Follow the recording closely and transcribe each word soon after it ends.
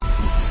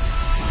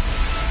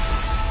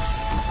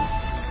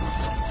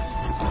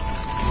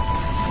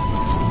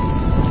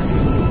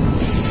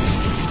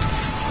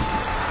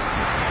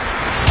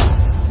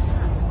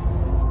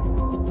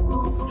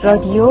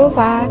رادیو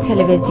و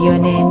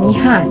تلویزیون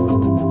میهن.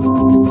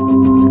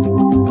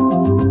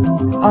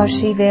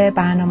 آرشیو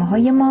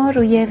برنامه‌های ما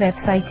روی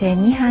وبسایت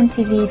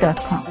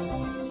mihan.tv.com.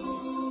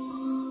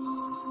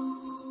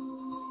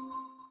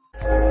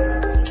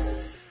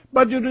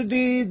 با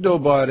درودی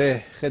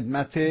دوباره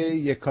خدمت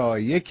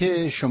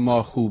یکایک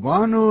شما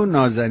خوبان و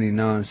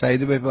نازنینان،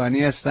 سعید بهبانی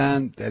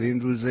هستند در این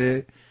روز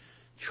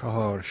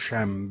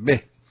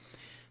چهارشنبه.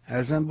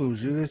 عرضم به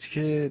حضورت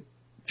که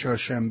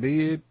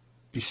چهارشنبه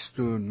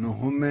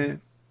 29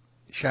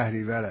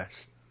 شهریور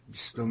است،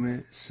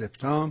 20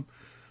 سپتامبر.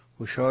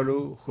 خوشحال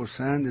و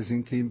خرسند از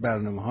اینکه این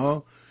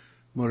برنامه‌ها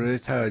مورد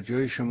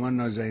توجه شما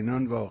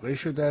نازنینان واقع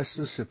شده است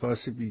و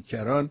سپاس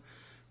بیکران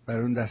بر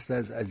اون دسته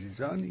از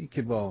عزیزانی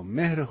که با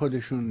مهر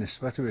خودشون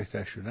نسبت به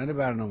بهتر شدن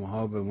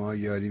برنامه‌ها به ما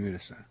یاری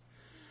میرسن.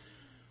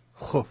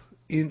 خب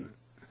این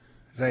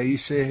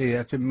رئیس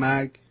هیئت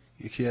مرگ،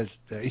 یکی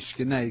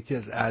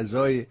از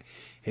اعضای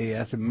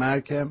هیئت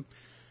مرگ هم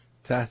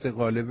تحت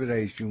قالب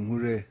رئیس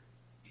جمهور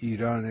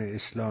ایران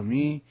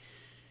اسلامی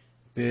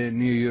به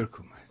نیویورک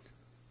اومد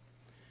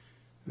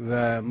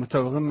و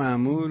مطابق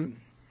معمول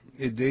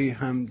عده‌ای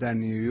هم در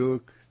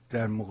نیویورک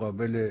در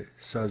مقابل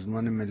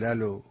سازمان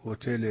ملل و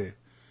هتل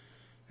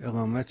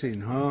اقامت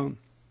اینها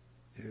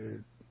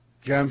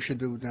جمع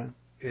شده بودن،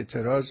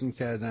 اعتراض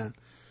میکردن،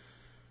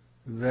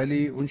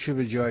 ولی اون چه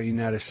به جایی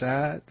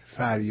نرسد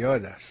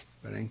فریاد است،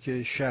 برای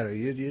اینکه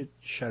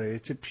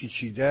شرایط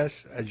پیچیده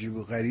است، عجیب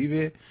و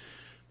غریبه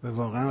و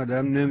واقعا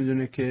آدم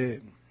نمیدونه که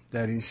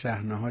در این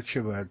صحنه ها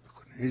چه باید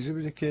بکنه. اجازه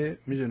بده که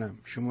میدونم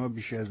شما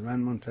بیش از من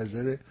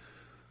منتظر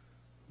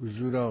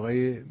حضور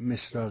آقای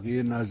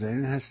مصداقی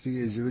نازنین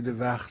هستی، اجازه بده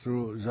وقت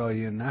رو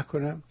ضایع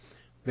نکنم،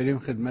 بریم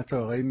خدمت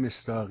آقای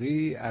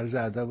مصداقی، عرض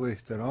ادب و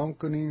احترام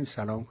کنیم،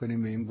 سلام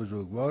کنیم به این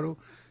بزرگوار و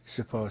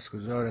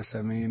سپاسگزار از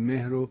همه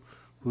مهر و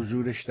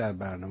حضورش در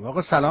برنامه.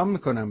 آقا سلام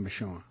میکنم به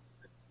شما.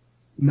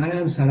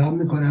 منم سلام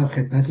میکنم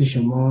خدمت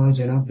شما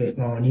جناب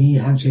بهبانی،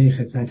 همچنین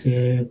خدمت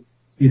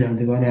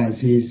بینندگان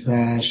عزیز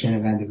و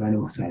شنوندگان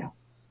محترم.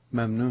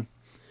 ممنون.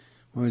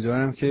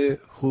 امیدوارم که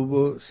خوب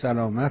و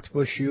سلامت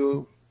باشی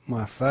و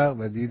موفق،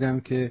 و دیدم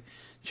که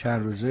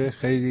چند روزه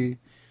خیلی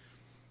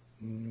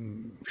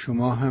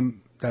شما هم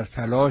در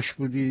تلاش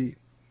بودی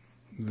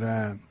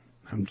و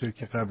همونطور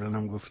که قبلا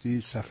هم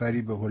گفتی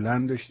سفری به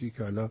هلند داشتی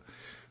که حالا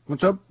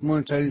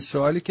مهمترین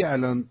سوالی که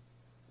الان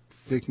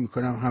فکر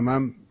میکنم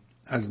هم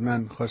از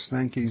من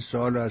خواستن که این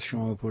سوال رو از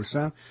شما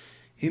بپرسم،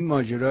 این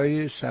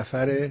ماجرای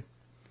سفر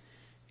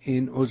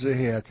این عضو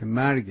هیئت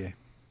مرگ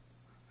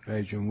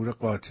رئیس جمهور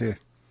قاطع،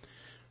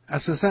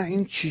 اساسا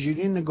این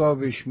چجوری نگاه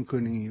بهش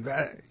میکنی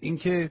و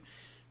اینکه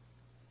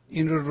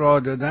این رو راه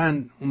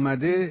دادن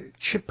اومده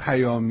چه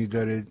پیامی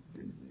داره؟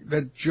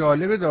 و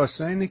جالب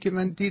داستان اینه که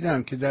من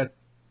دیدم که در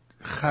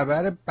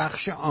خبر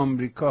بخش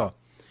آمریکا،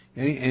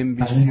 یعنی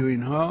NBC و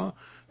اینها،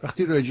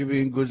 وقتی راجع به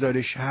این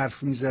گزارش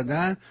حرف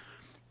میزدن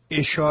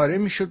اشاره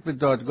میشد به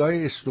دادگاه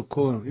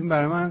استکهلم. این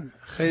برای من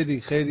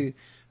خیلی خیلی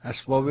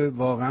اسباب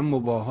واقعا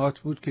مباهات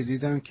بود که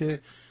دیدم که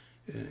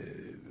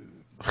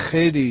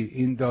خیلی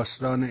این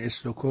داستان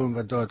استکهلم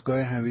و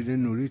دادگاه حمید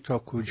نوری تا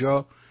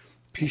کجا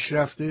پیش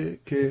رفته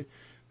که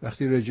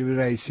وقتی راجع به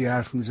رئیسی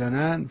حرف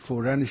میزنن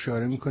فوراً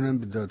اشاره میکنن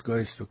به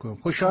دادگاه استکهلم.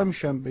 خوشحال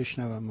میشم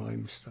بشنوم آقای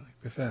مصداقی،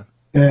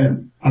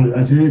 بفرمایید.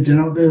 البته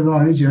جناب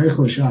بهبانی جای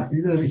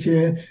خوشحالی داره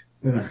که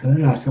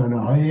بالاخره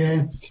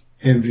رسانه‌های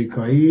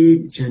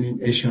امریکایی چنین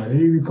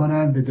اشاره‌ای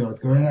میکنن به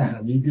دادگاه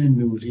حمید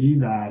نوری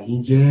و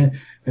اینکه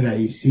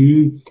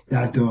رئیسی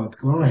در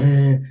دادگاه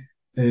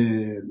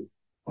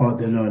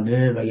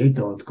عادلانه و یک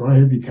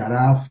دادگاه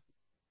بی‌طرف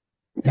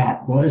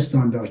با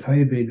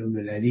استانداردهای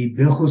بین‌المللی،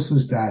 به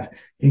خصوص در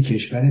یک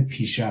کشور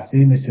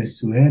پیشرفته مثل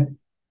سوئد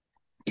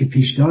که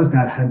پیشتاز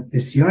در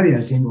بسیاری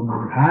از این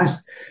امور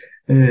هست،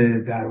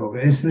 در واقع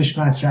اسمش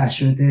مطرح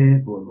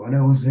شده به عنوان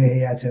عضو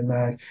هیئت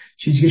مرگ،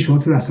 چیزی که شما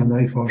تو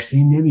رسانه‌های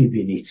فارسی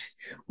نمی‌بینید.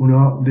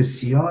 اونا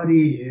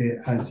بسیاری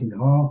از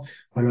اینها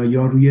حالا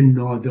یا روی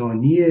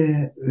نادانی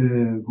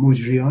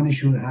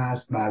مجریانشون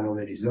هست،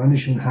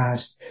 برنامه‌ریزانشون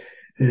هست،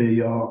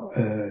 یا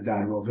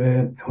در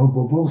واقع حب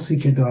و بغضی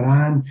که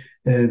دارن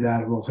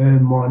در واقع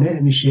مانع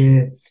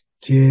میشه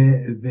که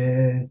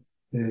به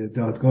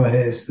دادگاه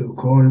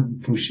استکهلم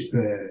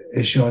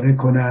اشاره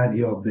کنن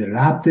یا به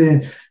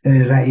ربط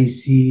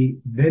رئیسی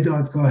به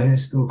دادگاه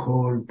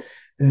استکهلم.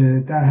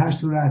 در هر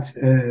صورت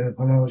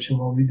حالا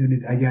شما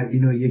میدونید اگر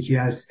اینو یکی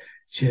از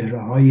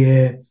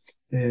چهره‌های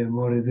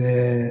مورد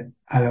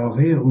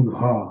علاقه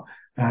اونها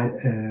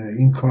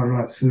این کار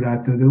را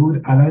صورت داده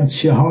بود، الان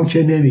چه ها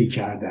که نمی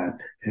کردن.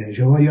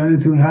 شما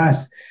یادتون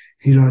هست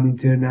ایران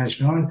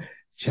اینترنشنال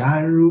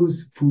چند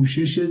روز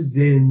پوشش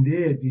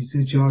زنده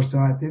 24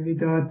 ساعته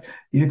میداد،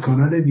 یک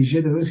کانال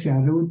ویژه درست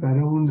کرده بود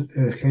برای اون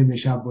خیمه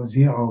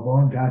شب‌بازی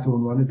آبان تحت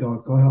عنوان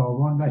دادگاه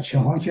آبان، و چه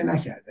ها که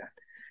نکردن.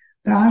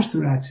 در هر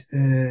صورت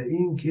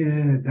این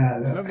که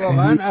در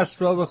واقعا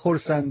اسباب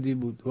خرسندی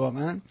بود،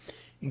 واقعا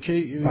اینکه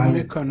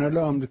این کانال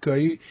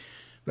آمریکایی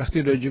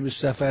وقتی راجع به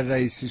سفر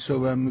رئیسی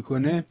صحبت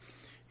میکنه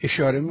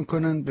اشاره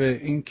میکنن به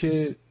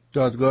اینکه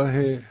دادگاه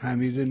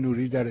حمید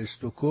نوری در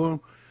استکهلم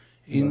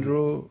این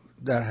رو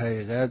در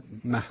حقیقت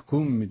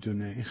محکوم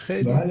میدونه. این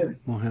خیلی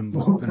مهم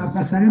بود. خب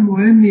مسئله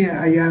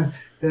مهمیه. اگر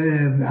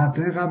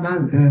هفته قبل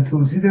من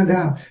توضیح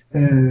دادم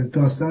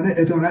داستان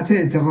عدالت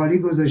انتقالی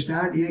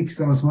گذاشتن، یک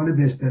سازمان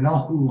به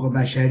اصطلاح حقوق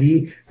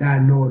بشری در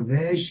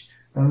نروژ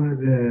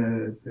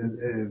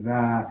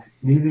و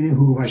می‌بینیم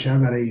حقوق بشر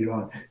برای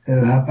ایران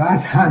و بعد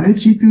همه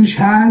چی توش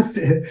هست،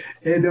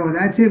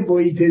 عدالت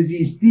محیط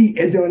زیستی،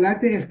 عدالت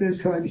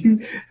اقتصادی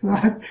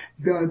و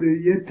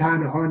یه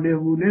تنها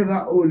نمونه و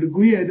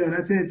الگوی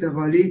عدالت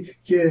انتقالی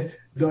که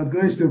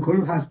دادگاه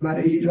استکهلم هست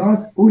برای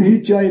ایران، اون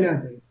هیچ جایی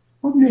نداره.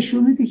 خب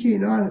نشون میده که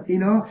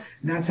اینا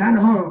نه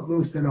تنها به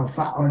اصطلاح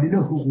فعالین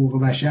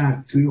حقوق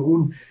بشر توی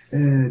اون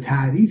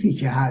تعریفی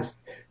که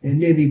هست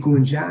نمی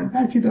گنجن،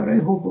 بلکه دارای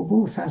حب و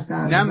بغض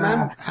هستن. نه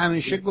من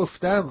همیشه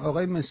گفتم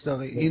آقای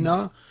مصداقی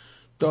اینا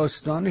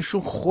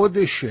داستانشون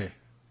خودشه،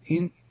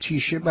 این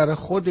تیشه برای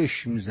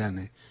خودش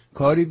میزنه،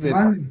 کاری به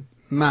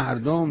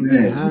مردم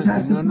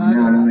میهن اینا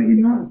نداره.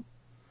 اینا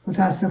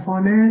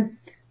متاسفانه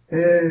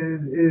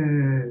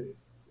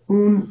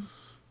اون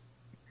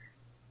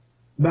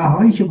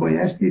بهایی که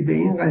بایستی به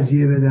این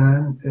قضیه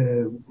بدن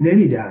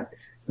نمیدن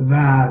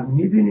و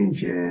میبینیم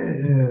که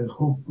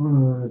خب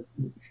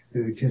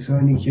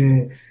کسانی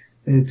که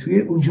توی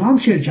اونجا هم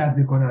شرکت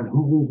میکنن،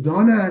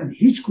 حقوقدانن،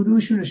 هیچ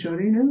کدومشون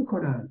اشاره‌ای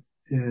نمیکنن.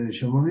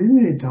 شما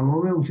میبینید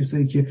تمام اون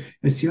کسایی که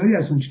بسیاری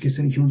از اون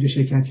کسایی که اونجا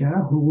شرکت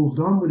کردن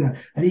حقوقدان بودن،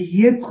 ولی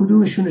یک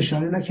کدومشون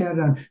اشاره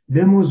نکردن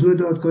به موضوع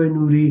دادگاه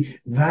نوری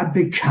و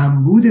به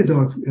کمبود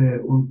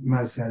اون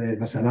مسئله.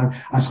 مثلا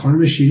از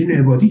خانم شیرین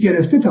عبادی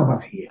گرفته تا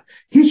بقیه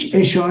هیچ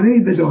اشاره‌ای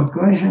به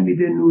دادگاه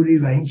حمید نوری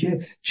و اینکه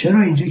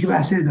چرا اینجا که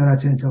بحث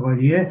عدالت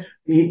انتقالیه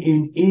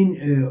این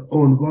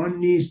عنوان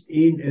نیست،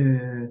 این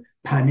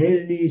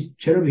پنل نیست،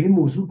 چرا به این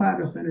موضوع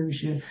پرداخته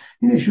نمیشه.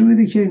 این نشون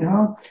میده که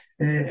اینها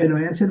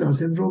عنایت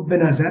لازم رو به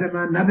نظر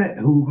من نه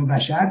به حقوق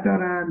بشر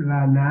دارن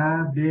و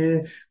نه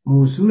به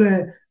موضوع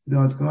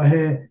دادگاه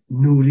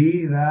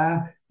نوری و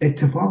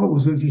اتفاق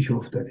بزرگی که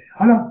افتاده.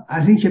 حالا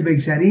از این که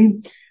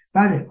بگذریم،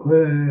 بله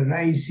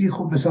رئیسی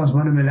خب به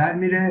سازمان ملل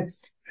میره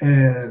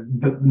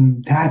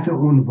تحت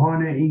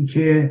عنوان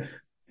اینکه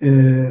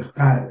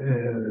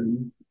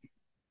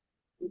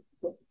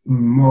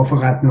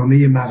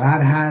موافقتنامه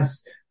مقر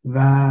هست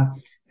و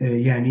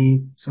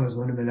یعنی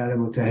سازمان ملل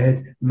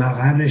متحد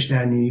مقرش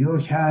در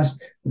نیویورک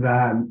هست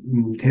و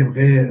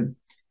طبق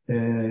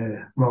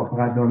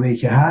موافقتنامه‌ای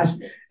که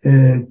هست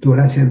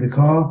دولت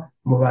امریکا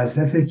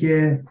موظفه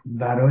که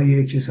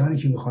برای کسانی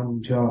که میخوان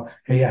اونجا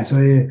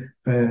هیئت‌های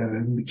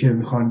که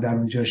میخوان در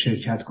اونجا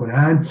شرکت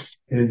کنن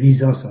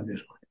ویزا صادر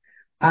کنه.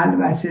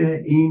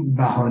 البته این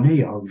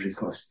بهانه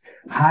آمریکاست.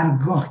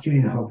 هرگاه که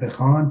اینها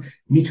بخوان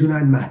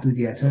میتونن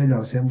محدودیت‌های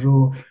لازم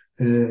رو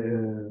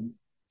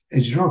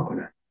اجرا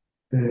کنن،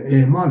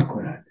 اعمال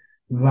کنن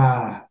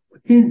و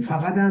این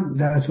فقط هم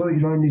در تو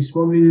ایران نیست.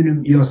 ما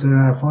میدونیم یاسر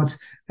عرفات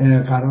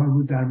قرار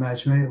بود در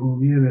مجمع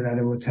عمومی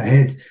ملل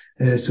متحد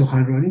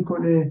سخنرانی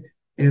کنه،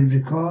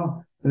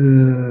 امریکا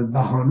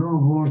بهانه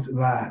آورد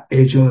و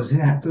اجازه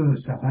حتی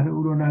سفر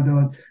او رو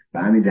نداد. به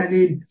همین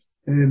دلیل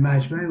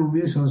مجمع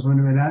عمومی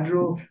سازمان ملل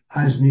رو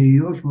از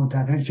نیویورک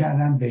منتقل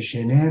کردن به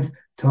ژنو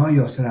تا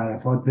یاسر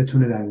عرفات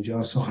بتونه در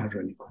اونجا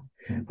سخنرانی کنه.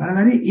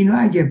 بنابراین اینا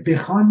اگه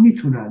بخوان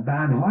میتونن به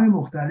انواع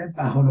مختلف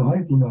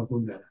بهانه‌های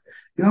گوناگون دارن.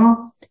 یا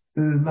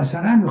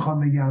مثلا میخوام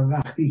بگم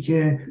وقتی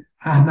که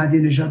احمدی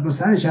نژاد با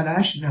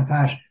 148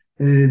 نفر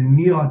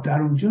میاد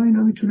در اونجا،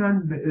 اینا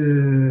میتونن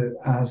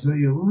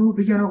اعضای اونو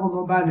بگن آقا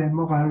ما بله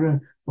ما قرار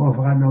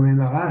موافقتنامه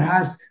مقر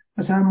هست،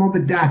 مثلا ما به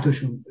 10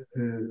 تاشون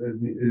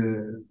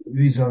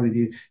ویزا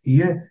بدیم،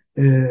 یه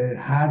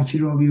هر کی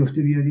رو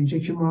بیفته بیاد اینجا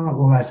که ما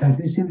موظف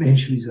نیستیم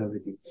بهش ویزا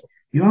بدیم.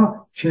 یا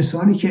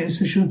کسانی که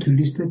اسمشون تو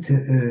لیست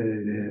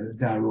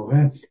در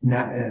واقع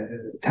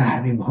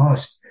تحریم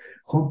هاست،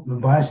 خب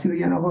بایستی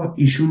بگن آقا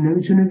ایشون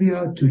نمیتونه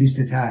بیاد، تو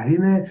لیست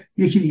تحریمه،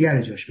 یکی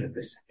دیگر جاش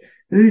بفرستن.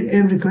 ببینید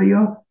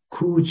امریکایی‌ها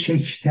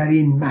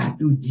کوچکترین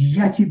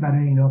محدودیتی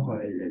برای اینا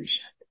قائل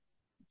نمیشن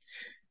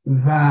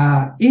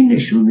و این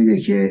نشون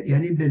میده که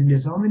یعنی به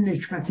نظام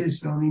نکبت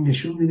اسلامی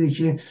نشون میده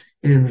که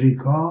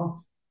امریکا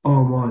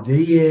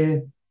آماده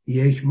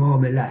یک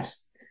معامله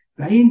است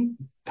و این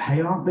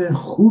پیام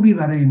خوبی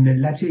برای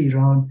ملت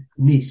ایران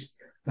نیست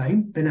و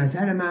این به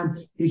نظر من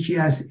یکی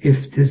از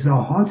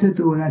افتضاحات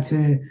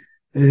دولت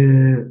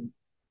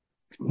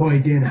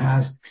بایدن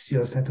هست.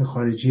 سیاست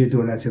خارجی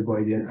دولت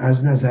بایدن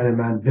از نظر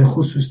من به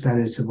خصوص در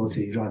ارتباط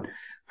ایران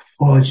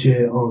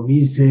فاجعه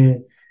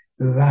آمیزه.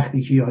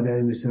 وقتی که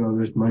آدمی مثل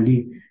رابرت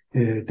مالی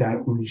در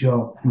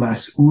اونجا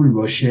مسئول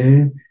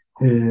باشه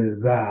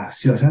و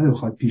سیاست رو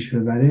بخواد پیش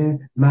ببره،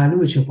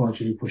 معلومه چه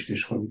فاجعه‌ای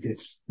پشتش خوابیده،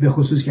 به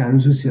خصوص که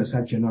هنوز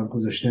سیاست کنار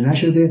گذاشته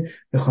نشده.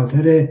 به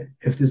خاطر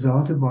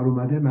افتضاحات بار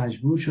اومده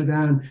مجبور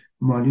شدن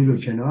مالی رو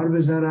کنار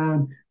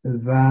بذارن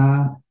و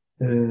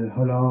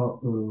حالا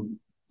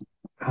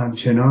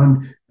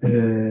همچنان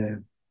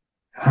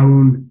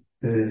همون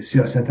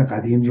سیاست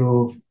قدیم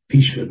رو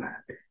پیش ببرن.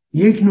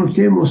 یک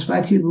نکته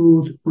مثبتی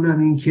بود، اونم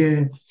این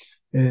که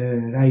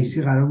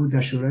رئیسی قرار بود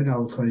در شورای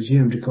روابط خارجه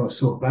امریکا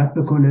صحبت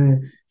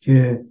بکنه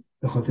که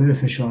به خاطر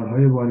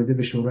فشارهای وارده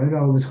به شورای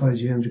روابط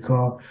خارجه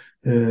امریکا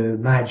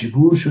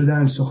مجبور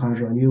شدن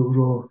سخنرانی او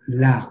رو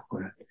لغو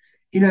کنند.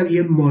 این هم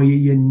یه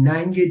مایه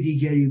ننگ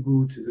دیگری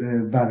بود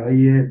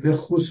برای به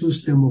خصوص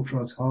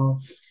دموکرات ها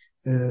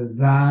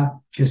و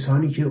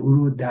کسانی که او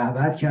رو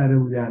دعوت کرده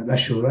بودند و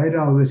شورای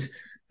روابط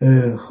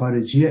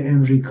خارجه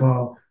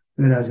امریکا.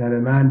 به نظر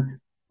من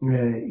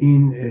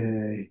این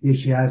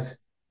یکی از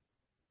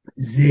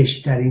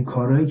زشت‌ترین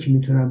کارهایی که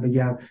میتونم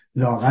بگم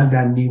لااقل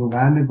در نیم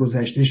قرن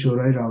گذشته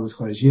شورای روابط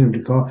خارجه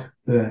امریکا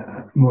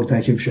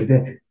مرتکب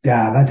شده.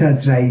 دعوت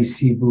از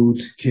رئیسی بود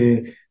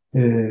که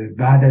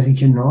بعد از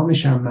اینکه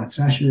نامش هم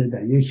مطرح شده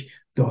در یک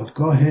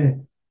دادگاه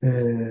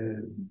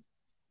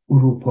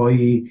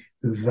اروپایی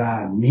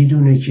و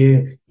میدونه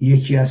که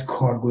یکی از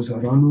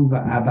کارگزاران او و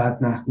ابد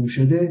محکوم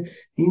شده،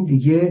 این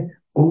دیگه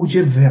اوج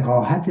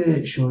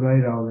وقاحت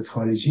شورای روابط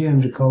خارجی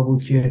امریکا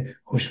بود که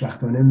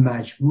خوشبختانه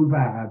مجبور به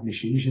عقب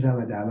نشینی شدن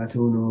و دعوت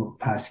اونو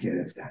پس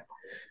گرفتن.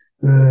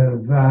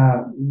 و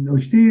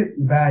نکته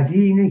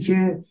بعدی اینه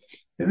که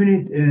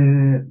ببینید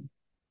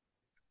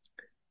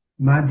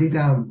من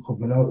دیدم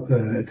خب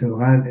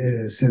اتفاقا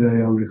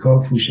صدای آمریکا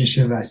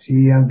پوشش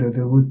وسیعی هم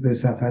داده بود به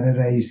سفر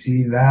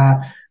رئیسی و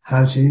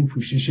همچنین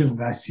پوشش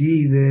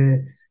وسیعی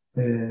به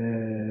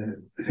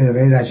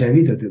فرقه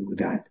رجوی داده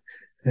بودن.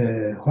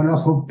 حالا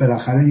خب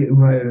بالاخره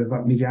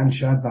میگن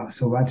شاید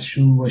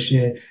صحبتشون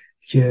باشه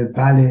که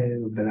بله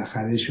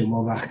بالاخره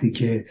شما وقتی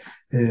که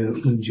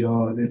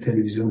اونجا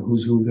تلویزیون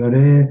حضور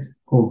داره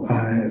خب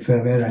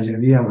فرقه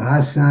رجوی هم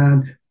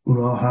هستن،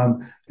 اونا هم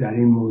در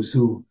این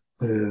موضوع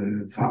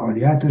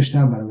فعالیت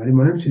داشتن، بنابراین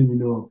ما نمیتونیم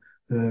اینو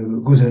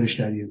گزارش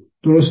دادیم.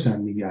 درست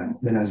هم میگن،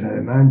 به نظر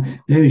من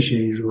نمیشه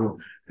این رو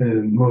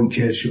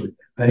منکر شد.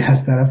 ولی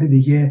از طرف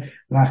دیگه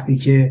وقتی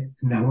که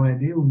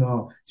نماینده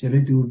اونا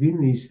جلوی دوربین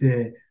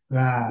میسته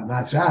و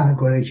مطرح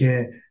میکنه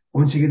که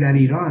اون چیزی که در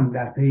ایران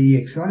در طی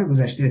 1 سال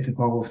گذشته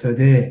اتفاق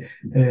افتاده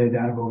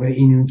در واقع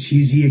این اون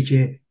چیزیه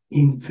که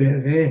این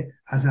فرقه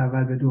از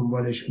اول به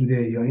دنبالش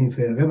بوده یا این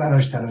فرقه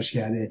براش تلاش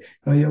کرده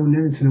یا اون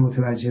نمیتونه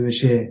متوجه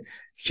بشه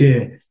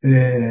که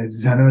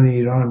زنان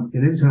ایران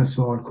نمیتونن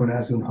سوال کنه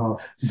از اونها،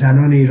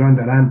 زنان ایران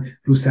دارن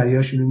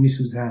روسریاشونو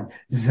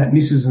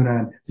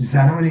میسوزونن،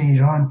 زنان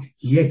ایران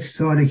 1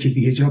 ساله که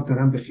بی‌حجاب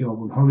دارن به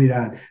خیابونها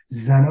میرن،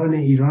 زنان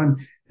ایران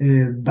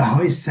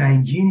بهای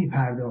سنگینی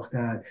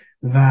پرداختن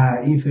و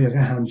این فرقه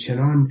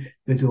همچنان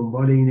به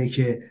دنبال اینه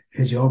که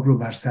حجاب رو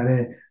بر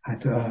سر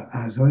حتی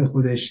اعضای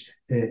خودش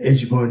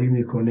اجباری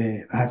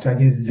میکنه و حتی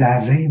اگه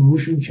ذره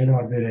موشون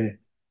کنار بره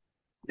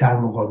در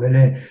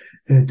مقابل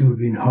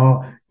دوربین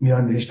ها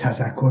میان بهش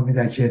تذکر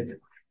میدن که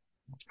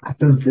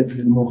حتی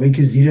موقعی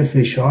که زیر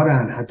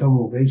فشارن، حتی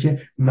موقعی که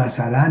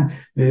مثلا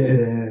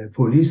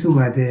پلیس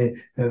اومده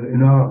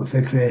اینا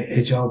فکر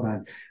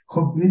حجابن.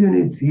 خب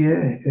میدونید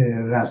یه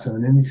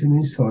رسانه میتونه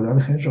این سوالا رو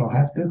خیلی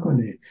راحت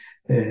بکنه.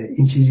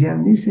 این چیزی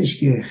هم نیستش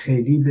که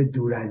خیلی به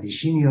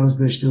دوراندیشی نیاز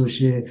داشته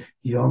باشه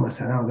یا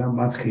مثلا آدم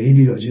باید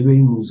خیلی راجع به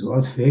این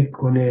موضوعات فکر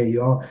کنه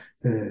یا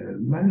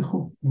من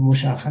خب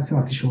مشخصه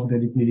وقتی شما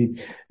دارید میرید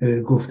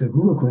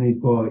گفتگو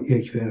بکنید با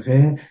یک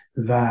فرقه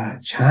و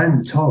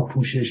چند تا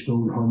پوشش به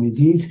اونها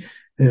میدید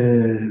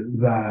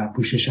و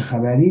پوشش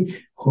خبری،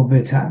 خب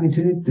بهتر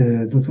میتونید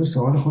 2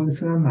 سوال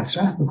خودتون هم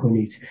مطرح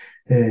بکنید،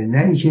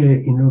 نه اینکه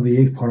اینو به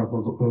یک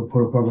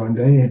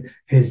پروپاگاندای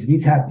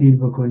حزبی تبدیل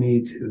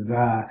بکنید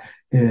و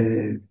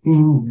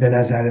این به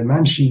نظر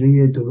من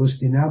شیوه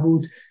درستی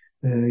نبود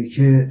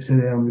که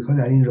صدای آمریکا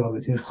در این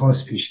رابطه خاص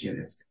پیش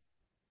گرفت.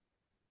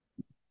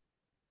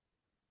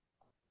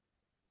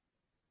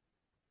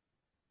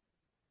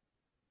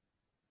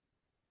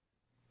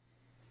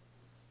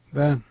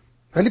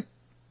 ولی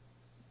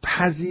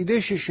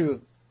پذیرششو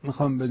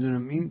میخوام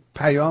بدونم، این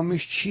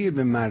پیامش چیه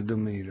به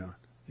مردم ایران؟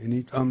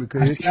 یعنی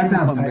آمریکایی چی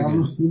میخوام بگن؟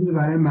 پیام خوبی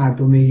برای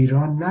مردم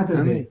ایران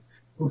نداره.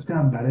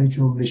 گفتم برای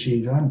جنبش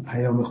ایران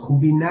پیام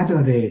خوبی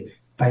نداره.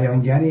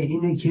 بیانگر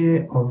اینه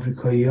که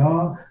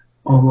آمریکایی‌ها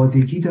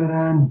آمادگی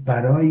دارن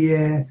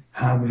برای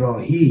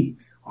همراهی،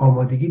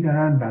 آمادگی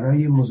دارن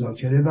برای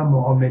مذاکره و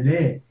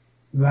معامله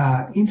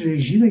و این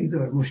رژیم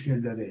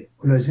مشکل داره.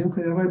 لازم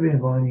که آقای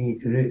بهبانی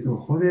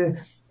خود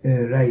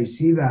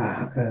رئیسی و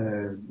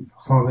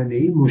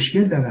خامنه‌ای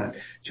مشکل دارن،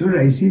 چون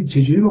رئیسی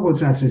چجوری به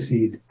قدرت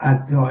رسید؟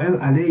 دائم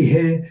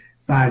علیه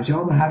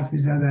برجام حرف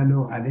می‌زدن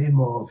و علیه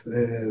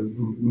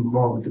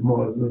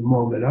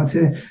معاملات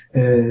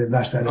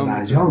بر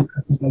برجام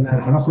حرف می‌زدن،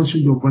 حالا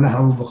خودشون دنبال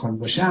همون بخوان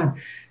باشن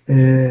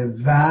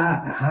و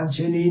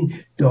همچنین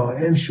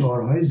دائم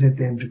شعارهای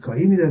ضد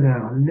امریکایی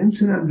میدادن، حالا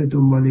نمیتونن به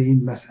دنبال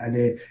این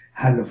مسئله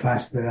حل و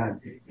فصل برن.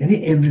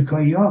 یعنی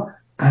امریکایی‌ها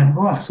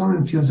انواع اقسام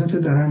امتیازات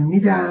رو دارن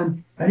میدن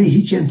ولی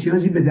هیچ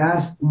امتیازی به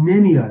دست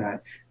نمیارن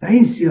و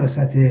این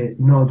سیاست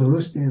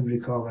نادرست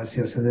امریکا و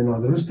سیاست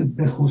نادرست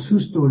به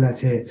خصوص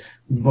دولت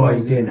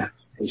بایدن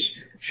هستش.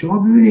 شما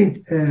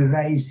ببینید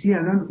رئیسی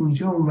الان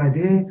اونجا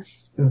اومده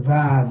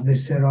و به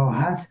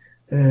صراحت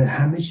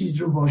همه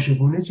چیز رو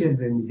واژگونه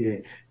جلوه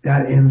میده.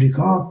 در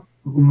امریکا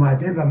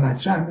اومده و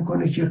مطرح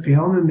میکنه که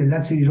قیام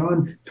ملت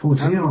ایران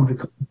توطئه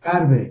آمریکا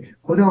غربه.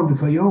 خود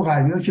آمریکایی‌ها و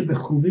غربی‌ها که به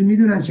خوبی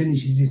میدونن چنین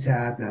چیزی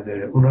صحت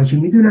نداره، اونا که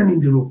میدونن این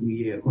دروغ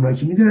میگه، اونا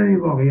که میدونن این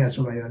واقعیت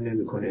رو بیان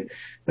نمیکنه.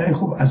 ولی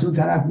خب از اون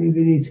طرف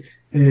میبینید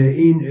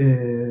این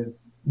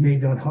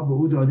میدان‌ها به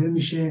او داده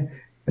میشه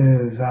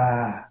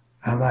و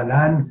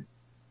عملاً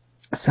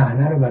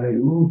صحنه رو برای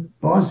او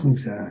باز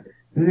میگذارن.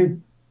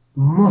 ببینید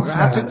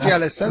حتی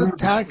جلسه رو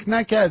ترک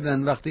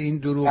نکردن وقتی این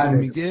دروغ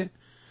میگه.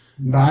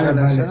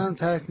 جلسه هم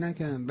ترک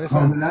نکردن.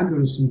 کاملا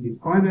درست میگید.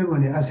 آقای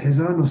ببانی از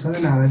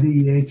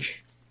 1991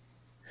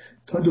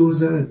 تا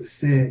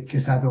 2003 که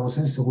صدام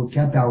حسین سقوط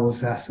کرد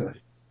 12 سال.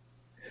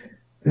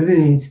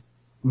 ببینید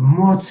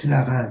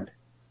مطلقاً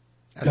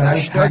از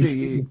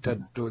 81 تا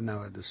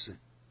 93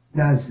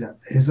 نزدم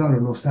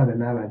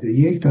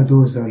 1991 تا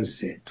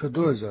 2003 تا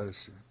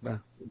 2003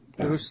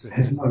 درسته.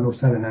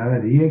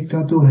 1991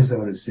 تا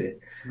 2003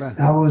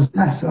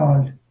 12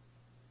 سال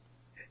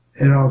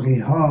عراقی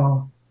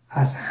ها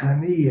از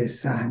همه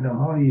صحنه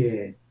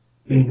های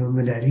بین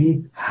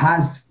المللی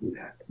حذف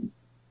بودند.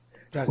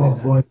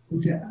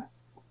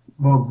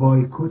 با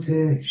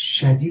بایکوت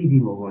شدیدی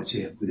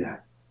مواجه بودند.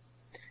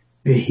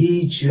 به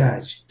هیچ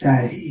وجه،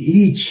 در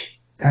هیچ،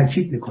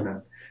 تاکید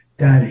میکنم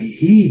در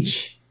هیچ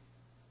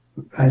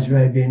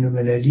مجمع بین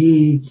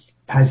المللی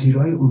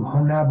پذیرای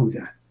اونها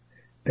نبودند.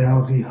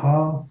 عراقی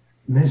ها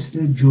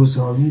مثل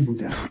جزامی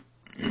بودن.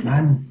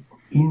 من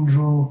این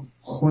رو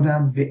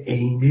خودم به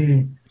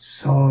عینه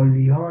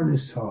سالیان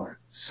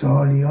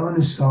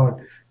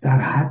سال در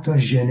حتی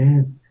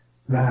ژنو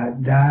و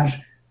در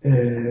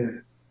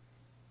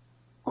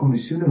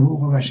کمیسیون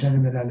حقوق بشر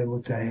ملل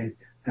متحد،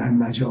 در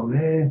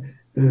مجامع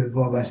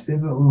وابسته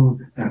به اون،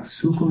 در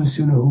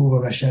کمیسیون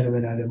حقوق بشر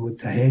ملل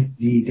متحد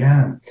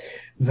دیدم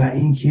و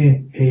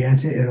اینکه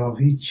هیئت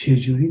عراقی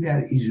چجوری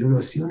در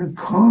ایزولاسیون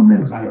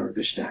کامل قرار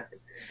داشتند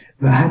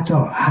و حتی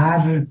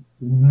هر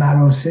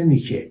مراسمی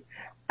که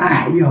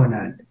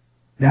احیانا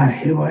در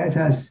حمایت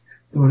از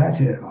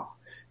دولت عراق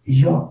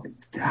یا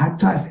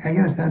حتی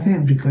اگر از طرف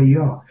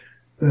امریکایی‌ها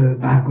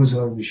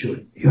برگزار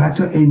میشد یا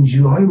حتی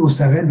انجیوهای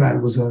مستقل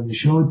برگزار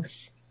میشد،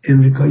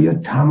 امریکایی‌ها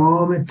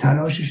تمام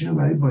تلاششون رو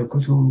برای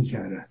بایکوت اون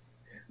میکردن.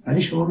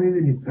 ولی شما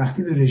میبینید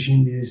وقتی به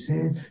رژیم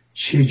میرسه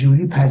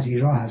چجوری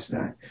پذیرا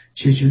هستن،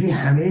 چجوری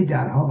همه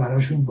درها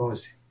براشون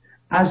بازه.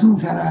 از اون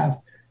طرف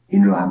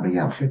این رو هم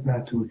بگم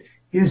خدمتتون،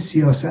 یه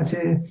سیاست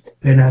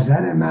به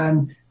نظر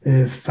من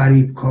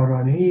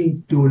فریبکارانه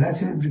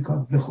دولت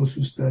امریکا به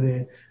خصوص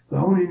داره و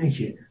اون اینه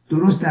که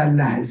درست در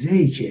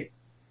لحظه‌ای که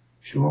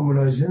شما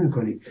ملاحظه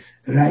میکنید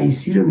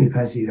رئیسی رو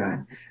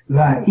میپذیرن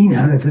و این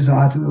همه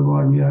فضاحت رو به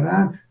بار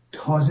میارن،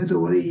 تازه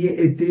دوباره یه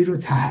عده‌ای رو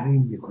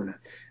تحریم میکنن.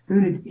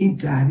 ببینید این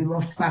تحریم ها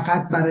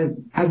فقط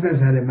از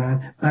نظر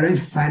من برای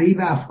فریب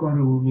افکار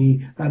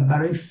عمومی و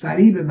برای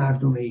فریب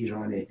مردم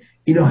ایرانه.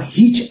 اینا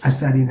هیچ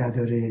اثری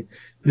نداره.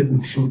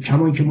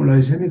 کما که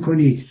ملاحظه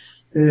میکنید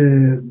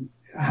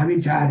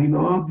همین تحریم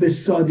ها به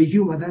سادگی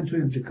اومدن تو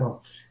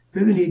امریکا.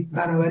 ببینید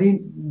بنابراین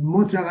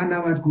مطلقا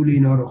نباید گوله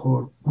اینا رو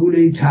خورد، گوله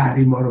این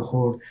تحریم ها رو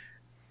خورد.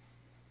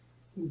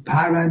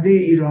 پرونده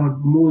ایران،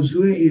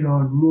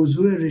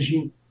 موضوع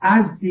رژیم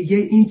از دیگه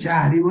این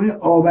تحریم های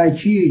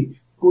آبکی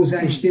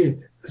گذشته.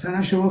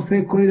 مثلا شما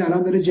فکر کنید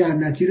الان داره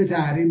جنتی رو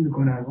تحریم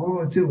میکنن،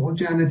 خود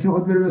جنتی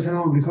خود بره مثلا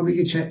آمریکا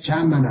بگه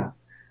چند منم،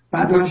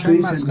 بعد اون توی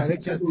مسخره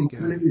کرد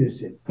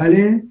نمیرسه.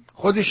 بله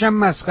خودش هم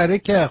مسخره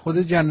کرد، خود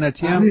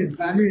جنتی هم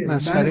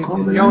مسخره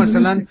کرد. یا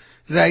مثلا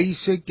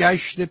رئیس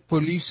گشت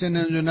پلیس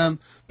نمیدونم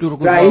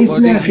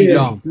درگذرآباد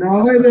ایلام، نه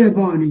آقای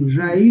بهبانی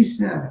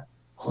رئیس نه،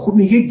 خب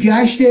میگه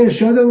گشت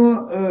ارشاد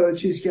ما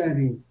چیز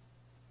کردیم،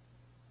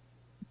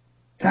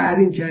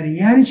 تحریم کردیم.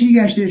 یعنی چی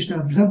گشت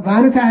ارشاد؟ مثلا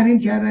ون تحریم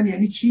کردن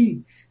یعنی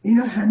چی؟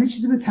 اینا همه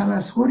چیزو به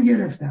تمسخر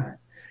گرفتن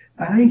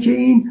برای اینکه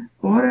این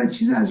بار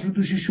چیز از رو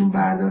دوششون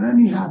بردارن،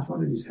 این حرفا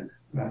رو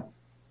میزنن.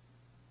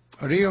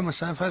 آره، یا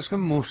مثلا فرض کن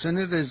محسن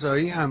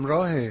رضایی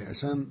همراهه،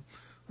 اصلا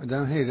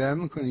آدم حیرت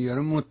میکنه،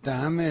 یارو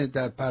متهمه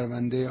در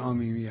پرونده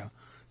آمیمیا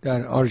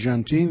در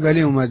آرژانتین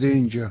ولی اومده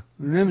اینجا.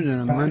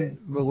 نمیدونم من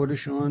به قول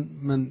شما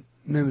من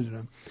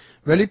نمیدونم،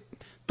 ولی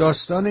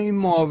داستان این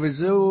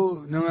معاوضه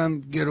و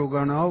نمیدونم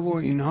گروگانه ها و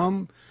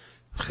اینها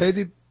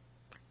خیلی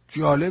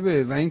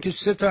جالبه و اینکه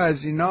 3 تا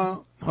از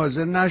اینا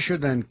حاضر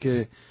نشدن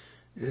که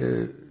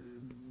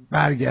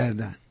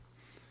برگردن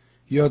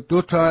یا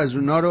 2 تا از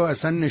اونا رو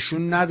اصلا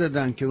نشون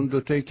ندادن که اون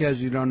 2 تایی که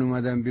از ایران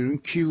اومدن بیرون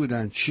کی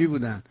بودن چی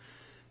بودن.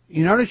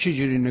 اینا رو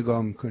چجوری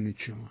نگاه میکنید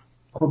شما؟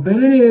 خب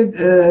ببینید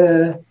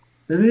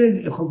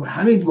خب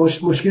همین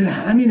مشکل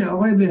همینه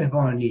آقای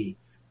بهبانی.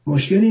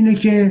 مشکل اینه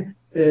که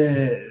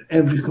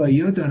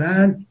امریکایی‌ها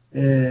دارن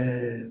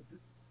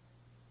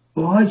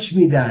باج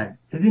میدن.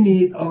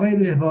 ببینید آقای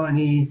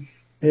بهبانی،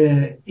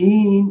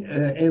 این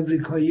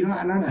امریکایی‌ها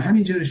الان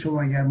همینجوری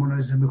شما اگر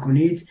ملاحظه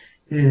بکنید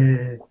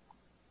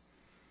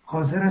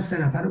حاضر از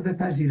 3 نفر رو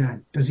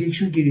بپذیرن، تازه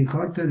یکشون گرین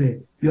کارت داره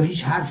یا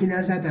هیچ حرفی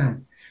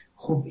نزدن.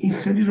 خب این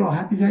خیلی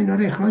راحت میتونن اینا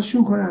رو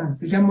اخراجشون کنن،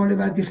 بگم مال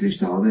بعد بخریش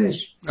تا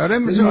آبش. آره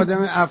مثل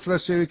آدم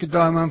افراسیابی که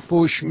دائما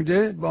فوش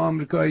میده با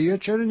آمریکایی‌ها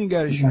چرا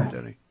نگرش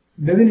می‌داره؟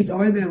 ببینید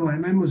آقای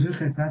بهبانی، من موضوع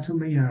خدمتتون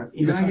بگم.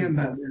 اینا اگه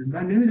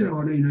من نمیدونم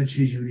حالا اینا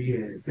چه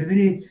جوریه.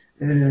 ببینید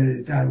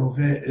در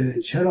واقع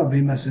چرا به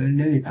این مسائل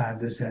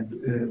نمیپردازن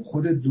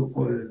خود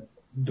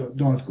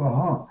دادگاه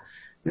ها.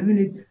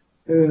 ببینید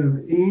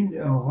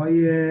این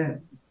آقای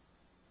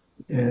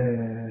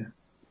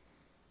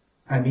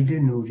حمید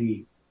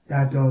نوری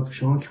در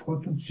شما که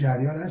خودتون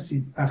جریان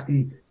هستید،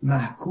 وقتی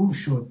محکوم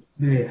شد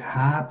به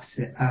حبس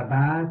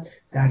ابد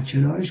در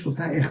کنارش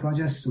گفتن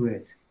اخراج از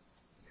سوئد.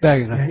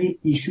 دقیقا. یعنی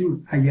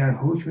ایشون اگر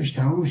حکمش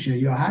تموم شه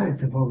یا هر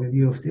اتفاقی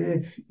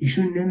بیفته،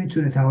 ایشون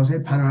نمیتونه تقاضای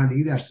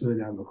پناهندگی در سوئد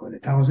هم بکنه،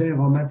 تقاضای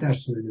اقامت در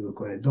سوئد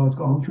بکنه.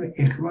 دادگاه حکم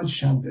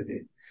اخراجش هم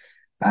داده.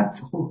 بعد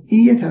خب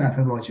این یه طرف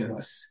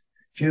ماجراست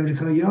که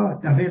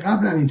امریکایی‌ها دفعه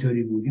قبل هم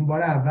اینطوری بود، این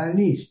بار اول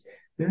نیست.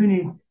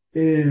 ببینید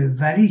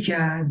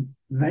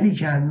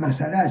ولیکن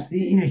مسئله اصلی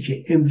اینه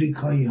که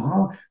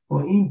امریکایی‌ها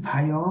با این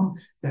پیام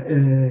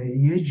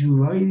یه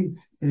جورایی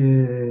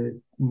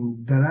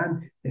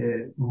دارن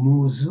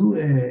موضوع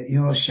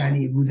یا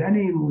شنیع بودن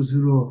این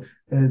موضوع رو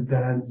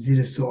دارن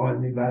زیر سوال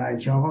میبرن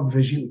که آقا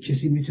رژیم،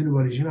 کسی میتونه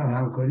با رژیم هم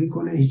همکاری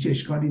کنه، هیچ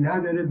اشکالی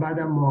نداره،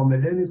 بعدم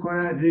معامله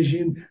میکنن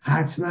رژیم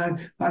حتما،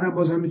 بعدم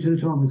بازم میتونه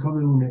تو آمریکا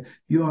بمونه،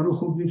 یارو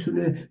خوب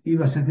میتونه این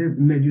وسط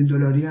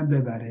 $1,000,000 هم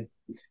ببره.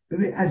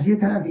 ببین از یه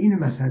طرف این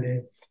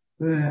مسئله،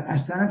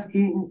 از طرف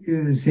این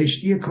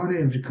زشتی کار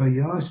امریکایی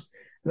هاست،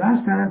 و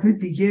از طرف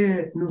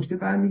دیگه نکته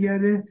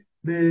برمیگرده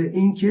به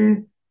این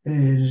که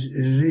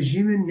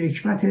رژیم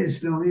نکبت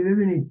اسلامی،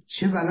 ببینید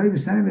چه بلایی به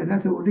سر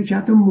ملت آورده که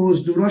حتی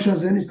مزدوراش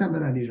حاضر نیستن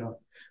برن ایران،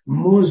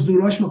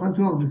 مزدوراش میخوان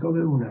تو آمریکا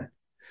بمونن.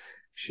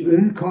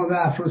 ببینید کاوه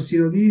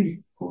افراسیابی،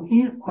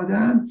 این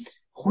آدم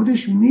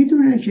خودش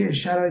میدونه که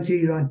شرایط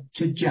ایران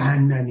چه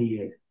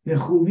جهنمیه، به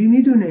خوبی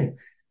میدونه.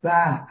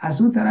 و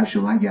از اون طرف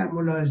شما اگر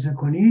ملاحظه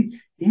کنید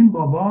این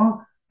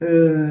بابا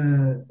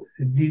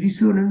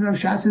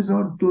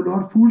 260,000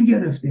 دلار پول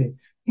گرفته.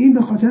 این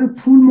به خاطر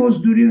پول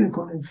مزدوری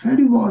میکنه،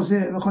 خیلی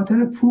واضحه، به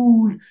خاطر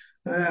پول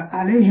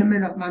علیه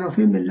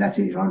منافع ملت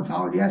ایران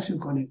فعالیت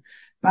میکنه.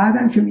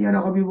 بعدم که میگن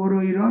آقا بی برو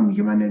ایران،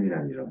 میگه من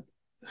نمیرم ایران.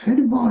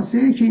 خیلی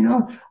واضحه که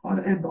اینا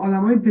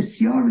آدمای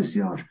بسیار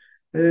بسیار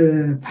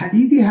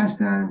پلیدی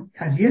هستن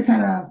از یه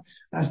طرف،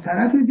 از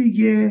طرف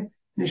دیگه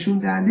نشون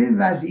دهنده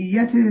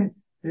وضعیت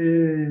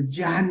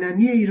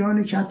جهنمی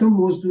ایرانه که حتی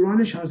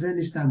مزدورانش حاضر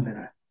نیستن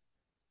برن.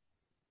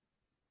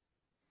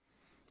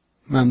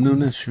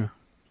 ممنون از شما.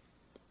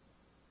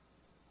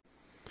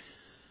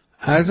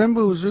 عرضم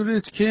به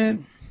حضورت که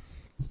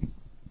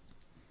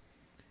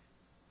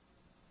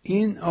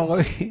این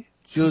آقای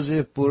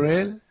جوزف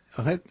بورل،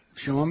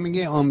 شما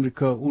میگه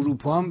آمریکا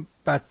اروپا هم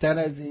بدتر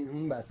از این،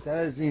 اون بدتر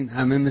از این،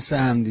 همه مثل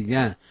هم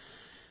دیگه.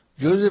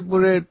 جوزف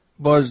بورل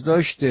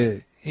بازداشت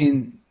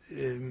این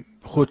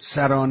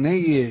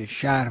خودسرانه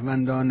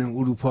شهروندان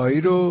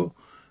اروپایی رو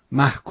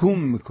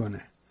محکوم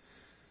میکنه.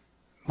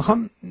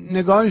 میخوام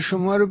نگاه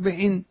شما رو به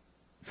این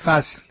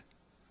فصل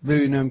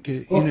ببینم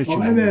که اینو چه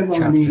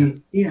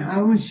این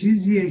همون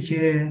چیزیه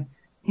که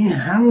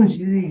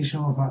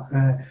شما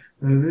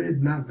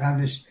ببینید، من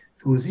قبلش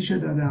توضیحش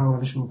دادم،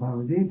 حالا شما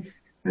فهمیدین.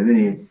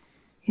 ببینید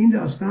این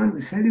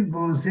داستان خیلی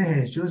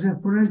واضحه.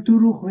 جوزف بورل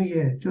دروغ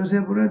میگه.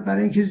 جوزف بورل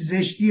برای اینکه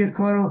زشتی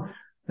کارو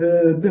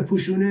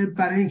بپوشونه،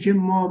 برای اینکه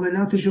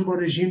معاملاتشو با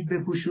رژیم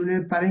بپوشونه،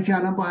 برای اینکه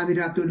الان با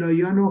امیر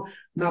عبداللهیان و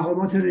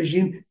مقامات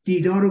رژیم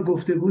دیدار و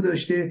گفتگو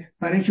داشته،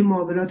 برای اینکه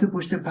معاملات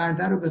پشت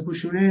پرده رو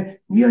بپوشونه،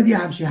 میاد یه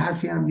همچین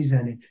حرفی هم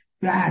میزنه.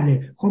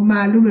 بله خب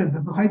معلومه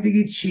بخواید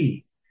بگید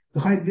چی،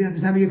 بخواید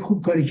بگید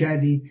خوب کاری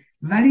کردی.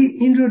 ولی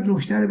این رو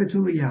نکته رو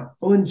بهتون بگم،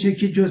 اونچه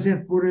که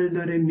جوزف بورل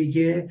داره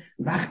میگه،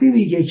 وقتی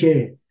میگه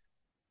که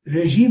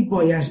رژیم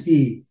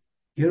بایستی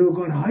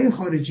گروگانهای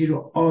خارجی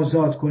رو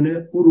آزاد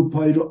کنه،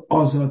 اروپایی رو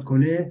آزاد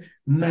کنه،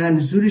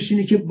 منظورش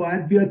اینه که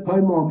باید بیاد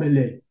پای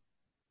معامله.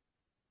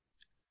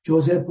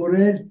 جوزف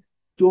بورل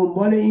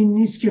دنبال این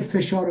نیست که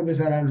فشار رو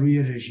بذارن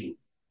روی رژیم.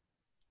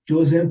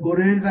 جوزف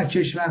بورل و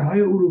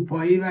کشورهای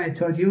اروپایی و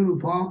اتحادیه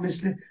اروپا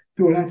مثل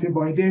دولت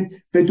بایدن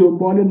به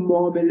دنبال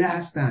معامله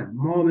هستن،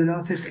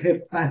 معاملات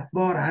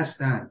خفتبار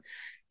هستن.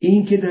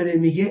 این که داره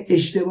میگه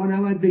اشتباه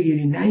نباید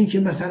بگیرین، نه این که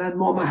مثلا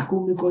ما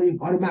محکوم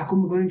میکنیم، آره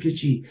محکوم میکنیم که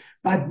چی،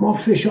 بعد ما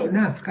فشار،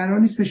 نه قرار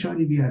نیست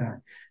فشاری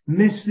بیارن.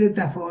 مثل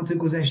دفعات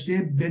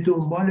گذشته به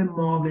دنبال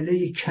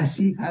معامله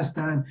کثیف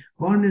هستن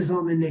با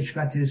نظام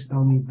نکبت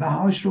اسلامی.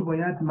 بهاش رو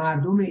باید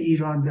مردم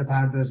ایران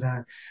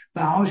بپردازن،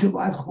 بهاش رو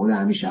باید خود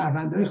همین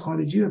شهروندهای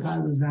خارجی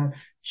بپردازن.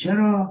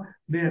 چرا؟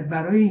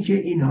 برای اینکه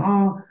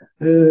اینها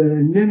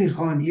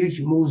نمیخوان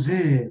یک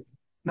موضع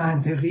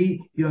منطقی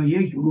یا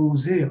یک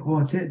موضع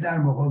قاطع در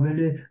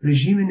مقابل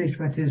رژیم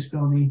نکبت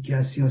اسلامی که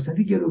از سیاست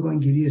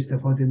گروگانگیری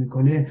استفاده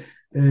میکنه،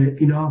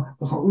 اینا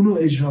بخوان اونو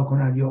اجرا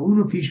کنن یا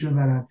اونو پیش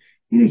ببرن.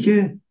 اینه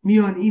که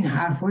میان این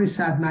حرفای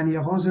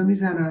صدمنیغاز رو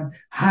میزنن.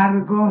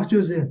 هرگاه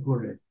جوزف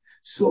بورل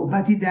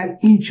صحبتی در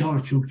این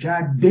چارچوب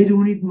کرد،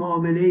 بدونید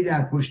معامله‌ای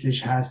در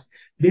پشتش هست،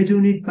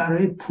 بدونید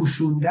برای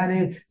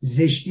پوشوندن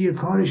زشتی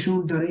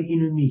کارشون داره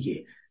اینو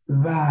میگه.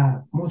 و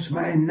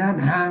مطمئناً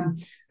هم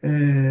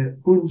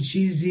اون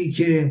چیزی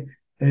که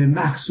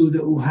مقصود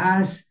او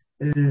هست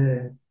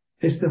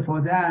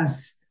استفاده از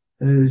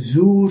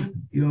زور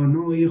یا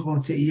نوعی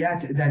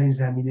قاطعیت در این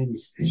زمینه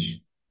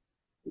نیستش.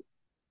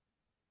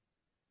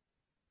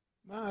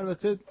 من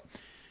البته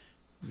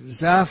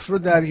ضعف رو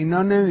در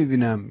اینا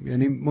نمیبینم،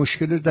 یعنی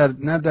مشکل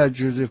نه در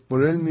جوزف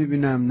بورل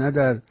میبینم نه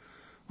در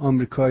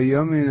آمریکایی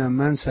ها میبینم.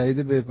 من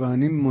سعید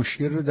بهبهانی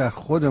مشکل رو در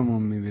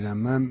خودمون میبینم.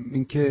 من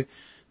اینکه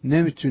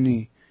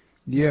نمیتونی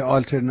یه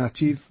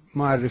آلترناتیو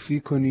معرفی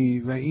کنی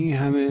و این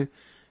همه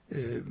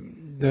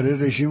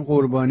داره رژیم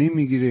قربانی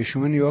میگیره.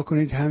 شما نگاه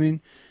کنید همین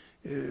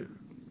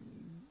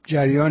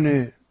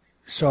جریان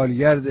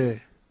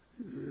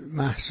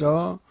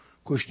سالگردمهسا،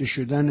 کشته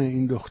شدن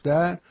این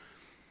دختر،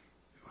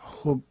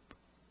 خب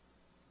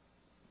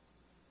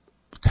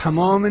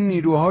تمام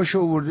نیروهاشو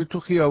آورده تو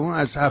خیابون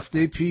از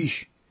هفته پیش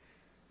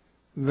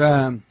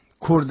و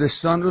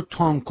کردستان رو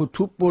تانک و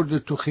توپ برده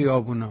تو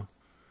خیابونا.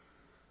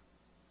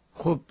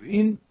 خب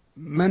این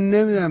من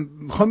نمیدونم،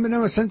 میخوام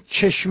ببینم مثلا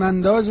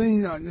چشمانداز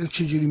این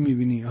چجوری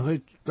میبینی؟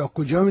 آخه تا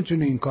کجا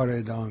میتونه این کار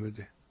ادامه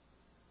بده؟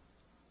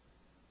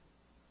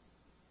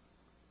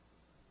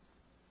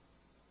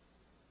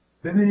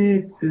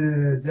 ببینید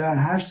در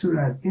هر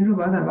صورت این رو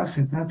باید اول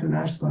خدمتتون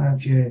عرض کنم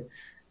که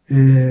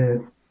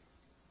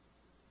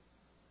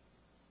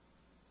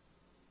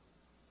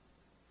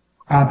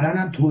قبلا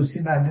هم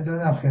توضیح بنده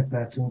دادم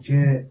خدمتتون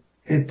که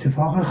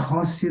اتفاق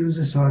خاصی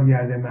روز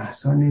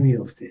سالگردمهسا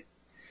نمیفته.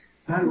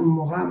 من اون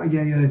موقع هم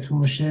اگر یادتون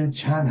باشه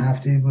چند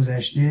هفته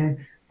گذشته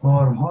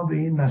بارها به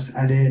این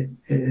مسئله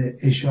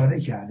اشاره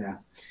کردم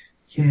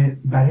که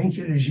برای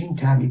اینکه رژیم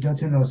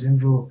تمهیدات لازم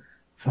رو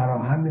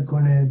فراهم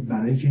میکنه،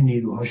 برای اینکه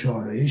نیروهاش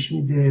آرایش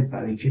میده،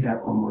 برای اینکه در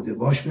آماده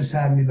باش به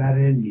سر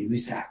میبره، نیروی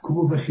سرکوب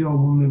رو به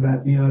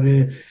خیابون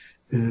میاره،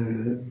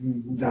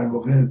 در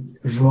واقع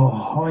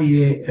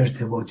راههای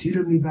ارتباطی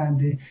رو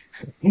میبنده،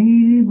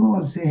 خیلی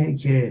واضحه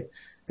که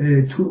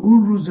تو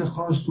اون روز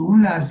خاص، تو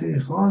اون لحظه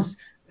خاص،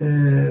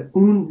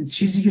 اون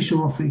چیزی که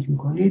شما فکر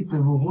میکنید به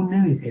وقوع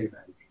نمیپیونده.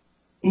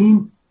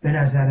 این به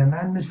نظر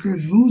من مثل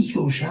روز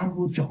روشن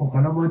بود که خب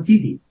حالا ما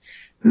دیدیم.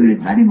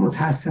 ببینید ولی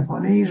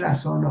متاسفانه این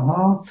رسانه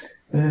ها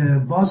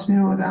باز می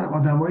آمدن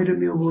آدمایی رو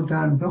می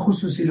آوردن، به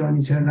خصوص ایران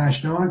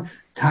اینترنشنال،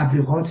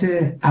 تبلیغات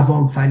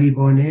عوام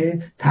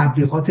فریبانه،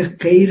 تبلیغات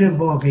غیر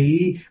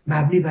واقعی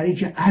مبنی بر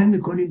اینکه ال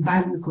میکنیم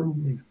بل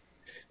میکنیم.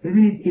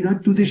 ببینید اینا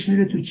دودش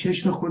میره تو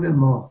چشم خود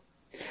ما.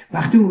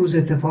 وقتی اون روز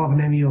اتفاق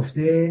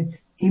نمیفته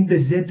این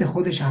به ضد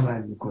خودش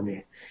عمل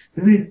میکنه.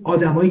 ببینید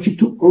آدمایی که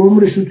تو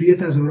عمرشون توی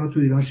تظاهرات تو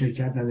ایران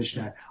شرکت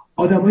نداشتن،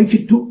 آدمایی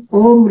که تو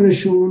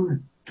عمرشون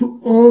تو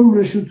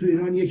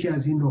ایران یکی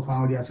از این نوع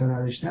فعالیت‌ها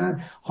نداشتن،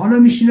 حالا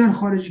میشینن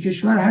خارج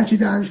کشور هرچی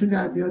دهنشون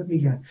در میاد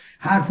میگن،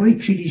 حرفای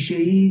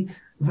کلیشه‌ای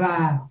و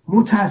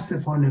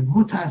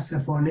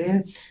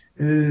متاسفانه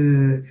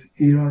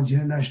ایران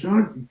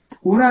اینترنشنال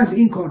پر از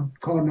این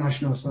کار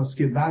ناشناساست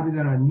که بعد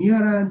دارن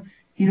میارن.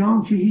 اینا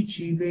هم که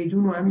هیچی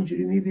میدون و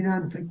همینجوری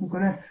میبینن، فکر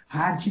میکنن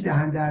هرچی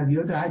دهن در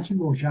بیاد و هرچی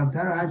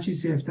محکمتر و هرچی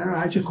سفتر و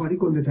هرچی خالی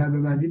گنده‌تر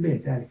ببندی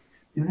بهتره.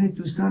 ببینید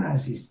دوستان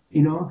عزیز،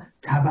 اینا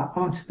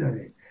تبعات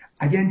داره.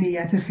 اگر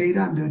نیت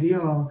خیرم داری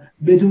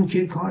بدون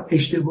که کار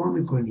اشتباه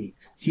میکنی،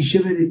 تیشه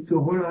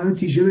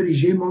به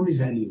ریشه ما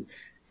میزنیم.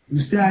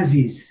 دوست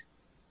عزیز،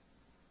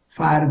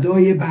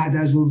 فردای بعد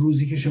از اون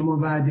روزی که شما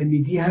وعده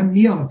میدی هم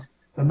میاد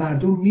و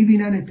مردم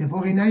میبینن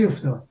اتفاقی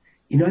نیفتاد.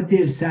 اینا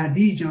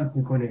دلسردی ایجاد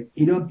میکنه،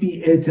 اینا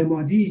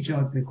بی‌اعتمادی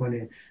ایجاد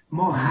میکنه.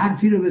 ما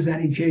حرفی رو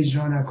بزنیم که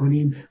اجرا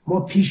نکنیم، ما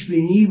پیش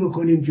بینی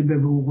بکنیم که به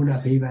وقوع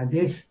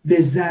نپیونده،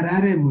 به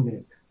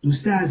ضررمونه.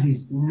 دوست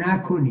عزیز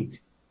نکنید.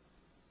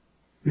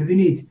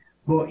 ببینید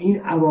با این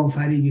عوام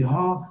فریبی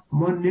ها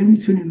ما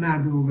نمیتونیم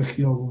مردم رو به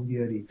خیابون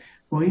بیاریم.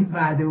 با این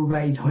وعده و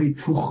وعیدهای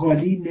تو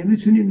خالی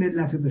نمیتونیم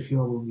ملت رو به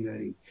خیابون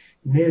بیاریم.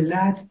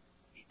 ملت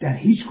در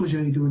هیچ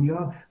کجای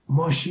دنیا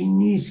ماشین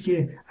نیست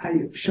که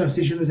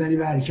شاستشو بزنی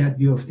و حرکت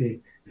بیفته.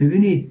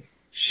 ببینید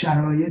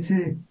شرایط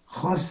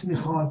خاص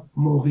میخواد،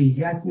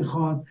 موقعیت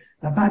میخواد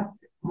و بعد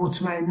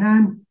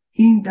مطمئناً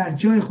این در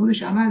جای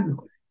خودش عمل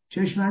میکنه.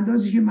 چشم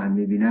اندازی که من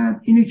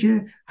میبینم اینه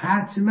که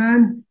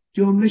حتماً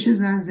جنبش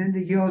زن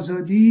زندگی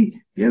آزادی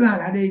یه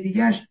مرحله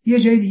دیگهش یه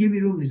جای دیگه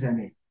بیرون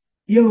میزنه،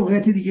 یه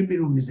موقعیت دیگه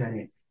بیرون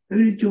میزنه.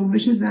 ببینید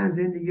جنبش زن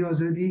زندگی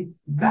آزادی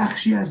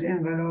بخشی از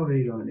انقلاب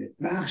ایرانه،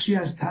 بخشی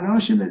از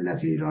تلاش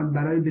ملت ایران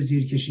برای به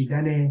زیر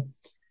کشیدن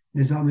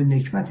نظام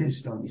نکبت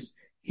اسلامی است.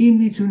 این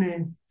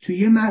میتونه توی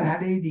یه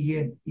مرحله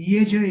دیگه،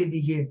 یه جای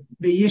دیگه،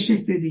 به یه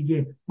شکل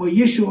دیگه، با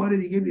یه شعار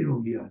دیگه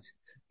بیرون بیاد.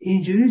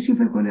 اینجوری نیست که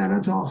فکر کنه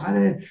الان تا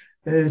آخر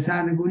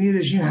سرنگونی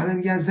رژیم همه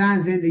میگن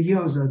زن زندگی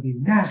آزادی.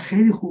 نه،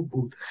 خیلی خوب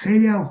بود،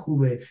 خیلی هم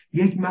خوبه.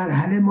 یک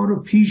مرحله ما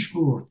رو پیش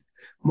برد،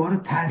 ما رو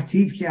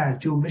ترتیب کرد،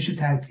 جنبش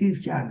ترتیب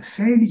کرد،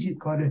 خیلی چیز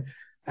کار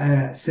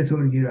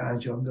ستارگی رو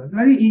انجام داد.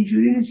 ولی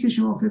اینجوری نیست که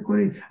شما فکر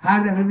کنید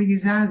هر دفعه میگی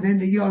زن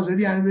زندگی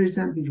آزادی همه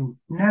بریزن بیرون.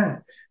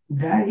 نه،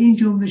 در این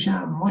جنبش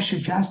هم ما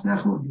شکست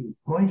نخوردیم،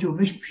 ما این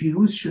جنبش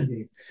پیروز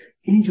شده.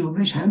 این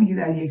جنبش همین که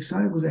در یک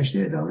سال گذشته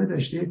ادامه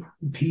داشته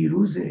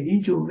پیروزه.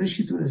 این جنبش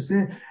که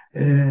تونسته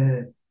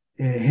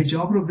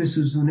حجاب رو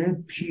بسوزونه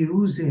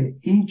پیروزه.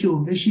 این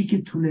جنبشی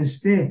که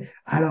تونسته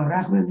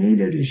علیرغم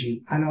میل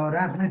رژیم،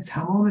 علیرغم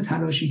تمام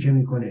تلاشی که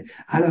میکنه،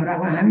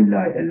 علیرغم همین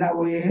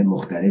لوایح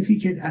مختلفی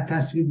که از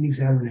تصویب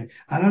میگذرونه،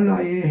 الان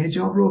لایحه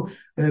حجاب رو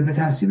به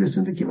تصویب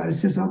رسونده که برای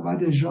 3 سال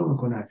بعد اجرا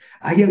میکنن.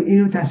 اگر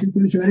اینو تصویب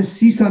کنه که برای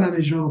 30 سال هم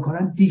اجرا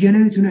میکنن، دیگه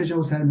نمیتونه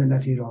حجاب سر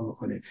ملت ایران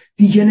بکنه،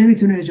 دیگه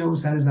نمیتونه حجاب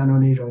سر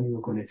زنان ایرانی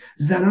بکنه.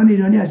 زنان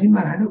ایرانی از این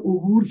مرحله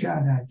عبور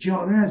کردن،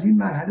 جامعه از این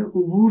مرحله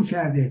عبور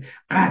کرده.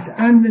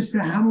 قطعا مثل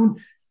همون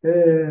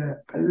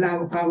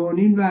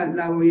قوانین و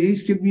لوایحی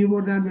است که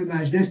میبردن به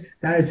مجلس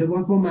در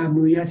ارتباط با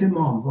ممنوعیت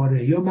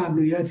ماهواره یا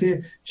ممنوعیت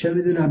چه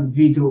میدونم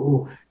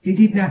ویدئو،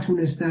 دیدید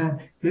نتونستن.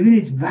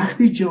 ببینید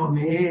وقتی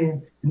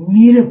جامعه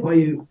میره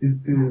پای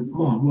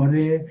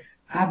ماهواره،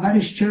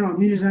 اولش چرا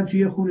میریزن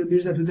توی خونه،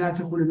 میریزن تو 10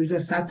 خونه، میریزن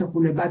 100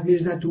 خونه، بعد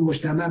میریزن تو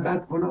مجتمع،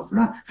 بعد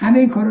فلان، همه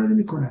این کارا رو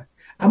میکنن.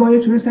 اما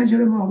آیا تونستن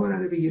جلوی ماهواره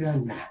رو بگیرن؟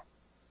 نه.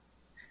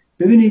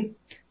 ببینید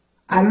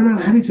الان هم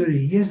همینطوره،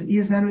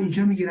 یه زن رو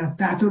اینجا میگیرن،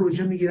 10 تا رو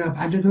اونجا میگیرن،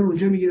 50 تا رو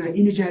اونجا میگیرن،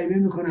 اینو جریمه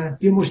میکنن،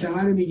 یه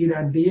مجتمع رو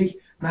میگیرن، به یک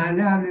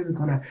محله حمله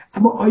میکنن.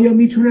 اما آیا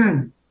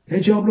میتونن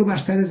حجاب رو بر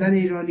سر زن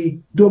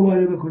ایرانی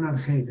دوباره بکنن؟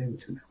 خیر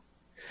نمیتونن.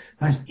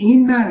 پس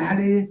این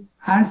مرحله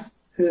از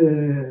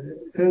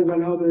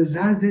انقلاب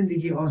زن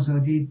زندگی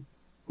آزادی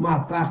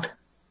موفق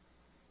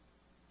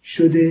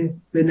شده،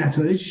 به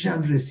نتایجش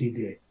هم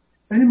رسیده.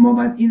 ولی ما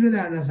باید این رو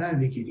در نظر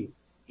بگیریم،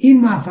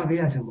 این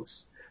موفقیت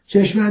ماست.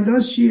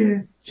 چشمانداز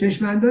چیه؟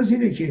 چشمانداز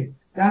اینه که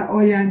در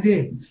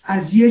آینده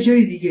از یه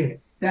جای دیگه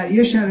در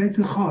یه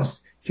شرایط خاص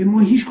که ما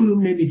هیچ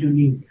کدوم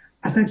نمیدونیم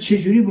اصلا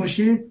چجوری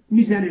باشه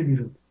میزنه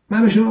بیرون.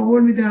 من به شما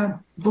قول میدم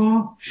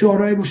با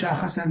شعارهای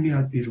مشخص هم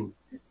میاد بیرون.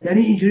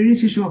 یعنی اینجوری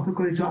نیست که شما فکر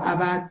کنید تا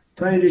ابد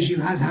تا این رژیم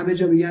هست همه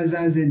جا میگن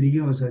زن زندگی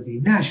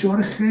آزادی. نه،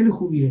 شعار خیلی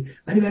خوبیه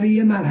ولی برای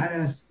یه مرحله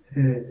از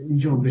این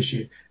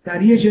جنبشه.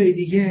 در یه جای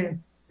دیگه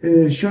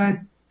شاید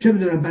چه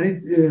میدونم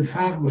برای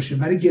فقر باشه،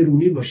 برای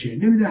گرونی باشه،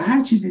 نمیدونم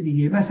هر چیز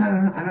دیگه.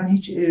 مثلا الان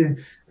هیچ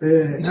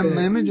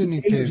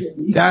نمیدونی که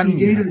در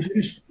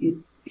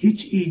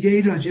هیچ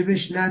ایده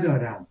راجبش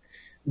ندارم،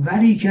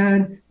 ولی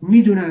کن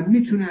میدونم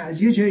میتونه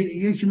از یه جای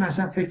دیگه که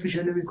مثلا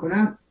فکرشو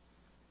نمی‌کنم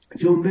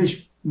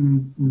جنبش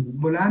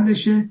بلند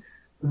بشه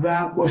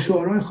و با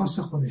شعارهای خاص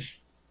خودش.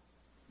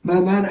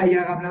 من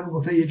اگر قبلا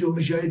گفتم یه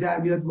جنبشی در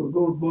بیاد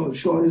با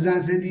شعار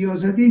زن زندگی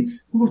آزادی،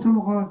 گفتم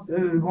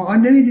واقعا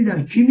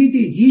نمیدیدم. کی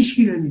میدید؟ هیچ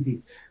کی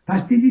نمیدید.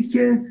 پس دیدید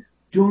که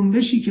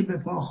جنبشی که به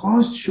پا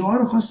خواست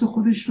شعار خاص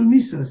خودش رو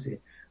میسازه.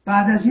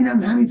 بعد از این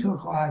هم همینطور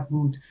خواهد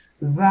بود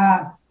و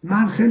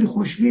من خیلی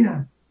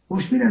خوشبینم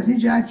از این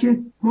جهت که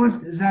ما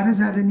ذره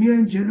ذره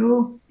میایم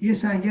جلو، یه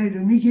سنگری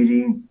رو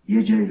میگیریم،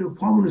 یه جایی رو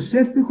پامون رو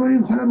صفر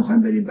میکنیم، حالا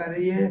میخوایم بریم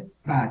برای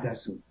بعد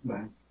از اون.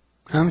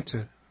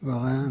 همینطور،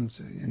 واقعا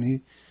همینطور.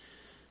 یعنی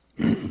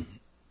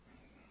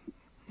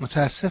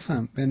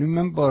متاسفم. یعنی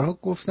من بارها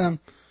گفتم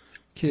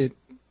که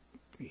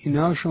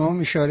اینا شما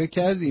اشاره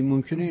کردی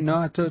ممکنه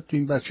اینا حتی تو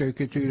این بچه‌ای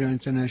که تو ایران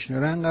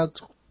اینترنشنال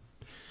انقدر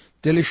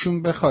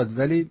دلشون بخواد،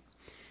 ولی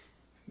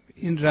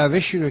این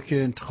روشی رو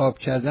که انتخاب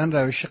کردن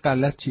روش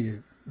غلطیه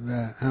و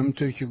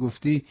همونطور که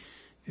گفتی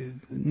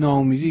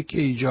ناامیدی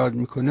که ایجاد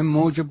میکنه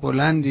موج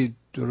بلندی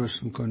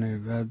درست میکنه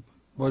و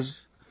باز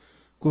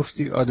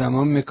گفتی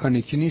آدما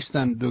مکانیکی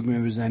نیستن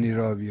دگمه بزنی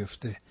راه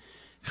بیفته،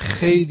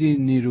 خیلی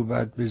نیرو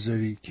باید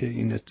بذاری که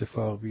این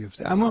اتفاق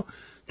بیفته. اما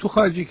تو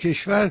خارج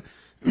کشور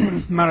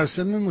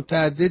مراسم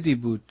متعددی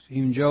بود،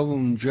 اینجا و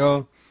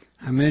اونجا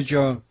همه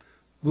جا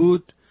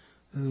بود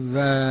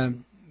و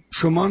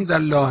شما هم در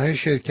لاهه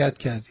شرکت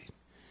کردید.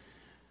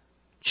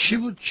 چی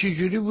بود؟ چی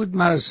جوری بود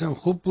مراسم؟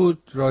 خوب بود؟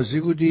 راضی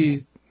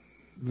بودی؟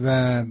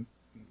 و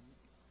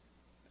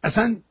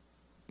اصلا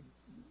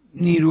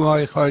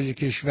نیروهای خارج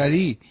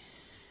کشوری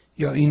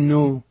یا این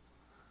نوع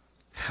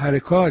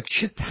حرکات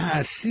چه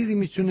تأثیری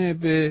میتونه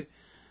به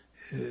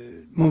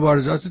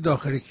مبارزات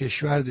داخل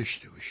کشور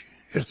داشته باشه؟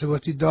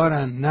 ارتباطی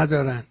دارن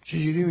ندارن؟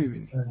 چجوری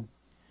میبینی؟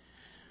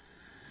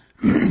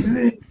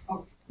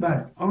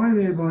 بله آقای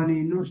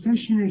مهربانی،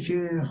 نکتهش اینه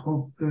که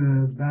خب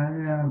بعد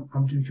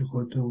همونطور که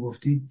خودتون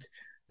گفتید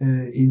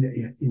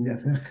این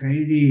دفعه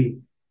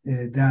خیلی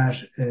در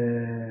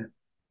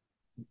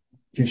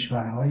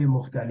کشورهای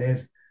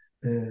مختلف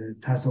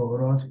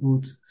تظاهرات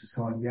بود،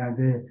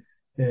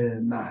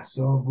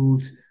 سالگردمهسا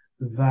بود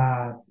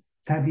و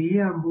طبیعی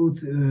هم بود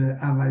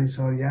اولین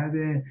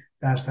سالگرد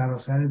در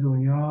سراسر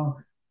دنیا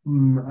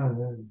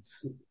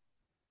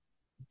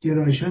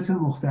گرایشات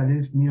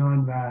مختلف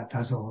میان و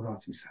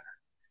تظاهرات میزنن.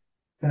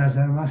 به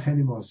نظر من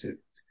خیلی واضح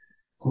بود.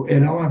 خب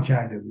اعلام هم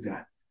کرده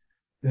بودن.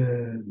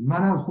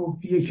 منم خب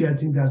یکی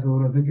از این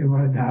تظاهرات که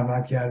ما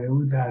دعوت کرده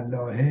بود در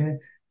لاهه،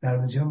 در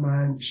اونجا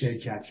من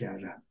شرکت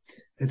کردم.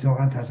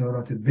 اتفاقا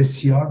تظاهرات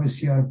بسیار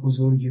بسیار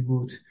بزرگی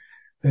بود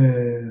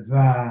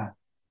و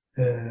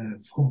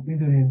خب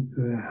میدونیم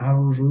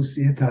همون روز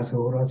یه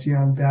تظاهراتی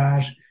هم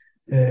در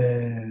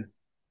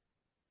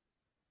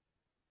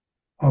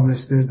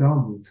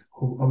آمستردام بود.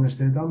 خب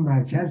آمستردام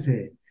مرکز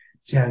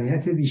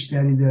جمعیت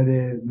بیشتری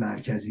داره،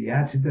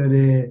 مرکزیت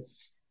داره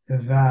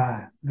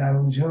و در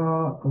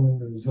اونجا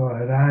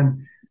ظاهراً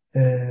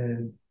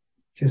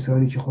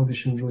کسانی که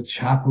خودشون رو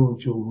چپ و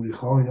جمهوری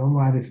خواه اینا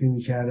معرفی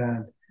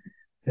میکردن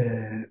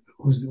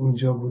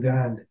اونجا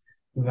بودن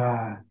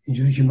و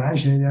اینجوری که من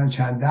شنیدم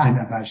چند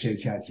ده نفر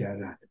شرکت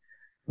کردن،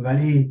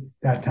 ولی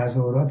در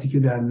تظاهراتی که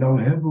در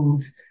لاهه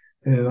بود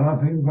من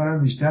فکر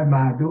میکنم بیشتر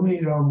مردم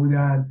ایران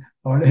بودن.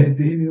 حالا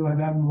عده‌ای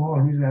میومدن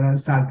مهر میزنن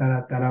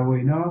سلطنت طلب و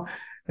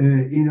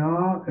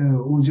اینا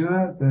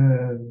اونجا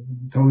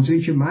تا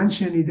اونجایی که من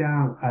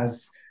شنیدم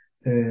از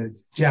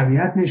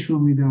جمعیت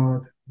نشون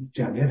میداد،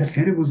 جمعیت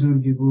خیلی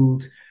بزرگی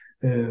بود.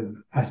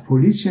 از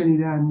پلیس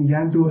شنیدم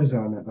میگن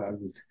 2000 نفر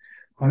بود.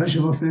 حالا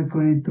شما فکر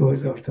کنید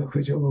 2000 تا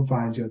کجا و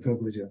 50 تا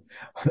کجا؟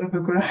 حالا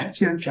فکر کنید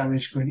هرچی هم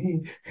کمش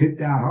کنی 10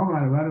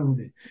 برابر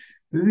اونه.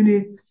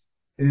 ببینید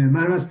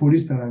من از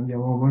پلیس دارم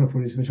میگم، آمار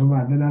پلیس، چون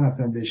بنده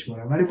نرفتم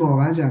بشمارم، ولی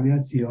واقعا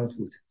جمعیت زیاد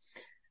بود.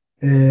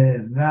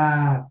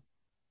 و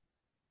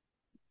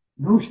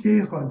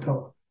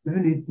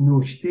ببینید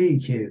نکته‌ای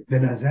که به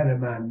نظر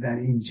من در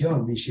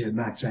اینجا میشه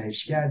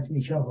مطرحش کرد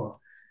اینه که آقا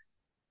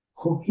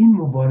خب این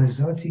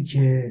مبارزاتی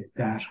که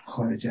در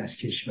خارج از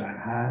کشور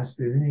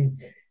هست، ببینید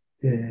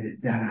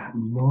در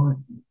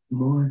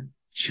ما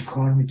چی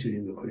کار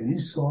میتونیم بکنیم؟ این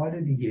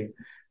سوال دیگه.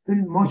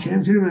 ببینید ما که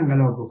نمیتونیم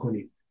انقلاب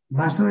بکنیم.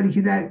 مسائلی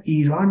که در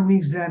ایران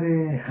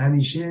میگذره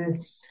همیشه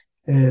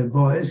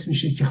باعث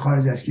میشه که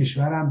خارج از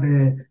کشور هم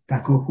به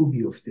تکاپو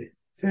بیفته.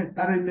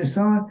 برای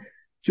مثال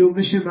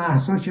جنبش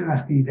مهسا که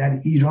وقتی در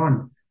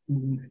ایران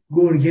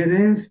گر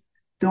گرفت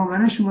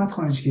دامنش اومد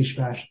خارج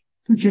کشور،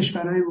 تو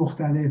کشورهای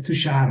مختلف، تو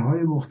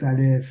شهرهای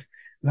مختلف،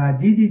 و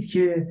دیدید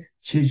که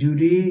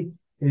چجوری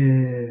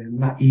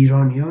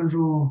ایرانیان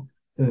رو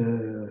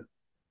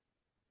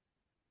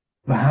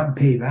و هم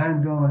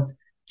پیوند داد،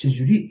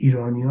 چجوری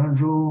ایرانیان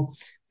رو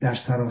در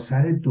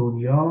سراسر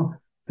دنیا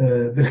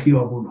به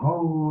خیابونها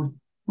آورد.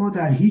 ما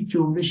در هیچ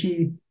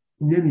جنبشی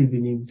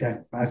نمیبینیم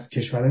از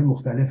کشورهای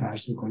مختلف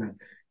عرض میکنن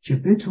که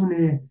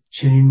بتونه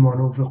چنین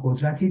مانور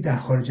قدرتی در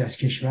خارج از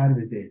کشور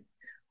بده،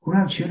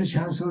 اونم 40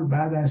 چند سال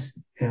بعد از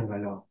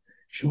انقلاب.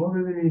 شما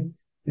ببینید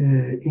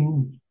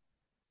این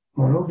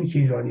مانوری که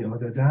ایرانی ها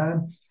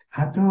دادن،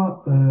 حتی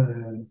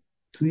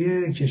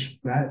توی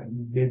کشور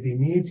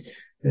ببینید،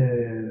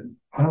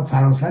 حالا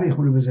فرانسه رو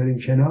خود بذاریم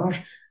کنار،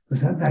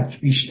 مثلا در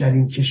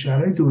بیشترین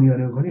کشورهای دنیا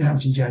نگاری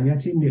همچین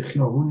جمعیتی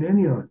خیابون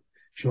نمیان.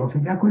 شما فکر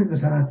نکنید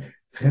مثلا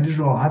خیلی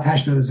راحت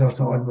 80,000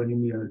 تا آلمانی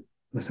میان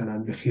مثلا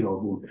به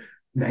خیابون،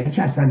 نه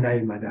اینکه اصلا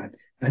نیومدن،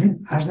 ولی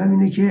عرضم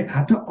اینه که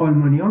حتی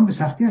آلمانیان به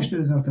سختی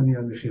 80,000 تا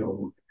میان به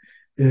خیابون،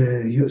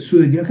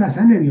 سوئدیا که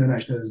اصلا نمیان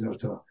 80,000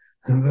 تا.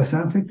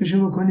 مثلا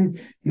فکرشو بکنید،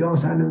 یا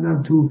مثلا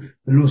نمیدونم تو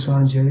لس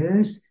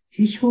آنجلس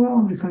هیچ موقع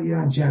آمریکایی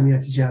هم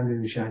جمعیتی جمع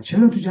نمیشن.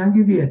 چرا؟ تو جنگ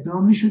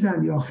ویتنام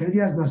میشدن، یا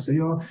خیلی از مسائل،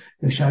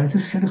 یا شرایط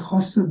خیلی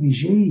خاص و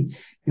ویژه‌ای،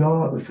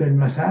 یا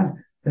مثلا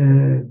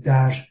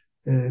در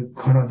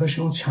کانادا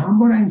شما چند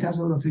بار این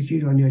تظاهراتی که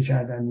ایرانی‌ها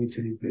کردن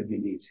میتونید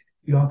ببینید،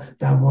 یا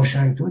در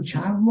واشنگتن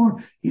چند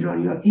بار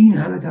ایرانی‌ها این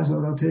همه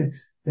تظاهرات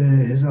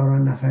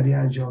هزاران نفری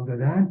انجام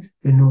دادن،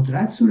 به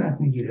ندرت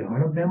صورت میگیره.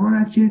 حالا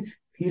بماند که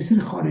یه سری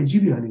خارجی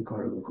بیان این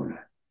کارو بکنن،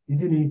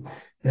 میدونید،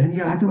 یعنی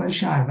حتی برای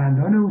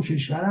شهروندان اون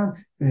کشورم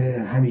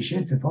همیشه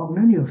اتفاق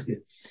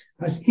نمیفته.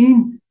 پس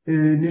این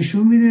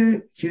نشون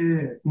میده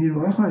که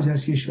نیروهای خارج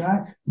از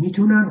کشور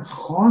میتونن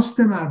خواست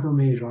مردم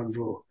ایران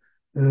رو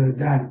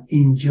در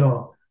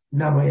اینجا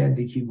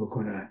نمایندگی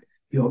بکنن،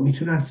 یا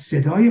میتونن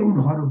صدای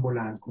اونها رو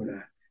بلند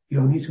کنن،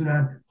 یا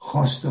میتونن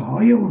خواسته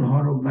های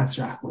اونها رو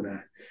مطرح کنن.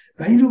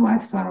 و این رو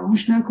باید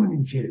فراموش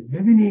نکنیم که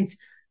ببینید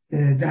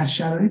در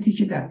شرایطی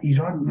که در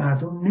ایران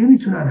مردم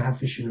نمیتونن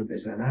حرفشون رو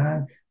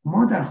بزنن،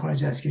 ما در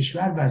خارج از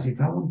کشور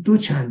وظیفمون 2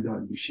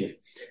 چندان میشه.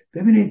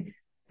 ببینید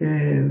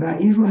و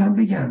این رو هم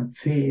بگم،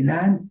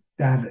 فعلا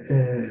در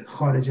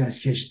خارج از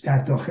کشور،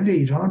 در داخل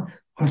ایران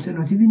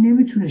آلترناتیوی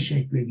نمیتونه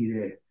شکل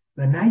بگیره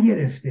و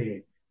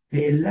نگرفته، به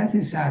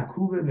علت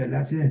سرکوب، به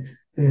علت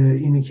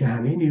اینه که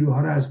همه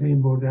نیروها رو از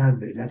بین بردن،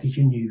 به علتی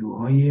که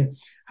نیروهای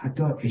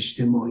حتی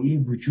اجتماعی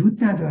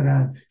وجود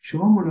ندارن.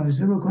 شما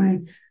ملاحظه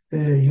بکنید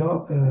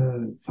یا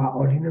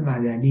فعالین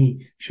مدنی،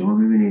 شما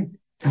ببینید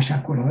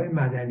تشکل‌های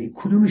مدنی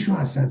کدومشون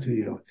هستن تو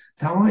ایران؟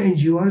 تمام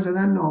NGO ها رو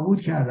زدن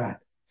نابود کردن.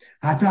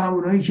 حتی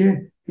همونایی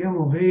که یه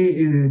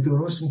موقعی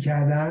درست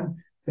میکردن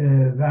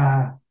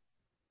و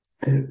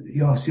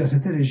یا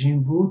سیاست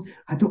رژیم بود،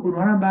 حتی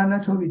اونها هم بر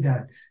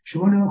نتابیدن.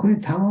 شما نگاه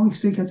کنید تمام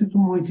کسایی که تو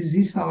محیط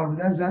زیست فعال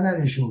بودن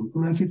زدنشون،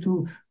 اونایی که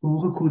تو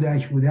حقوق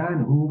کودک بودن،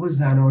 حقوق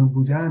زنان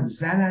بودن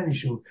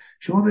زدنشون.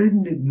 شما برید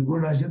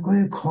ملاحظه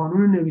کنید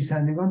کانون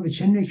نویسندگان به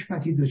چه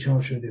نکبتی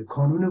دچار شده،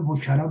 کانون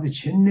وکلا به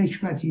چه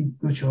نکبتی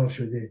دچار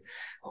شده.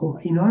 خب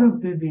اینا رو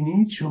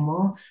ببینید،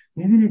 شما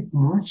میبینید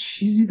ما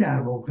چیزی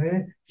در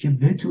واقع که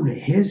بتونه،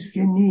 حزب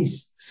که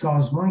نیست،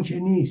 سازمان که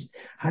نیست،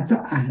 حتی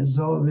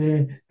احزاب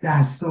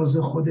دستساز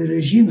خود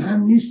رژیم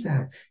هم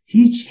نیستن،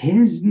 هیچ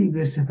حزبی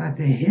به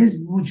صفت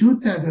حزب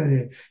وجود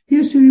نداره.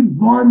 یه سری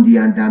باندی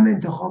دم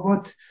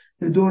انتخابات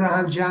دور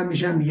هم جمع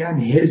میشن میگن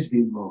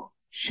حزبی. ما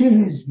چه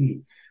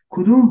حزبی؟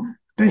 کدوم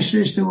قشر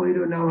اجتماعی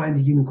رو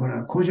نمایندگی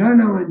میکنن، کجا رو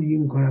نمایندگی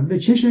میکنن، به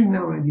چه شکل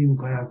نمایندگی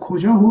میکنن،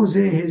 کجا حوزه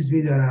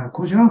حزبی دارن،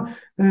 کجا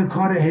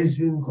کار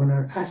حزبی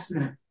میکنن.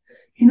 اصلا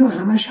اینا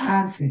همش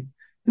حرفه،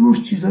 این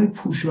مش چیزای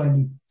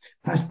پوشالی.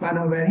 پس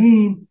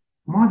بنابراین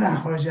ما در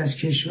خارج از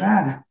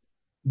کشور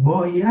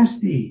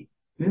بایستی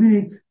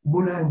ببینید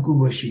بلندگو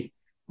باشیم.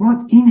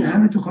 ما این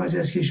همه تو خارج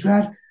از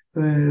کشور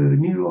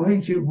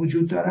نیروهایی که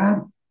وجود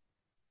دارن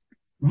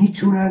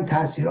میتونن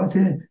تاثیرات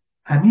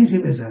عمیقی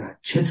بذارن.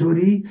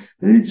 چطوری؟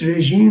 ببینید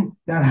رژیم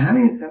در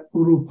همین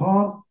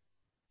اروپا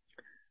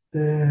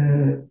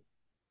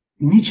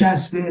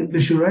میچسبه به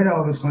شورای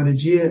روابط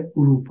خارجی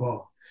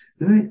اروپا.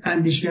 ببینید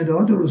اندیشکده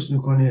ها درست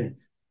میکنه،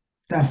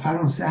 در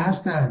فرانسه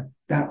هستن،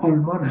 در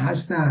آلمان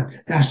هستن،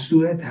 در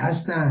سوئد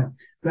هستن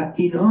و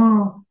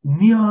اینا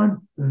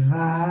میان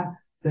و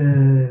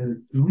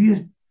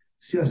روی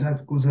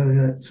سیاست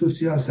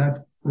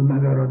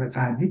مداران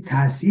غربی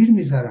تأثیر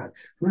میذارن،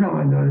 روی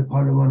نمایندگان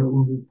پارلمان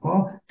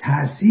اروپا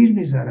تأثیر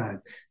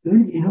میذارن.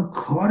 ببینید اینا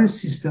کار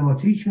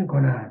سیستماتیک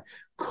میکنن،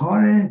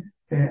 کار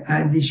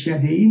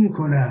اندیشکده‌ای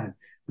میکنن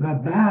و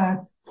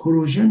بعد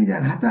پروژه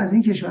میدن، حتی از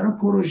این کشورها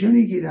پروژه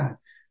میگیرن.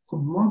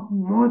 خب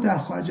ما در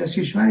خارج از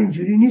کشور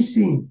اینجوری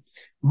نیستیم.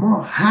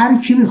 ما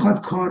هر کی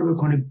میخواد کار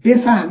بکنه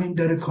بفهمیم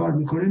داره کار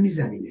میکنه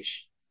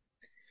میزنیمش.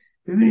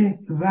 ببینید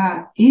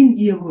و این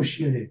یه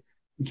مشکله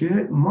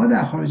که ما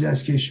در خارج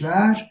از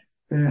کشور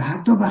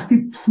حتی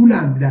وقتی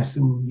پولم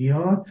دستمون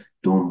میاد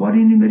دنبال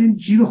اینی بریم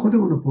جیب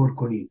خودمون رو پر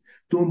کنیم،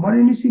 دنبال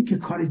این نیستیم که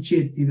کار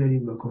جدی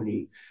بریم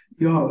بکنیم.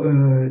 یا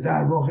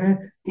در واقع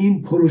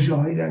این پروژه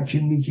هایی رو که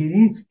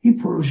میگیریم، این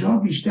پروژه ها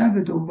بیشتر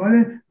به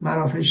دنبال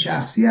منافع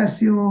شخصی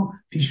هستیم و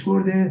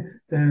پیشبرد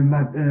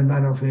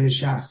منافع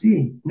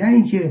شخصی، نه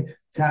اینکه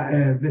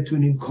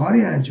بتونیم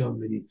کاری انجام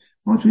بدیم.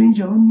 ما تو این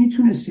جهان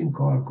میتونستیم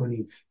کار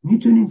کنیم،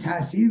 میتونیم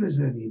تأثیر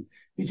بذاریم،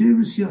 میتونیم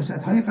رو سیاست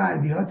های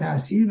غربی ها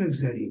تأثیر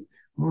بگذاریم،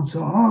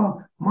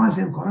 منتها ما از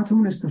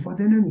امکاناتمون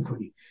استفاده نمی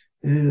کنیم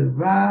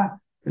و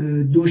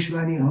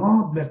دشمنی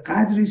ها به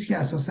قدری است که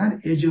اساساً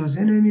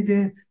اجازه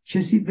نمیده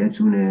کسی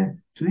بتونه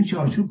تو این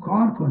چارچوب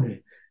کار کنه.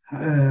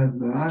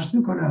 عرض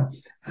میکنم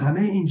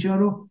همه اینجا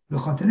رو به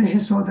خاطر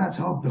حسادت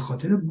ها، به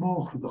خاطر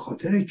بخل، به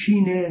خاطر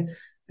کینه،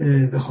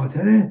 به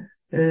خاطر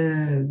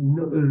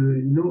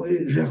نوع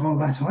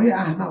رقابت های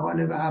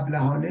احمقانه و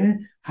ابلهانه،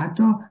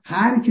 حتی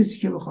هر کسی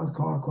که بخواد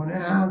کار کنه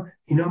هم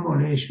اینا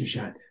مانعش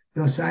میشن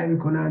یا سعی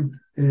میکنن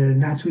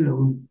نتونه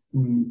اون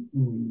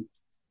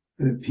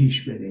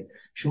پیش بره.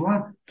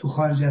 شما تو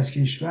خارج از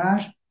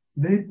کشور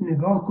برید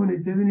نگاه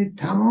کنید ببینید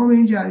تمام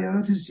این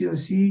جریانات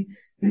سیاسی،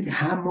 برید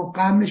هم و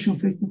غمشون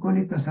فکر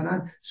میکنید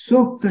مثلا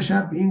صبح تا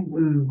شب این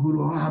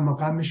گروه ها هم و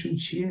غمشون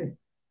چیه؟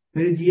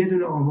 برید یه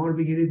دونه آمار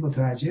بگیرید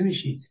متوجه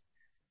میشید.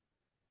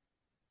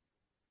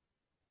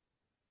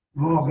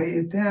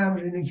 واقعیت امر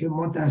اینه که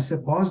ما دست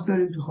باز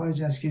داریم تو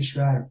خارج از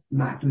کشور،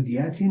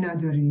 محدودیتی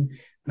نداریم،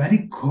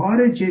 ولی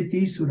کار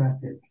جدی صورت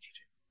نمیگیره.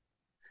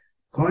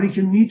 کاری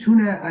که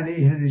میتونه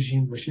علیه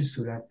رژیم باشه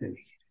صورت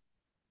نمیگیره.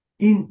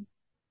 این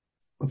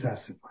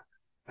متاسفانه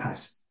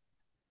هست.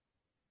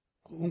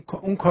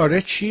 اون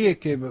کاره چیه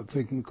که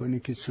فکر میکنی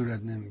که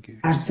صورت نمیگیره؟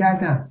 عرض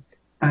کردم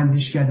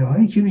اندیشکده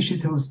هایی که میشه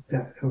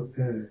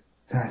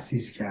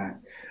تأسیس کرد.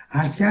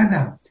 عرض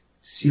کردم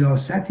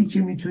سیاستی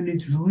که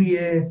میتونید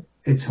روی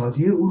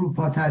اتحادیه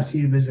اروپا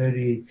تأثیر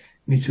بذارید،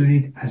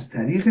 میتونید از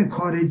طریق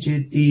کار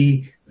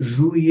جدی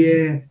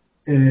روی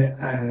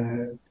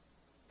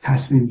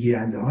تصمیم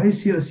گیرنده های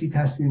سیاسی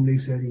تصمیم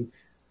بگذارید.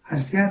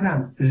 عرض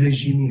کردم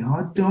رژیمی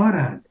ها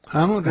دارن،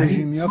 همون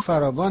رژیمی ها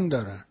فراوان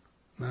دارن،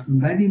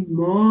 ولی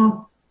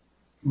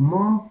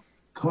ما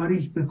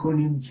کاری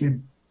بکنیم که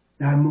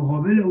در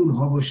مقابل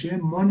اونها باشه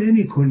ما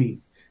نمی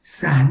کنیم.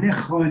 صحنه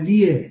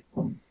خالیه.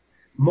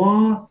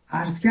 ما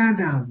عرض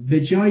کردم به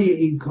جای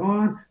این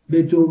کار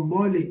به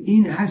دنبال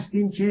این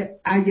هستیم که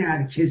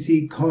اگر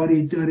کسی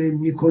کاری داره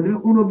میکنه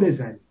اونو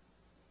بزنیم.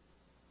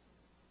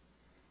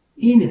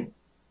 اینه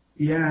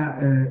یا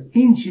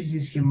این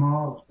چیزیست که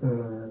ما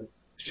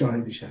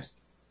شاهدش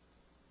هستیم.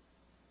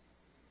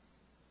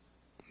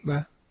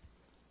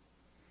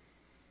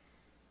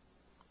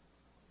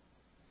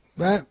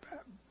 و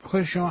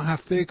خود شما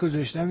هفته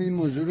گذاشتم این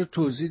موضوع رو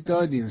توضیح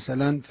دادیم.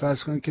 مثلا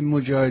فرض کنید که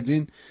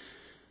مجاهدین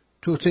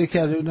توطئه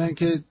کرده بودن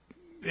که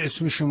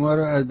اسم شما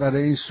رو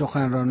برای این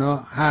سخنرانا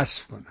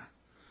حذف کنن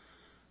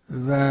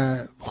و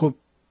خب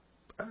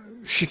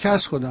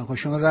شکست خوردن. خب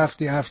شما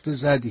رفتی هفته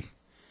زدی.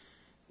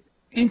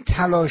 این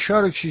تلاشا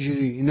رو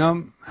چجوری؟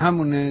 اینا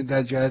همونه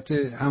در جهت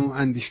همون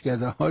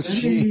اندیشکده ها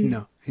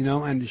چیه؟ اینا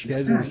هم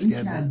اندیشکده درست کردن.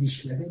 این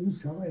اندیشکده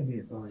نیست آقای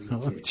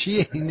بهبانی.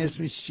 چیه این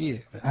اسمش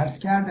چیه؟ عرض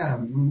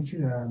کردم اونی که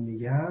دارم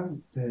میگم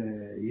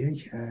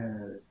یک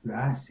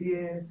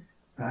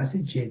بحث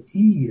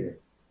جدیه.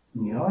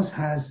 نیاز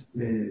هست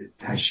به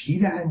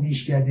تشکیل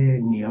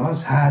اندیشکده،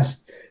 نیاز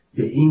هست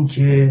به این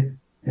که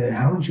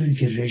همونجوری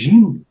که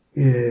رژیم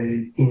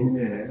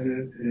این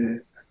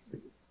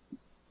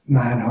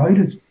محلهایی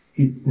رو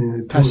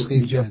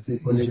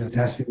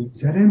تصمیم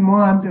میذاره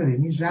ما هم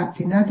داریم. این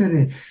ربطی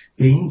نداره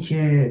به این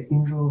که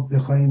این رو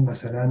بخوایم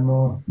مثلا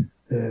ما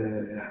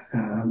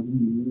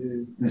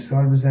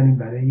مثال بزنیم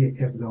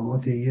برای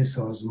اقدامات یه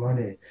سازمان،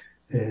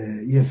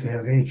 یه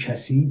فرقه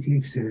کثیف،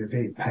 یک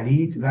فرقه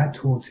پلید و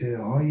توطئه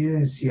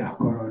های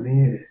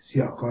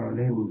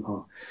سیاهکارانه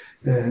اونها،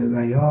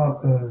 و یا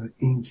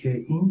اینکه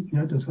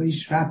اینا دوتا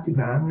هیچ ربطی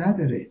به هم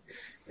نداره.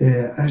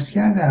 عرض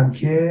کردم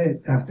که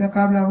دفعه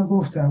قبلم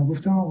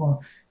گفتم آقا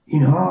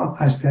اینها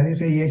از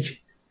طریق یک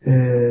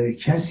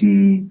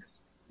کسی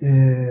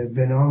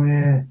به نام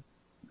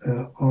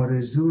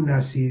آرزو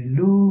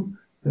نصیرلو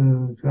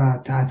و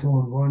تحت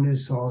عنوان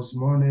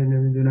سازمان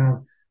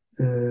نمیدونم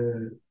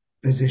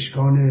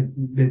پزشکان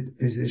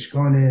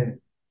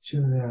چه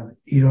میدونم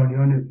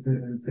ایرانیان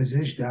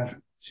پزشک در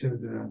چه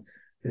میدونم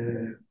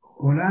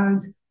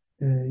هلند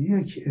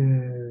یک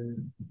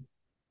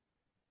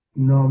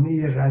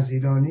نامه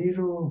رذیلانه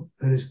رو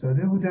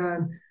فرستاده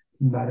بودن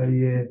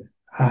برای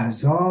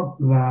احزاب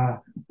و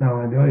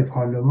نماینده های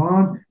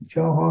پارلمان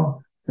که آقا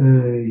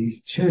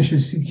چه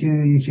نشستید که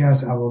یکی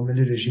از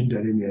عوامل رژیم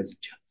داره میاد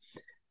اینجا،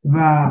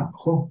 و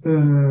خب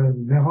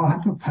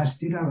وقاحت و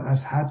پستی هم از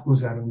حد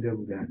گذرونده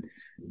بودن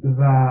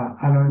و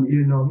الان یه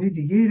نامه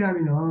دیگه ای رو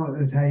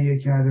اینها تهیه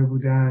کرده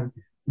بودن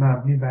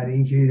مبنی بر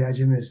اینکه رئیس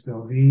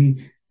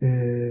مصداقی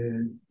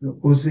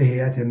عضو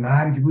هیئت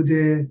مرگ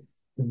بوده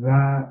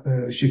و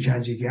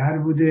شکنجهگر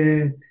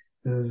بوده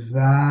و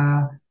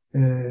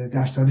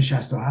در سال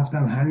 67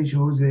 هم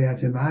همینجا عضو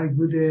هیئت مرگ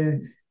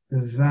بوده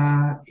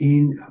و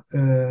این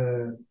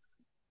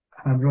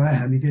همراه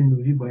حمید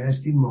نوری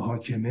بایستی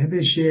محاکمه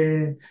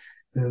بشه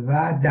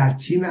و در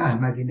تیم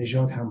احمدی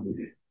نژاد هم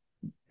بوده.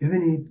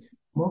 ببینید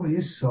ما با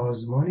یه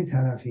سازمانی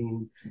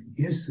طرفیم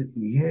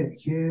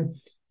که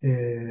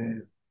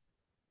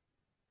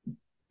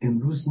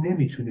امروز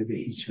نمیتونه به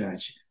هیچ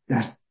وجه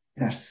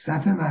در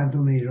صف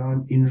مردم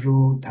ایران این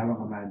رو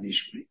طبقه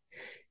بندیش کنید.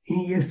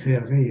 این یه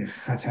فرقه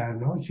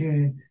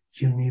خطرناکه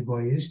که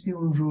میبایستی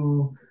اون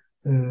رو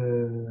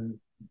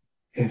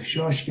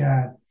افشاش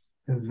کرد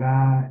و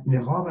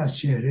نقاب از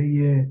چهره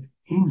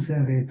این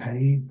فرقه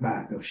پلید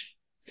برداشت.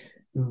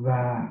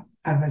 و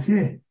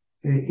البته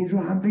این رو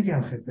هم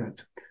بگم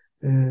خدمتتون،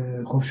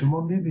 خب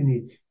شما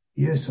ببینید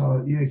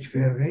یک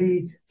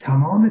فرقه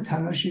تمام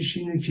تلاشش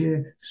اینه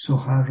که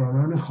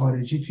سخنرانان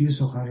خارجی توی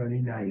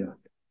سخنرانی نیاد،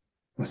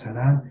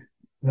 مثلا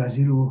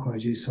وزیر امور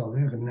خارجه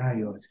سابق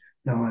نیاد،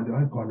 نماینده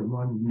های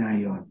پارلمان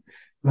نیاد،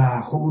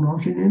 و خب اونها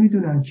که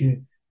نمیدونن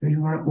که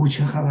بگیم او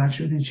چه خبر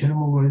شده، چرا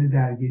ما وارد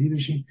درگیری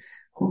بشیم.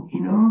 خب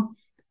اینا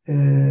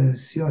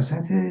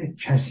سیاست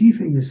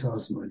کثیف یه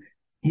سازمانه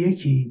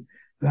یکی،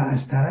 و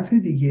از طرف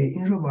دیگه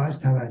این رو باید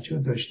توجه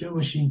داشته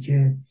باشیم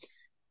که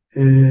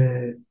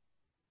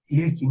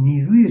یک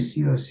نیروی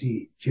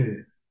سیاسی که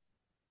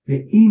به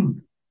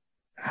این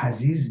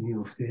حضیض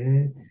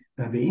میفته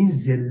و به این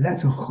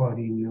ذلت و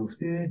خواری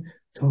میفته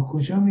تا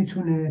کجا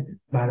میتونه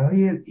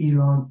برای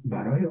ایران،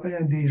 برای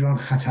آینده ایران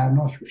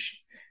خطرناک بشه.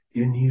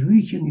 یه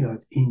نیرویی که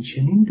میاد این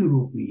چنین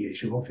دروغ میگه،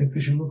 شما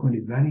فکرشو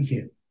بکنید منی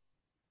که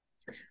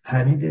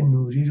حمید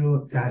نوری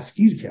رو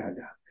دستگیر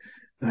کردم،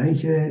 منی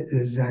که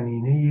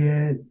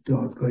زمینه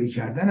دادگاهی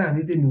کردن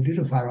حمید نوری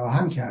رو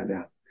فراهم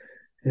کردم،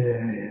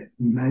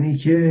 منی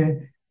که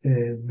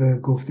به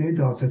گفته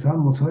دادستان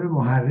موتور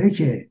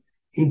محرک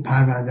این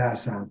پرونده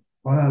هستم،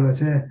 حالا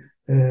البته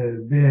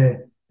به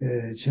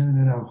چه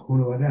میدونم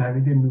خانواده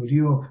حمید نوری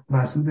و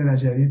مسعود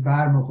رجبی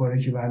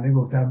برمیخوره که بنده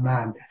گفتم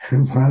من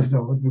از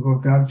داماد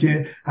میگفتم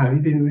که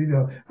حمید نوری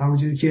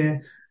همونجوری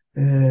که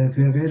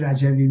فرقه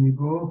رجبی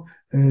میگفت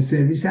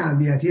سرویس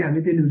امنیتی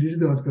حمید نوری رو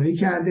دادگاهی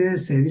کرده،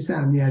 سرویس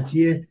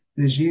امنیتی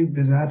رژیم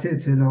وزارت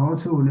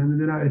اطلاعات و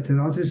نمیدونم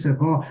اطلاعات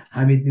سپاه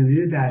حمید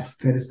نوری رو دست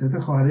فرستاده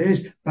خارج،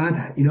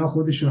 بعد اینا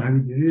خودشون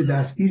حمید نوری رو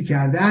دستگیر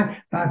کردن،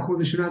 بعد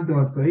خودشون هم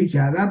دادگاهی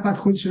کردن، بعد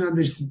خودشون هم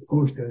بهش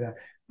حکم دادن.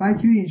 بعد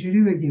که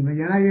اینجوری بگیم و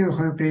یعنی اگه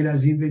بخوایم غیر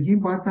از این بگیم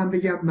باید من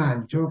بگم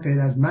من، چون غیر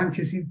از من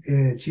کسی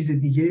چیز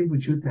دیگه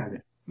وجود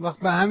نداره. وقت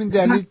به همین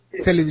دلیل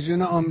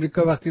تلویزیون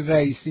آمریکا وقتی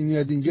رئیسی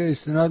میاد اینجا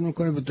استناد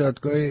میکنه به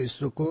دادگاه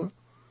استکهلم،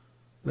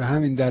 به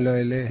همین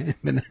دلایل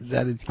به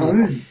نظرت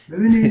که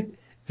ببینید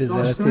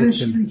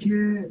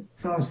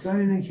داستان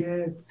اینه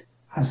که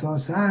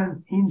اساساً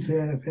این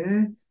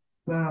فرقه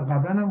و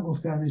قبلا هم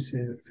گفتم این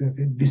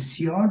فرقه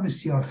بسیار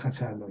بسیار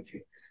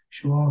خطرناکه.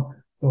 شما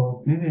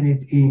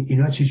میبینید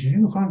اینا چجوری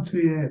میخوان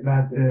توی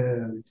بعد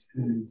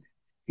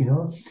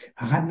اینا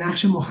فقط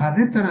نقش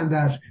مخرب دارن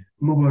در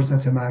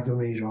مبارزات مردم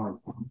ایران،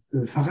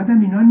 فقط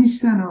هم اینا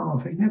نیستن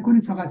فکر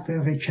نکنید فقط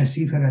فرقه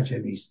کثیف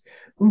رجبی است.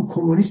 اون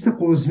کمونیست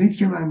قزمیت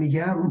که من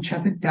میگم، اون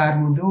چپ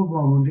درمونده و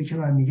وامونده که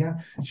من میگم،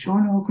 شما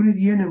نگاه کنید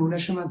یه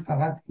نمونهش من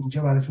فقط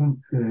اینجا براتون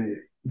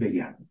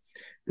بگم.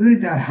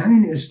 ببینید در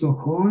همین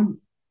استکهلم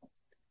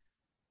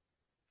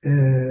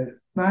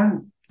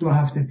من 2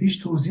 هفته پیش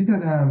توضیح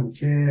دادم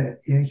که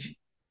یک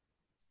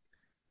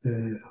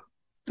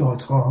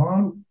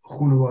دادخواهان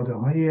خانواده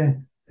های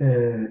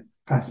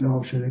قتل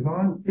عام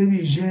شدگان، به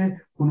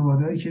ویژه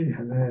خانواده هایی که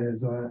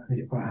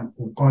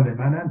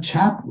غالبا هم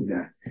چپ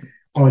بودن،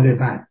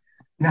 غالبا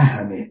نه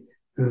همه،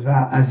 و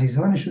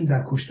عزیزانشون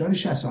در کشتار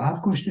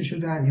 67 کشته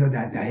شدن یا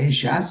در دهه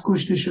 60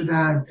 کشته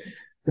شدن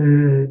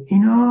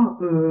اینا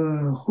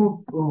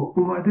خب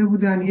اومده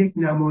بودن یک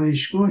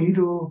نمایشگاهی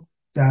رو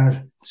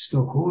در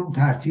استکهلم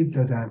ترتیب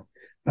دادن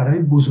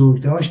برای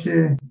بزرگداشت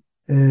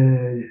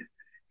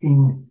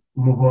این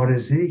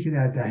مبارزه‌ای که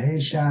در دهه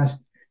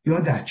 60 یا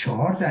در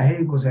 4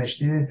 دهه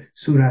گذشته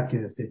صورت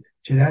گرفته،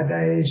 چه در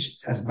دهه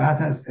از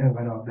بعد از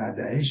انقلاب، در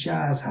دهه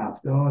 60،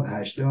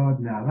 70،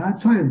 80، 90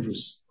 تا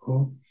امروز.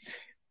 خب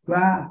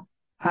و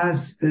از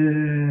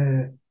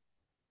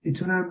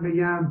میتونم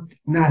بگم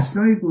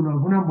نسل‌های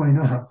گوناگون هم با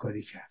اینا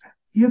همکاری کردن.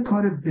 یه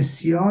کار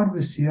بسیار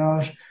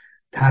بسیار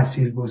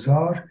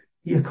تاثیرگذار،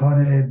 یه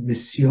کار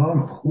بسیار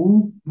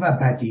خوب و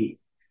بدی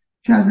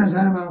که از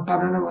نظر من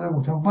قبلا هم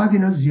گفتم باید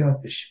اینا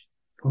زیاد بشه.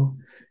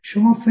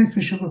 شما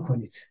فکرشو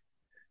بکنید،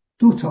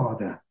 دو تا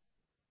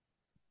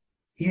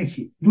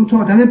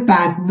آدم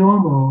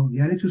بدنام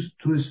یعنی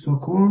تو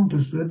استکهلم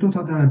دو تا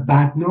آدم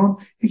بدنام،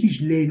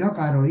 یکیش لیلا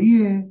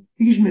قراییه،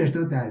 یکیش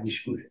مهتدی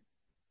درویشپوره.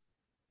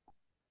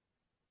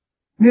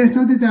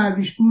 مهتدی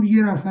درویشپور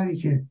یه نفری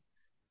که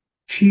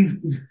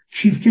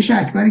کیفکش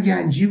اکبر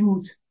گنجی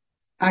بود.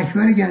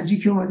 اکبر گنجی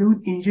که اومده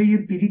بود اینجا یه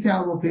بلیط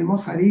هواپیما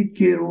خرید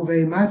گرون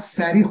قیمت،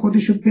 سریع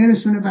خودشو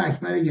برسونه به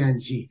اکبر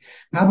گنجی،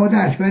 مبادا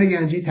اکبر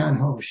گنجی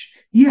تنها باشه.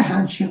 یه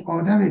همچین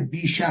آدم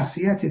بی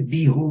شخصیت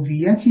بی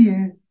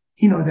هویتیه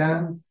این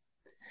آدم.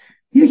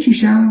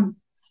 یکیشم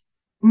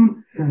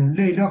اون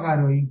لیلا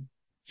قرایی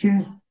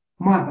که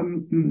ما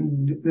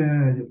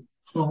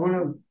با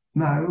قول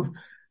معروف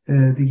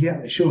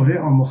دیگه شهره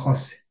عام و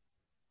خاصه.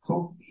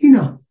 خب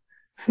اینا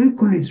فکر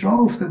کنید راه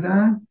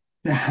افتادن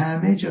به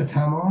همه جا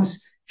تماس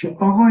که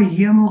آقا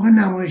یه موقع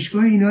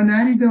نمایشگاه اینا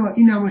نریده،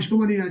 این نمایشگاه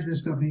مال ایرج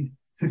مصداقی.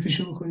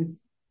 فکرشو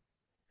بکنید.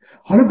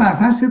 حالا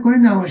برفرض فکر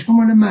کنید نمایشگاه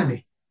مال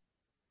منه.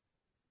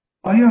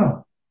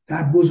 آیا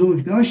در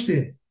بزرگ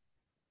داشته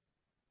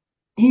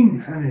این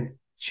همه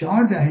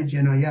 4 دهه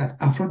جنایت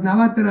افراد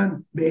نباید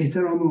برن به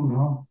احترام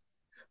اونها؟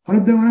 حالا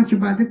بماند که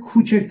بعد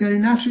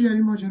کوچکترین نقشی در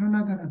این ماجرا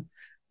ندارن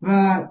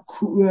و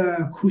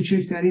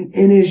کوچکترین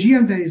انرژی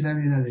هم در این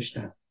زمینه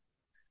نداشتن.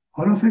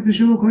 حالا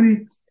فکرشو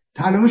بکنید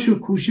تلاش و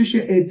کوشش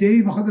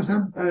عده‌ای بخواد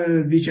مثلا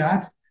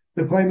وجهت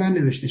به پای من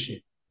نوشته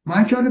شه.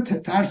 من که حالا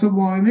ترس و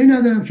واهمه‌ای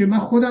ندارم که من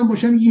خودم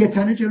باشم یه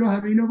تنه جلو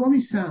همه اینا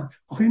وامیستم.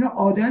 آخه اینا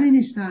آدمی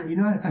نیستن،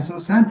 اینا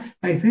اساساً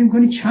فکر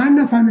می‌کنی چند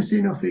نفر مثل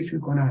اینا فکر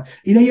می‌کنن.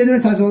 اینا یه دونه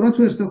تظاهرات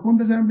تو استکهلم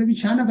بذارن ببین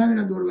چند نفر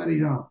میرن دور بر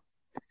ایران.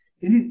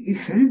 یعنی این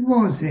خیلی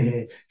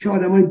واضحه که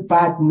آدمای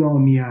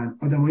بدنامیان،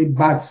 آدمای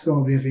بد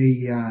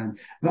سابقه‌ایان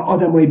و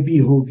آدمای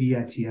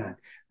بی‌هویتیان.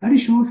 ولی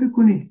شما فکر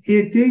کنید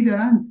عده‌ای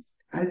دارن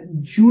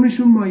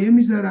جونشون مایه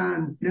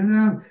میذارن،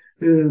 نمیدونم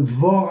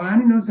واقعا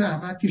اینا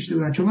زحمت کشیده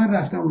بودن. چون من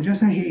رفتم اونجا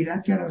اصلا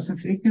حیرت کردم، اصلا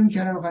فکر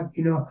نمی‌کردم واقعا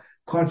اینا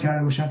کار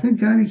کرده باشن. فکر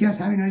کردم یکی از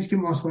همیناییست که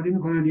ماسخالی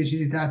میکنن یه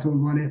چیزی تحت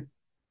عنوان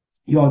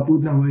یاد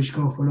بود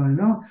نمایشگاه فلان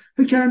اینا،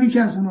 فکر کردم یکی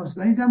از اوناست.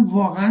 ولی دیدم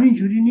واقعا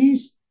اینجوری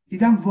نیست،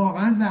 دیدم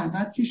واقعا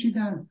زحمت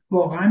کشیدن،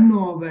 واقعا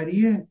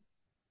نوآوریه.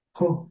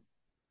 خب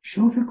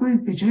شما فکر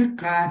کنید به جای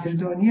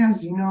قدردانی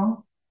از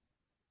اینا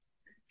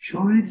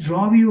شما برید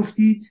راه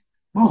بیفتید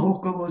با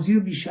حقه‌بازی و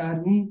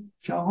بیشرمی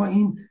که آقا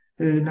این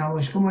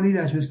نمایشگاه مالی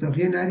ایرج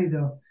مصداقی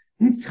نریدا.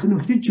 این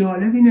نکته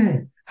جالب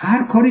اینه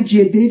هر کار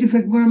جدی رو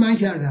فکر می‌کنم من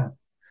کردم،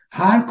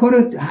 هر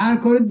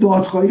کار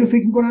دادخواهی رو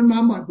فکر می‌کنم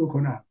من باید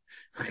بکنم.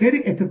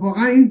 خیلی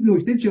اتفاقا این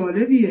نکته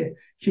جالبیه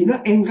که اینا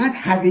انقدر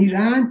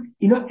حقیرن،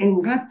 اینا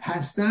انقدر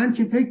پستن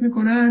که فکر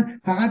میکنن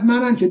فقط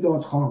منم که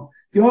دادخوام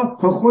یا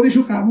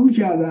خودشو قبول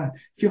کردن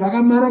که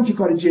فقط منم که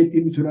کار جدی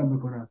میتونم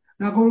بکنم.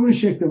 نه قربون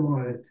شکل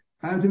ماهد.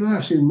 البته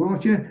ببخشید ما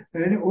که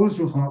یعنی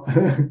عذر میخوام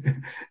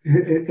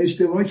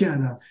اشتباه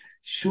کردم.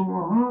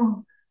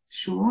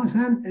 شما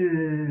اصلا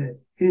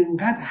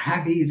انقدر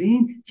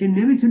حقیرین که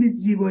نمیتونید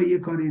زیبایی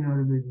کار اینا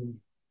رو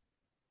ببینید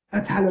و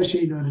تلاش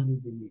اینا رو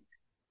ببینید.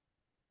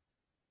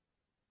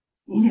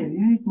 اینه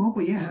ببینید ما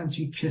با یه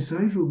همچین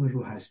کسایی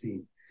رو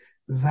هستیم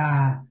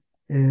و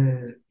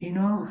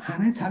اینا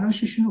همه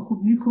تلاششون رو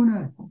خوب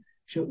میکنن.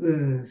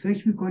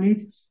 فکر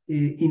میکنید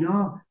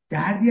اینا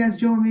دردی از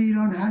جامعه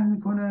ایران حل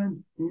میکنن؟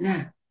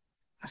 نه.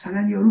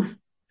 مثلا یارو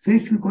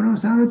فکر میکنه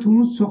مثلا تو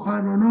اون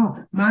سخنانا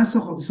من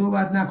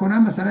صحبت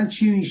نکنم مثلا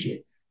چی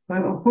میشه؟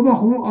 خب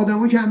اون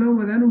آدما که همه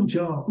اومدن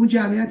اونجا، اون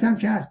جمعیت هم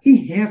که هست.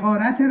 این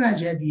حقارت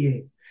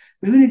رجبیه.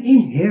 ببینید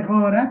این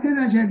حقارت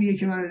رجبیه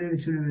که من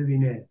نمیتونه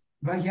ببینه،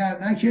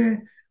 وگرنه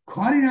که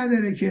کاری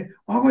نداره که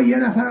آقا یه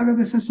نفر حالا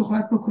بس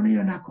صحبت بکنه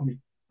یا نکنه.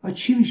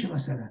 چی میشه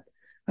مثلا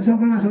مثلا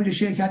اونجا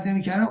شرکت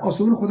نمیکردم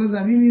آسمون خدا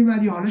زمین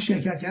میومد، یا حالا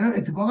شرکت کردم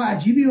اتفاق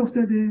عجیبی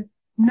افتاده؟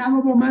 نه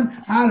بابا من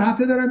هر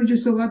هفته دارم اینجا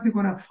صحبت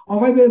میکنم.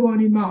 آقای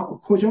بهبانی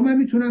کجا من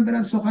میتونم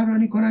برم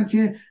سخنرانی کنم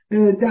که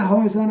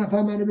 10,000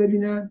 نفر منو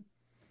ببینن،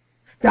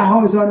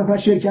 10,000 نفر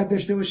شرکت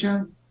داشته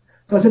باشن؟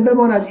 تازه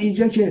بماند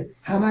اینجا که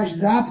همش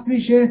ضبط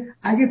میشه،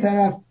 اگه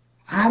طرف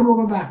هر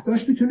موقع وقت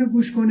داشت میتونه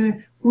گوش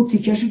کنه، اون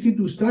تیکشو که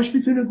دوست داشت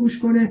میتونه گوش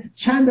کنه،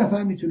 چند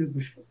دفعه میتونه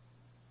گوش کنه.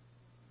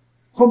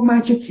 خب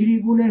من که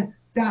تریبون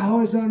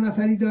 10,000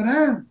 نفری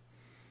دارم،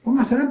 خب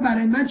مثلا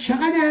برای من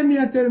چقدر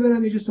اهمیت داره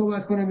برم اینجا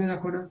صحبت کنم یا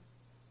نکنم؟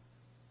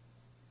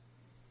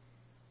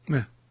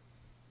 نه.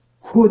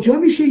 کجا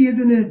میشه یه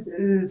دونه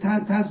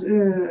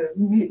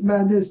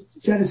من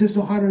جلسه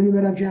سخنرانی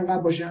برم که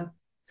انقدر باشم؟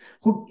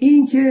 خب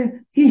این که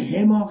این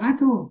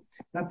حماقت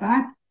و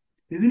بعد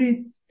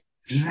ببینید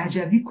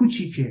رجبی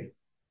کوچیکه،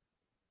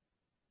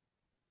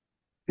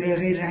 به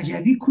غیر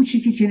رجبی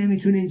کوچیکی که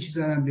نمیتونه این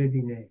چیزا رو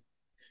ببینه.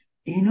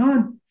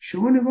 اینان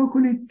شما نگاه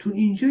کنید تو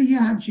اینجا یه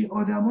همچین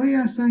آدمایی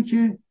هستن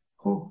که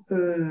خب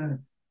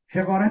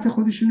حقارت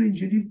خودشون رو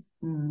اینجوری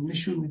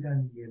نشون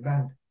میدن دیگه.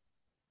 بعد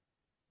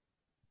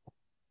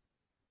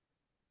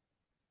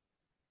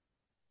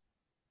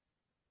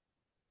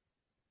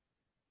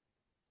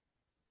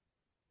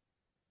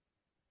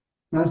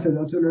من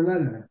صداتون رو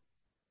ندارم.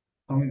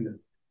 آمین.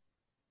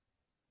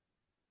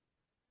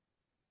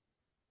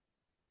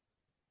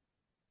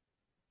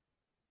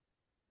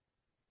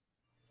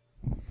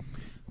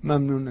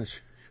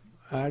 ممنونش.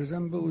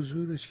 عرضم به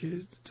حضورش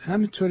که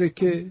همینطوره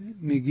که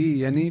میگی،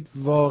 یعنی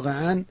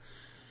واقعا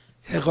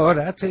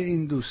حقارت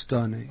این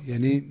دوستانه،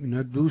 یعنی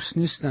اینا دوست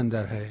نیستن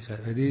در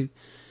حقیقت، ولی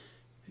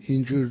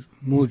اینجور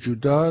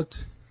موجودات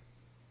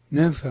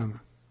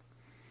نمیفهمم.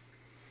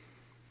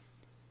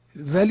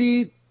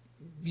 ولی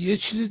یه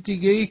چیز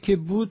دیگه ای که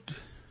بود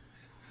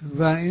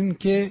و این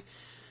که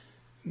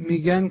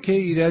میگن که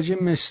ایرج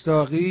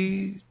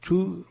مصداقی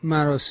تو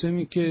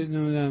مراسمی که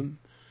نمیدونم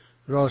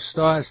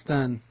راستا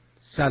هستن،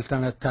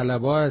 سلطنت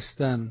طلبا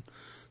هستن،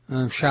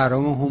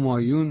 شهرام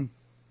همایون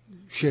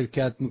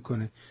شرکت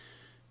میکنه.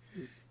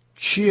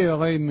 چیه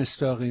آقای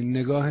مصداقی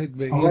نگاهت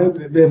به این؟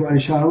 آقای به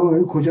شهرام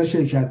همایون کجا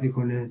شرکت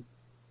میکنه؟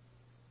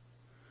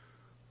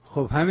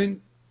 خب همین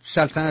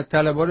سلطنت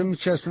طلبا رو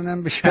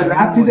میچسبونن به شهرام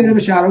ربطی داره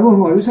به شهرام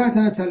همایون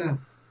سلطنت طلب؟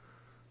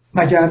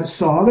 مگر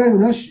صاحب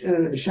اونا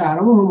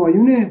شهرام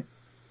همایونه؟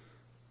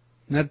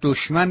 نه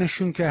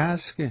دشمنشون که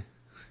هست که.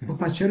 خب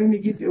پس چرا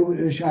میگید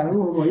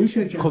شهرام همایون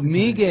شرکت؟ خب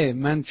میگه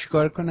من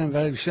چیکار کنم؟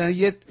 و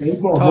یه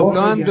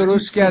تابلو هم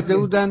درست کرده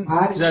بودن،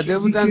 زده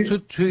بودن تو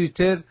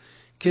توییتر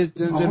که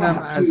نمیدونم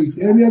از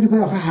توییتر میاد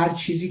کنه. آخه هر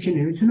چیزی که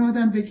نمیتونه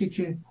آدم بگه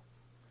که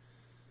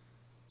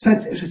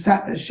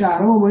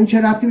شهرام همایون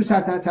چه ربطی به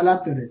سلطنت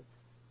طلب داره؟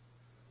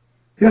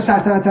 یا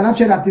سلطنت طلب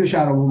چه ربطی به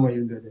شهرام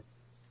همایون داره؟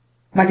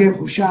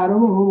 مگه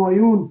شهرام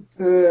همایون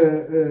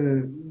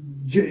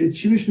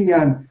چی بهش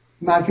میگن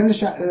مرکز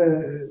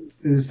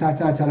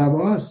سلطنت طلب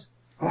هاست؟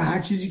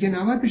 هر چیزی که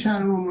نباید به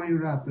شهرام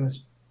همایون ربط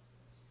داشت.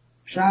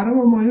 شهرام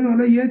همایون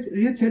حالا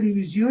یه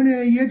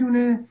تلویزیونه، یه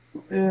دونه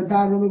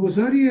برنامه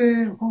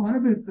گذاریه. خب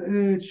حالا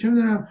چه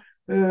میدونم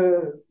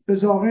به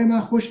ذائقه من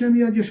خوش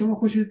نمیاد یا شما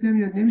خوشت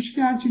نمیاد، نمیشه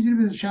که هر چیزی رو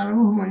به شهرام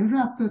همایون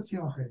ربط داد که.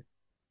 آخه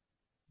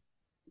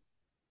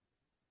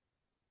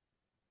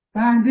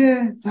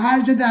بنده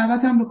هر جا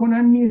دعوتم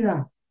بکنن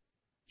میرم،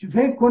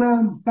 فکر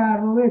کنم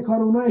برنامه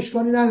کار اونا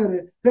اشکالی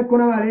نداره، فکر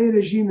کنم علیه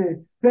رژیمه،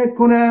 فکر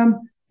کنم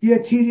یه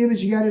تیریه به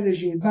جگر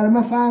رژیم، برای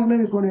من فرق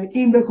نمیکنه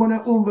این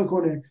بکنه اون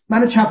بکنه،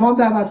 منو چپام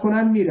دعوت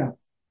کنن میرم.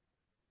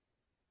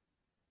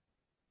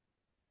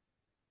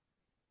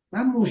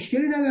 من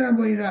مشکلی ندارم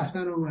با این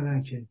رفتن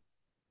اومدن که.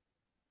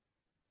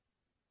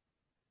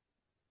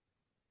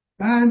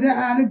 بنده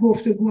اهل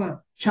گفتگوام،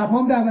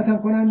 چپام دعوتم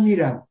کنن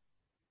میرم،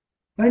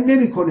 ولی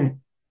نمیکنه.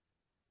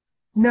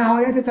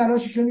 نهایت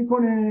تلاششو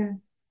میکنه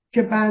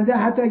که بنده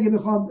حتی اگه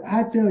میخوام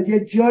حتی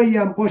یه جایی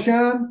هم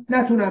باشم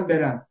نتونم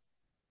برم.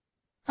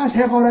 از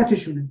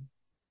حقارتشونه.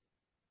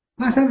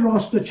 مثلا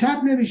راست و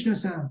چپ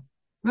نمیشناسم.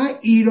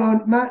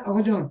 من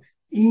آقا جان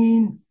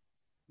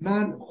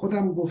من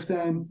خودم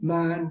گفتم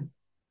من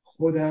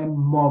خودم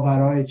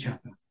ماورای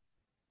چپم،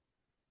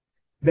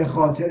 به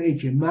خاطر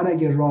اینکه من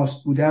اگه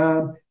راست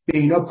بودم به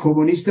اینا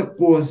کمونیست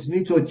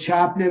قزمیت و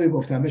چپ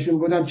نمیگفتم، بهشون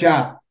میگفتم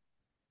چپ.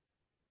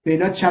 به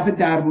اینا چپ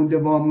درمونده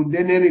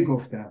وامونده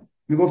نمیگفتم،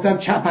 میگفتم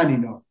چپن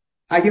اینا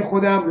اگه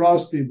خودم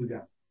راست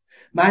میبودم.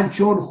 من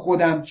چون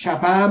خودم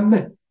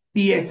چپم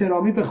بی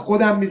احترامی به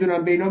خودم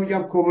میدونم، به اینا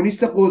میگم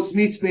کمونیست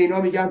قزمیت، به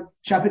اینا میگم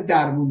چپ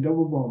درمونده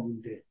و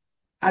وامونده.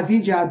 از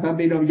این جهت من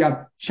به اینا میگم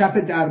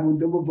چپ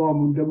درمونده و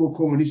وامونده و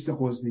کمونیست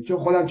قزمیت، چون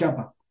خودم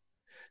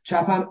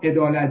چپم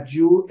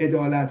عدالتجو،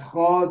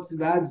 عدالتخواست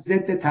و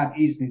ضد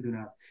تبعیض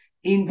میدونم.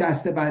 این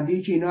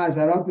دسته‌بندی که اینا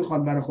حضرات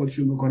میخوان برای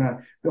خودشون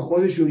میکنن، به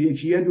خودشون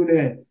یه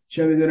دونه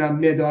چه میدونم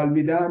مدال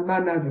میدن،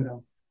 من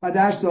ندارم. و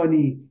در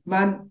ثانی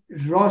من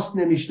راست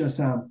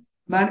نمیشناسم.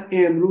 من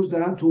امروز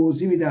دارم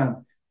توضیح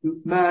میدم،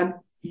 من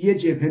یه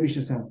جبهه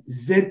میشناسم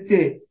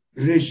ضد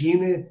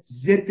رژیم،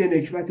 ضد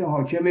نکبت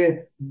حاکم،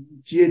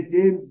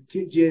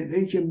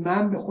 جبهه‌ای که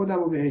من به خودم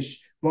رو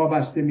بهش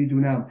وابسته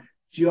میدونم،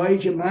 جایی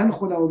که من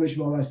خودم رو بهش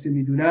وابسته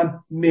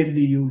میدونم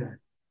ملیونن،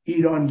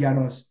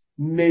 ایرانگراست،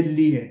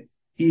 ملیه،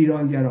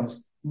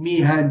 ایرانگراست،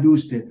 میهن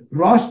دوسته.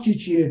 راست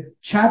چیه؟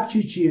 چپ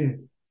چیه؟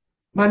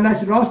 من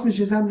نه راست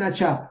میشم نه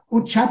چپ.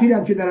 اون چپی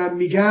هم که دارم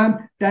میگم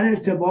در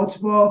ارتباط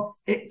با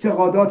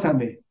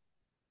اعتقاداتمه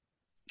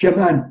که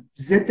من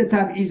ضد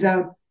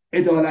تبعیضم،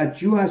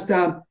 عدالتجو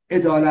هستم،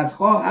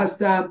 عدالتخواه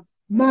هستم.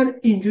 من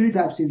اینجوری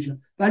تفسیر میشم.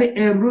 ولی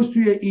امروز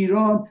توی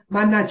ایران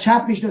من نه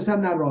چپ میشناسم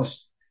نه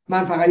راست.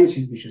 من فقط یه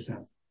چیز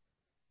میشناسم: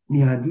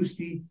 میهن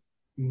دوستی،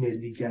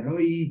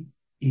 ملیگرایی،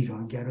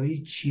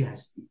 ایرانگرایی. چی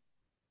هستی؟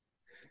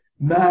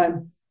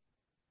 من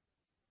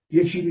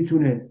یکی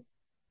میتونه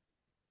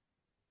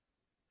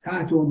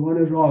تحت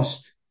عنوان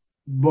راست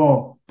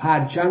با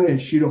پرچم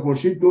شیر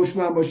خورشید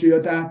دشمن باشه یا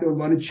تحت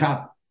عنوان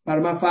چپ،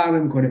 برای من فرق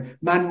نمیکنه.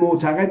 من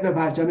معتقد به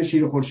پرچم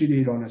شیر خورشید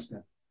ایران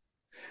هستم،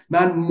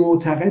 من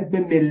معتقد به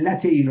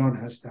ملت ایران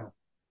هستم،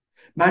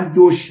 من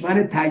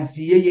دشمن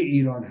تجزیه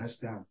ایران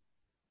هستم.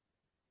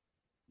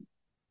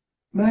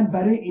 من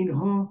برای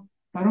اینها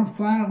برام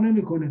فرق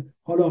نمیکنه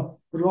حالا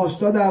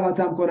راستا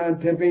دعوتم کنن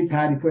طبق این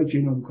تعریفایی که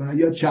اینا میکنن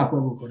یا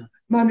چپا بکنن،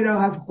 من میرم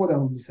حرف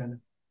خودمو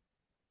میزنم،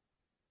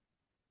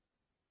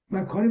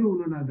 من کاری به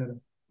اونا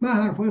ندارم، من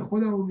حرفای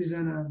خودمو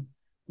میزنم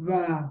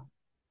و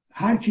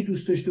هر کی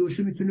دوست داشته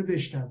باشه میتونه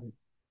بشنوه.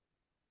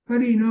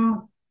 ولی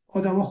اینا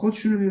آدما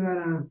خودشونو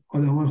میبرن،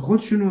 آدما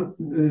خودشونو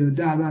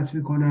دعوت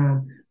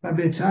میکنن و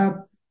به تبع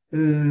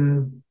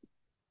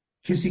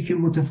کسی که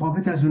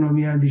متفاوت از اونا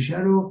میاندیشه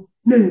رو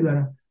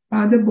نمیبرن.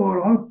 بنده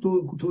بارها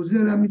توضیح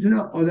دادم میتونن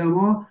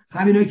آدما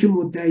همینایی که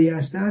مدعی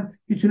هستن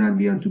میتونن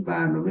بیان تو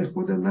برنامه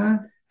خود من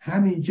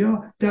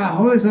همینجا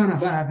 10,000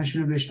 نفر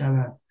حرفشون رو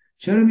بشنون.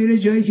 چرا میره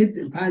جایی که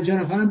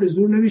 50 نفرم به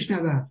زور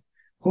نمیشنون؟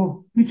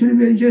 خب میتونه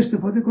بیاد اینجا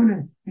استفاده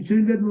کنه،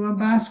 میتونه بیاد با من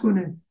بحث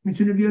کنه،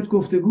 میتونه بیاد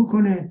گفتگو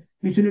کنه،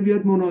 میتونه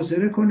بیاد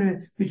مناظره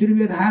کنه، میتونه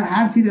بیاد هر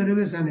حرفی داره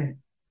بزنه،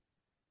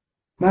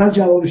 منم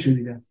جوابشو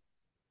میدم.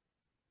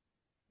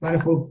 ولی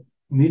خب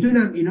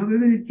میدونم اینا،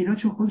 ببینید اینا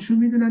چون خودشون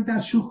میدونن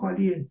دستشون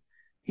خالیه،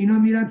 اینا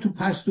میرن تو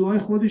پستوهای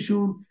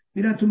خودشون،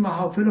 میرن تو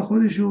محافل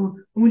خودشون،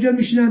 اونجا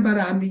میشینن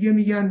برای همدیگه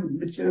میگن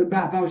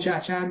به به و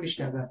چه هم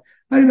میشنون.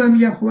 ولی من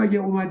میگم خب اگه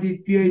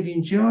اومدید بیایید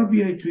اینجا،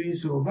 بیایید تو این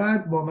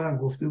صحبت با من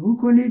گفتگو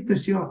کنید،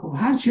 بسیار خوب،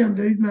 هر چی هم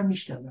دارید من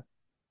میشنوم.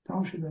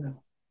 تمام شده نه.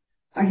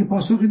 اگه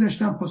پاسخی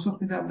داشتم پاسخ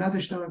میدم،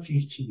 نداشتم هم که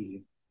هیچی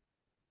دیگه.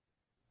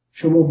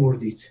 شما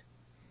بردید.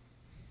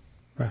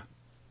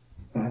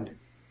 بله.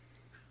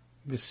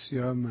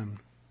 بسیار ممنون.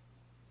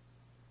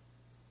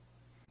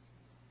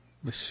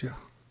 بسیار.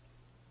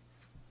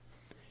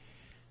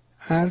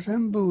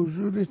 عرضم به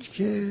حضورت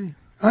که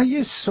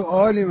یه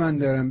سوالی من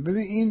دارم.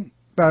 ببین این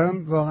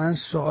برام واقعا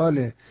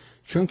سواله،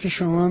 چون که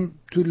شما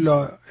تو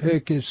لاهه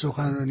که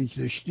سخنرانی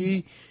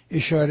داشتی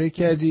اشاره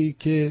کردی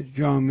که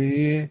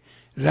جامعه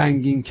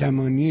رنگین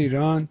کمانی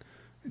ایران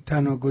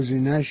تنها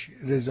گزینش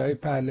رضای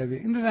پهلوی.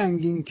 این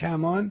رنگین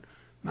کمان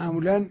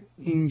معمولا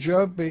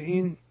اینجا به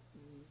این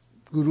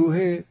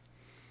گروه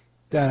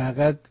در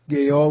حقیقت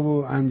گیا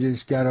و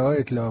همجنسگراها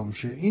اطلاق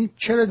میشه. این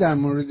چرا در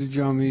مورد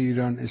جامعه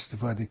ایران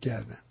استفاده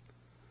کردن؟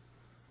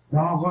 نه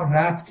آقا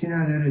ربطی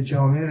نداره،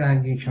 جامعه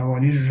رنگین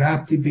کمانی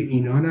ربطی به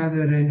اینا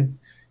نداره،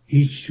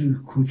 هیچ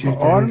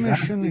کوچکترین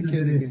ربطی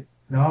نداره.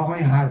 نه آقا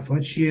این حرفا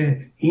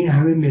چیه؟ این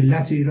همه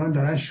ملت ایران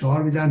دارن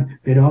شعار میدن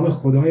به نام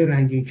خدای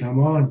رنگین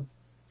کمان،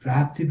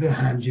 ربطی به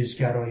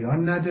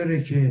همجنسگرایان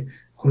نداره که.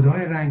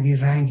 خدای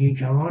رنگین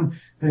کمان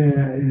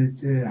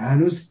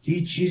هنوز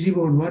هیچ چیزی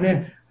به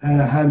عنوان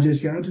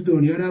همجنسگرا تو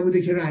دنیا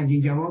نبوده که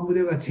رنگین کمان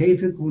بوده و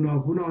طیف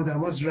گوناگون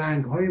آدماست،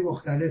 رنگ‌های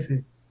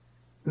مختلفه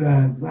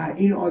و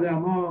این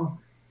آدما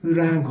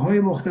رنگ‌های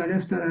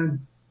مختلف دارن.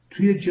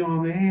 توی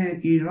جامعه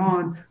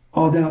ایران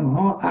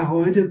آدم‌ها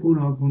عقاید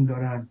گوناگون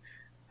دارن،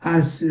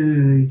 از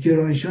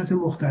گرایشات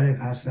مختلف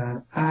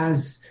هستن،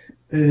 از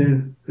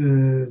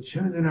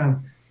چه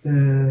میدونم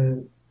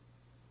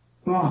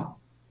با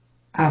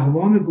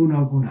اقوام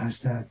گوناگون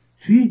هستن.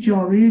 توی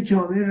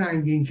جامعه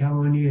رنگین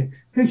کمانیه،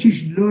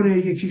 یکیش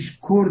لوره، یکیش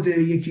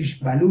کرده،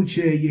 یکیش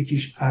بلوچه،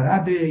 یکیش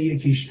عربه،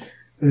 یکیش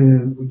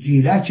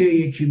گیلکه،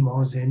 یکی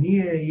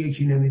مازنیه،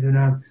 یکی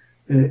نمیدونم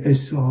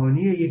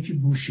اصفهانیه، یکی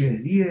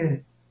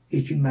بوشهریه،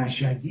 یکی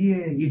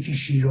مشهدیه، یکی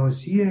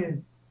شیرازیه.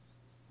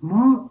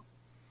 ما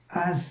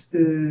از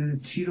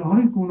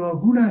تیرهای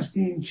گوناگون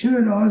هستیم، چه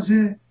به لحاظ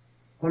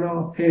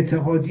حالا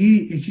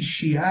اعتقادی، یکی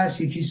شیعه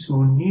است، یکی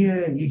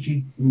سنیه،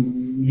 یکی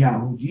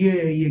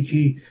یهودیه،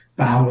 یکی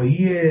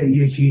بهاییه،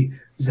 یکی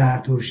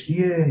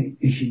زرتشتیه،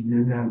 یکی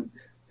نمیدونم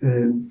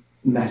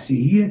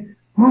مسیحیه.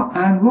 ما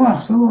انواع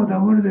اقسام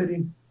آدما رو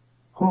داریم.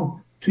 خب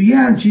توی یه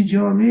همچین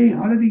جامعه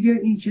حالا دیگه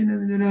این که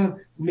نمیدونم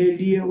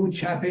ملیه، اون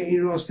چپه،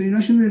 این راسته،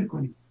 ایناشو ول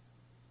کنیم.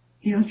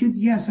 اینا که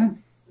دیگه اصلا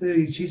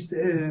چیز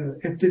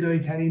ابتدایی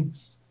ترین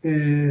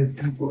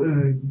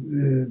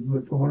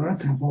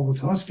تفاوت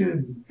هاست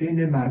که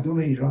بین مردم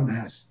ایران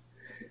هست.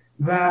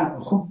 و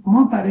خب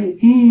ما برای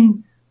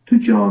این تو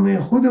جامعه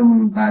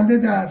خودمون، بنده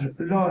در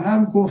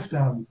لاهم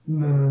گفتم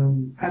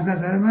از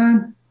نظر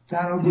من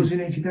تنها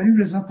گزینه‌ای که داریم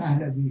رضا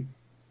پهلویه.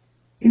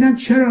 اینم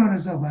چرا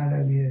رضا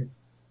پهلویه؟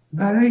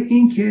 برای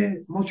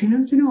اینکه ما که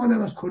نمیتونیم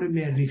آدم از کره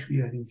مریخ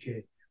بیاریم،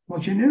 که ما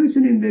که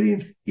نمیتونیم بریم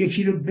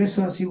یکی رو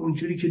بسازیم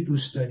اونجوری که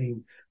دوست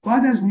داریم،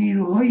 باید از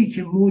نیروهایی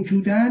که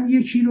موجودن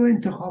یکی رو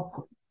انتخاب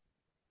کنیم.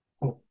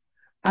 خب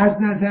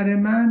از نظر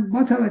من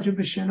با توجه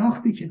به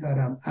شناختی که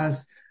دارم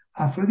از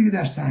افرادی که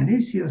در صحنه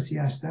سیاسی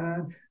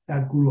هستن،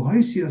 در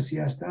گروه‌های سیاسی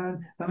هستن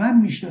و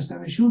من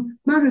میشناسمشون،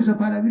 من رضا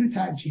پهلوی رو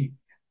ترجیح.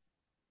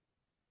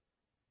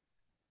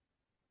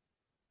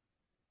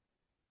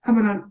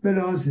 اولا به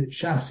لحاظ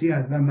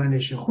شخصیت و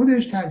منش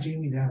خودش ترجیح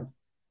میدم.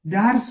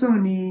 در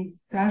ثانی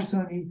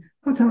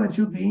با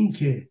توجه به این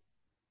که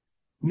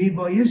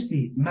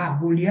میبایستی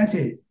مقبولیت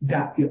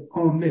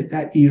عامه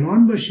در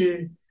ایران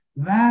باشه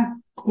و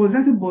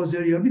قدرت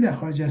بازاریابی در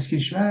خارج از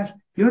کشور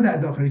یا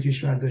در داخل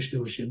کشور داشته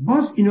باشه.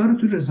 باز اینا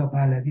رو تو رضا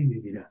پهلوی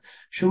میبینم.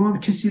 شما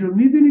کسی رو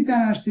میبینید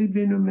در عرصه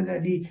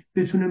بین‌المللی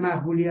بتونه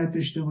مقبولیت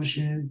داشته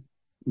باشه؟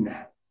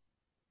 نه.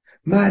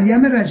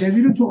 مریم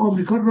رجبی رو تو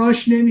آمریکا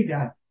راش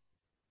نمیدن.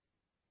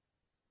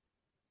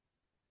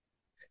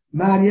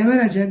 مریم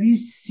رجبی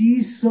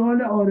 30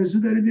 سال آرزو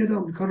داره بیاد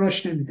آمریکا،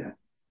 راش نمیدن.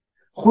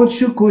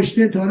 خودشو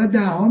کشته، تا حالا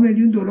 $10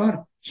 میلیون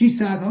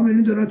 $100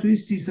 میلیون توی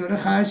 30 ساله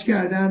خرج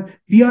کردن،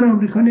 بیان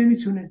آمریکا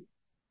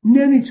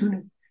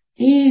نمیتونه.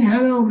 این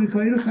همه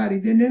آمریکایی رو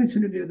خریده،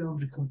 نمیتونه بیاد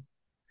آمریکا.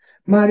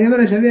 مریم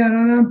رجبی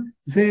الانم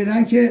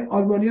فعلا که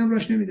آلمانی هم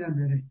راش نمیدن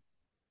بره،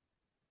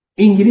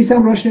 انگلیس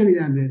هم راش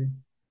نمیدن بره.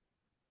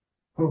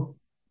 خب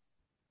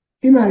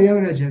این مریم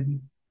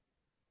رجبی.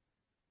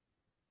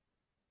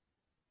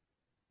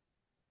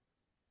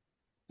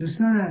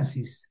 دوستان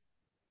عزیز،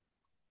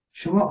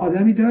 شما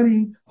آدمی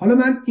دارین؟ حالا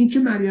من این که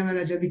مریم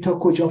رجبی تا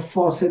کجا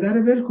فاسده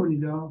رو ول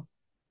کنید،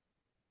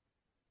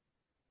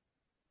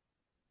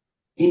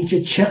 این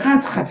که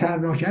چقدر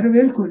خطرناکه رو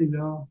ول کنید،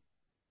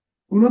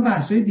 اونا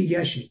بحثای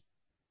دیگه شه.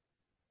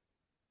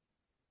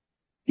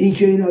 این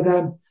که این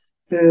آدم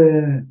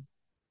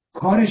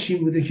کارش این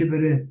بوده که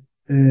بره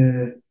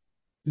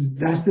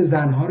دست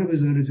زنها رو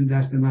بذاره تو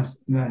دست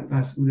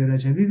مسعود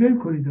رجبی، ول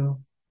کنید.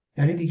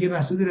 یعنی دیگه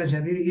مسعود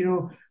رجبی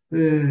اینو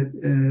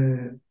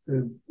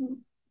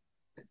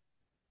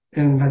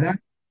انقدر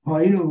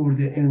پایین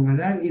آورده،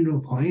 انقدر این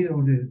رو پایین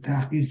آورده،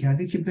 تحقیر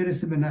کرده که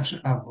برسه به نقش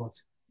قوات.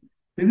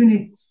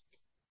 ببینید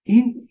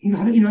این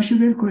حالا ایناشو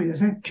ول کنید.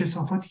 اصلا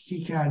کثافاتی که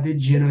کرده،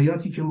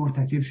 جنایاتی که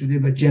مرتکب شده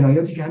و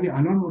جنایاتی که همین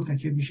الان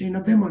مرتکب میشه، اینا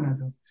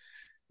بماند.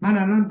 من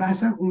الان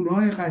بحثم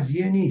اونهای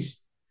قضیه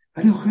نیست،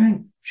 ولی آخه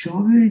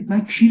شما ببینید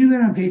من کی رو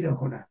برم پیدا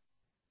کنم؟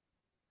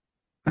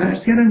 من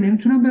عرض کردم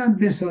نمیتونم برم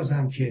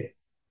بسازم که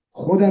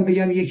خودم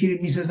بگم یکی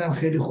رو میسازم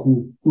خیلی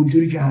خوب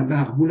اونجوری که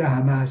مقبول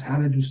همه از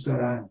همه دوست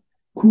دارن.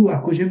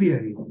 از کجا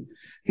بیاریم؟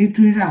 این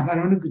توی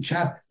رهبران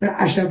چپ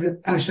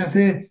اشرف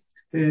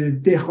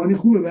دهقانی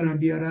خوبه برم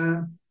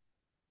بیارم؟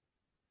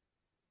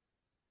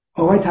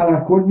 آقای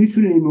توکل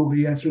میتونه این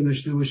موقعیت رو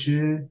داشته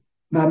باشه؟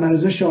 محمد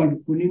رضا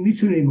شالبونی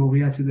میتونه این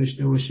موقعیت رو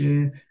داشته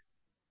باشه؟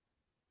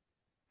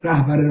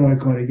 رهبر راه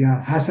کارگر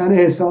حسن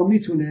حسام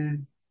میتونه؟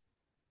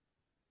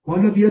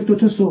 حالا بیاد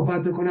دوتا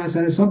صحبت بکنه،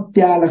 حسن حسام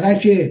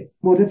دلغک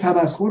مورد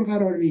تمسخر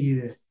قرار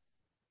میگیره،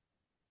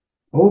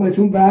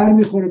 بهتون بر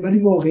میخوره، ولی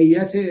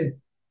واقعیته.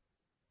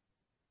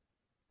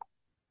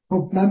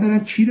 خب من برم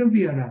کی رو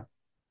بیارم؟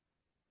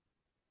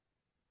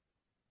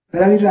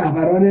 برم این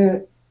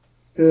رهبران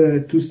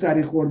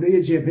توستری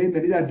خورده جبهه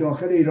ملی در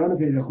داخل ایران رو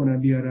پیدا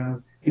کنم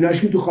بیارم؟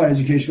 ایناش که تو خارج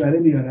کشوره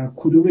بیارم؟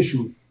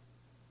 کدومشون؟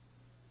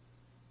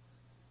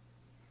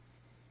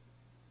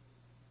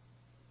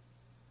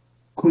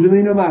 کدوم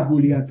اینا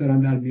مقبولیت دارن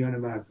در میان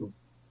مردم؟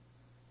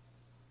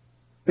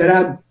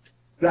 برم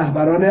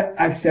رهبران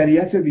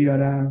اکثریت رو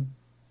بیارم؟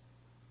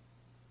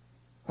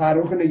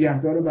 فرخ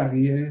نگهدار و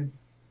بقیه؟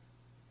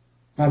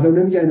 مردم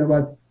نمیگن اینا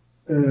باید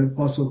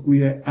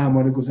پاسخگوی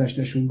اعمال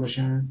گذشتهشون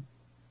باشن؟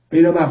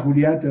 اینا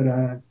مقبولیت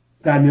دارن؟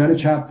 در میان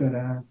چپ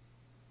دارن؟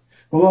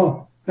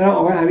 بابا برم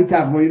آقای حمید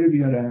تقوایی رو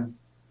بیارم؟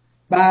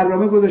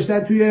 برنامه گذاشتن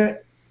توی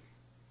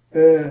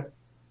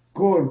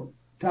کرد،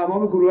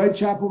 تمام گروه های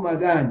چپ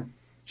اومدن،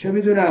 چه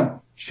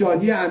میدونم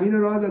شادی امین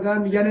رو راه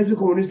دادن، میگن حزب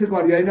کمونیست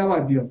کارگری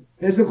نباید بیاد،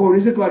 حزب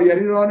کمونیست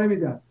کارگری راه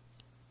نمیدن.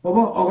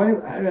 بابا آقای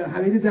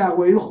حمید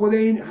تقوایی رو خود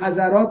این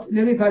حضرات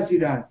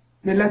نمیپذیرن،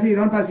 ملت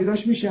ایران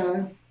پذیراش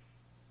میشن؟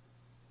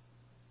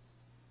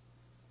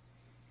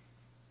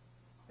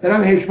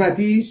 برم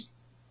حکمتیست؟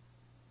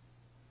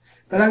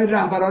 برم این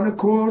رهبران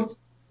کرد،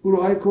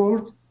 گروه های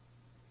کرد،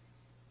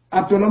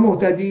 عبدالله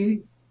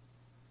مهتدی،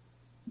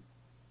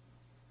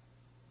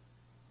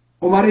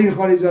 عمر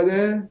ایرخانی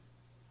زاده؟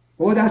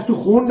 بابا دست تو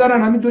خون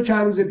دارن، همین دو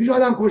چند روز پیش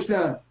آدم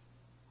کشتن.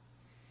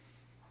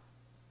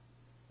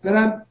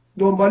 برم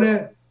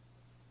دنبال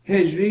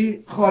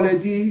هجری،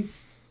 خالدی؟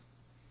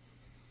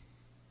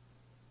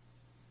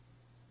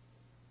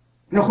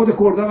 نه خود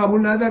کردها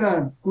قبول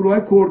ندارن، گروه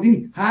های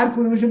کردی هر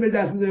کدومشون به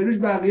دست میذاری روش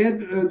بقیه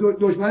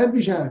دشمنت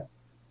میشن.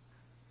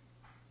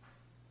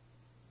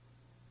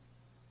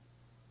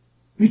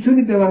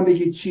 میتونید به من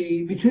بگید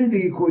چی؟ میتونید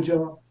بگید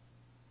کجا؟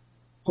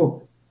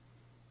 خب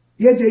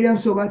یه جایی هم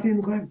صحبتی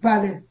میکنه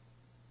بله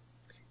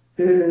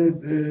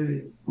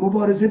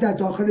مبارزه در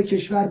داخل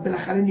کشور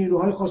بالاخره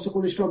نیروهای خاص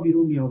خودش را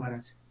بیرون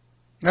میآورد.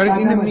 آره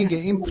اینو میگه.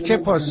 این چه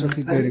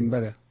پاسخی داریم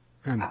برای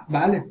همین؟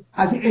 بله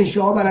از این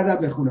انشاء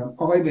بلدم بخونم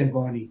آقای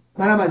بهبانی،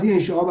 منم از این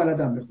انشاء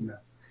بلدم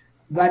بخونم،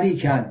 ولی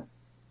کن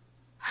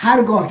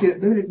هرگاه که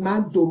ببینید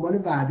من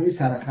دنبال وعده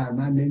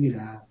سرخرمن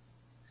نمیرم،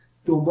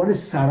 دنبال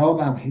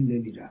سرابم هم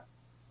نمیرم.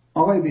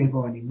 آقای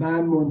بهبانی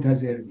من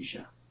منتظر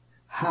میشم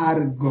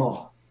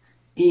هرگاه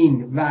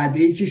این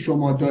وعده‌ای که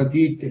شما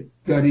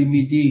داری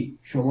میدی،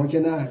 شما که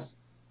نرس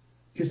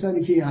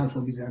کسانی که این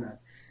حرفو میزنن،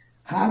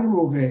 هر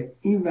موقع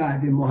این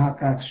وعده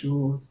محقق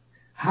شد،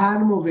 هر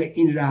موقع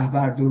این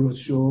رهبر درست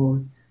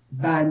شد،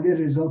 بنده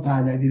رضا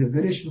پهلوی رو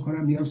ولش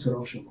میکنم میام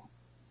سراغ شما،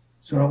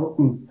 سراغ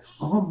اون.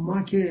 آقا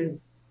ما که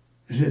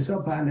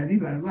رضا پهلوی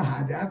برای ما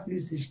هدف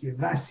نیستش که،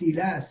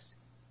 وسیله است.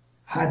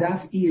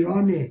 هدف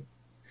ایرانه،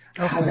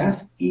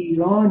 هدف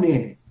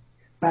ایرانه.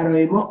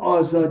 برای ما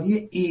آزادی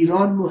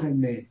ایران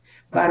مهمه،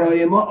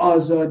 برای ما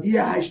آزادی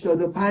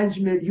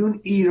 85 میلیون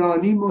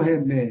ایرانی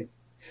مهمه،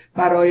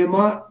 برای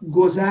ما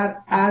گذر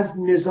از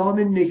نظام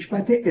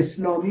نکبت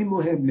اسلامی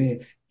مهمه.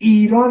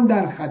 ایران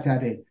در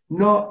خطره،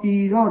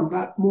 ایران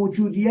و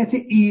موجودیت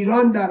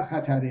ایران در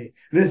خطره.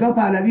 رضا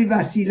پهلوی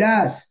وسیله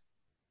است.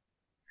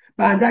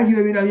 بنده اگه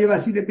ببینم یه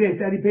وسیله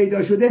بهتری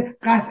پیدا شده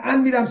قطعا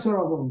میرم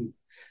سراغ اون.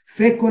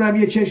 فکر کنم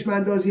یه چشم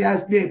اندازی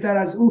هست بهتر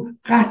از او،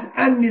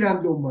 قطعا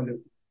میرم دنبال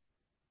اون.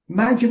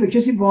 من که به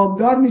کسی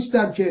وامدار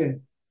نیستم که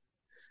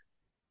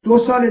 2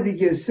 سال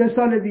دیگه، 3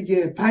 سال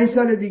دیگه، 5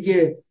 سال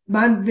دیگه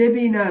من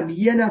ببینم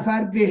یه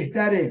نفر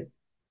بهتره،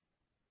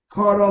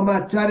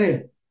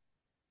 کارآمدتره،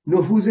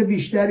 نفوذ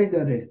بیشتری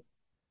داره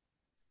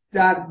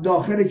در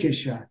داخل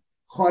کشور،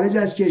 خارج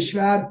از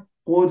کشور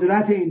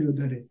قدرت این رو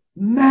داره،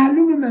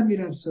 معلومه من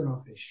میرم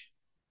سراغش.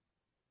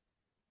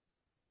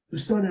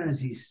 دوستان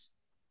عزیز،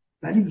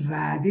 ولی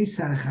وعده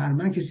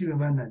سرخرمن کسی به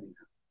من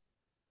ندیدم.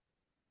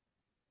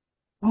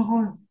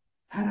 آقا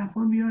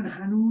طرفا میان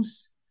هنوز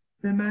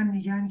به من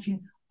میگن که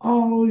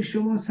آی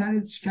شما سر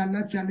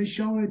کلت کله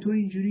شاه، تو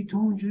اینجوری تو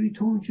اونجوری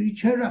تو اونجوری،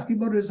 چه رفتی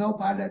با رضا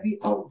پهلوی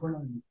آو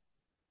فلانی.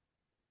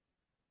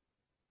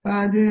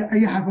 بعد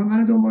اگه حرف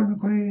منو دنبال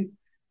میکنید،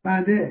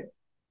 بعد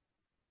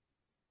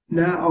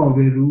نه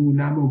آبرو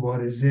نه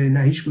مبارزه نه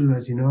هیچ کدوم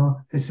از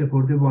اینا،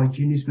 سپرده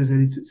بانکی نیست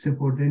بذارید،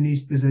 سپرده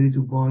نیست بذارید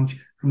تو بانک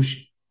روش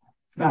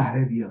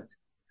بهره بیاد.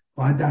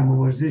 باید در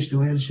مبارزه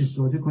اجتماعی ازش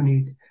استفاده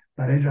کنید،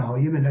 برای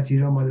رهایی ملت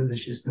ایران باید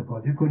ازش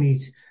استفاده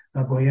کنید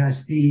و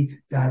بایستی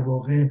در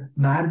واقع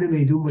مرد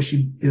میدون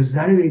باشی یا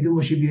زن میدون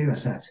باشی، بیای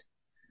وسط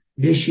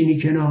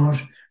بشینی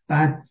کنار.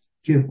 بعد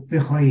که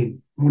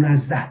بخوایم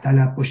منزه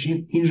طلب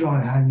باشیم این راه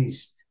حل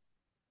نیست.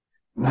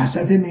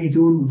 وسط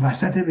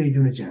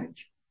میدون جنگ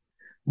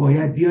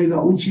باید بیای و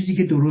اون چیزی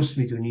که درست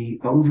میدونی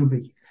و اون رو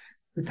بگی.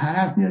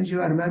 طرف میاد اینجا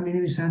برای من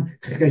مینویسن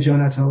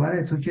خجالت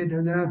آوره، تو که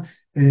نمیدونم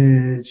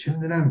چه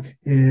میدونم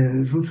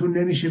روتون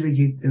نمیشه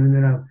بگید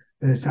نمیدونم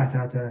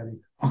سطح طلبی.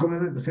 آخه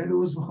من خیلی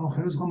عذر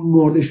میخوام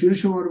مردشور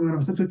شما رو برام،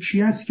 مثلا تو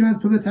کی هستی که من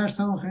تو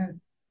بترسم؟ آخه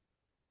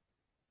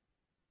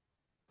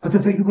حتی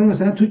فکر میکنی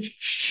مثلا تو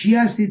چی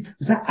هستید؟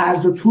 مثلا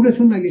عرض و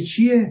طولتون مگه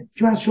چیه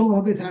که من از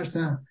شما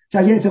بترسم که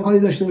اگه اعتقادی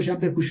داشته باشم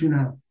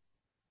بپوشونم؟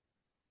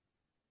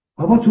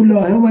 بابا تو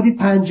لاهه اومدید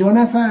 50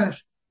 نفر،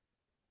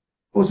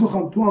 عذر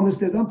میخوام تو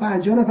آمستردام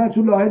 50 نفر،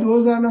 تو لاهه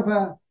 2000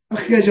 نفر،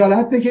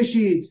 خجالت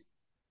بکشید.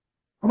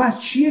 اما از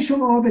چیه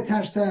شما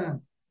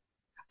بترسم؟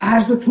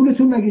 عرض و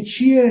طولتون مگه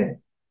چیه؟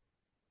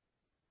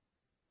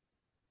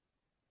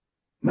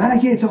 من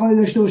اگه اعتقادی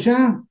داشته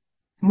باشم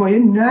مایه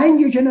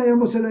ننگه که نیام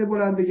با صدای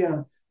بلند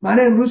بگم. من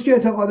امروز که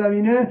اعتقادم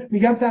اینه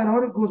میگم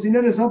تنها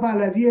گزینه رضا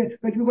پهلویه.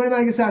 فکر می‌کنی من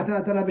اگه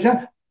سلطنت طلب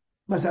بشم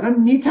مثلا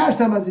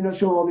میترسم از اینا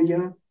شما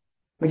بگم؟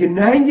 مگه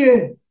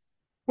ننگه؟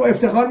 با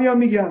افتخار میام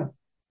میگم.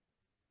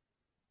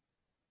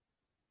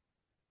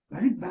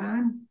 ولی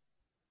من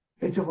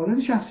اعتقادات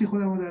شخصی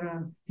خودمو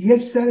دارم،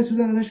 یک سر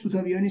سوزن ازش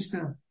کوتاه‌بیا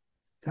نیستم.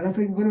 طرف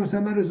فکر می‌کنه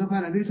مثلا من رضا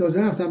پهلوی رو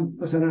تازه رفتم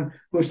مثلا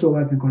باش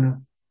صحبت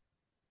میکنم.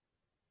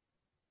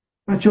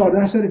 من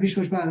 14 سال پیش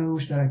باش برنامه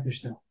مشترک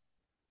داشتم.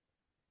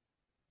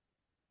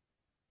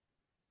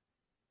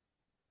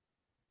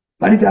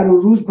 ولی در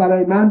اون روز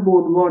برای من به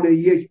عنوان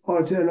یک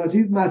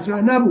آلترناتیو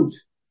مطرح نبود.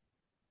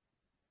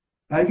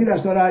 بلکه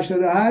در سال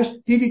 88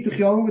 دیدید تو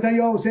خیابون گفتن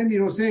یا حسین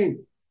میر حسین.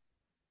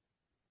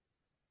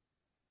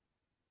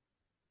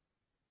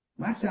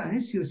 من صحنه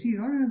سیاسی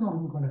ایران رو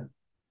نگاه میکنم.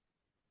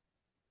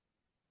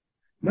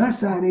 من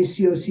صحنه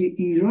سیاسی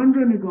ایران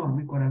رو نگاه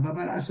میکنم و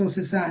بر اساس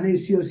صحنه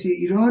سیاسی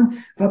ایران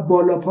و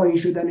بالا پایین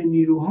شدن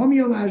نیروها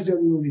میام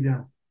ارزیابی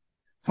میدم.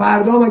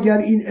 فردا اگر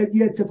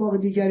این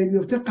اتفاق دیگری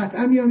بیفته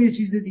قطعا میام یه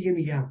چیز دیگه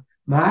میگم.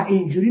 من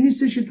اینجوری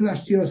نیستش که تو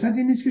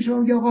سیاستی نیست که شما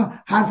میگی آقا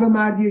حرف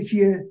مردیه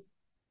کیه.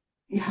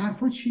 این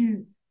حرفا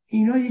چیه؟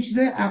 اینا یه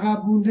چیزای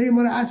عقب مونده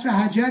مال عصر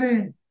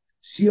حجره.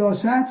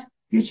 سیاست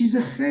یه چیز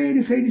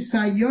خیلی خیلی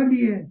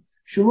سیالیه.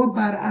 شما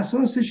بر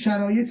اساس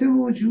شرایط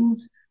موجود،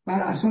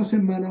 بر اساس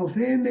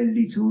منافع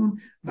ملیتون،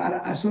 بر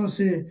اساس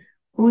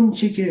اون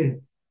چه که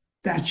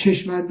در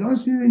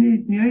چشمانداز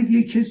میبینید میایید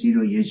یه کسی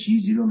رو یه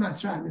چیزی رو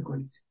مطرح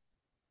میکنید.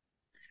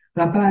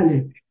 و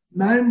بله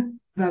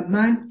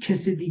من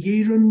کس دیگه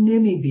ای رو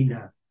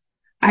نمیبینم.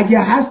 اگه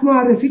هست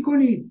معرفی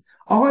کنید.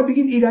 آقا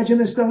بگید ایرج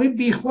مصداقی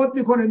بیخود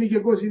میکنه میگه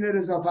گزینه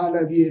رضا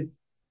پهلویه،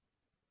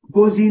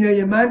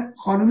 گزینه من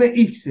خانم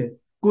ایکسه،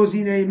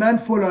 گزینه من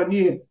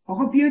فلانیه.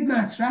 آقا بیاید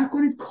مطرح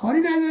کنید، کاری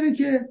نداره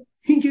که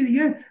این که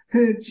دیگه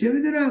چه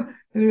میدونم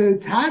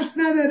ترس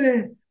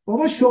نداره.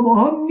 بابا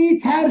شماها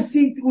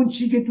میترسید اون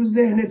چی که تو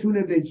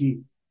ذهنتونه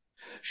بگید.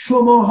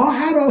 شماها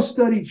هراس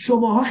دارید،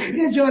 شماها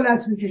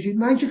خجالت میکشید.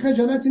 من که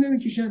خجالتی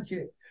نمیکشم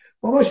که.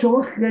 بابا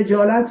شما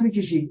خجالت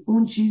میکشید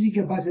اون چیزی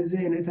که پس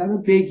ذهنت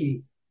رو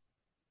بگی.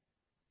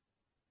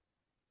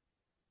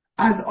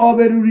 از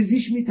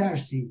آبروریزیش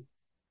میترسید.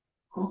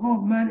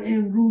 آقا من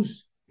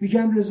امروز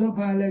میگم رضا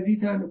پهلوی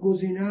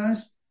گزینه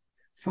است،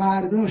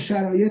 فردا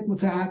شرایط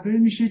متحول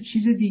میشه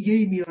چیز دیگه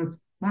ای میاد،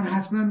 من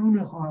حتما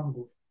اون خواهم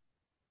گفت.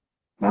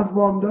 من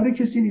وامدار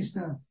کسی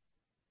نیستم،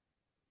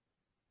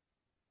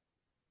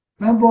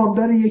 من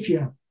وامدار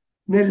یکیم،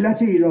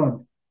 ملت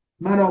ایران،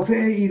 منافع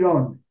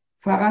ایران،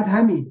 فقط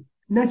همین،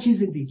 نه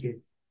چیز دیگه.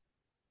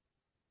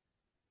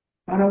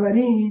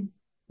 بنابراین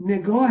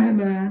نگاه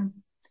من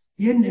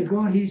یه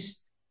نگاهی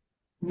است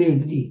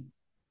ملی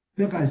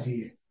به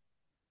قضیه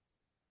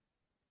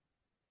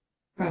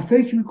و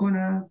فکر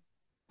میکنم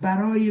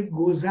برای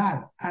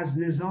گذر از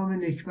نظام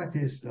نکبت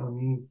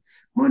اسلامی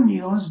ما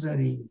نیاز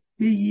داریم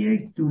به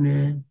یک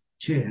دونه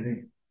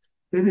چهره.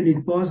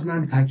 ببینید باز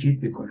من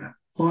تاکید میکنم،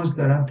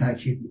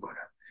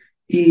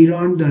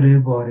 ایران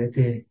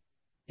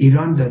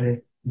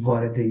داره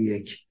وارد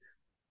یک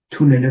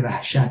تونل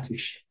وحشت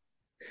میشه.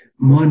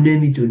 ما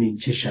نمیدونیم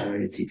چه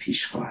شرایطی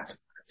پیش خواهد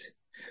اومد.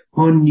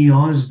 ما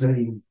نیاز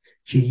داریم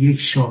که یک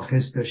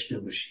شاخص داشته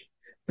باشیم،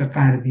 به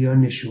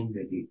غربیان نشون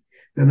بدیم،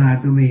 به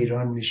مردم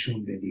ایران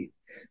نشون بدیم.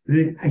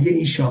 ببینید اگه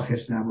این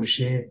شاخص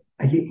نباشه،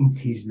 اگه این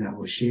تیز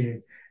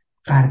نباشه،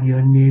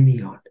 غربیان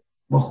نمیان.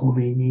 با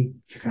خمینی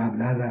که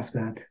قبلا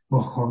رفتن،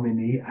 با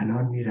خامنه ای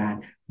الان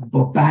میرن،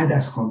 با بعد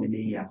از خامنه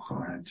ای هم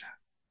خواهند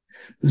رفت.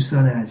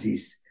 دوستان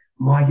عزیز،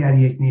 ما اگر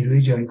یک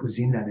نیروی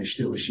جایگزین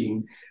نداشته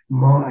باشیم،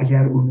 ما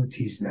اگر اونو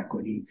تیز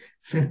نکنیم،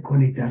 فکر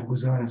کنید در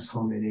گذار از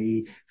خامنه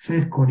ای،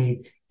 فکر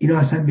کنید اینا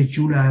اصلا به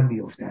جون هم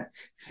میافتن.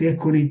 فکر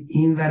کنید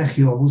این ور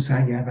خیابون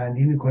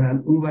سنگربندی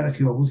میکنن، اون ور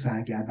خیابون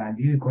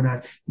سنگربندی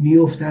میکنن،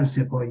 میافتن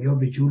سپاهی‌ها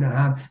به جون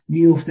هم،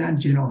 میافتن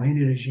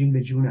جناحین رژیم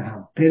به جون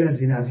هم. غیر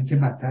از این، از این که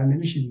بدتر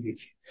نمیشه دیگه.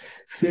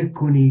 فکر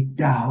کنید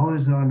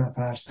 10,000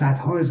 نفر،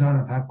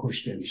 100,000 نفر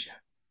کشته میشن.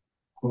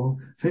 خب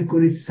فکر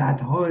کنید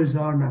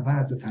 100,000 نفر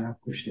از دو طرف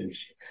کشته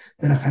میشه.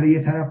 بالاخره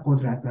یه طرف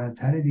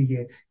قدرتمندتره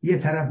دیگه، یه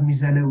طرف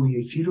میزنه اون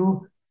یکی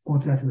رو،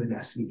 قدرت به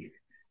دست میگیره.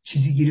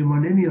 چیزی گیر ما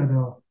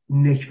نمیاد،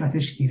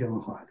 نکبتش گیر ما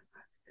خواهد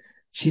اومد.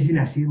 چیزی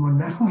نصیب ما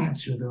نخواهد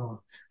شد.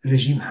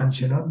 رژیم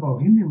همچنان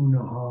باقی میمونه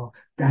ها،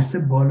 دست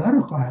بالا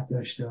رو خواهد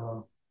داشت.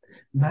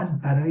 من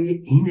برای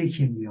اینه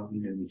که میام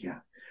اینو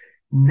میگم.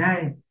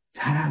 نه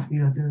طرف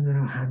میاد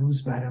نمیدونم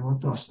هنوز برای ما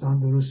داستان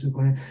درست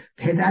میکنه،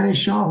 پدر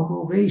شاه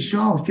موقعی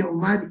شاه که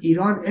اومد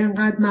ایران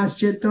انقدر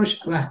مسجد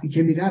داشت، وقتی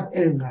که میرفت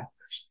انقدر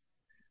داشت.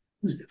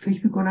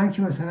 فکر میکنن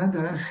که مثلا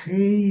دارن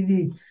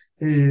خیلی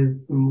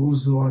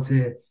موضوعات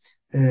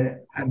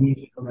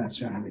عمیقی رو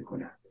مطرح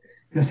میکنن،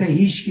 مثلا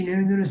هیچکی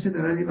نمیدونسته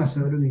دارن این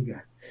مسائل رو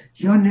میگن،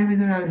 یا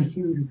نمیدونم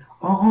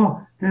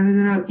آقا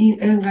نمیدونم این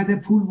انقدر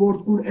پول برد،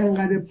 اون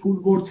انقدر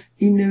پول برد،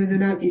 این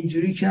نمیدونم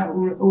اینجوری که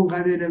اون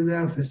قدر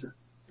نمیدونم فساد.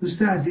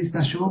 دوست عزیز،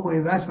 پس شما با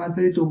این واسه باید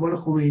برید دنبال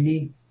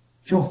خمینی،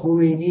 چون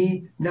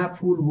خمینی نه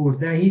پول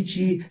برد نه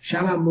هیچی،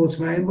 شبم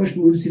مطمئن باش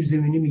نور سیب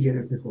زمینی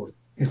میگرفت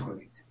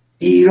میخورید،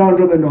 ایران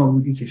رو به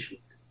نابودی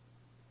کشید.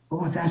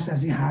 بابا دست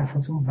از این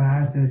حرفاتون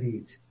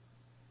بردارید.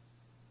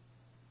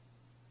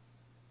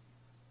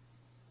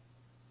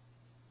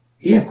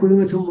 یک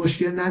کدومتون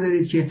مشکل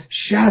ندارید که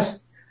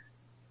 60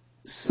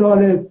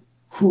 سال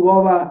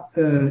کوبا و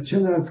چه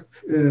میدونم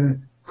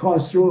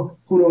کاسترو،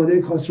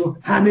 خانواده کاسترو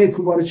همه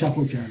کوبا رو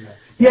چپو کردن.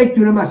 یک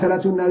دونه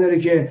مسئله‌تون نداره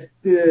که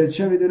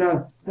چه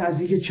میدونم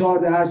نزدیک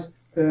 14 از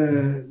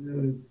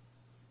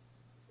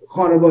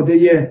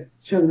خانواده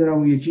چه میدونم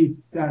اون یکی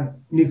در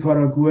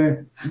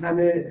نیکاراگوئه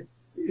همه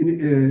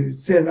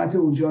ثروت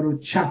اونجا رو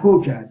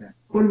چپو کردن.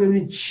 برو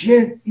ببینید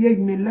چه یک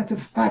ملت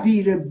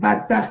فقیر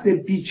بدبخت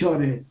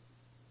بیچاره.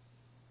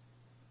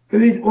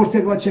 ببینید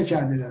ارتگا چه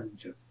کرده در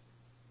اونجا.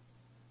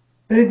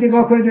 برید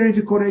نگاه کنید ببینید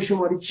تو کره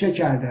شمالی چه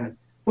کردن،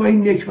 با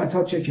این نکبت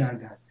ها چه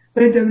کردن.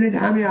 برید ببینید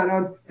همین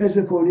الان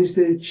حزب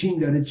کمونیست چین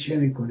داره چه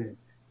میکنه.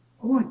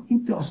 بابا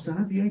این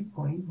داستانا بیایید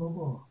پایین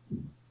بابا.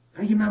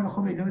 اگه من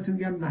بخوام اینا بهتون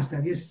میگم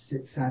مصداقی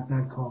 100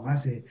 من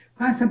کاغذه،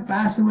 اصلا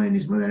بحث ما این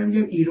نیست. ما داریم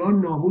میگم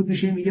ایران نابود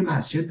میشه، میگه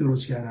مسجد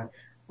درست کردن.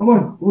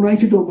 بابا اونایی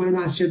که دنبال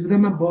مسجد بودن،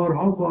 من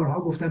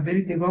بارها گفتم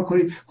برید نگاه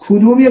کنید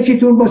کدوم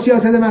یکیتون با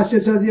سیاست مسجد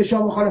سازی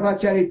شاه مخالفت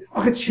کردید.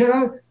 آخه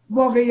چرا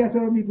واقعیت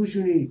رو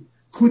میپوشونید؟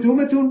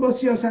 کدومتون با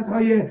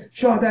سیاست‌های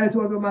شاه در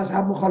ارتباط با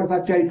مذهب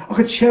مخالفت کردید؟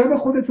 آخه چرا به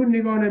خودتون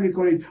نگاه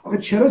نمی‌کنید؟ آخه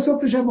چرا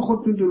صبح تا شب به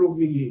خودتون دروغ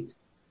میگید؟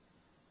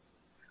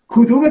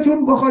 کدومتون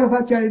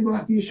مخالفت کردید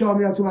وقتی شاه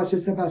میرفت تو مسجد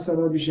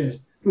سپهسالار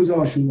میشست روز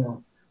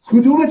عاشورا؟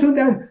 کدومتون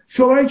در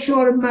شما یک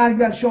شعار مرگ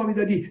بر شاه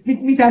میدادی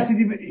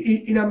میترسیدی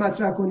اینم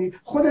مطرح کنی؟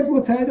 خودت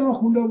متحد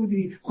آخوندا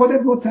بودی،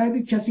 خودت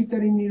متحد کثیف در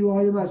این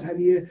نیروهای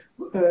مذهبی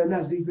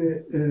نزدیک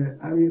به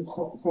همین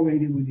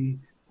خمینی بودی.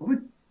 بابا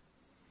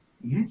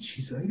یه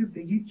چیزایی رو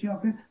بگید که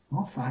آخه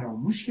ما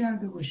فراموش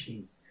کرده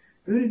باشیم.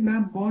 ببینید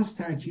من باز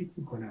تاکید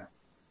میکنم،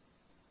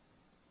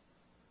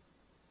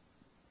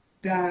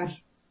 در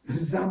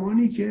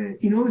زمانی که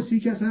اینا مثلی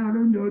که اصلا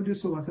الان دو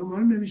صحبت ما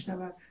رو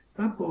نمیشنون،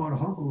 من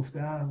بارها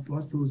گفتم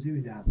باز توضیح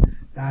میدم،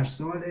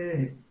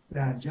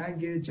 در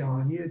جنگ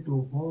جهانی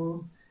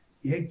دوم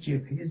یک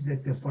جبهه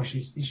ضد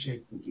فاشیستی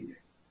شکل میگیره.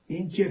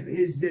 این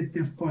جبهه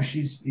ضد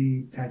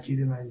فاشیستی،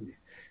 تاکید من اینه،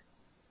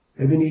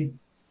 ببینید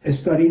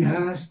استالین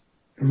هست،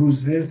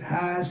 روزولت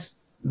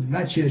هست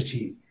و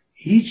چرچیل.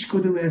 هیچ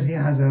کدوم از این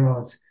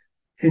حضرات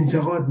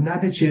انتقاد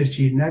نه به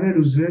چرچیل نه به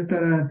روزولت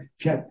دارن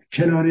که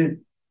کنار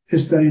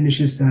استالین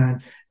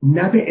نشستن،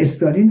 نه به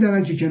استالین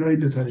دارن که کنار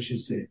دوتا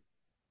نشسته.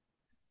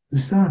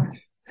 دوستان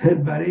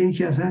برای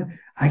اینکه اصلا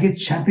اگه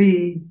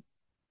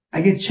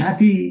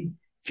چپی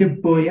که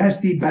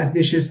بایستی بس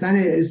نشستن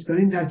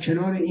استالین در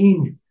کنار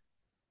این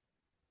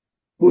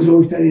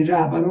بزرگترین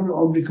رهبران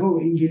آمریکا و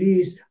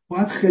انگلیس،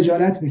 باید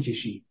خجالت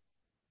بکشی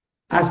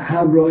از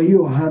همراهی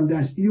و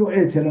همدستی و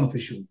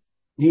ائتلافشون،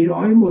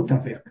 نیروهای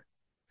متفق.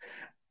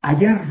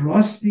 اگر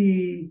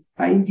راستی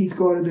و این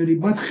دیدگاه رو داری،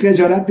 باید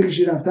خجالت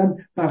بکشی رفتن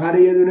بغل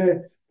یه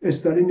دونه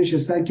استالین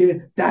نشستن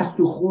که دست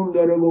و خون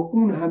داره و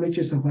اون همه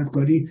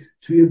کثافتکاری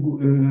توی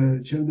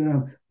چه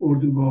میدونم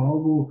اردوگاه ها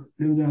و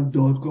نمیدونم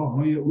دادگاه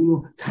های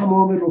اونو،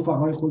 تمام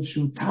رفقای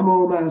خودشون،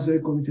 تمام اعضای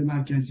کمیته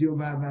مرکزی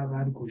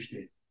و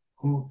کشته.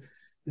 خب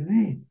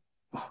ببین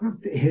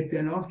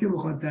ائتلاف که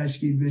میخواد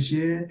تشکیل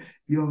بشه،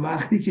 یا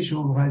وقتی که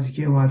شما میخواستی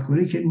که حمایت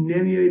کنی که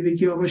نمیایی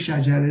بگی آقا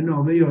شجره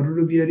نامه یارو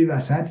رو بیاری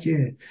وسط،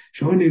 که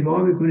شما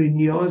نگاه میکنی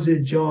نیاز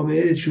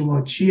جامعه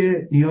شما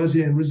چیه، نیاز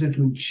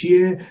امروزتون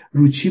چیه،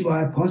 رو چی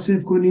باید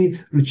پاسف کنی،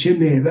 رو چه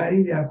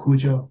محوری، در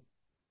کجا.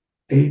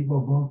 ای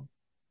بابا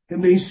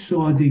به این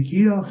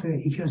سادگی آخه،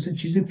 این که اصلا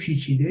چیز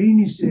پیچیده ای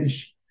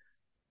نیستش.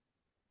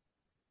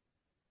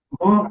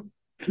 ما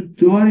تو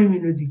داریم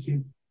اینو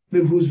دیگه،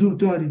 به وضوح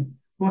داریم.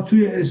 ما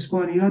توی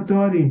اسپانیا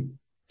داریم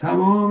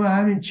تمام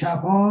همین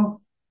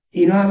چپا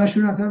اینا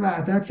همشون رفتن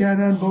وحدت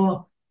کردن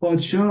با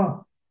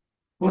پادشاه،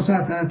 با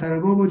سلطنت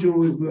طلبها، با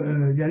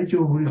یعنی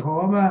جمهوری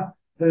خواه و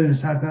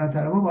سلطنت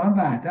طلبها با هم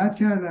وحدت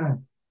کردن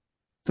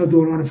تا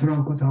دوران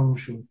فرانکو تموم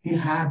شد. این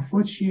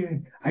حرفا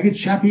چیه؟ اگه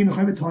چپی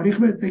میخوای به تاریخ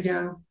بهت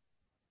بگم،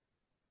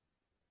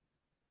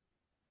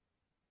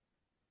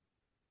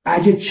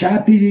 اگه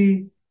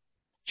چپی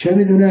چه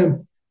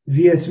میدونم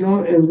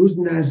ویتنام امروز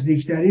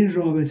نزدیکترین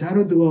رابطه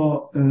رو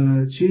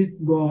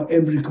با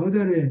امریکا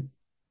داره.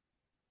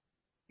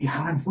 این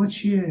حرفا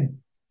چیه؟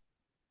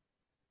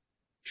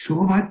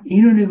 شما باید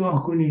اینو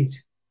نگاه کنید.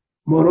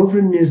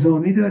 مانور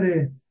نظامی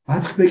داره،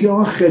 باید بگی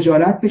آقا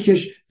خجالت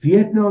بکش،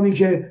 ویتنامی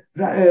که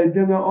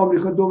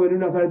آمریکا 2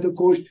 میلیون نفر تو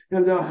کشت،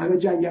 همه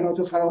جنگلات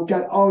رو خراب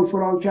کرد، آی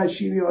فران کرد،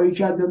 شیمیایی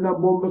کرد،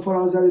 بمب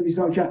فران زده،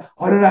 بیسار کرد،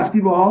 حالا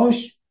رفتی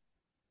باهاش.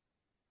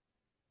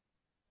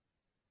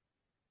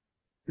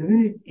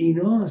 ببینید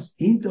ایناست،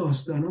 این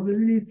داستانا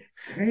ببینید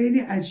خیلی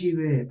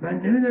عجیبه.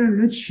 من نمیدونم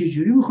اینا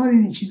چجوری میخوان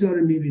این چیزا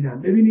رو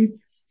میبینم. ببینید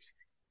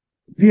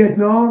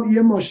ویتنام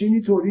یه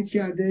ماشینی تولید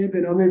کرده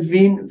به نام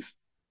وین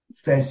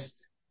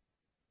فست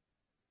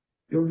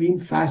یا وین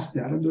فست،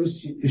 الان درست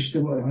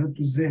اشتباهه، حالا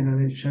تو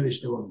ذهنم شاید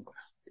اشتباه میکنم،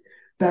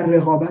 در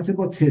رقابت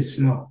با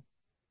تسلا.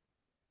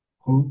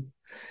 خب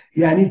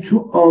یعنی تو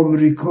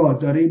آمریکا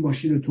داره این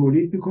ماشین رو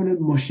تولید میکنه،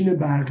 ماشین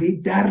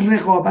برقی، در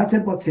رقابت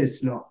با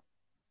تسلا.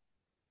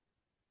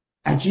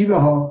 عجیبه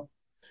ها.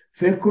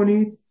 فکر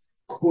کنید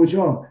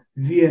کجا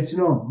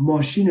ویتنام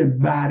ماشین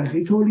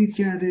برقی تولید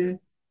کرده،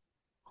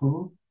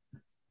 خب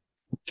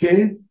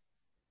که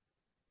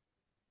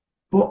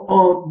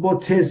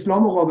با تسلا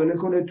مقابله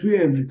کنه توی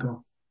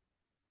امریکا.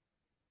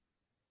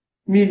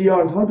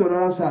 میلیاردها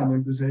دلار هم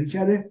سرمایه گذاری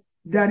کرده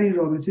در این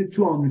رابطه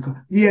تو آمریکا.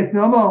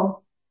 ویتنام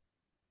ها،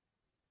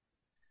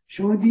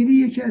 شما دیدی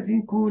یکی از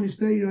این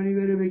کمونیستای ایرانی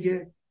بره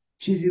بگه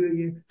چیزی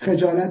بگه؟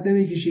 خجالت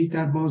نمیکشید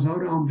در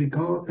بازار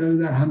آمریکا،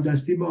 در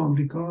همدستی با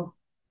آمریکا؟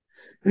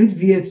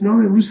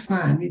 ویتنام امروز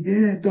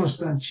فهمیده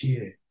داستان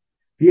چیه.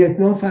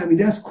 ویتنام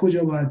فهمیده از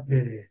کجا باید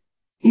بره.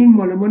 این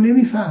مال ما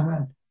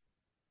نمیفهمن.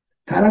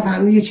 طرف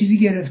هنوز یه چیزی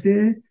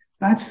گرفته،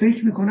 بعد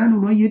فکر میکنن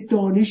اونا یه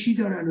دانشی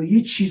دارن و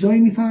یه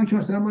چیزایی میفهمن که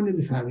مثلا ما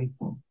نمیفهمیم،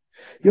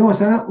 یا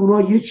مثلا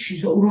اونا یه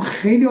چیزا، اونا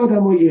خیلی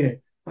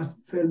آدمایه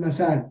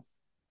مثلا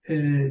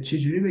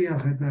چجوری بگم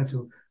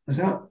خدمتتون،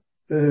 مثلا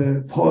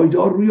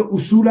پایدار روی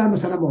اصول هم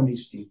مثلا ما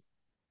نیستیم.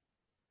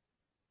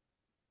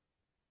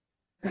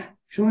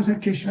 شما مثلا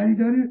کشوری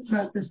دارید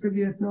مثل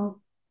ویتنام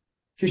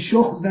که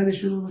شخم زده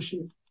شده باشه؟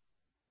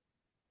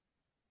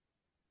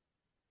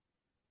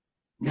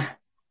 نه.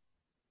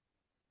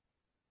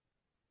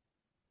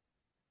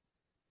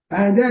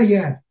 بنده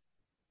اگر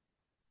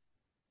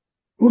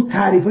اون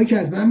تعریفایی که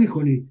از من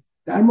میکنید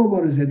در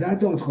مبارزه، در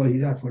دادخواهی،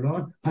 در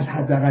فلان، پس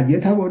حداقل یه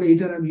توانایی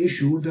دارم، یه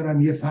شعور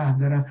دارم، یه فهم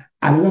دارم.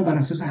 الان بر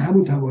اساس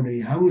همون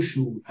توانایی، همون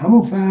شعور،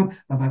 همون فهم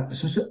و بر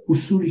اساس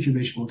اصولی که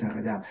بهش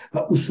معتقدم و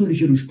اصولی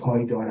که روش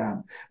پای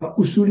دارم و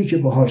اصولی که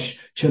باهاش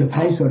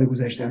 45 سال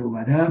گذشته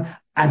اومدم،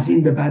 از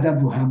این به بعدم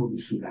رو همون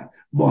اصولم،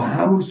 با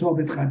همون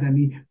ثابت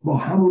قدمی، با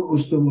همون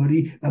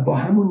استواری و با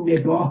همون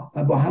نگاه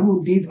و با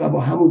همون دید و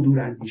با همون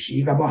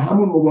دوراندیشی و با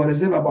همون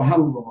مبارزه و با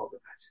همون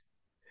مقاومت.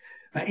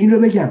 و این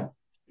رو بگم،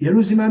 یه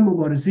روزی من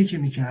مبارزه که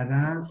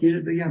میکردم، این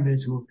رو بگم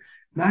بهتون،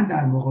 من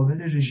در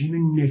مقابل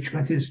رژیم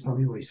نکبت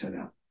اسلامی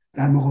وایسادم،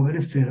 در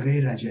مقابل فرقه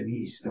رجوی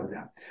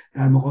ایستادم،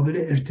 در مقابل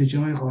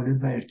ارتجاع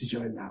غالب و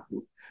ارتجاع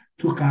مغلوب،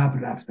 تو قبر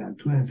رفتم،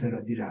 تو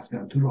انفرادی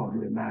رفتم، تو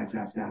راهروی مرگ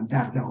رفتم،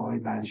 دغدغه‌های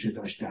بعدشو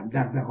داشتم،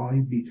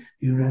 دغدغه‌های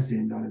بیرون از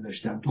زندان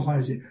داشتم، تو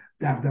خارج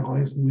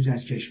دغدغه‌های خروج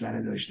از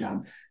کشور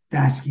داشتم،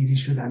 دستگیری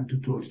شدم تو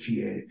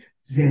ترکیه،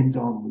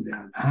 زندان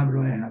بودم،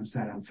 همراه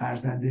همسرم،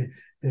 فرزند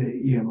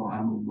یه ما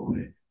همون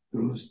موقع،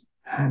 درست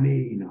همه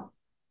اینا.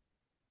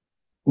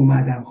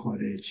 اومدم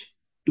خارج،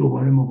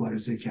 دوباره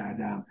مبارزه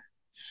کردم،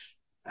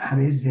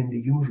 همه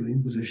زندگیمو روی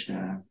این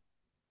گذاشتم.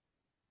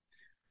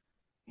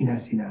 این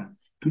از اینم.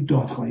 تو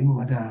دادخواهی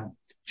اومدم،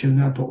 چه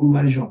میدونم تا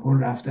اونور ژاپن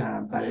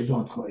رفتم برای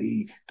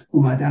دادخواهی،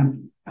 اومدم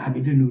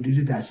حمید نوری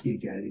رو دستگیر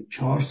کردیم،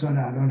 4 سال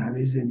الان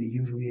همه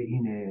زندگیم روی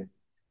اینه.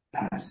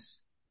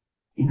 پس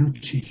اینو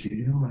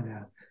چجوری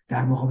اومدم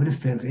در مقابل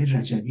فرقه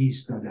رجبی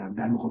ایستادم،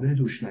 در مقابل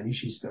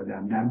دشمنیش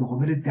ایستادم، در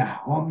مقابل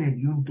 10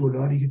 میلیون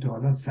دلاری که تا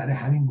حالا سر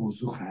همین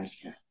موضوع خرج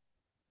کرد،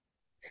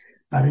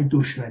 برای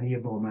دشمنی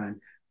با من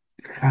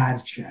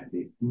خرج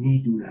کرده،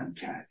 میدونم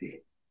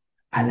کرده،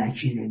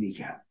 الکی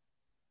نمیگم.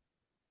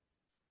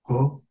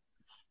 خب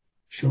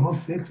شما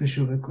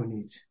فکرشو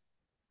بکنید،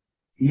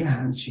 یه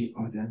همچین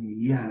آدمی،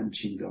 یه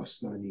همچین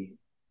داستانی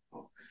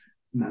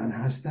من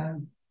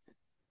هستم.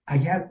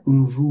 اگر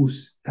اون روز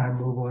در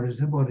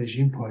مبارزه با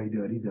رژیم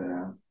پایداری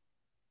دارم،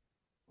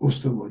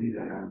 استواری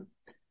دارم،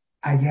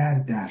 اگر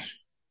در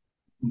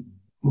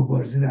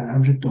مبارزه در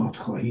امر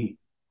دادخواهی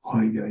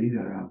پایداری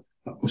دارم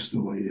و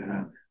استواری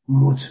دارم،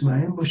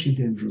 مطمئن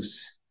باشید امروز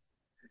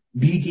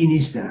بیگی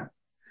نیستم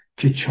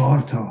که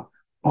 4 تا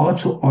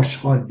آت و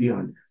آشغال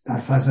بیان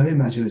در فضای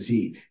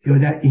مجازی یا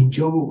در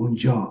اینجا و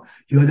اونجا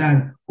یا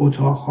در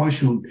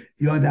اتاقهاشون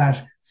یا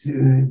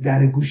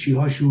در گوشی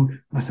هاشون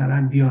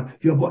مثلا بیان،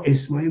 یا با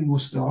اسمای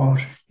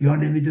مستعار یا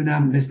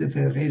نمیدونم مثل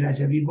فرقه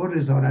رجبی با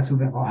رضالت و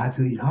وقاحت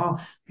و اینها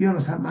بیان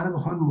مثلا منو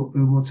بخوان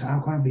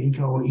متهم کنم به این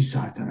که آقا این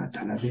سلطنت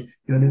طلبه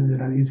یا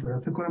نمیدونم این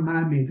طرف. فکر کنم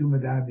منم میدون به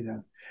در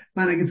میرم.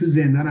 من اگه تو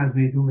زندان از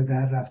میدون به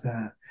در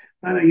رفتم،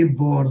 من اگه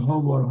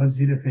بارها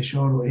زیر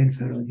فشار و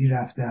انفرادی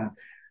رفتم،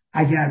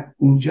 اگر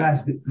اونجا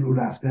از رو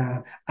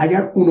رفتم،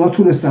 اگر اونا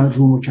تونستن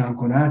رومو کم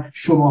کنن،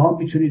 شماها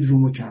میتونید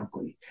رومو کم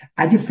کنید.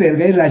 اگه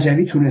فرقه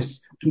رجبی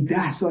تونست تو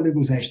 10 سال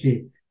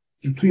گذشته،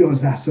 تو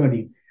 11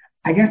 سالی،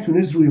 اگر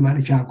تونست روی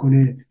من کم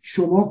کنه،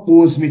 شما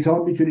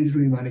قزمیتان میتونید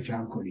روی من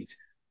کم کنید.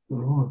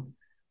 درون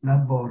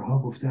من بارها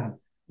گفتم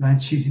من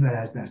چیزی برای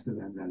از دست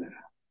دادن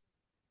ندارم.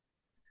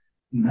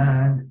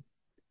 من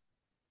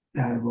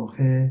در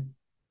واقع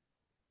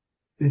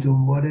به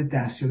دنبال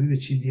دستیابی به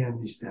چیزی هم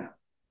نیستم.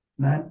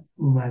 من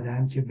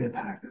اومدم که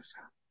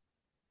بپردازم.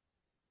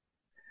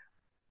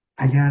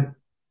 اگر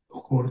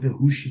خورده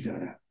هوشی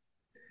دارم،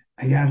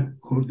 اگر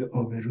خورده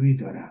آبرویی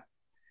دارم،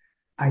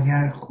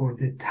 اگر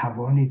خورده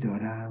توانی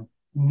دارم،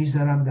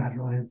 میذارم در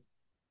راه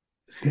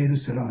خیر و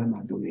صلاح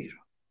مردم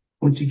ایران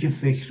اون چیزی که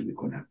فکر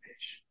میکنم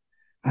بهش.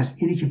 پس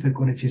اینی که فکر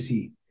کنه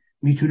کسی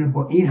میتونه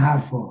با این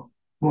حرفا،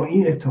 با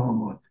این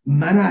اتهامات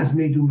من از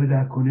میدون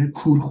بدر کنه،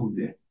 کور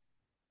خونده.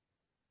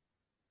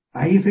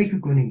 اگه فکر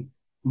میکنی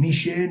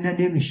میشه،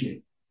 نه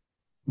نمیشه.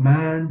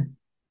 من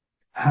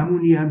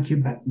همونی هم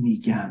که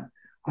میگم.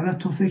 حالا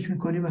تو فکر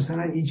میکنی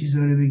مثلا این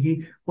چیزا رو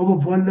بگی، بابا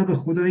والا به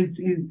خدا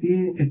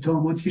این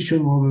اتهاماتی که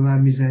شما به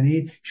من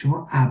میزنید،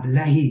 شما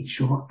ابلهید،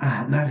 شما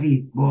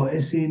احمقید،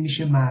 باعث این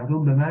میشه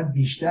مردم به من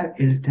بیشتر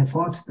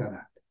التفات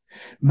دارن،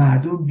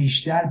 مردم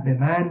بیشتر به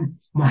من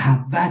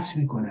محبت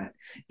میکنن.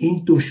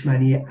 این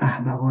دشمنی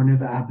احمقانه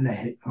و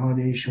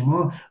ابلهانه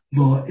شما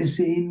باعث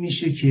این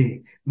میشه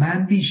که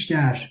من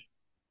بیشتر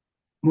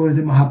مورد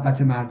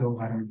محبت مردم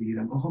قرار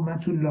بگیرم. آقا من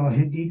تو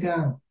لاهه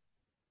دیدم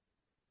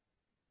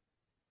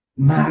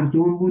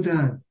مردم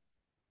بودن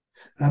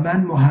و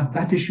من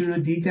محبتشون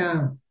رو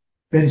دیدم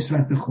به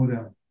نسبت به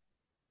خودم.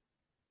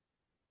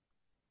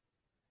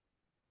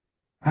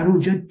 من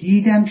اونجا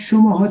دیدم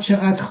شماها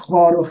چقدر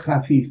خار و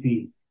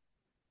خفیفی.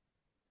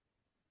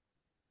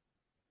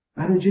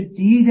 من اونجا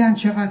دیدم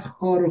چقدر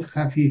خار و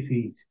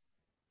خفیفید.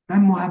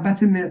 من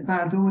محبت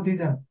مردم رو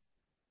دیدم.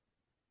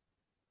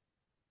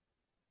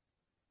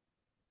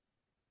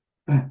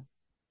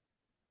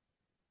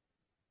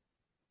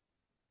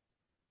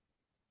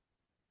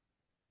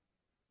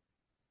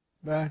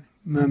 بله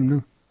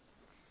ممنون.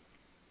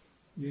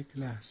 یک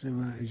لحظه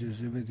من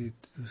اجازه بدید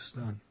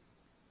دوستان.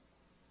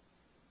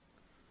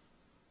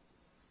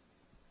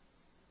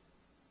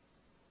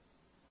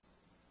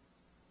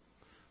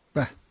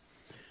 بله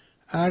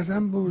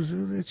عرضم به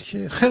حضورت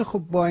که خیلی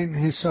خوب با این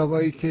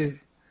حسابایی که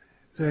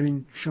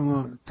دارین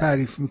شما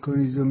تعریف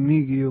میکنید و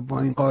میگی و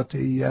با این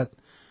قاطعیت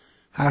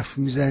حرف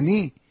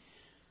میزنی،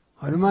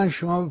 حالا من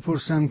شما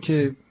بپرسم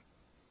که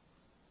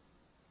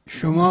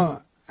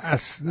شما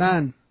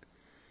اصلا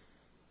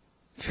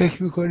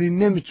فکر میکنید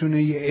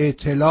نمیتونه یه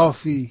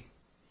ائتلافی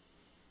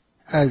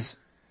از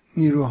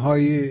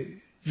نیروهای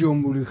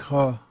جمهوری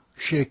خواه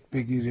شکل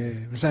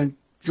بگیره، مثلا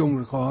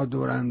جمهوری خواه ها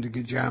دور هم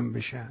دیگه جمع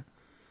بشن؟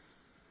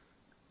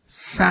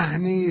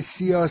 صحنه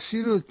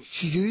سیاسی رو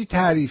چجوری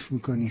تعریف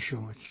میکنی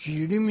شما؟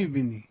 چجوری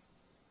میبینی؟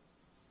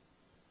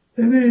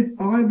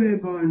 ببینید آقای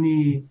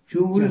بهبانی،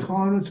 جمهوری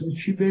خواه رو تو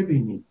چی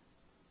ببینید؟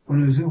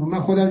 من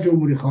خودم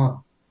جمهوری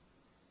خواه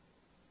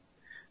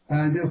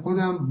بنده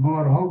خودم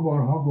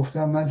بارها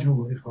گفتم من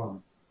جمهوری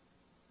خواهم.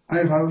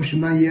 اگه قرار باشه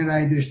من یه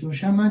رأی داشته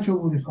باشم من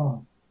جمهوری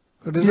خواهم.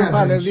 رضا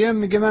پهلوی هم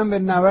میگه من به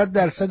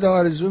 90%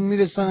 آرزوم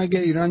میرسم اگه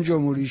ایران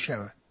جمهوری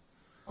شود.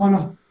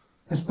 حالا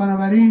پس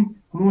بنابراین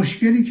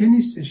مشکلی که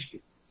نیستش که.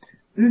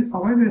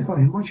 آقای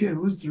بهبانی، ما که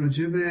امروز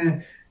راجع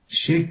به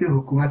شکل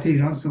حکومت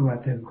ایران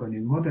صحبت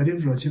می‌کنیم، ما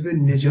داریم راجع به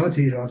نجات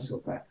ایران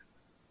صحبت.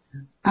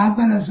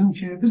 اول از اون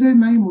که بذارید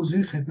من این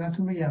موضوع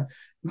خدمتتون بگم.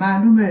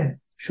 معلومه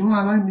شما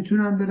اول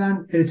میتونن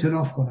برن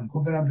ائتلاف کنن،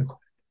 خب برن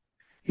بکنن.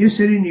 یه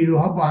سری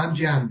نیروها با هم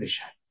جمع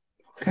بشن،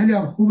 خیلی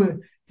هم خوبه.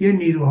 یه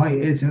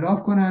نیروهای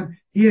ائتلاف کنن،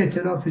 یه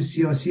ائتلاف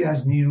سیاسی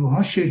از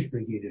نیروها شکل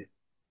بگیره،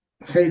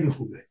 خیلی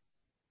خوبه.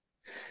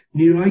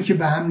 نیروهایی که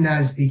به هم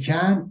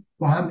نزدیکن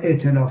با هم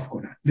ائتلاف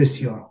کنن،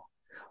 بسیار.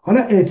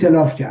 حالا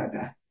ائتلاف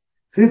کردن،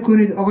 فکر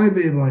کنید آقای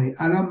بهبانی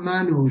الان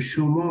من و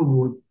شما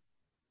و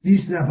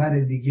 20 نفر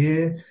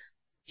دیگه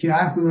که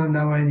هر کدوم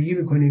نمایندگی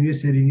میکنیم یه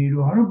سری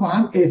نیروها رو با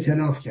هم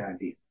ائتلاف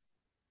کردیم.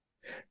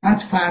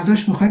 بعد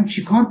فرداش میخوایم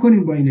چیکار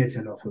کنیم با این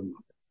ائتلافمون؟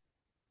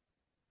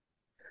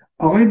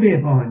 آقای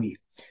بهبانی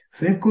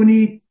فکر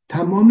کنید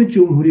تمام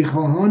جمهوری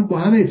خواهان با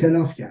هم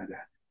ائتلاف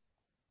کردن،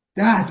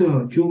 10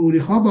 تا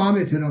جمهوری خواه با هم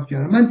ائتلاف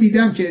کردن. من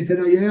دیدم که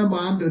اطلاعیه هم با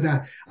هم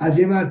دادن. از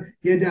یه ور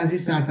یه دستی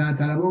سلطنت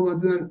طلبها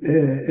اومدن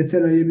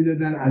اطلاعیه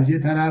میدادن، از یه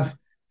طرف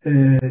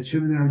چه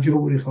میدونم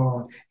جمهوری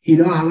خواه.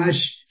 اینا همش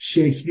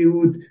شکلی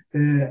بود،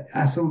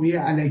 اسامی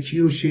الکی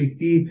و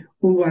شکلی.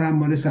 اون ورم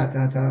مال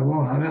سلطنت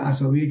طلبها همه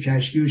اسامی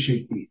کشکی و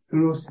شکلی.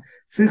 درست؟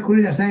 فکر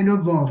کنید اصلا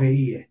اینا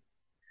واقعیه.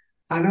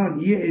 الان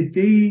یه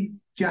عده‌ای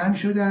جمع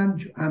شدن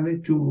همه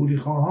جمهوری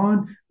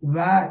خواهان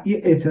و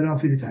یه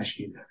ائتلافی رو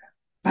تشکیل دادن.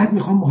 بعد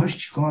میخوام باهاش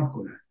چیکار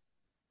کنن؟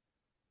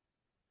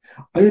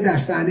 آیا در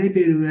صحنه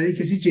بین‌المللی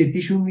کسی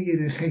جدیشون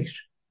میگیره؟ خیر.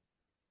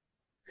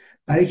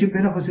 برای که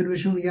بلافاصله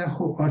بهشون میگن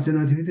خب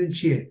آلترناتیوتون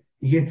چیه؟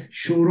 میگه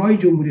شورای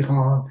جمهوری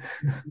خواهان.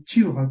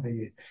 چی میخواد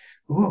بگه؟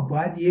 بابا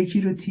باید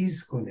یکی رو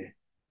تیز کنه،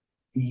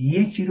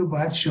 یکی رو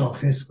باید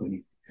شاخص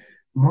کنیم.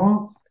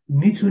 ما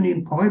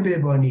میتونیم آقای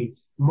بهبانی،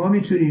 ما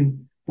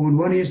میتونیم به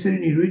عنوان یک سری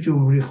نیروی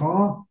جمهوری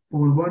خواه، به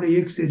عنوان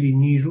یک سری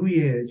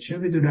نیروی چه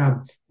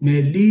بدونم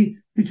ملی،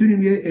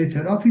 میتونیم یه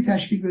ائتلافی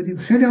تشکیل بدیم.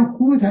 خیلی هم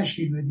خوب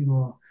تشکیل بدیم.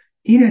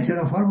 این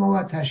ائتلاف ها رو ما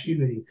باید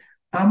تشکیل بدیم.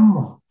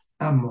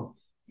 اما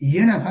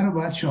یه نفر رو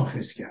باید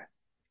شاخص کرد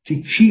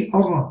که کی؟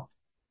 آقا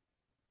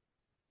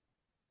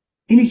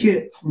اینی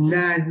که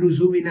نه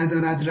لزومی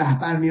ندارد،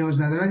 رهبر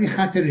نیاز ندارد، این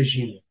خط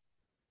رژیمه.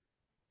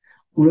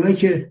 اونایی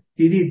که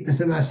دیدید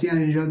مثل مسیح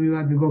نژاد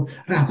میومد میگفت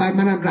رهبر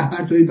منم،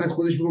 رهبر تویی، بعد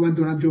خودش میگه من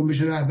دارم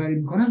جنبش رهبری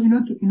میکنم،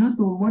 اینا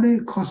دنبال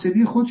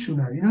کاسبی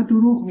خودشونن، اینا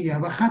دروغ میگن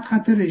و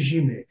خط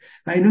رژیمه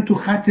و اینا تو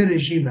خط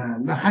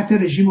رژیمن و خط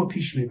رژیم رو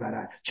پیش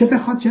میبرن، چه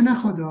بخواد چه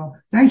نخواد.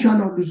 نه اینکه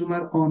حالا لزوما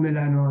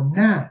عاملن،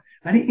 نه،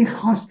 ولی این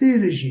خواسته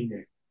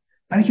رژیمه.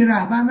 برای که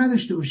رهبر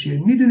نداشته باشه،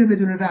 میدونه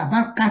بدون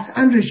رهبر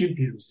قطعا رژیم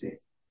پیروزه.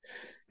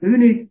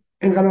 ببینید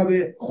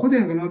خود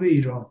انقلاب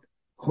ایران،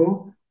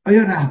 خب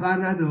آیا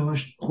رهبر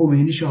نداشت؟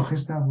 خمینی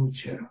شاخص نبود؟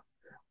 چرا؟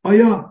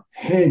 آیا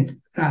هند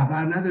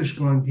رهبر نداشت؟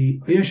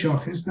 گاندی؟ آیا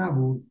شاخص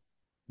نبود؟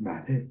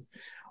 بله.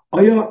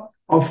 آیا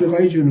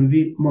آفریقای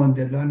جنوبی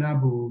ماندلا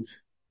نبود؟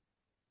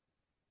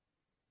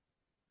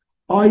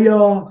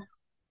 آیا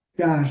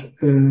در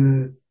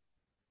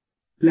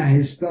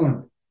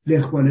لهستان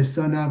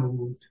لخوالستان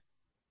نبود؟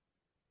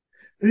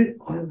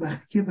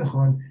 وقتی که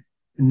بخوان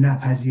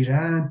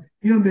نپذیرن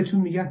میان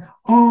بهتون میگن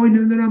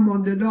نمیدونم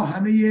ماندلا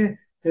همه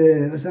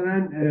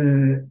مثلا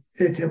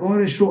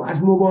اعتبارش رو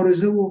از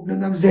مبارزه و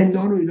نمیدونم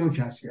زندان و اینا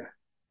کسب کرد.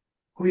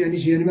 خب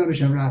یعنی چی؟ یعنی من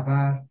بشم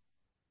رهبر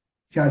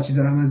که هرچی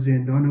دارم از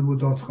زندان و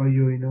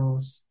دادخواهی و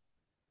ایناست؟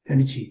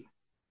 یعنی چی؟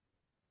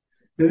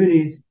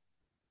 ببینید،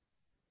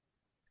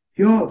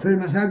 یا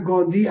مثلا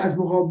گاندی از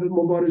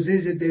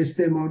مبارزه ضد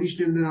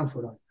استعماریش نمیدونم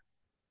فلان.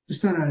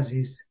 دوستان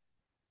عزیز،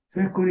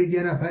 فکر کنید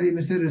یه نفری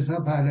مثل رضا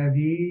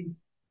پهلوی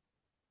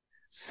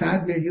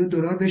 100 میلیون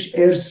دلار بهش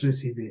ارث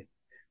رسیده،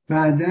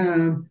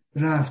 بعدم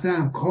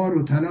رفتم کار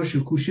و تلاش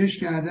و کوشش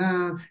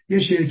کردم، یه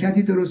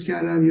شرکتی درست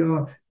کردم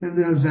یا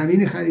نمیدونم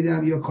زمین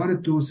خریدم یا کار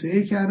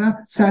توسعه کردم،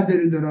 100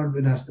 میلیون دلار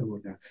به دست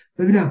آوردم.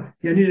 ببینم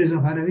یعنی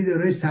رضا پهلوی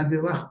دارای 100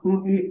 وقت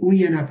اون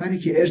یه نفری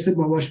که ارث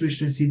باباش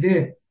بهش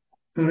رسیده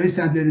دارای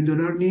 100 میلیون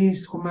دلار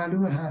نیست؟ خب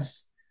معلومه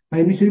هست.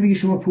 مگه میتونی بگی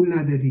شما پول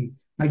نداری؟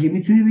 مگه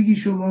میتونی بگی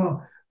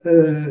شما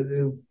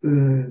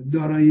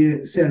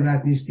دارای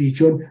ثروت نیستی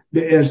چون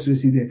به ارث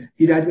رسیده؟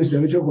 ایرج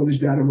مثلا چون خودش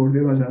در آورده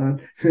مثلا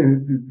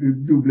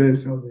دوبله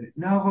حسابه.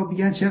 نه آقا،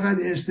 میگن چقدر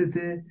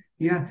ارثته،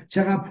 میگن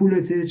چقدر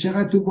پولته،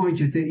 چقدر تو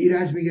بانکته.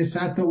 ایرج میگه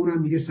 100 تا،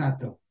 اونم میگه 100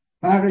 تا.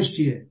 فرقش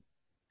چیه؟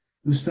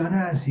 دوستان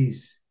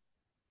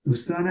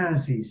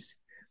عزیز،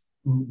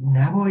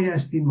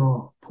 نبایستی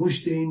ما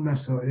پشت این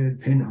مسائل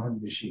پنهان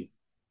بشیم.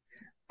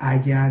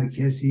 اگر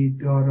کسی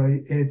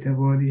دارای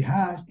اعتباری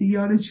هست دیگه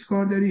حالا چی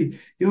کار داری؟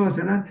 یا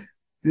مثلا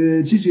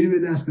چی به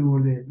دست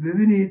آورده؟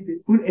 ببینید،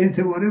 اون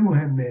اعتبار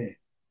مهمه،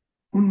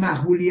 اون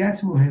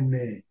مقبولیت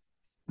مهمه.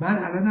 من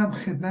الانم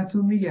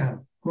خدمتتون میگم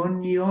ما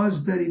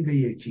نیاز داریم به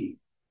یکی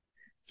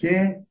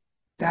که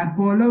در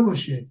بالا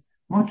باشه.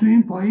 ما تو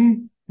این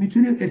پایین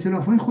میتونیم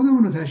ائتلافهای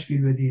خودمون رو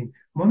تشکیل بدیم،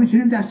 ما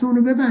میتونیم دستمون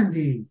رو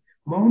ببندیم،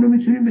 ما اونو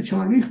میتونیم به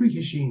چارمیخ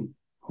بکشیم،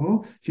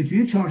 خب که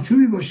توی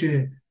چارچوبی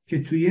باشه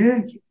که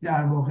توی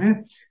در واقع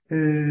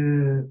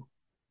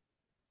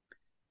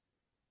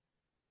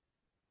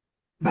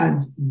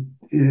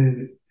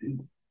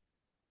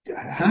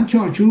هم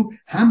چارچوب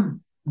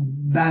هم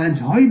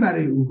بندهایی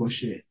برای او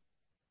باشه،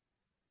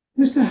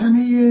 مثل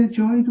همه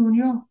جای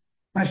دنیا.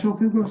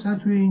 مشروع مثلا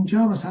توی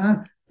اینجا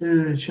مثلا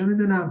چه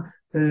میدونم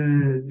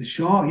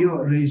شاه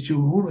یا رئیس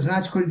جمهور مثلا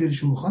هر کاری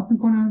دلشون میخواد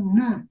میکنن.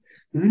 نه،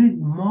 ببینید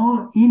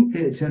ما این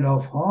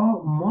ائتلاف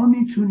ها ما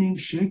میتونیم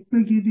شکل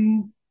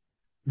بگیریم،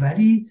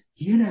 ولی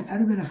یه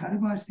نفر بالاخره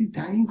بایستی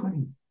تعیین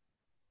کنیم.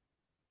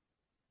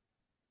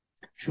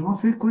 شما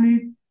فکر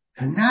کنید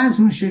نه از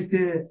اون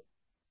شکل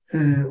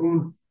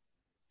اون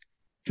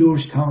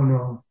جورج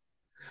تاونا،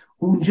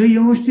 اونجا یه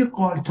مشتی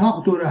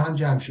قالتاق دوره هم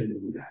جمع شده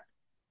بودن.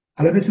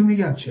 حالا بهتون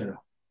میگم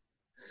چرا.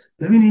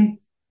 ببینید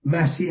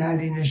مسیح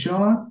علی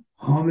نژاد،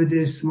 حامد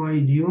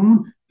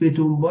اسماعیلیون به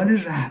دنبال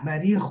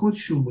رهبری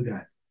خودشون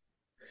بودن،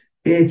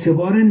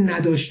 اعتبار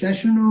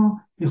نداشتشون رو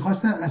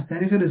میخواستن از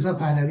طریق رضا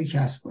پهلوی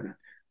کسب کنن.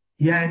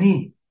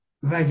 یعنی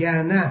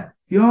وگرنه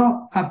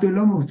یا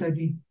عبدالله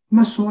مهتدی.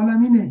 من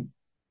سوالم اینه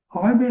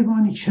آقای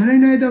بهبانی چرا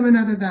این ادامه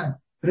ندادن؟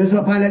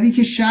 رضا پهلوی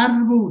که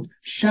شر بود،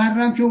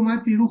 شرم که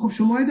اومد بیرون، خب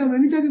شما ادامه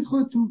میدادید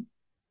خودتون،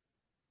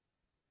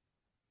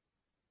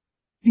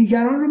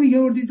 دیگران رو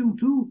میگردید اون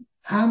تو،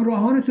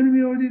 همراهانتون رو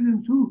میگردید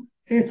اون تو،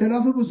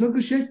 ائتلاف بزرگ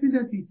رو شکل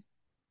میدادید.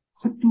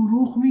 خب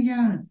دروغ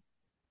میگن.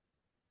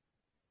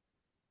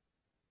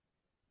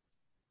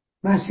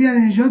 مسیح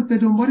علی نژاد به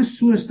دنبال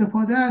سوء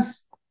استفاده از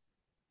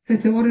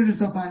اعتبار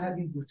رضا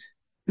پهلوی بود،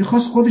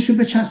 میخواست خودشو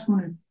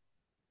بچسبونه،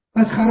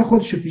 بعد خر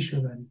خودشو پیش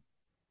ببره.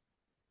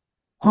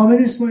 حامد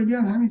اسماعیلی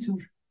هم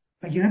همینطور.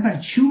 وگرنه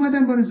برای چی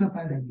اومدن با رضا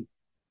پهلوی؟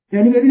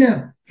 یعنی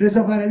ببینم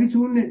رضا پهلوی تو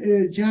اون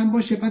جمع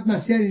باشه بعد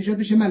مسیح علی نژاد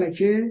بشه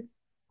ملکه،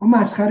 اون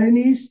مسخره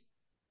نیست؟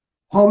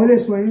 حامد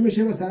اسماعیلی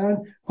بشه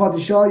مثلا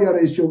پادشاه یا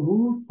رئیس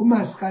جمهور، اون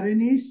مسخره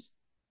نیست؟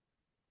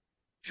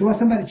 شما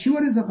اصلا برای چی با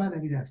رضا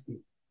پهلوی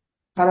رفتید؟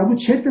 قرار بود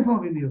چه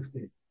اتفاقی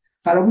بیفته؟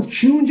 قرار بود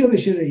کی اونجا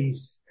بشه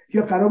رئیس،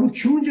 یا قرار بود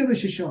کی اونجا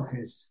بشه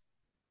شاخص؟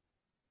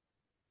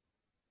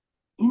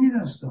 اینی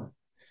داستان.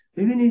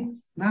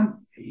 ببینید من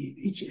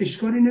هیچ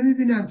اشکالی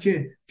نمیبینم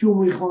که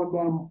جمهوری خان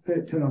با هم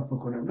ائتلاف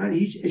بکنن، من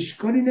هیچ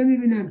اشکالی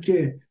نمیبینم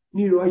که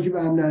نیروهایی که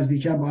به هم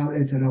نزدیکن با هم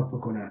ائتلاف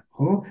بکنن،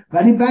 خب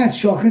ولی بعد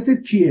شاخص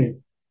کیه؟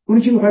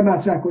 اونی که میخوای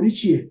مطرح کنی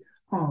چیه؟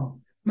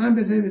 من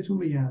بذارید بهتون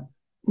بگم،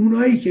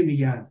 اونایی که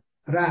میگن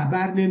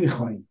رهبر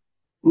نمیخوایم،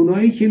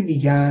 اونایی که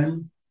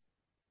میگن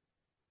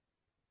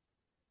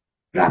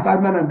رهبر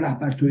منم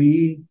رهبر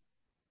تویی،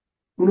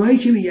 اونایی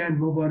که میگن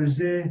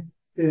مبارزه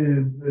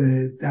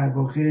در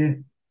واقع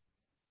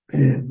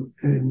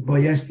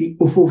بایستی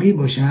افقی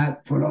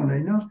باشد فلان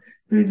اینا،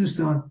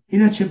 دوستان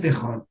اینا چه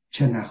بخوان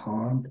چه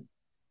نخوان،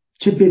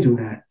 چه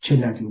بدونن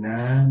چه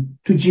ندونن،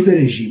 تو جیب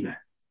رژیمن.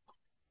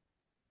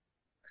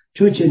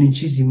 چون چنین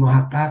چیزی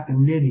محقق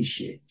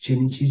نمیشه،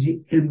 چنین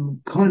چیزی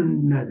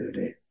امکان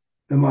نداره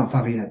به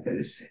موفقیت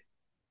برسه.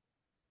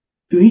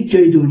 تو هیچ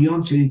جای دنیا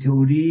هم چنین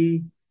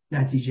تئوری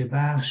نتیجه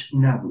بخش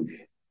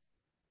نبوده.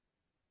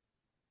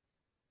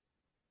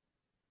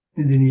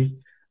 میدونید؟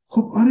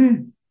 خب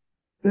آره،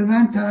 به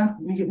من طرف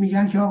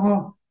میگن که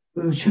آقا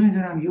چه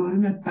میدونم یارو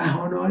میاد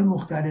بهانه‌های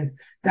مختلف،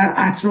 در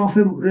اطراف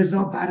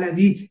رضا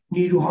پهلوی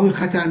نیروهای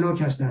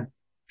خطرناک هستن.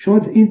 شما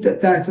این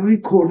در اطراف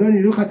کردان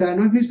نیرو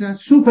خطرناک نیستن؟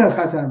 سوپر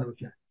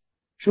خطرناکن.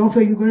 شما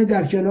فکر میکنید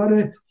در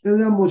کنار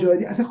نمیدونم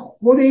مجاهدی اصلا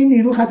خود این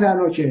نیرو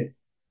خطرناکه؟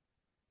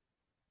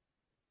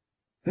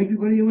 فکر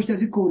میکنید یه مشت از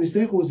این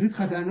کمونیستای قزوین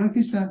خطرناک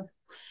نیستن؟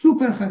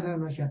 سوپر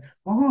خطرناکن.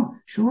 آقا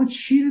شما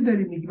چی رو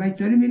داری میگی؟ مگه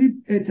داری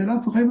میری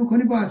ائتلاف میخوای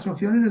بکنی با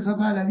اطرافیان رضا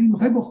پهلوی؟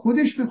 میخوای با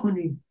خودش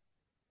بکنی؟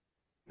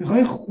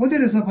 میخوای خود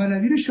رضا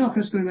پهلوی رو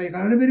شاخص کنی؟ مگه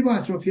قراره بری با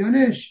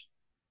اطرافیانش؟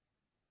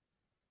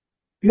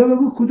 بیا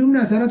بگو کدوم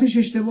نظراتش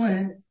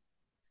اشتباهه،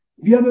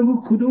 بیا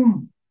بگو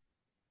کدوم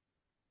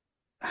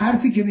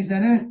حرفی که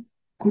میزنه،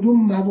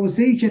 کدوم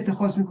مواضعی که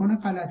اتخاذ میکنه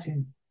غلطه،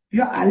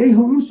 بیا علیه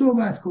اون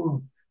صحبت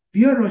کن،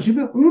 بیا راجع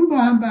به اون با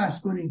هم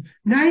بحث کنیم.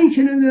 نه این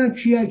که نمیدونم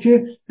کیه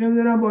که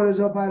نمیدونم با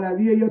رضا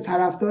پهلویه یا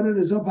طرفدار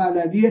رضا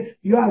پهلویه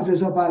یا از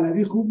رضا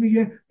پهلوی خوب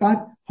میگه،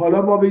 بعد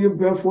حالا ما بگیم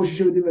بیا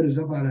فوشش بدیم به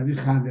رضا پهلوی.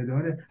 خنده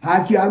داره.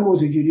 هر کی هر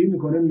موضوعگیری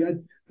میکنه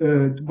میگه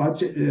بعد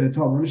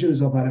تاوانش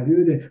رضا پهلوی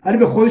بده، ولی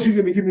به خودش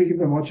که میگه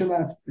به ما چه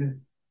مربوطه؟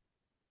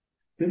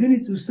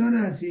 ببینید دوستان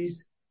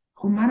عزیز،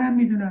 خب منم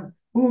میدونم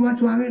ما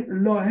تو همه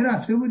لاهه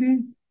رفته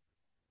بودیم،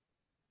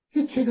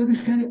 یه تعداد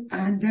خیلی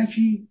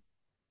اندکی،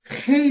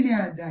 خیلی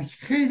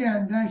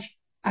اندک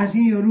از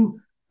این یارو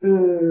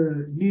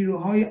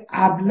نیروهای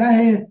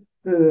ابله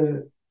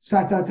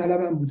سلطنت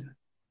طلب هم بودن.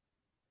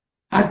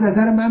 از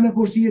نظر من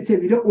بپرسی یه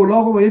طویله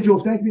الاغو با یه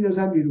جفتک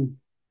میدازم بیرون.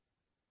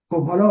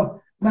 خب حالا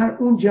من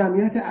اون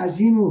جمعیت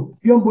عظیم رو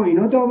بیام با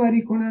اینا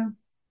داوری کنم؟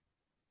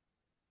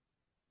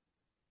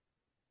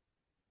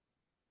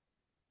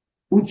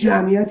 اون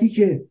جمعیتی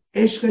که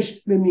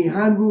عشقش به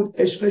میهن بود،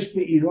 عشقش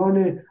به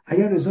ایرانه،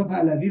 اگر رضا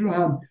پهلوی رو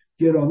هم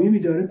گرامی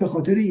میداره به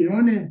خاطر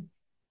ایرانه.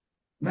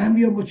 من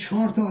بیام با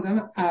 4 تا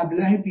آدم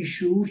ابله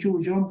بیشعور که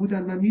اونجا هم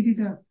بودن من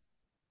میدیدم،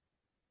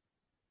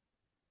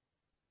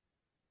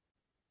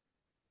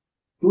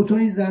 2 تا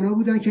این زنا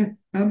بودن که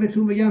من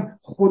بهتون بگم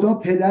خدا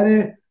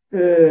پدر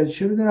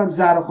چه میدونم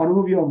زهرا خانم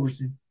رو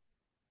بیامرزه.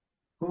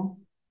 خب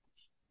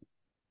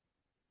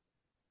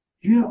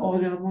یه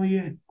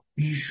آدمای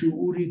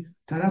بیشعوری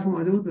طرف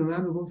اومده بود به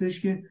من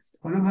میگفتش که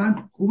حالا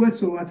من خوبه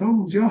صحبت ها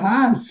اونجا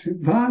هست،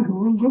 بعد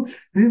اون گفت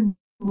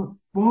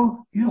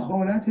با یه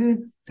حالت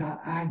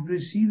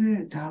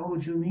اگریسیو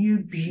تهاجمی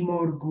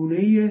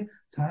بیمارگونه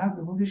طرف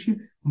میگفتش که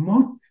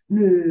ما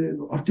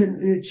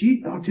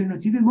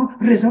آلترناتیو ما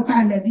رضا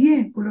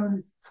پهلویه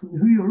فلان.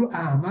 یارو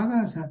احمق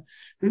هستن.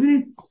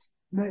 ببینید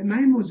من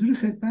این موضوع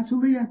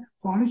خدمتتون بگم،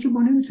 حالا که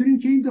ما نمیتونیم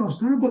که این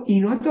داستان رو با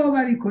اینا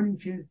داوری کنیم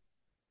که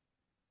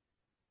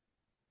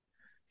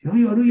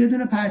یارو یه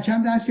دونه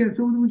پرچم دست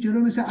گرفته بود اون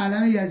جلو مثل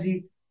علم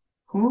یزید.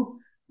 خب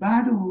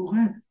بعد اون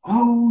موقع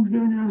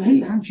نمیدونم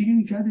هی همچینی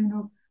میکرد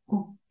اینا.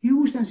 خب یه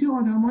گوش دستی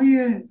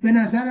آدمای به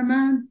نظر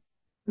من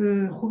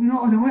خب اینا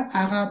آدمای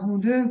عقب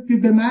مونده که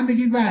به من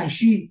بگید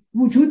وحشی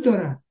وجود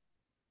دارن.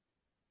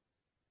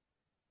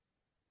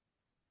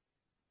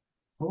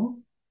 خب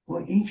با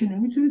این که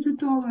نمیتونی تو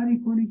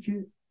داوری کنی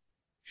که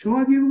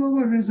شما بگید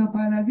بابا رضا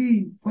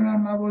پهلوی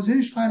فلان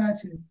مواضعش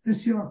غلطه،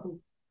 بسیار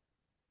خوب.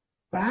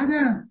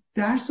 بعدم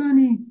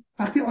درسانی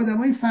وقتی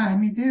آدمای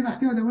فهمیده،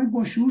 وقتی آدمای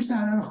با شعور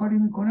صحنه رو خالی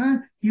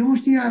میکنن، یه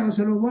مشتی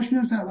اراذلوباش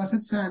میان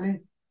وسط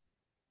صحنه.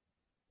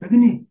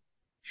 ببینید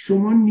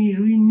شما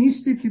نیرویی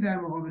نیستید که در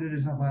مقابل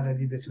رضا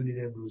پهلوی بتونید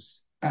امروز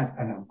قد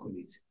علم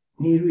کنید،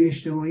 نیروی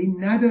اجتماعی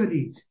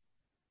ندارید،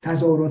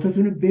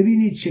 تظاهراتتون رو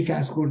ببینید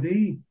شکست خورده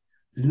اید.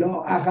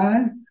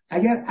 لااقل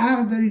اگر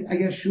عقل دارید،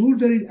 اگر شعور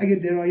دارید، اگر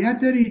درایت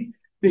دارید،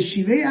 به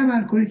شیوه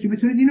عمل کنید که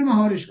بتونید اینو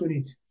مهارش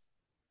کنید.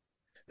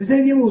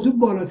 بذارید یه موضوع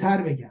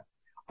بالاتر بگم.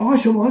 آقا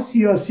شما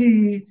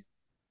سیاسید؟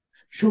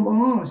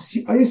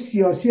 آیا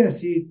سیاسی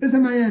هستید؟ بذار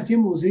من از یه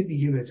موضوع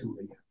دیگه بهتون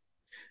بگم.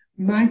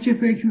 من که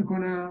فکر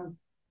میکنم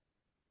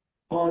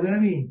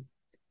آدمی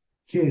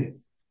که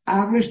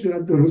عقلش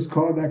درست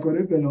کار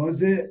نکنه به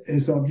لحاظ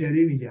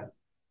حسابگری میگم،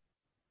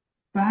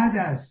 بعد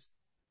از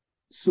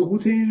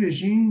سقوط این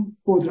رژیم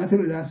قدرت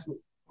به دست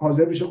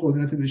حاضر بشه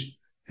قدرت بهش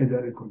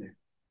اداره کنه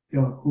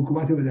یا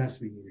حکومت به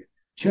دست بگیره.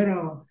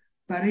 چرا؟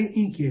 برای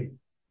اینکه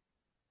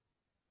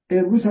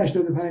امروز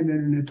 85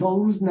 میلیونه، تا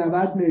اون روز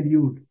 90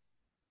 میلیون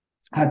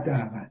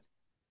حداقل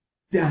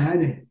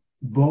دهن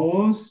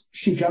باز،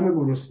 شکم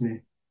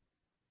گرسنه.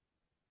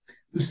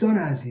 دوستان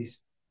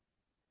عزیز،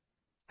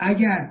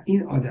 اگر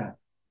این آدم،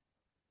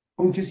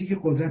 اون کسی که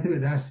قدرت به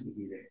دست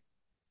میگیره،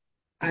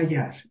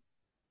 اگر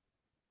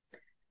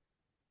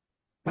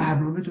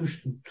برنامه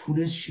داشت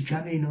تونست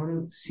شکم اینا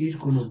رو سیر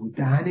کنه بود،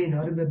 دهن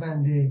اینا رو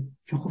ببنده،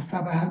 که خب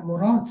فبهر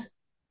مراد.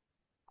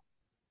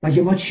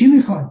 مگه ما چی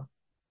میخوایم؟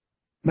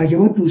 مگه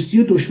ما دوستی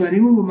و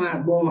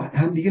دشمنیمون با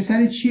همدیگه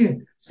سر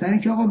چیه؟ سر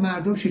اینکه آقا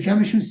مردم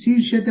شکمشون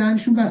سیر شه،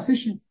 دهنشون بسته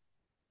شه.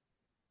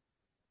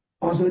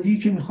 آزادی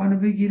که میخوان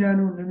بگیرن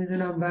و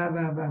نمیدونم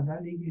و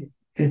دیگه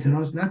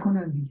اعتراض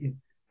نکنن دیگه،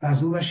 و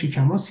از اون و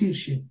شکما سیر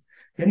شه.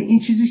 یعنی این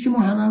چیزیست که ما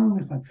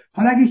هممون میخوایم.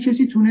 حالا اگه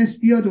کسی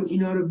تونست بیاد و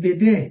اینا رو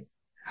بده،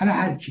 حالا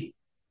هر کی،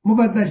 ما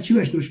باید برای چی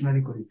باش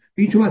دشمنی کنیم؟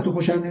 بگی چون از تو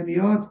خوشم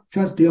نمیاد،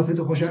 چون از قیافت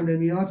خوشم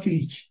نمیاد، که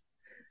هیچ.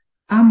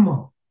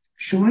 اما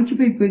شما که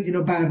فکر کنید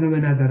اینا برنامه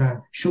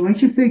ندارن، شما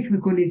که فکر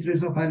میکنید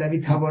رضا پهلوی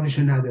توانش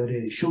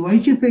نداره، شما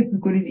که فکر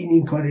میکنید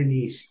این کار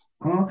نیست،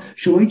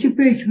 شما که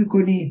فکر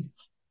میکنید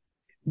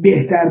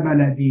بهتر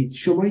بلدید،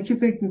 شمایی که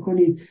فکر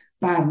میکنید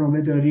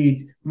برنامه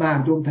دارید،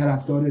 مردم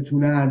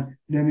طرفدارتونن،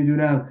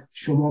 نمیدونم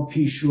شما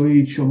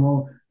پیشروید،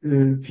 شما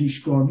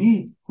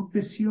پیشگامید، خب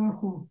بسیار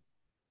خوب،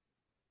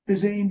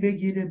 بذار این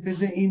بگیره،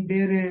 بذار این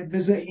بره،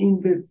 بذار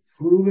این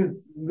فرو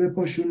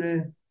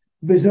بپاشونه،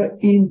 بذار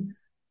این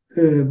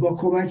با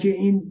کمک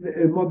این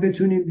ما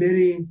بتونیم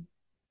بریم.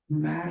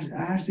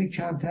 عرض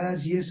کمتر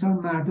از یه سال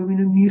مردم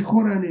اینو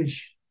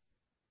میخورنش.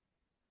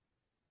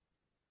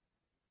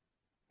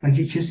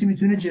 مگه کسی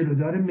میتونه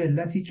جلودار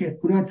ملتی که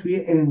اونها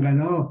توی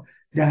انقلاب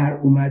در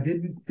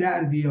اومده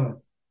در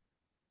بیاد؟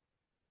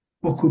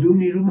 با کدوم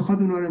نیرو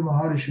میخواد اونا رو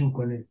مهارشون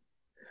کنه؟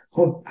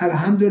 خب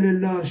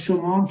الحمدلله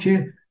شما هم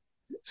که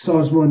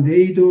سازمانده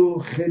اید و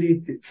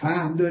خیلی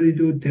فهم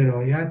دارید و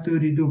درایت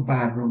دارید و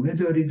برنامه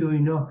دارید و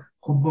اینا،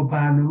 خب با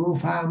برنامه و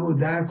فهم و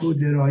درک و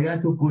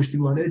درایت و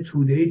پشتیبانی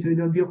توده ای تو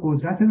اینا بیا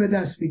قدرت به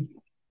دست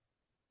بگیر.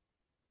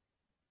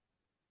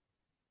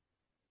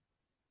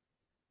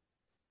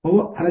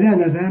 بابا ولی از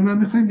نظر من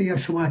میخوایم بگم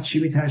شما از چی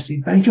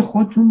میترسید؟ برای اینکه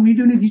خودتون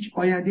میدونید هیچ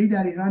آینده‌ای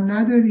در ایران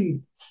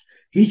ندارید،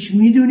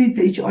 میدونید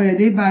هیچ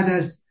آینده‌ای بعد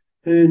از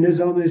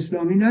نظام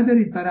اسلامی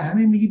ندارید. برای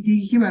همین میگید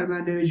دیگه که بر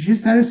من نوشته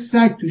سر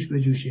سگ توش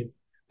بجوشه.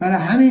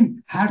 برای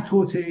همین هر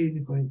توطئه‌ای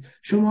میکنید.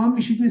 شما هم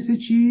میشید مثل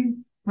چی؟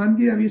 من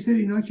دیدم یه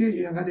سری اینا که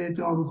اینقدر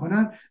ادعا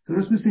میکنن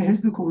درست مثل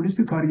حزب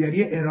کمونیست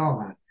کارگری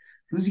عراق هست.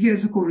 روزی که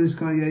حزب کمونیست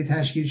کارگری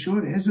تشکیل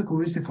شد، حزب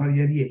کمونیست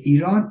کارگری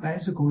ایران و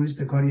حزب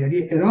کمونیست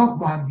کارگری عراق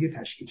با هم دیگه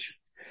تشکیل شد.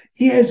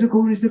 این حزب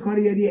کمونیست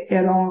کارگری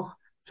عراق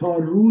تا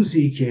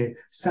روزی که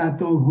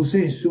صدام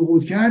حسین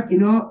سقوط کرد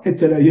اینا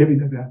اطلاعیه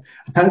میدادن.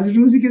 از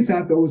روزی که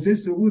صدام حسین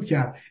سقوط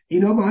کرد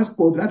اینا باید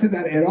قدرت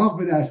در عراق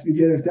به دست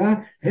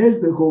میگرفتن.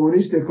 حزب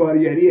کمونیست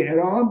کارگری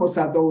عراق با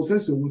صدام حسین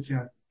سقوط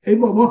کرد. ای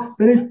بابا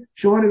برید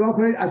شما نگاه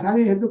کنید، از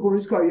همین حزب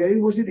کمونیست کارگری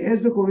میپرسید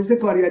حزب کمونیست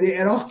کارگری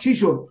عراق چی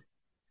شد؟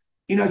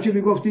 اینا که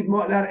میگفتید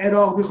ما در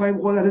عراق میخوایم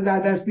قدرت در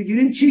دست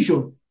بگیریم چی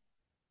شد؟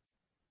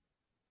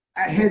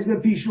 حزب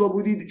پیشرو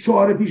بودید،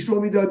 شعار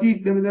پیشرو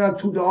میدادید، نمیدونم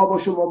توده ها با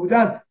شما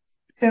بودن،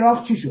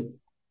 عراق چی شد؟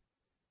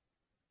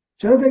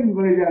 چرا فکر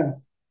میکنید در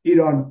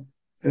ایران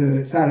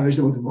سرنوشت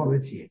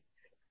متفاوتیه؟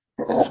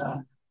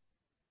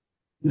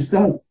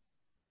 دوستان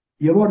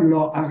یه بار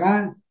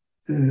لااقل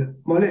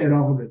مال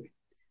عراق ببین.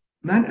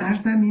 من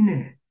عرضم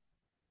اینه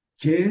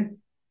که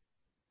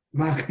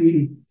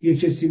وقتی یه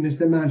کسی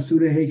مثل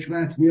منصور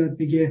حکمت میاد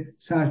میگه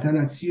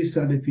سلطنت 30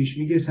 سال پیش،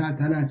 میگه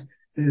سلطنت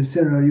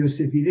سناریو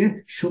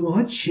سفیده،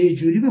 شماها چه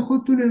جوری به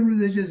خودتون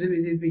امروز اجازه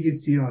میدید بگید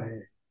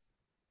سیاهه؟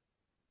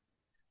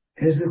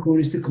 حزب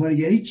کمونیست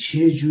کارگری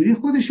چه جوری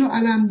خودشو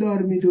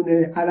علمدار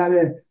میدونه،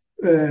 علم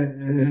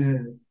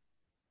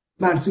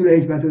منصور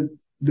حکمت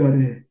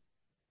داره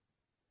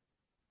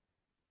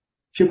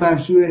که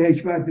منصور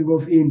حکمت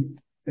میگفت این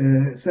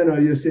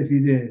سناریو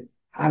سفیده،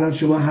 الان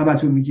شما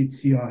همتون میگید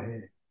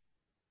سیاهه.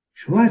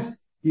 شما از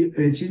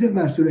چیز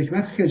منصور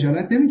حکمت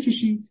خجالت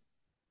نمیکشید؟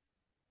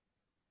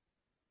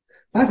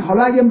 بعد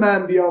حالا اگه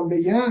من بیام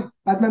بگم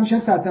بعد من میشم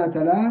سلطنت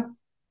طلب؟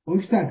 اون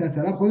که سلطنت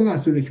طلب خود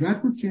منصور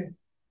حکمت بود که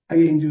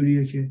اگه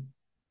اینجوریه که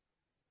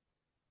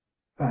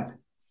بله.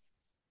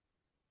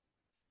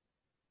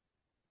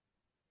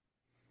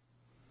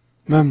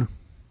 ممنون،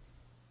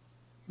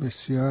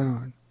 بسیار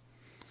ممنون.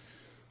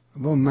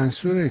 با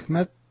منصور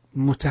حکمت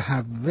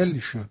متحول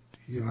شد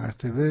یه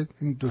مرتبه.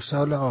 این 2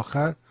 سال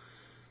آخر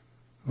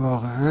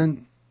واقعا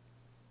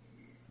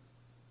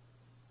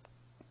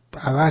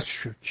عوض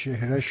شد،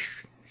 چهرش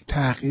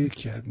تغییر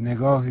کرد،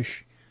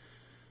 نگاهش،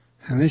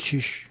 همه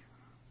چیش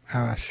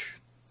عوض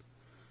شد.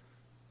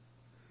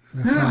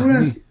 نه اون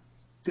از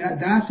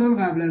 10 سال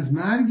قبل از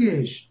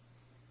مرگش،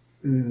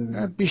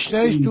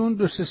 بیشترش تو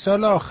اون 2-3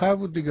 سال آخر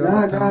بود دیگه.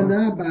 نه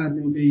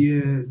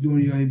برنامه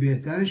دنیای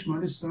بهترش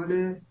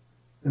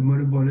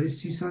مال بالای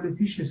 30 سال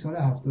پیشه، سال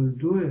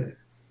 72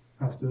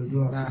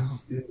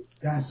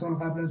 10 سال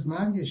قبل از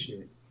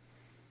مرگشه.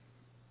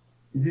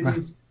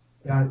 میدونید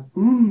در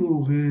اون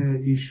موقع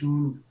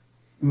ایشون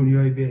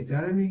دنیای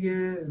بهتر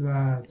میگه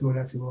و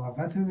دولت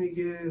موقت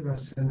میگه و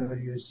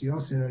سناریو سیاه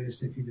سناریو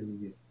سفید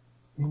میگه.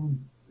 این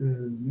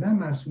نه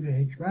منصور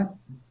حکمت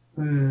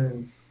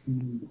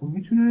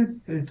میتونه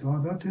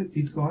اعتقادات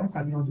دیدگاه های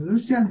قدیم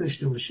درستی هم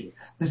داشته باشه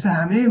مثل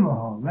همه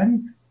ماها،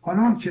 ولی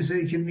حالا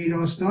کسایی که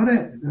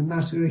میراثدار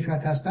منصور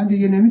حکمت هستن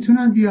دیگه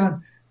نمیتونن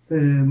بیان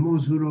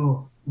موضوع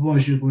رو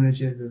واژگونه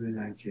جلوه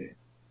بدن که.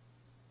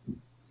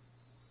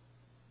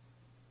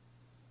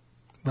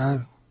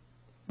 بله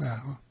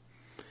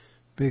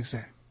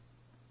بگذاریم.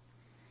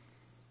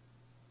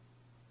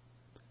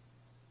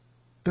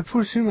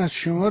 بپرسیم از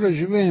شما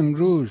راجب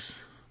امروز،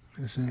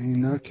 مثلا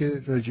اینا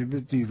که راجب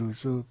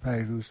دیروز و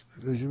پیروز،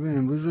 راجب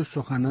امروز و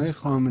سخنهای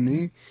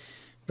خامنه‌ای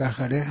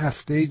بالاخره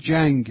هفته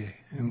جنگه.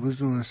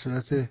 امروز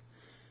مناسبت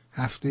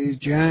هفته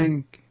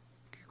جنگ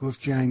که گفت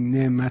جنگ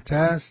نعمت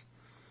است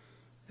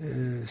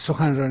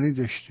سخنرانی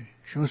داشته.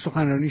 شما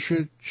سخنرانی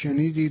شد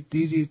شنیدید،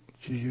 دیدید،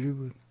 چجوری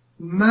بود؟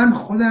 من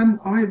خودم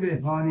آقای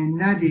بهبانی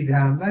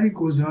ندیدم ولی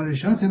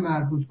گزارشات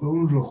مربوط به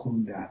اون رو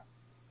خوندم.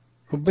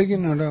 خب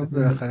بگین حالا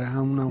بالاخره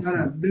همونم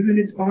خوند.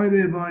 ببینید آقای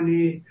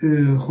بهبانی،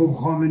 خب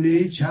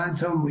خامنه‌ای چند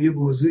تا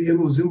یه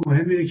موضوع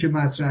مهمی که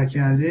مطرح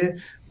کرده،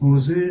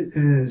 موضوع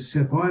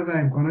سپاه و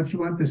امکاناتی که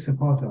باید به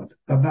سپاه داد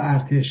و به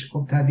ارتش.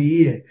 خب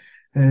طبیعیه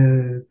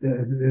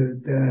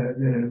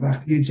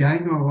وقتی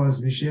جنگ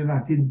آغاز میشه،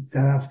 وقتی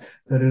طرف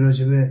داره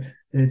راجع به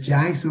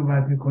جنگ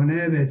صحبت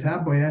میکنه بهتر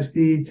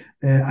بایستی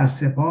از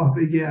سپاه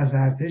بگه، از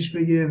ارتش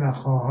بگه و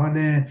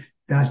خواهان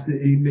دست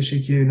این بشه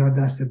که اینا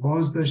دست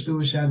باز داشته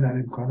باشن در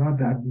امکانات،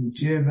 در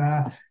بودجه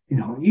و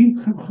اینها.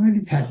 این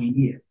خیلی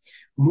طبیعیه.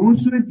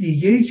 موضوع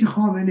دیگه‌ای که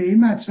خامنه‌ای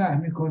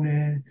مطرح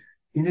میکنه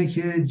اینه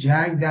که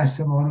جنگ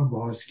دست ما رو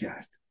باز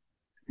کرد،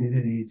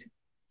 میدونید،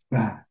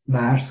 و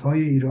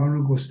مرزهای ایران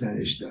رو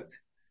گسترش داد.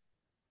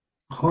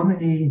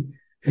 خامنه‌ای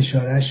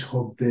اشارش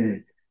خب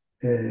به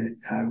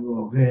در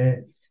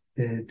واقع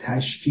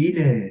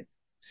تشکیل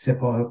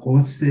سپاه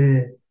قدس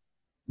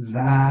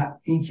و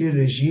اینکه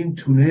رژیم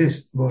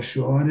تونست با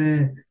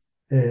شعار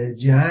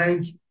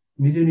جنگ،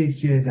 میدونید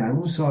که در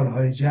اون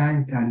سالهای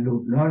جنگ در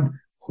لبنان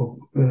خب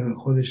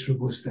خودش رو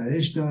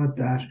گسترش داد،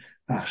 در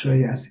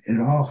بخشای از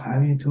عراق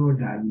همینطور،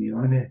 در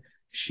میان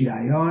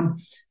شیعیان،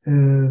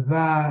 و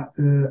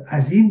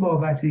از این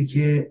بابته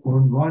که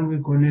عنوان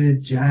میکنه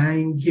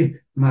جنگ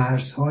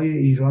مرزهای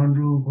ایران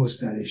رو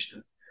گسترش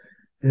داد.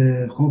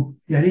 خب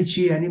یعنی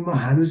چی؟ یعنی ما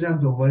هنوزم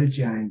دنبال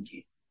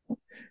جنگی.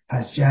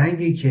 پس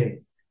جنگی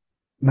که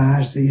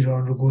مرز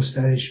ایران رو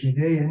گسترش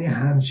میده یعنی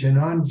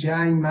همچنان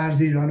جنگ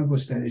مرز ایران رو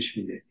گسترش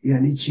میده.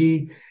 یعنی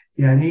چی؟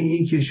 یعنی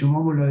این که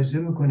شما ملاحظه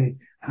میکنید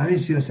همین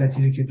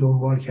سیاستی رو که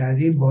دنبال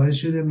کردیم باعث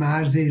شده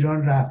مرز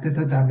ایران رفته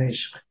تا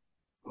دمشق.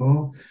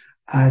 خب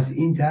از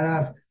این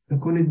طرف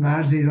بکنید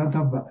مرز ایران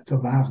تا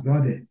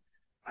بغداده،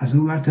 از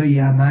اون ور تا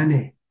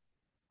یمنه،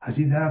 از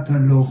این طرف تا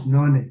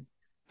لبنانه.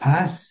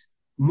 پس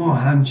ما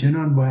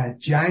همچنان باید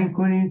جنگ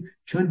کنیم،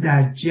 چون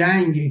در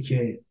جنگی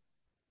که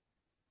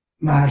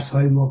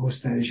مرزهای ما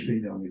گسترش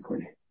پیدا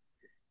میکنه.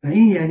 و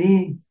این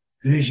یعنی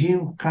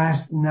رژیم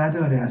قصد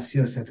نداره از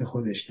سیاست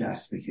خودش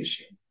دست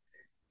بکشه.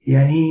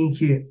 یعنی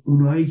اینکه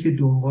اونایی که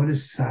دنبال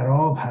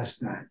سراب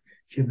هستن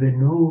که به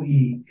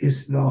نوعی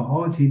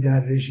اصلاحاتی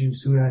در رژیم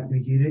صورت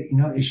میگیره،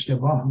 اینا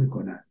اشتباه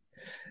میکنن.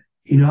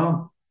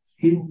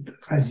 این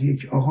قضیه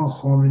که آقا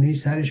خامنه‌ای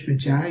سرش به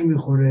جنگ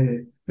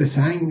میخوره، به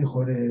سنگ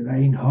میخوره و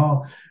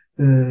اینها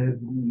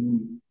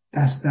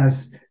دست از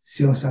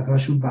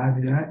سیاستاشون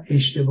برمیدارن،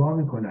 اشتباه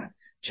میکنن.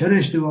 چرا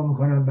اشتباه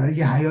میکنن؟ برای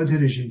که حیات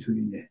رژیم تو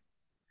اینه،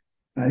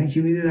 برای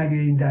اینکه میدونن اگه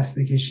این دست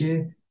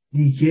بکشه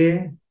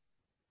دیگه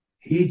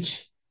هیچ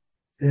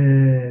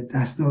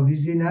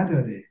دستاویزی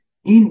نداره.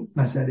 این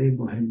مسئله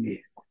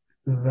مهمیه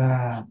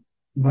و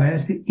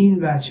بایستی این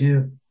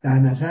بچه در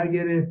نظر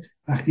گرفت.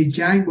 وقتی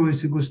جنگ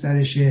باعث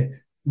گسترش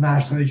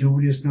مرزهای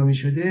جمهوری اسلامی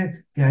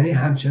شده، یعنی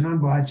همچنان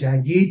باید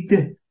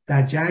جنگید،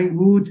 در جنگ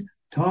بود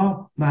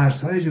تا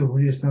مرزهای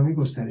جمهوری اسلامی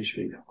گسترش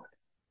پیدا کنه.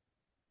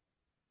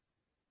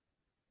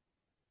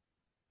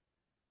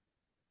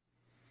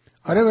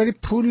 آره ولی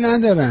پول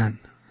ندارن.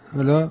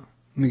 حالا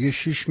میگه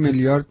 6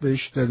 میلیارد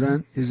بهش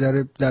دادن، یه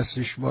ذره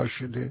دستش وا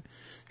شده،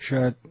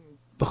 شاید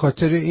به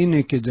خاطر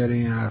اینه که داره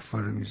این حرفا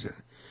رو میزنه،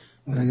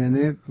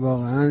 وگرنه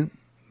واقعا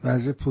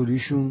وضع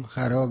پولیشون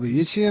خرابه.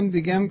 یه چیزی هم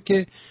دیگه هم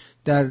که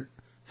در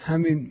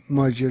همین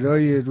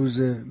ماجرای روز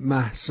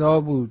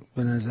مهسا بود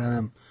به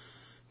نظرم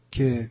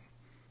که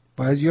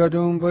باید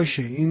یادمون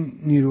باشه، این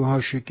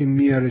نیروهاشو که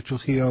میاره تو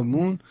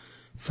خیابون،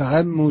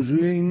 فقط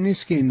موضوع این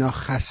نیست که اینا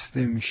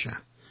خسته میشن،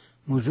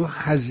 موضوع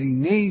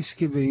هزینه است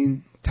که به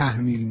این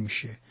تحمیل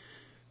میشه.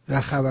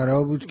 و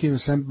خبرها بود که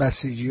مثلا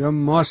بسیجی ها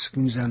ماسک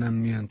میزنن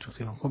میان تو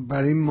خیابون. خب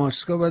برای این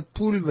ماسکا باید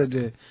پول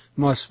بده،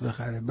 ماسک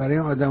بخره. برای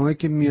این آدمایی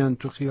که میان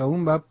تو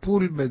خیابون باید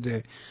پول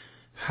بده،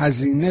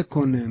 هزینه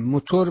کنه،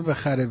 موتور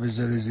بخره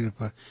بذاره زیر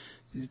پا.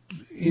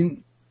 این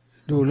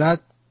دولت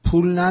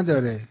پول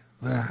نداره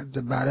و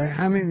برای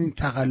همین این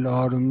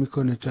تقلاها رو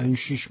میکنه تا این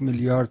 6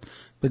 میلیارد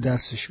به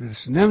دستش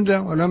برسه.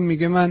 نمیدونم، حالا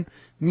میگه من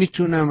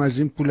میتونم از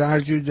این پول هر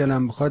جوری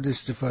دلم بخواد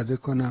استفاده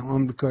کنم.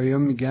 آمریکایی‌ها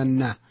میگن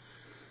نه.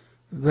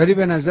 ولی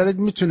به نظرت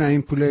میتونه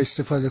این پول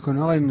استفاده کنه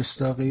آقای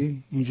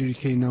مصداقی اینجوری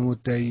که اینا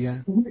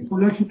مدعی‌ان؟ این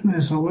پولا که تو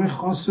حسابای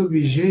خاص و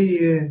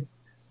ویژه‌ایه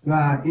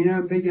و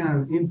اینم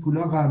بگم این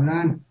پولا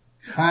قبلا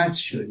خرج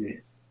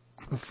شده.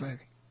 آفرین.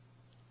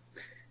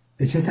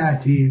 به چه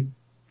ترتیب؟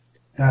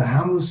 در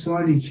همون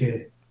سالی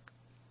که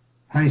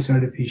 5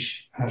 سال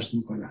پیش عرض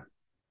میکنم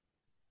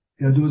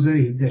یا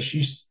 2017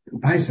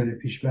 5 سال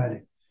پیش،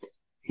 بله،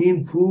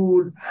 این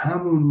پول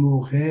همون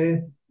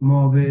موقع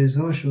ما به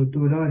ازاش و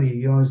دلاری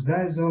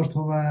 11,000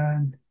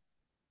 تومان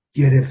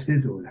گرفته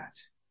دولت.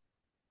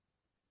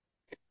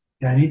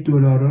 یعنی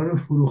دلارا رو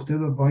فروخته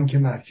به بانک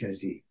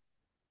مرکزی.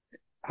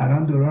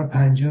 الان دلار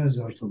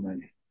 50,000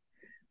 تومانه،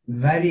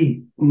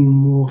 ولی اون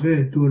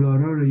موقع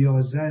دلارا رو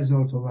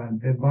 11,000 تومان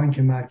به بانک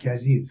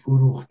مرکزی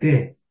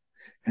فروخته.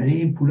 یعنی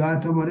این پولا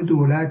حتی مال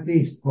دولت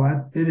نیست،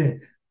 باید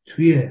بره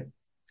توی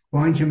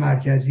بانک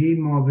مرکزی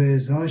ما به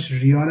ازاش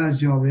ریال از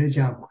جامعه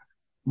جمع کنه.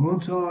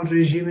 منتها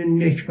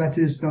رژیم نکبت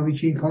اسلامی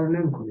که این کار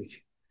نمیکنه، که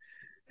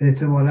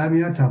احتمالا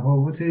میاد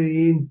تفاوت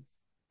این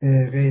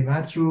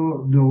قیمت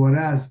رو دوباره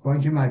از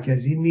بانک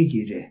مرکزی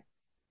میگیره.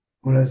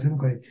 ملاحظه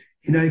میکنید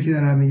اینایی که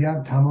دارم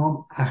میگم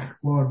تمام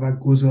اخبار و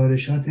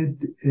گزارشات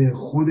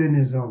خود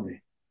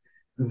نظامه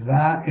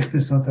و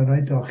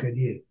اقتصاددانای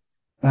داخلیه.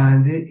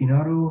 بنده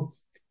اینا رو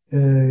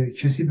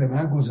کسی به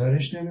من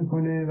گزارش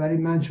نمیکنه، ولی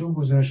من چون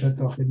گزارشات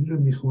داخلی رو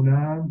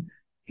میخونم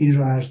این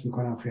رو عرض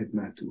میکنم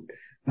خدمتتون.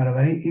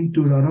 بنابراین این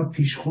دلارا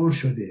پیشخور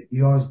شده.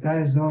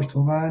 11,000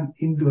 تومان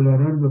این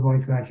دلارا رو به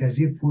بانک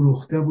مرکزی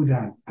فروخته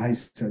بودن 5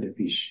 سال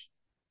پیش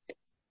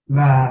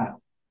و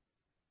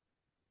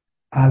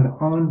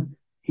الان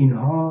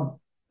اینها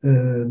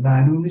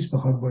معلوم نیست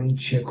بخواد با این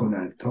چه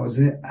کنن.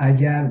 تازه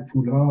اگر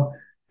پولا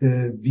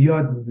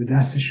بیاد به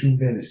دستشون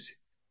برسه،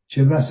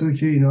 چه بسا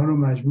که اینا رو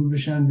مجبور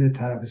بشن به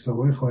طرف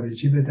حسابای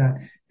خارجی بدن.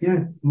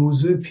 یه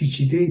موضوع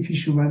پیچیده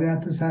پیش اومده،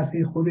 حتی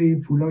صرف خود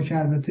این پولا که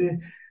البته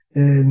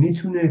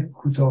میتونه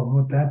کوتاه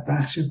مدت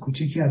بخش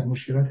کوچیکی از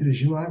مشکلات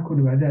رژیم رو حل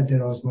کنه، ولی در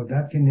دراز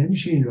مدت که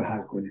نمیشه این رو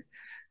حل کنه.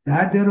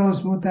 در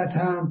دراز مدت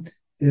هم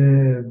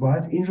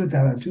باید این رو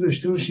توجه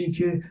داشته باشیم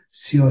که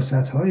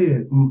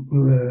سیاست‌های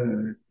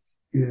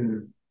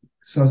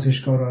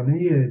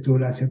سازشکارانه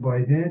دولت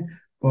بایدن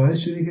باعث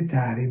شده که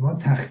تحریم‌ها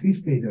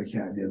تخفیف پیدا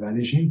کرده و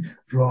رژیم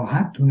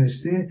راحت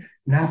تونسته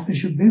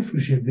نفتشو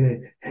بفروشه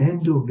به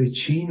هند و به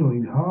چین و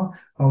اینها،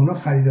 و اونا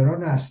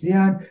خریداران اصلی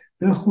هستند،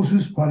 به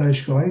خصوص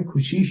پالایشگاه‌های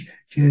کوچیک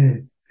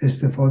که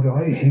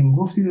استفاده‌های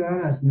هنگفتی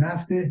دارن از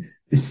نفت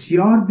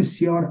بسیار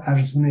بسیار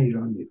ارزون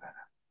ایران میبرن.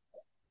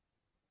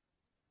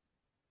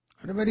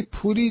 ولی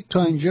پولی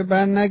تا اینجا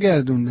بر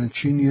نگردوندن.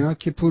 چینی‌ها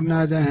که پول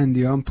ندادن،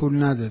 هندیان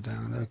پول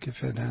ندادن که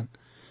فعلا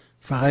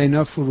فقط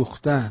اینا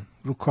فروختن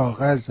رو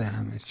کاغذ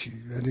همه چی،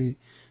 ولی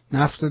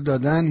نفت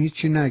دادن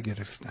هیچی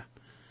نگرفتن.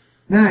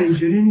 نه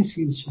اینجوری نیست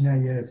که هیچی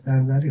نگرفتن،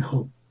 ولی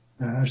خب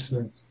به هر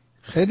صورت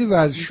خیلی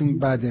وضعشون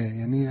بده.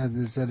 یعنی از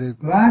نظر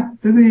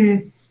بعد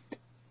ببین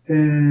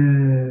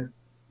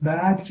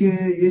بعد که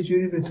یه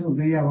جوری بهتون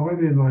بگم آقای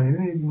بهبانی،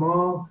 ببینید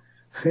ما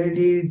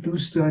خیلی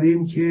دوست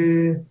داریم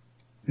که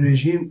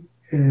رژیم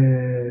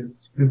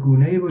به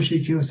گونه‌ای باشه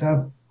که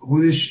مثلا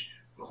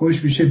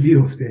خودش میشه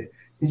بیفته.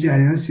 این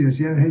جریان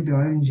سیاسی هم هی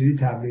دارن اینجوری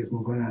تبلیغ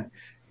میکنن،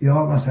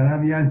 یا مثلا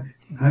میگن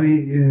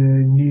همین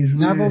نیروی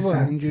نه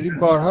بابا اینجوری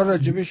بارها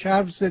راجبش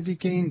حرف زدی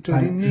که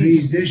اینطوری نیست.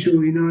 ریزش و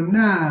اینا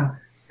نه،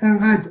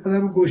 انقدر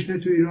آدم گشنه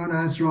تو ایران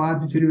هست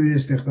راحت میتونی بری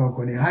استخدام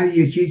کنی. هر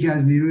یکی که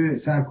از نیروی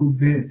سرکوب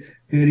به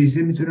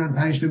ریزه میتونن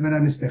 5 تا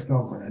برن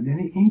استخدام کنن.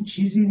 یعنی این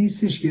چیزی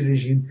نیستش که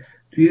رژیم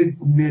توی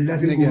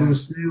ملت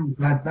گرسنه و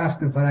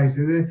بدبخت فرک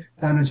زده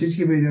تنها چیزی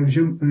که پیدا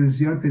میشه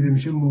زیاد پیدا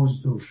میشه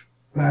مزدور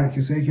و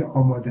کسایی که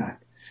آمادن.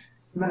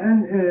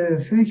 من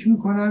فکر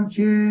میکنم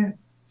که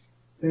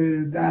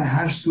در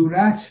هر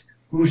صورت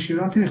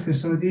مشکلات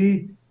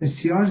اقتصادی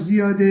بسیار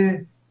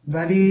زیاده،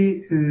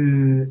 ولی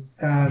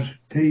در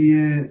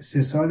طی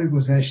 3 سال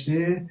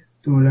گذشته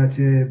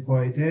دولت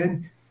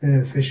بایدن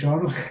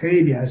فشار رو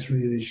خیلی از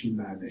روی رژیم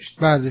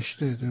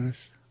برداشته.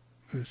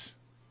 درست.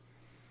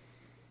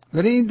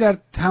 ولی این در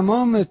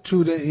تمام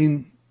طول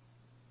این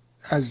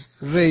از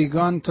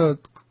ریگان تا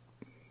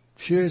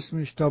چه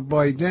اسمش تا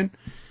بایدن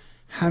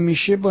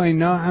همیشه با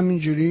اینا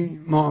همینجوری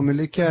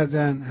معامله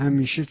کردن،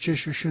 همیشه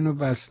چشمشون رو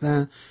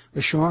بستن.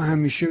 و شما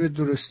همیشه به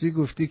درستی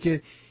گفتی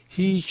که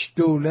هیچ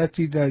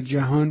دولتی در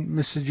جهان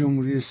مثل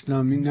جمهوری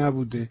اسلامی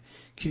نبوده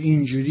که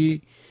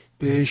اینجوری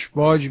بهش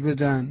باج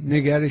بدن،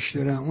 نگرش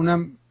دارن.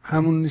 اونم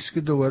همون نیست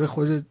که دوباره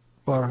خودت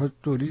بارها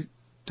طوری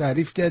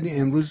تعریف کردی،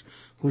 امروز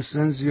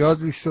خصوصا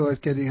زیاد روش صحبت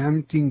کردی.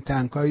 همین تینک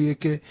تانک هایی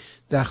که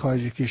در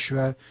خارج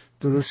کشور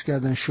درست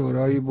کردن،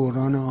 شورای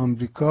بحران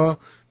آمریکا،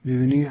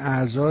 ببینی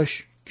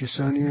اعضاش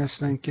کسانی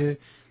هستن که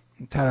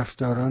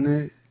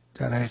طرفداران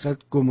در حقیقت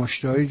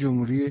گماشته‌های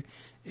جمهوری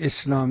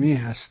اسلامی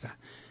هستن.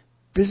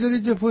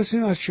 بذارید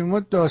بپرسیم از شما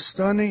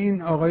داستان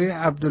این آقای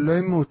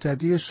عبدالله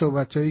مهتدی،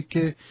 صحبتایی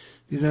که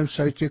دیدم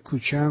سایت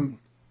کوچم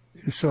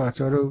این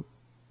صحبت‌ها رو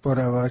با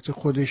روایت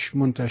خودش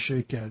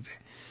منتشر کرده.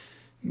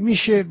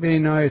 میشه به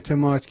اینا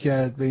اعتماد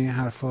کرد، به این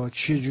حرفا؟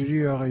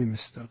 چجوری آقای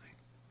مصداقی؟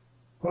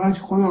 وقتی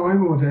خود آقای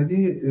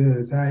مهتدی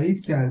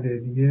تایید کرده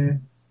دیگه،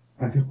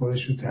 وقتی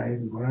خودش رو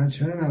تایید میکنن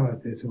چرا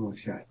نباید اعتماد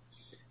کرد؟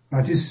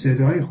 وقتی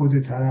صدای خود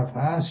طرف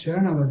هست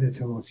چرا نباید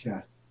اعتماد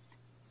کرد؟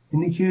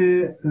 اینی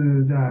که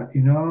در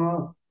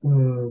اینا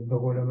به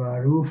قول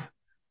معروف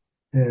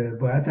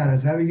باید در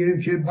نظر بگیریم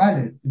که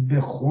بله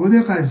به خود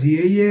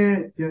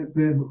قضیه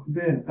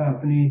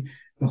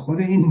به خود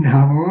این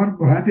نوار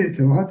باید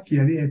اعتماد کرد.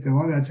 یعنی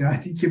اعتماد از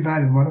جهتی که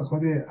بله مال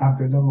خود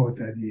عبدالله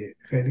مهتدیه،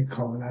 خیلی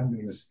کاملا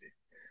درسته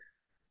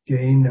که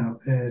این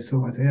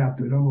صحبت های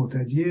عبدالله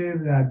مهتدیه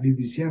در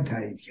BBC هم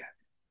تایید کرد.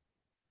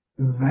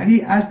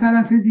 ولی از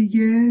طرف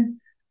دیگه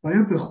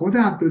آیا به خود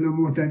عبدالله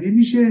مهتدی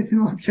میشه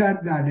اعتماد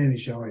کرد؟ نه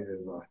نمیشه آقای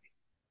بهبانی.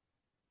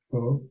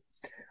 خب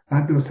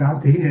من 2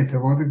 ساعت این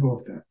اعتماد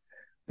گفتم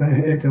و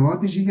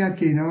اعتماد میشه کرد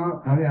که اینا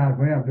همه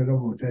حرفای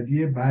عبدالله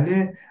مهتدیه.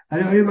 بله،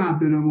 ولی آیا به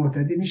عبدالله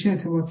مهتدی میشه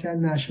اعتماد کرد؟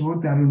 نه. شما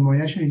درون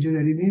مایه‌شو اینجا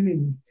داری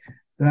میبینی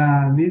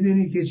و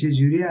میبینی که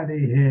چجوری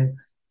علیه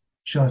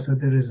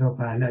شاهزاده رضا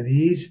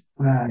پهلوی است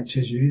و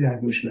چجوری در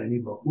دشمنی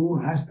با او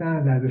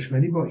هستن، در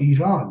دشمنی با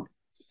ایران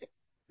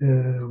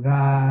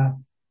و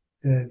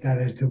در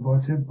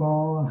ارتباط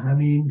با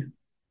همین،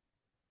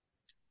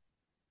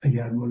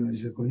 اگر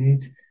ملاحظه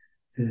کنید،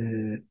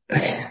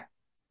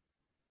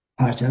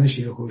 پرچم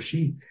شیر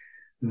خورشید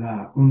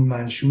و اون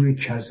منشور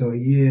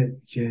کذایی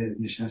که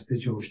نشسته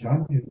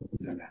جوشدان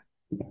می‌بودن.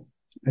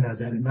 به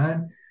نظر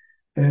من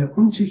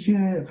اون چی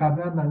که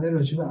قبلا بنده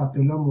راجع به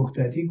عبدالله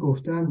مهتدی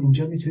گفتم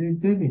اینجا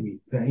میتونید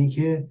ببینید و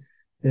اینکه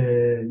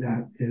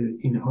در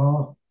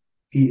اینها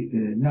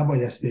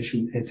نبایست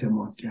بهشون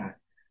اعتماد کرد.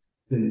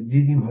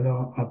 دیدیم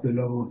حالا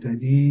عبدالله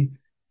مهتدی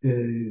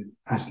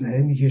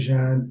اسلحه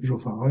میکشن،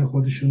 رفقای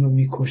خودشون رو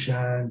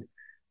میکشن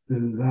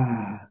و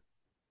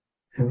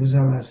امروز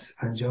هم از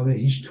انجام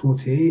هیچ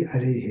توطئه‌ای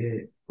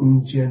علیه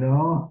اون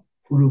جناح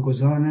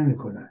فروگذار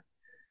نمیکنن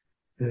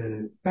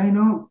و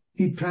اینا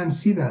بی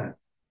پرنسیبن.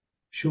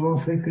 شما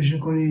فکرش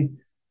کنید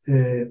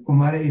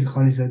عمر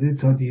ایلخانی زاده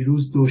تا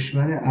دیروز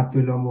دشمن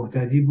عبدالله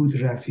مهتدی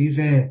بود،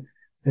 رفیق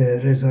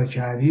رضا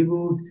کعبی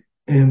بود.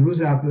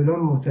 امروز عبدالله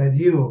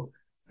مهتدی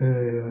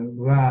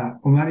و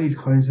عمر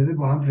ایلخانی زاده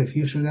با هم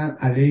رفیق شدن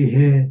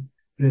علیه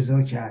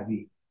رضا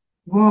کعبی.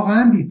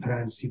 واقعا بی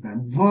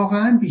پرنسیبن،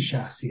 واقعا بی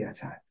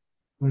شخصیتن.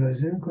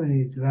 ملاحظه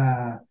کنید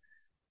و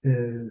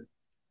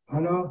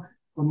حالا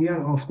میگن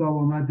آفتاب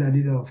آمد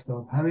دلیل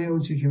آفتاب. همه اون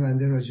چی که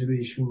بنده راجع به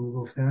ایشون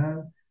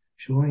میگفتم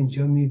شما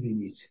اینجا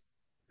میبینید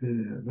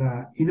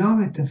و اینا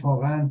هم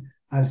اتفاقا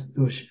از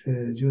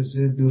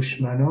جزء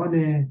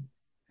دشمنان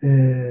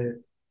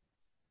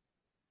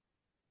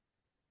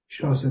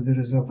شاهزاده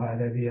رضا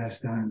پهلوی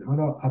هستند.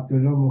 حالا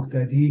عبدالله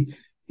مهتدی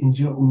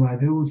اینجا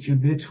اومده بود که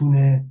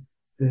بتونه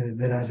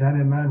به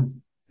نظر من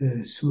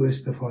سوء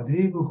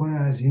استفاده بکنه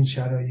از این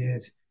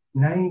شرایط،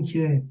 نه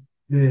اینکه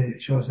به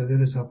شاهزاده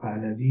رضا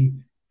پهلوی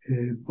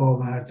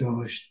باور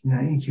داشت، نه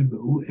اینکه به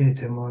او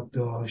اعتماد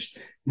داشت،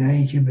 نه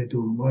اینکه به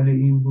دنبال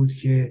این بود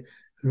که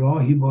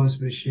راهی باز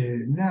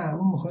بشه. نه،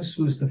 اون میخواست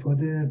سوء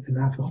استفاده به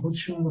نفع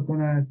خودشون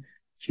بکنن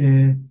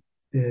که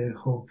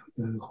خب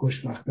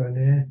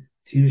خوشبختانه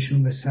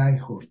تیرشون به سنگ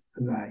خورد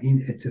و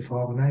این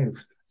اتفاق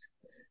نیفتاد.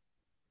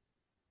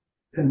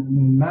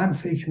 من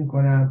فکر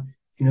میکنم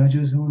اینا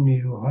جز اون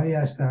نیروهایی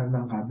هستن،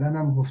 من قبلا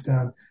هم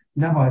گفتم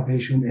نباید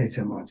بهشون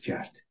اعتماد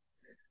کرد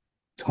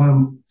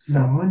تا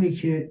زمانی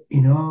که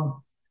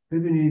اینا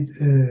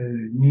ببینید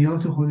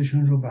نیات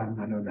خودشون رو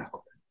برملا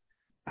نکنن.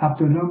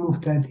 عبدالله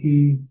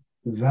مهتدی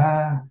و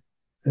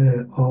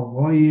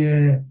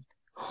آقای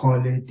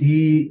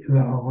خالدی و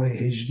آقای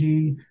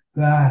هجری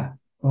و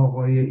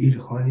آقای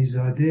ایلخانی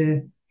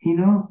زاده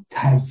اینا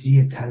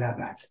تجزیه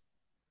طلبند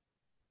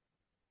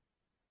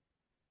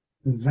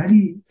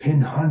ولی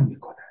پنهان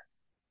میکنن،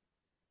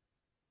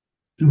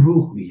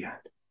 دروغ میگن.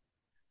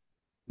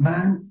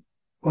 من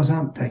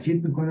بازم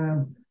تاکید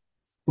میکنم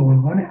به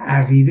عنوان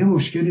عقیده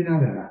مشکلی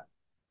ندارم.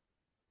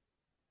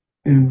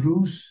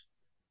 امروز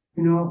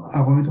اینا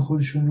عقاید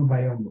خودشون رو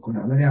بیان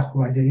میکنن، ولی خب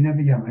اگر اینم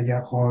بگم اگر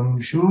قانون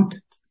شد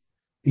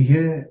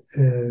دیگه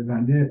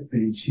بنده به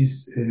این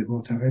چیز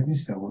معتقد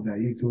نیستم و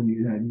در یک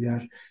دنیا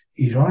در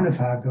ایران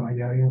فردا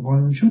اگر این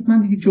قانون شد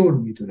من دیگه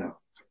جرم میدونم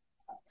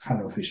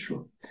خلافش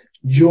رو،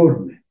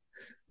 جرمه.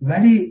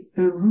 ولی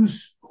امروز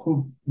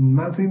خب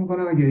من فکر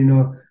میکنم اگر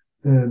اینا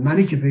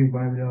منی که فکر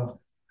میکنم اینا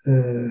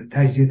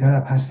تجزیه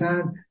طلب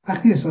هستن،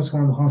 وقتی احساس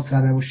کنم میخوام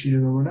سرم و شیره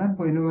بمونن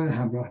با اینا من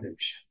همراه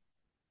نمیشم.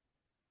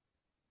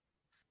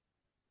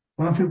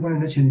 من فکر میکنم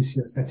اینا چنین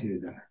سیاستی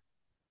رو دارن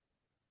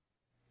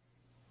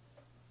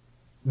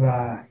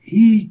و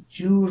هیچ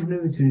جور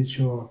نمیتونید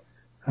شما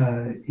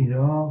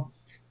اینا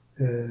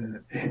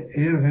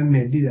ارق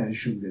ملی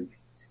درشون ببینید.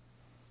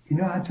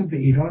 اینا حتی به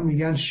ایران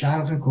میگن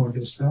شرق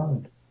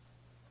کردستان،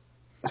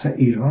 اصلا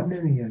ایران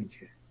نمیگن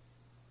که،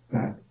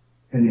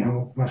 یعنی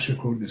همون بخش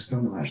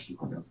کردستان رو عرض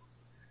میکنم،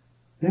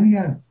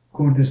 نمیگن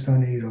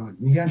کردستان ایران،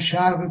 میگن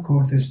شرق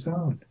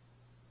کردستان.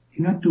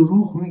 اینا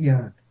دروغ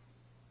میگن.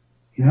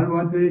 اینا رو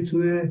باید برید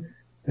توی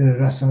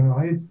رسانه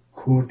های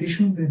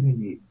کردیشون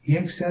ببینید،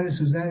 یک سر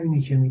سوزن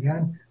اینی که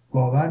میگن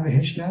باور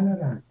بهش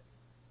ندارن،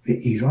 به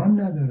ایران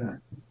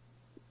ندارن.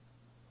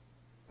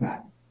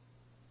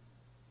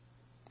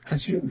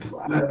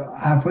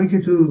 حرفایی که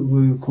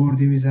تو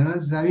کردی میزنن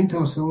زمین تا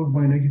آسمون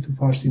با اینا که تو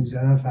فارسی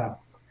میزنن فرق.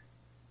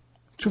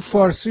 تو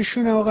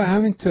فارسیشون آقا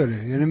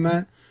همینطوره. یعنی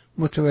من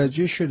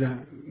متوجه شدم،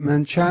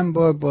 من چند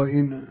بار با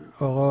این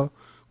آقا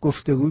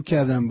گفتگو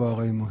کردم با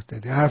آقای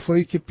مهتدی،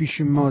 حرفایی که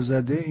پیش ما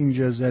زده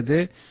اینجا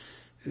زده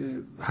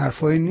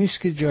حرفایی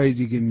نیست که جای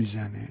دیگه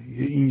میزنه،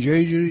 اینجا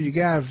یه جوری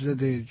دیگه حرف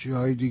زده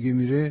جای دیگه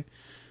میره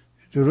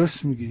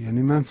درست میگه.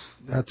 یعنی من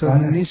حتی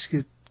این نیست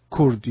که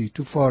کردی،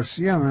 تو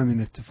فارسی هم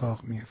همین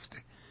اتفاق میفته.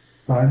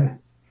 بله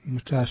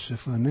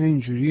متاسفانه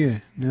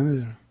اینجوریه.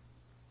 نمیدونم،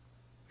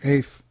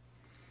 حیف.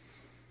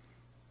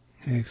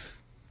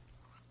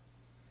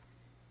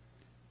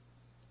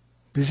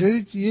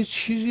 بذارید یه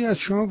چیزی از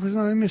شما بپرسم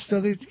آقای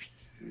مصداقی،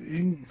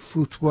 این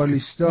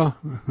فوتبالیستا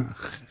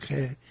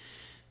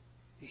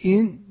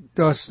این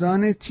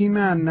داستان تیم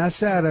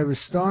النصر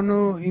عربستان و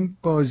این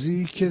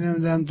بازی که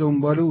نمیدونم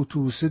دنبال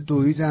اتوبوس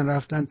دویدن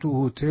رفتن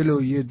تو هتل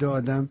و یه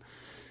آدم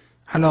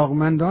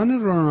علاقمندان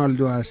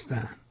رونالدو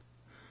هستن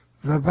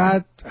و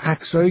بعد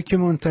عکسایی که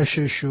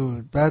منتشر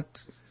شد، بعد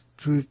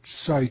تو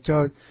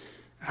سایت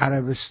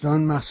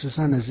عربستان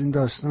مخصوصا از این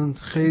داستان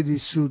خیلی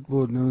سود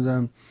برد،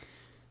 نمیدونم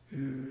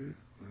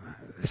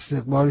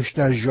استقبالش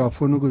در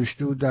ژاپن رو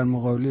گذاشته بود در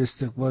مقابل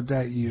استقبال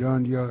در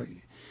ایران یا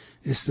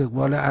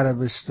استقبال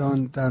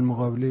عربستان در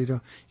مقابل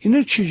ایران.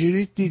 اینو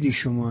چجوری دیدی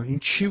شما؟ این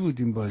چی بود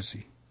این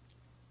بازی؟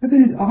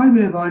 ببینید آقای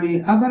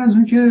بهبانی، اول از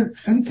اون که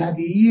خیلی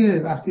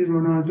طبیعیه وقتی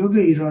رونالدو به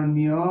ایران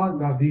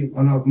میاد، وقتی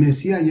حالا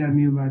مسی اگر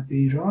میومد به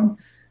ایران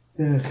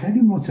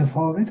خیلی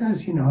متفاوت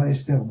از اینها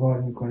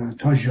استقبال میکنن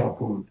تا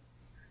ژاپن.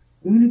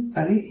 ببینید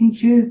برای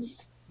اینکه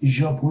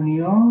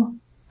ژاپنیا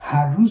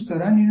هر روز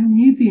دارن اینو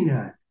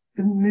میبینن.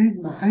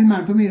 همین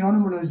مردم ایران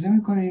رو ملاحظه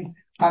میکنید،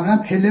 قبلا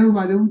پله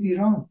اومده بود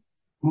ایران،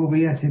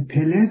 موقعیت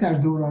پله در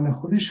دوران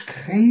خودش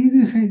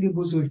خیلی خیلی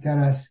بزرگتر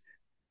از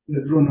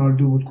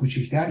رونالدو بود،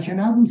 کوچیکتر که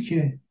نبود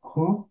که.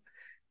 خب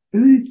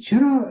ببینید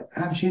چرا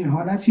همچین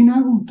حالتی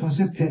نبود؟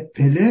 تازه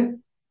پله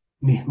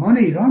مهمان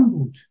ایران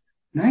بود،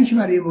 نه اینکه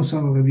برای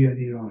مسابقه بیاد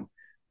ایران،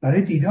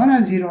 برای دیدار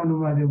از ایران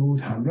اومده بود،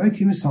 همراه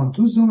تیم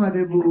سانتوس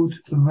اومده بود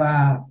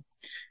و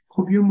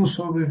خب یه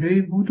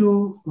مسابقه بود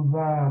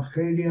و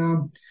خیلی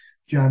هم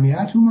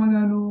جمعیت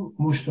اومدن و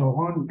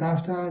مشتاقان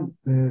رفتن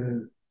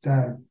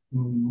در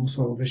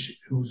مسابقه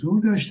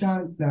حضور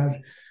داشتن،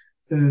 در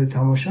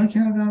تماشا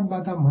کردن.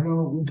 بعدم حالا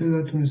اون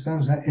تعداد تونستن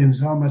مثلا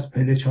امضا هم از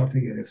پله 4 تا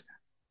گرفتن.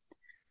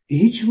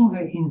 هیچ موقع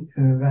این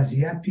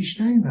وضعیت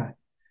پیش نیامد.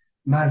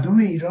 مردم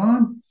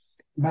ایران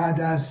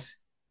بعد از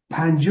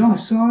 50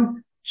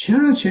 سال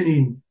چرا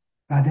چنین،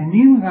 بعد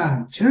نیم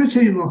قرن چرا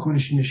چنین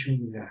واکنشی نشون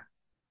میدن؟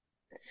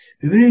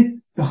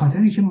 ببینید به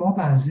خاطر که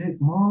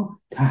ما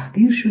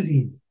تحقیر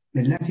شدیم.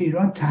 ملت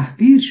ایران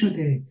تحقیر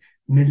شده.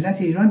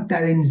 ملت ایران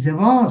در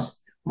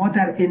انزواست. ما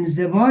در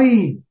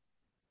انزواییم.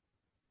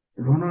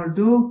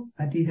 رونالدو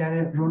و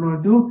دیدن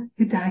رونالدو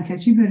یه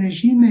دهنکجی به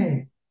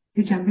رژیمه،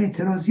 یه جنبه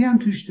اعتراضی هم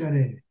توش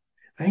داره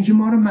و اینکه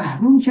ما رو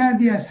محروم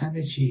کردی از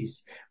همه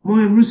چیز. ما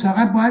امروز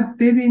فقط باید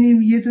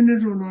ببینیم یه دونه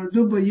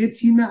رونالدو با یه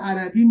تیم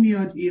عربی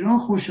میاد ایران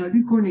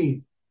خوشحالی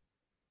کنیم.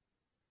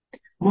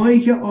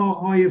 مایی که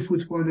آقای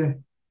فوتبال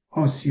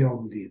آسیا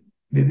بودیم.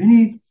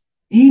 ببینید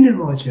این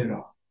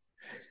ماجرا.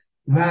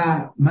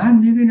 و من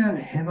میبینم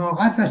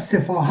حماقت و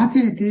سفاهت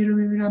عده‌ای رو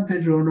میبینم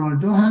به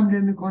رونالدو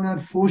حمله میکنن،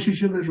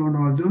 فوششو به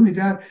رونالدو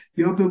میدن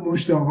یا به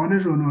مشتاقان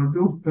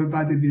رونالدو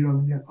بعد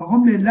بیرا میدن. آقا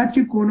ملت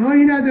که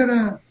گناهی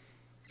ندارن.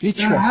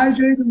 در هر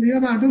جای دنیا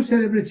مردم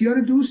سلبریتی ها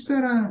رو دوست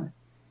دارن.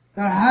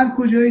 در هر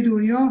کجای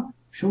دنیا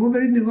شما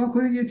برید نگاه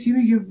کنید یه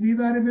تیمی که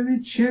میبره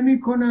ببینید چه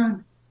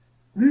میکنن.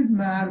 برید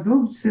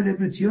مردم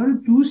سلبریتی ها رو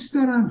دوست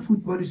دارن،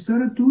 فوتبالیست ها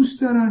رو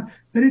دوست دارن.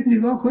 برید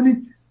نگاه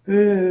کنید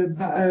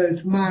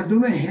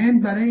مردم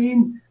هند برای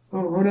این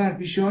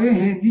هنرپیشه های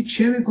هندی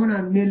چه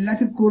میکنن،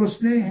 ملت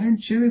گرسنه هند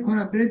چه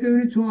میکنن. برید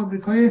ببینید تو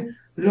آمریکای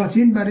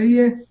لاتین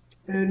برای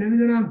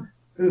نمیدونم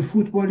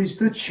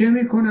فوتبالیستا چه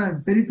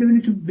میکنن. برید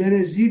ببینید تو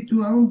برزیل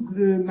تو همون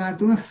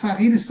مردم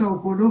فقیر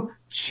سائوپائولو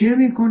چه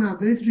میکنن.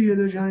 برید ریو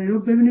دو ژانیرو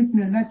ببینید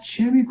ملت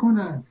چه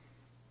میکنن.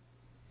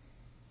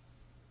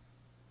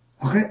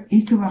 آخه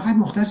این تو فقط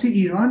مختص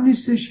ایران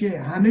نیستش که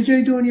همه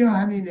جای دنیا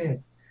همینه.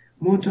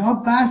 منتها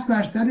بحث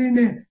بر سر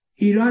اینه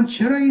ایران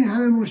چرا این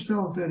همه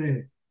مشتاق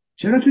داره،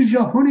 چرا تو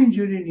ژاپن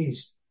اینجوری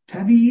نیست.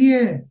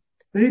 طبیعیه.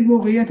 برید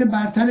موقعیت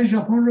برتر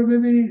ژاپن رو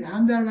ببینید،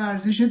 هم در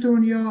ورزش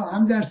دنیا،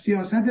 هم در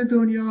سیاست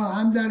دنیا،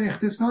 هم در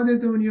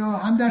اقتصاد دنیا،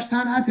 هم در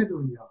صنعت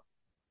دنیا.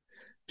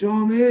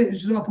 جامعه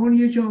ژاپن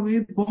یه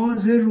جامعه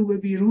باز رو به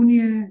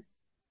بیرونیه.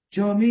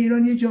 جامعه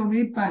ایران یه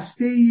جامعه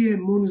بسته‌ایه،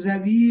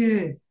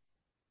 منزویه،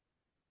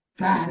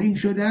 تحریم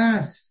شده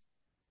است.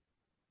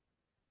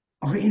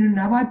 آخه اینو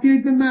نباید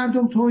بیاید به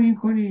مردم توهین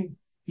کنید.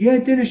 یه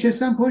عده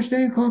نشستن پشت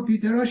این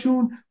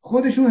کامپیوتراشون،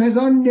 خودشون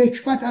هزار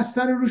نکبت از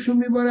سر روشون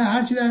میباره،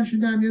 هرچی دهنشون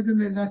در میاد به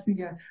ملت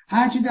میگن،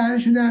 هرچی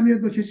دهنشون در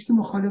میاد با کسی که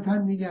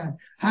مخالفن میگن،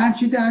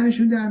 هرچی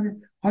دهنشون در میاد.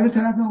 حالا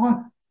طرف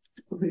آقا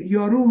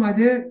یارو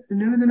اومده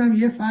نمیدونم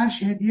یه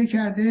فرش هدیه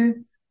کرده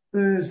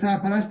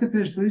سرپرست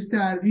پرسپولیس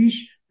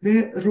درویش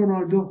به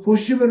رونالدو،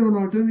 فوشی به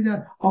رونالدو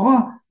میدن.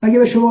 آقا اگه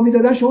به شما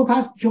میدادن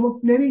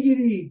شما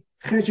نمیگیری،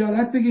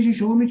 خجالت بکشی.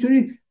 شما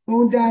میتونید با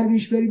اون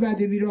درویش بری بعد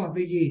بیراه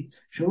بگید،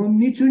 شما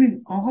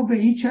میتونید. آقا به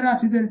این چه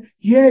ربطی داره؟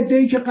 یه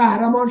عده‌ای که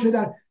قهرمان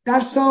شدن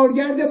در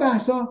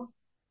سالگردمهسا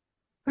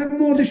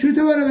مرد شروط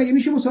باره. مگه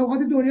میشه مسابقات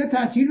دنیا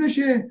تعطیل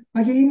بشه؟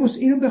 مگه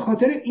اینو به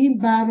خاطر این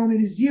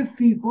برنامه‌ریزی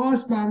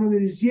فیفاست،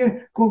 برنامه‌ریزی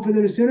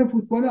کنفدراسیون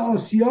فوتبال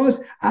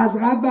آسیاست، از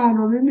قبل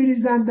برنامه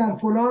میریزن در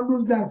فلان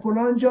روز در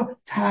فلان جا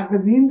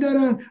تقویم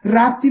دارن،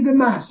 ربطی به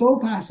مهسا و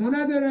پهسا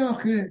نداره.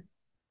 آخه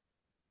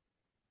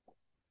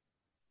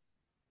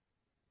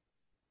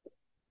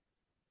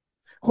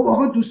خب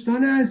آقا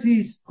دوستان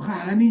عزیز، آقا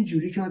همین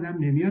جوری که آدم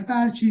نمیاد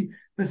برچی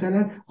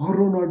مثلا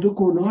رونالدو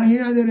گناهی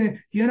نداره،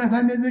 یه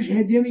نفر میاد بهش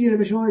هدیه میگیره،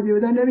 به شما هدیه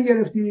بدن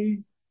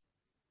نمیگرفتی؟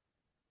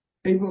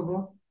 ای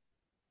بابا،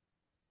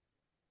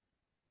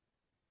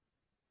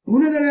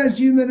 اونو داره از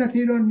جیب ملت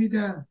ایران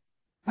میدن.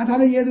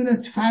 حالا یه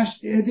دونه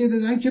فرش هدیه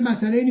دادن که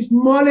مسئله نیست،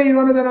 مال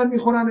ایرانو دارن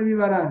میخورن و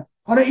میبرن.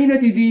 حالا اینو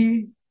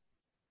دیدی؟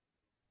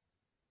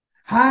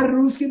 هر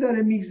روز که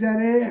داره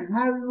میگذره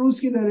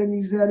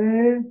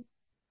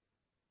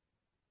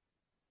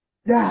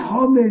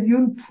 10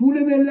 میلیون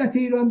پول ملت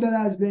ایران داره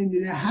از بین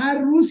میره هر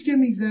روز که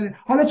میگذره.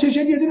 حالا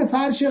چشد یه دونه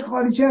فرش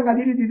خالیچه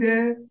انقدی رو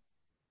دیده؟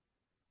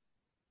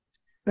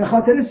 به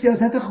خاطر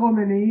سیاست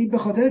خامنه‌ای، به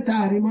خاطر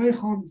تحریم‌های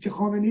که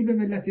خامنه‌ای به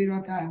ملت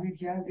ایران تحمیل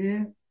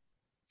کرده.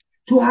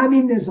 تو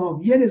همین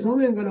نظام، یه نظام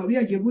انقلابی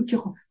اگه بود که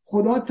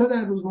خدا تا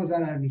در روز ما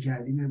ضرر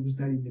می‌کردیم، امروز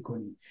داریم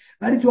می‌کنیم.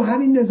 ولی تو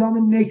همین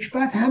نظام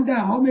نکبت هم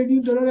 10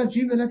 میلیون دلار از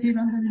جیب ملت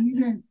ایران داره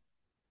میره.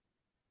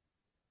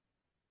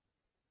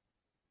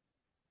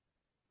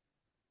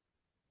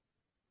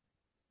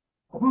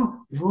 آقا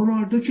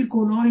رونالدو که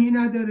گناهی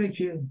نداره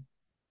که،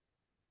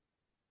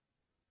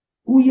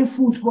 او یه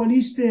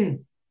فوتبالیسته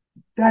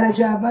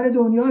درجه اول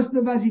دنیاست،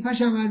 به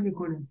وظیفه‌ش عمل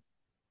میکنه.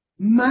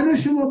 من و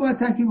شما باید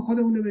تکلیف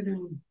خودمون رو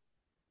بدونیم.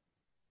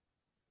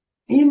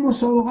 این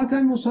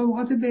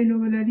مسابقات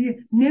بین‌المللی،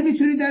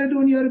 نمیتونی در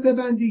دنیا رو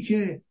ببندی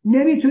که،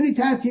 نمیتونی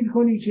تعطیل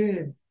کنی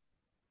که.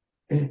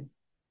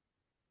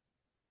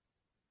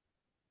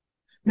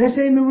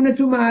 مثل این میمونه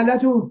تو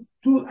محلتون،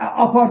 تو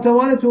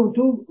آپارتمانتون،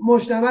 تو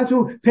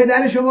مجتمعتون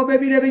پدر شما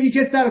ببینه بگی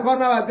که سر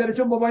کار نباید بره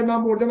چون بابای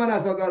من مرده، من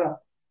عزادارم.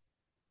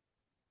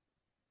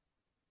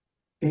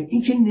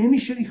 این که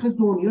نمیشه. این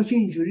دنیا که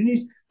اینجوری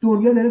نیست.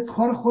 دنیا داره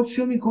کار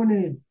خودشو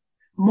میکنه،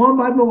 ما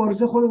باید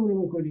مبارزه خودمون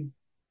رو بکنیم.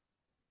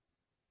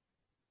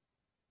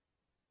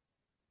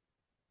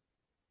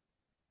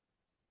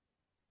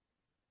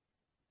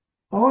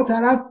 آقا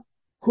طرف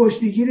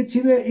کشتیگیر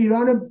تیم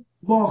ایران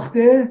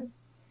باخته،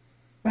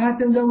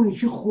 بعد نمیدونم اون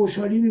یکی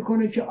خوشحالی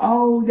میکنه که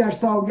در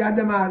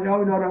سالگردمهسا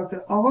اینا رفته.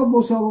 آقا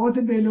مسابقات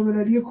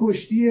بین‌المللی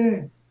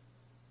کشتیه،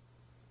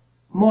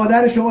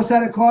 مادر شما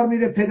سر کار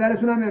میره،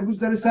 پدرتون هم امروز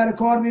داره سر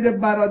کار میره،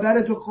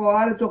 برادرت و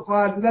خواهرت و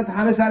خواهرزادت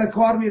همه سر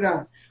کار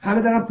میرن،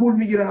 همه دارن پول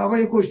میگیرن. آقا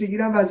یه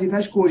کشتیگیرم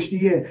وظیفش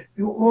کشتیه،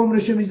 یه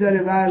عمرشو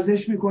میذاره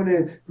ورزش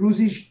میکنه،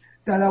 روزیش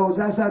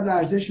 12 ساعت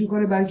ورزش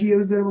میکنه برای اینکه یه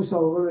روز بره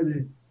مسابقه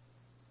بده.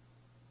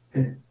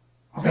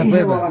 آقا این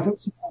حماقت‌ها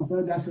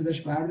رو دست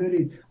ازش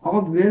بردارید.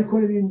 آقا ول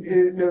کنید این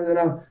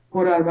نمیدونم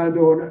هنرمند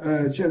و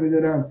چه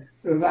میدونم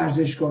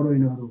ورزشکار و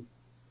اینا رو.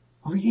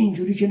 آقا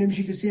اینجوری که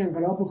نمیشه کسی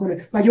انقلاب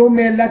بکنه. مگه اون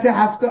ملت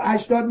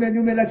 80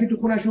 میلیون ملتی تو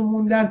خونشون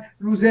موندن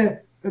روز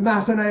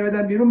مهسا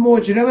نیومدن بیرون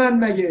مجرمن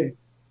مگه؟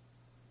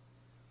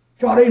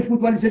 که آره این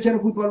فوتبالیستا چرا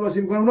فوتبال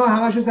بازی میکنن؟ اونا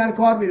همشون سر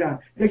کار میرن،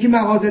 یکی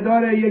مغازه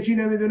داره، یکی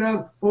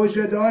نمیدونم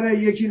حجره داره،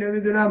 یکی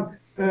نمیدونم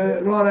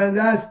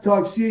راننده است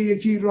تاکسی،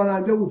 یکی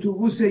راننده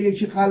اتوبوسه،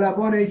 یکی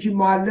خلبانه، یکی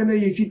معلمه،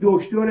 یکی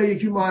دکتره،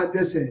 یکی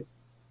مهندسه.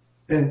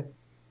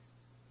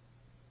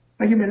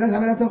 مگه ملت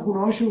همه رفتن خونه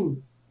هاشون؟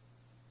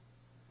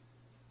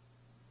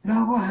 نه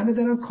آقا همه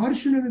دارن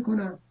کارشونو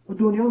میکنن و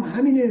دنیا هم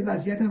همینه،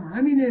 وضعیت هم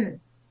همینه.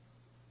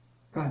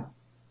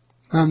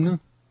 ممنون،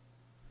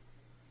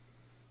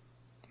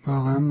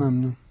 واقعا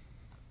ممنون.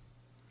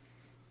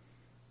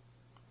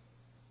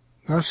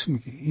 راست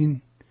میگی.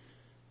 این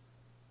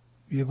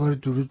یه بار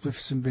درود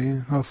بفرستیم به این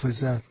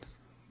حافظت،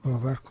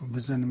 باور کن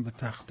بزنیم به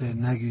تخته،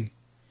 نگی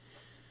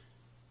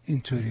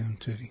اینطوری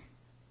اونطوری.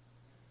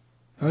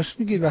 راست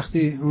میگی.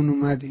 وقتی اون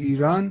اومد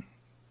ایران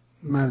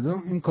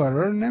مردم این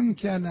کارا رو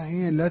نمیکردن.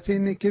 این علت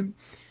اینه که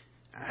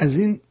از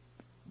این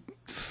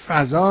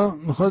فضا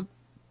میخواد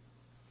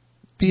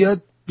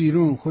بیاد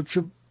بیرون،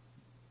 خودشو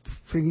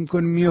فکر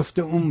میکنه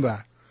میفته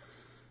اونور،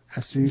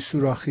 از این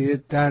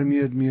سوراخیه در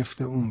میاد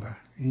میفته اونور.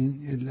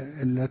 این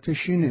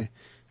علتش اینه.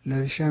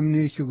 علتش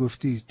همینه که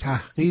گفتی،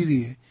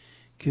 تحقیریه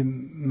که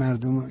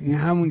مردم. این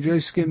همون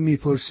جاییست که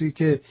میپرسی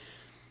که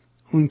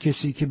اون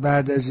کسی که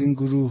بعد از این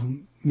گروه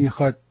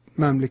میخواد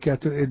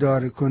مملکت رو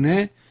اداره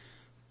کنه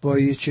با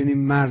یه چنین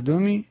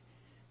مردمی،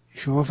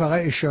 شما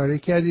فقط اشاره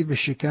کردی به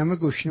شکم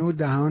گشنه و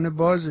دهان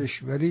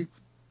بازش، ولی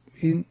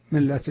این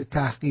ملت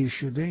تحقیر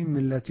شده، این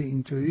ملت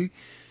اینطوری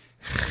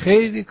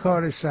خیلی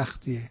کار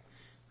سختیه.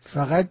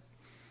 فقط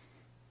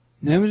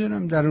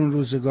نمیدونم در اون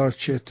روزگار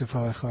چه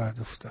اتفاقی خواهد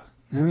افتاد،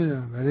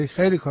 نمیدونم، ولی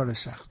خیلی کار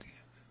سختیه.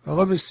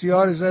 آقا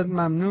بسیار ازت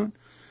ممنون،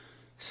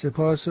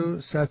 سپاس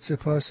و صد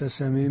سپاس از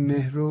همه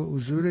مهر و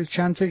حضور.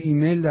 چند تا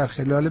ایمیل در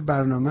خلال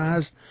برنامه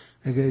هست،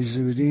 اگه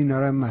اجازه بدی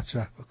اینا رو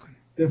مطرح بکنیم.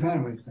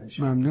 بفرمایید.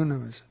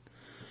 ممنونم ازت.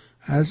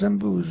 عرضم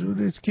به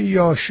حضورت که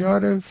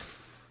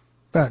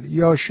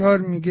یاشار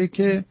میگه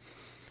که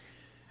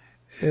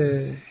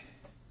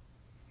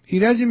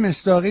ایرج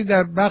مصداقی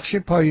در بخش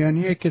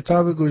پایانی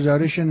کتاب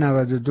گزارش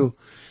 92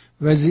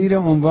 و زیر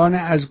عنوان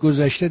از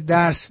گذشته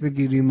درس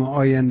بگیریم و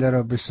آینده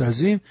را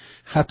بسازیم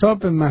خطاب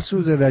به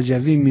مسعود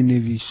رجوی می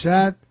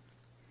نویسد.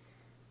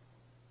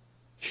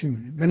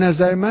 به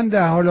نظر من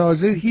در حال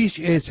حاضر هیچ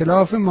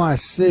ائتلاف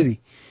مؤثری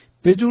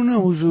بدون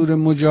حضور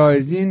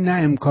مجاهدین نه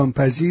امکان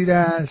پذیر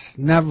است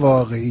نه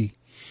واقعی.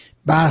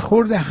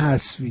 برخورد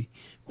حذفی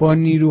با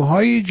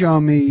نیروهای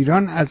جامعه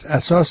ایران از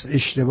اساس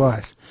اشتباه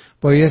است.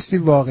 بایستی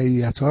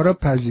واقعیت‌ها را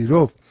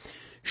پذیرفت.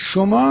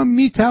 شما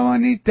می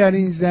توانید در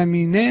این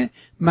زمینه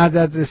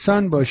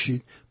مددرسان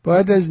باشید.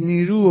 باید از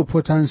نیرو و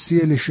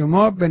پتانسیل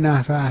شما به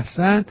نحو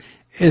احسن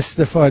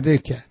استفاده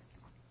کرد.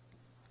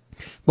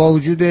 با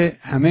وجود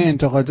همه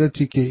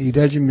انتقاداتی که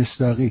ایرج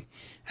مصداقی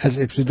از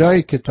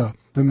ابتدای کتاب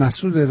به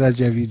مسعود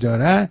رجوی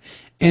دارد،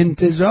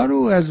 انتظار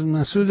او از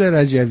مسعود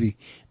رجوی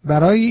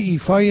برای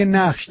ایفای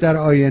نقش در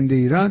آینده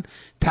ایران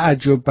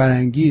تعجب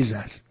برانگیز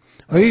است.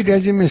 آیا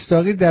ایرج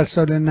مصداقی در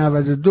سال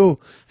 92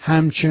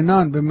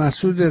 همچنان به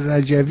مسعود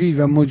رجوی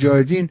و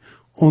مجاهدین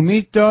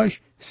امید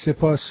داشت؟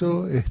 سپاس و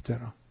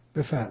احترام.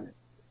 بفرمایید.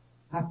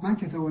 حتما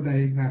کتابو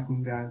دقیق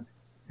نخوندن،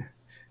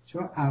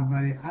 چون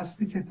اولین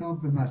اصل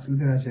کتاب به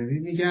مسعود رجوی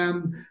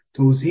میگم،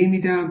 توضیح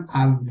میدم.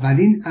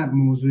 اولین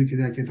موضوعی که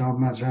در کتاب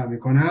مطرح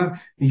میکنم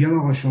میگم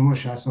آقا شما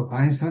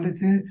 65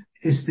 سالته،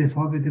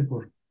 استعفا بده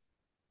برو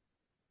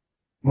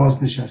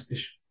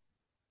بازنشستش.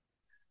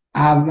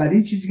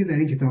 اولین چیزی که در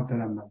این کتاب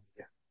دارم من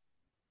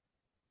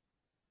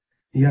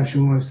میگم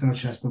شما افسار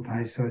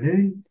 65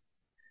 ساله،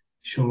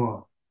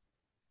 شما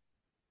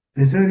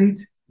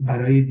بذارید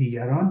برای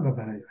دیگران و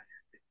برای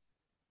آینده.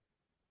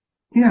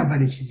 این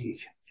اولین چیزیه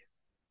که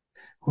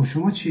خب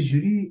شما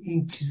چجوری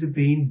این چیز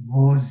به این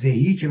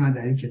واضحی که من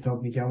در این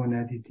کتاب میگم و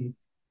ندیدید؟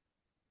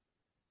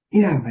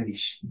 این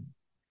اولیش.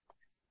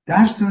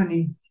 در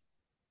ثانی،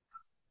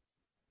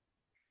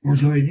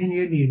 مجاهدین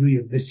یه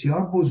نیروی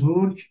بسیار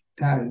بزرگ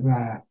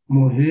و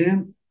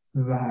مهم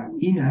و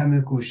این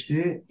همه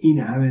کشته، این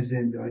همه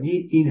زندانی،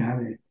 این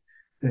همه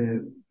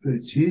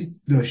چیز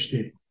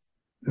داشته.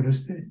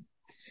 درسته؟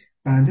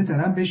 بنده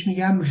دارم بهش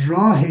میگم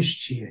راهش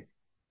چیه.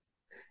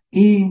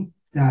 این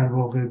در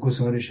واقع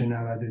گزارش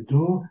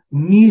 92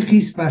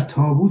 میخیست بر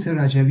تابوت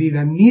رجوی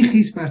و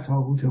میخیست بر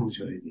تابوت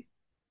مجاهدی.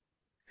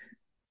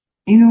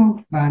 اینو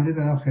بنده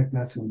دارم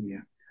خدمتتون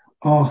میگم.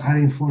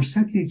 آخرین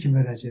فرصتیه که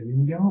به رجوی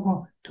میگم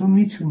آقا تو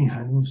میتونی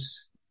هنوز،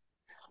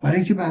 برای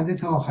اینکه بنده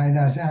تا آخرین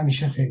لحظه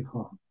همیشه خیر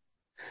خواهم.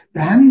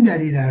 به همین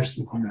دلیل عرض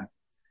میکنم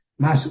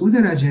مسعود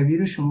رجوی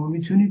رو شما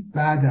میتونید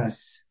بعد از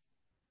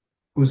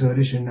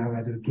گزارش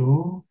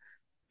 92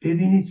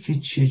 ببینید که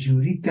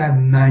چجوری در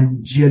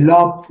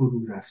منجلاب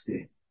فرو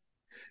رفته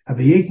و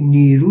به یک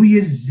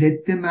نیروی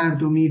ضد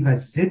مردمی و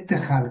ضد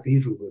خلقی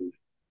روبرو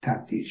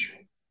تبدیل شده.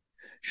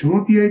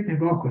 شما بیایید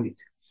نگاه کنید،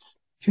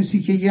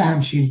 کسی که یه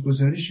همچین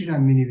گزارشی رو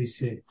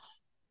می‌نویسه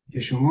که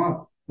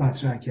شما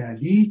مطرح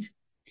کردید،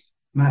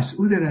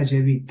 مسعود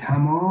رجوی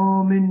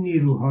تمام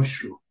نیروهاش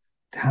رو،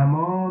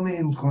 تمام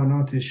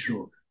امکاناتش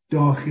رو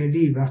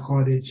داخلی و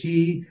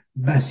خارجی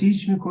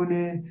بسیج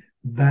میکنه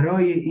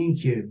برای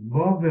اینکه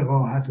با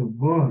وقاحت و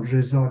با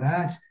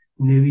رزالت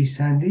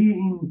نویسنده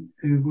این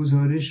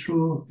گزارش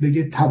رو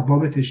بگه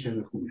تواب تشنه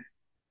بخونه.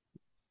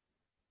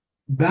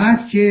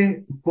 بعد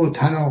که با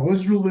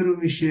تناقض روبرو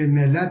میشه،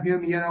 ملت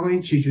میگن آقا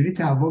این چجوری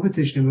تواب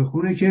تشنه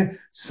بخونه که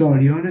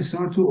سالیان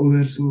سال تو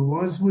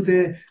اوورسورواز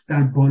بوده،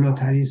 در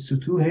بالاترین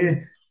سطوح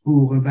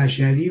حقوق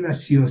بشری و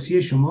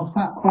سیاسی شما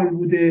فعال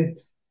بوده،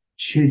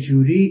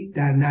 چجوری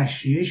در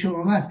نشریه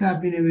شما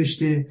مطلب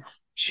مینوشته،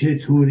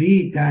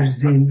 چطوری در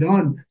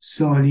زندان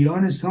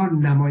سالیان سال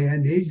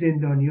نماینده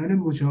زندانیان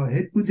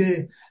مجاهد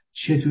بوده،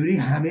 چطوری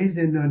همه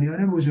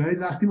زندانیان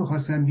مجاهد وقتی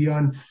میخواستن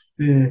بیان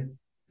به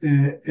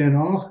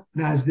عراق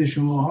نزد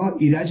شماها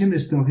ایرج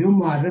مصداقی و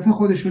معرف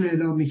خودشون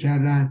اعلام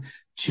میکردن،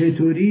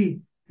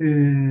 چطوری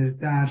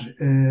در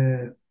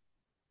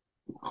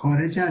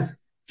خارج از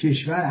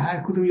کشور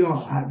هر کدوم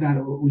یا در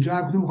اونجا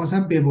هر کدوم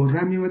میخواستن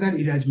ببرن میمادن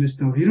ایرج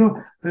مصداقی رو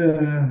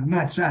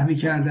مطرح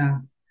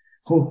میکردن.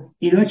 خب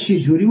اینا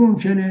چجوری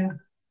ممکنه؟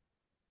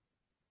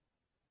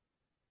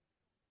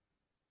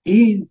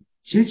 این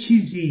چه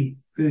چیزی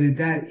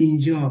در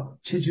اینجا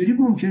چجوری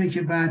ممکنه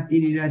که بعد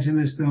این ایرج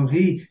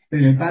مصداقی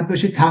بعد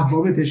باشه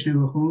تواب تشنه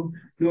بخون؟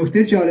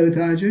 نکته جالب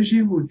توجهش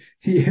این بود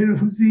یه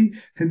روزی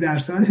در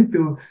سال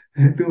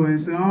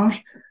 2000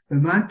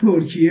 من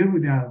ترکیه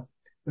بودم،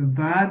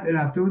 بعد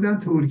رفته بودم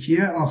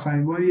ترکیه،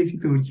 آخرین بار یکی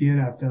ترکیه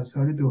رفتم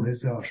سال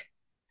 2000،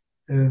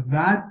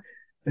 بعد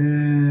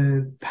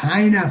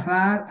 5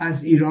 نفر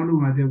از ایران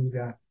اومده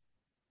بودن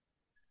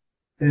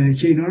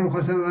که اینا رو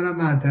خواستم ببرم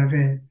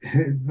منطقه.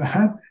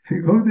 بعد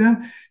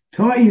گفتم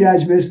تا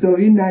ایرج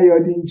مصداقی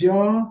نیاد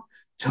اینجا،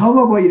 تا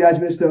ما با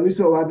ایرج مصداقی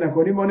صحبت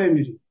نکنیم ما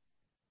نمیریم.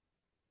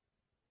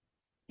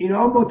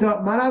 اینا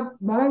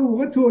منم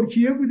موقع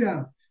ترکیه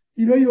بودم،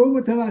 اینا یهو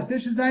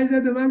متوسطش زنگ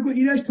زد به من گفت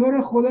ایرج تو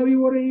رو خدا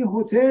میبره این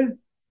هتل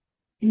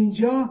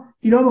اینجا،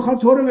 اینا میخوان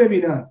تو رو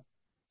ببینن.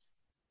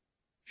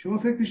 شما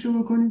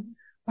فکرشو بکنید.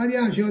 بعد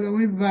یه همچه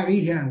آدمای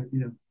وقیحی هم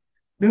اینا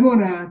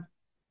بمانند.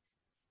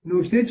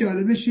 نکته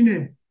جالبش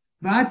اینه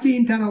بعد که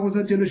این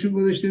تناقضات جلوشون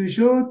گذاشته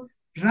میشد،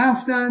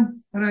 رفتن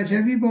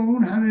رجوی با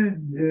اون همه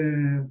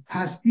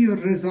پستی و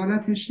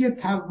رذالتش یه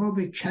تواب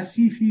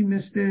کثیفی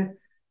مثل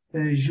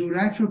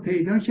ژورک رو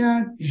پیدا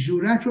کرد،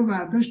 ژورک رو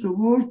برداشت و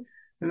برد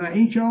و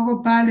این که آقا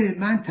بله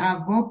من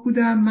تواب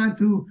بودم، من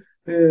تو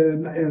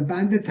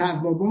بند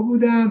توابا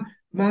بودم،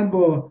 من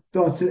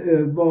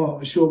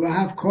با شعبه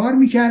 7 کار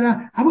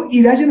میکردم، اما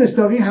ایرج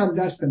مصداقی هم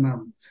دست من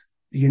بود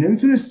دیگه،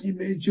 نمیتونست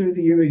چون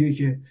دیگه بگه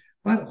که.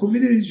 بعد خب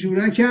میدونید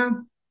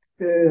ژورکم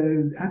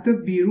حتی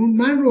بیرون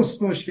من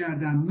رسواش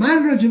کردم،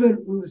 من راجع به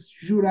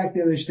ژورک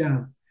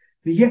نوشتم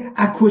دیگه،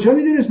 از کجا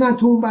میدونست من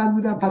تو اون بند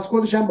بودم؟ پس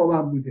خودشم با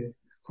من بوده.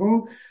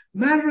 خب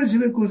من راجع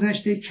به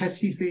گذشته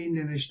کثیف این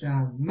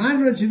نوشتم،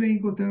 من راجع به این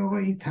گفتم آقا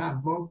این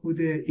تواب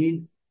بوده،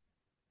 این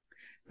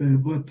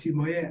با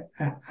تیمای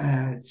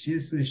چی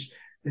اسمش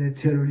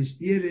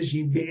تروریستی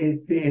رژیم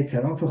به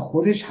اعتراف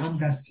خودش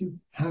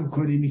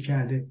همکاری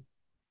میکرده.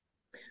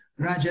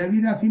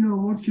 رجوی رفت این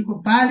آورد که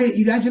گفت بله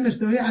ایرج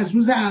مصداقی از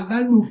روز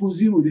اول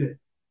نفوذی بوده.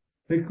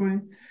 فکر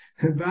کنید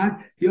بعد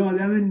یه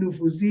آدم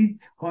نفوذی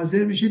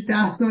حاضر میشه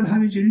 10 سال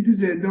همینجوری تو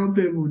زندان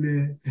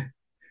بمونه،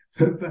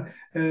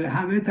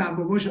 همه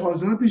تواباش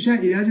آزاد میشن،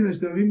 ایرج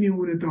مصداقی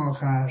میمونه تا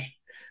آخر.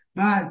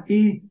 بعد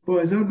این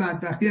با هزار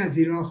بدبختی از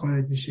ایران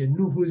خارج میشه،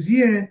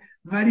 نفوذیه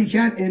ولی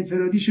کن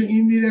انفرادیشو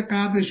این میره،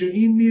 قبرشو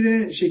این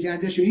میره،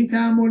 شکنجهشو این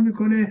تحمل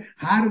میکنه،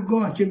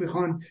 هرگاه که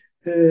میخوان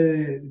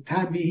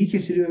تنبیهی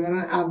کسی رو ببرن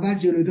اول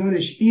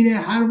جلودارش اینه،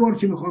 هر بار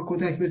که میخوان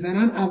کتک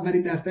بزنن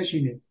اولین دستش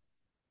اینه.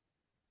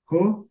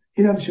 خب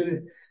اینم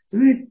شده.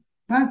 ببینید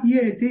بعد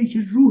یه عده‌ای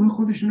که روح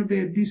خودشون رو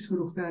به ابلیس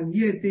فروختن،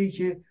 یه عده‌ای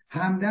که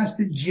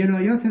همدست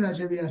جنایات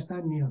رجوی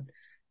هستن میاد.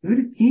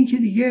 ببینید این که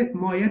دیگه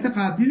مایت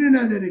قبلی رو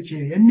نداره که،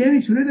 یعنی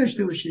نمیتونه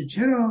داشته باشه.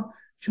 چرا؟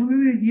 چون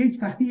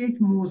ببینید وقتی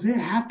یک موضع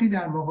حقی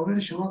در مقابل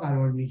شما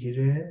قرار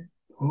میگیره،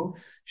 خب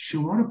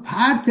شما رو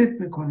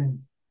پرتت میکنه.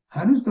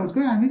 هنوز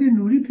دادگاه امید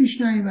نوری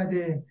پیش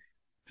نیامده،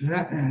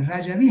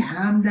 رجوی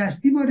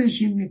همدستی با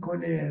رژیم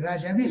میکنه،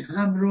 رجوی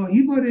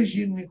همراهی با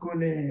رژیم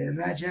میکنه،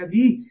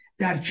 رجوی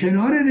در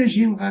کنار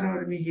رژیم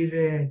قرار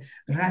میگیره،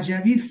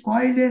 رجوی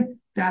فایل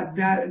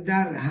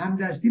در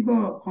همدستی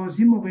با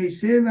قاضی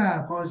مقیسه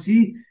و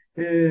قاضی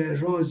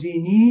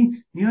رازینی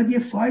میاد یه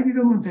فایلی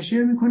رو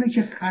منتشر میکنه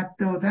که خط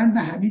دادن به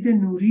حمید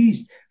نوری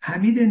است.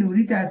 حمید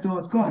نوری در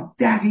دادگاه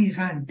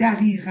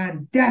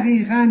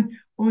دقیقاً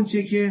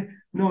اونچه که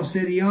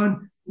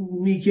ناصریان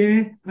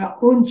میگه و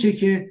اونچه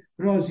که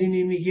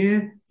رازینی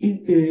میگه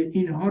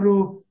اینها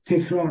رو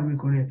تکرار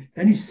میکنه.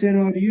 یعنی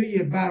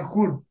سناریوی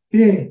برخورد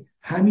به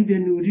حمید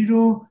نوری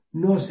رو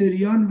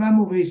ناصریان و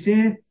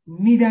مقیسه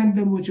میدن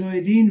به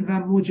مجاهدین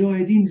و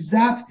مجاهدین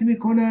ضبط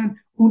میکنن،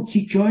 اون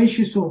تیکه‌هایش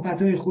که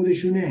صحبت‌های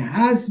خودشونه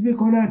حذف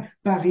میکنن،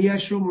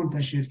 بقیه‌اش رو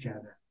منتشر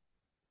کردن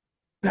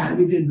به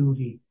حمید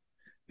نوری.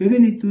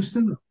 ببینید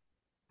دوستان،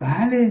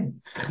 بله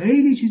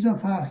خیلی چیزا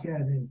فرق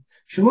کرده.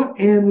 شما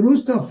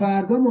امروز تا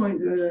فردا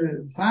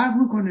فرق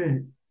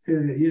میکنه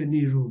یه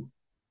نیرو،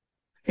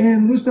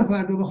 امروز تا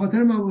فردا به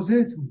خاطر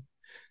مواضعتون.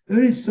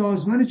 ببینید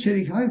سازمان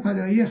چریک‌های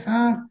فدایی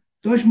خلق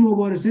داشت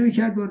مبارزه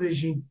میکرد با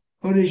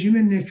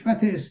رژیم نکبت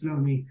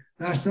اسلامی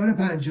در سال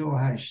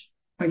 58.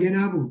 مگه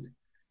نبود؟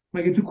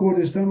 مگه تو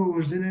کردستان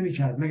مبارزه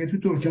نمیکرد؟ مگه تو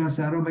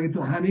ترکمن‌صحرا؟ مگه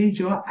تو همه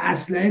اینجا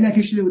اسلحه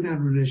نکشیده بودن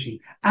رو رژیم؟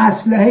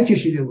 اسلحه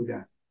کشیده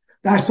بودن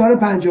در سال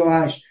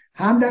 58،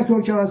 هم در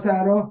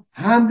ترکمن‌صحرا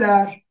هم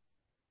در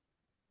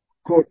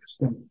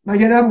کردستان.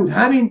 مگه نبود؟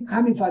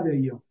 همین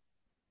فدایی‌ها.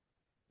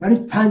 ولی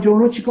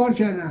 59 چیکار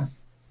کردن؟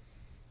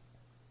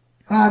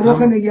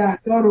 فرخ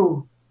نگهدار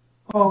و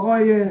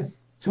آقای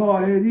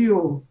طاهری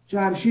و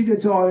جمشید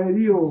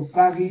طاهری و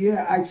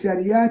بقیه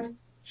اکثریت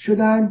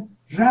شدن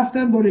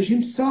رفتن با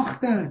رژیم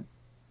ساختن.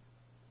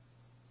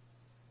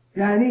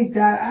 یعنی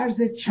در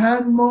عرض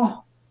چند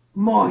ماه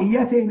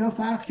ماهیت اینا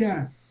فرق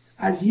کرد.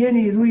 از یه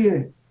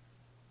نیروی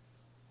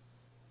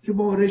که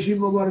با رژیم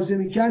مبارزه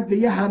میکرد به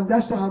یه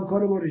همدست و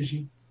همکار با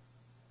رژیم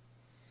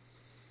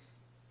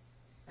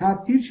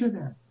تبدیل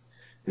شدن.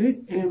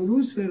 ببینید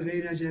امروز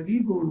فرقه رجوی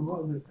به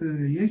عنوان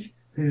یک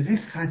فرقه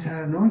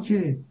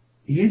خطرناکه،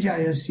 یه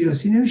جریان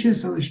سیاسی نمیشه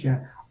حسابش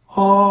کرد.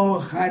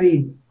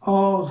 آخرین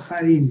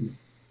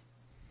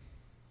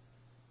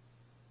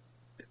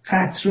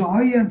قطره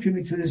هایی هم که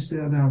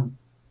میتونسته آدم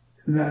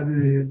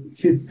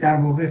که در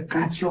واقع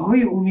قطره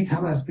های امید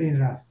هم از بین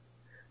رفت.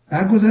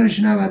 در گزارش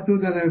 92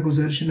 و در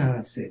گزارش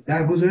 93.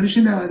 در گزارش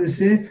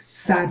 93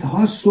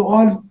 صدها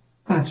سوال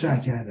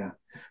مطرح کردم،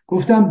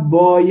 گفتم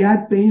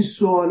باید به این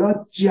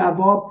سوالات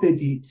جواب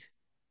بدید.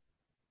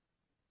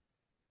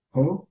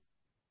 خب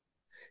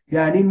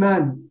یعنی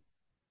من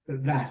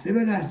لحظه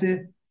به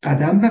لحظه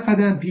قدم به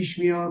قدم پیش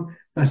میام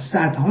و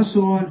صدها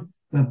سوال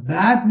و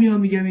بعد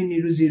میام میگم این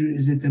نیرو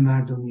ضد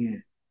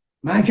مردمیه.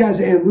 من که از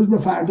امروز به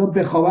فردا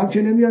بخوابم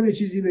که نمیام یه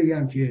چیزی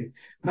بگم، که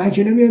من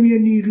که نمیام یه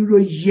نیرو رو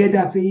یه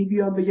دفعه‌ای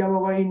بیام بگم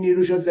آقا این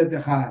نیرو شد ضد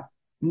خلق.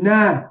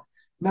 نه،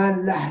 من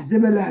لحظه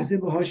به لحظه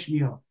باهاش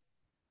میام.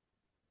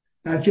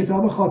 در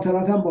کتاب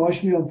خاطراتم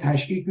باهاش میام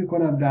تشکیک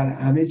میکنم در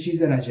همه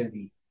چیز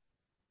رجوی.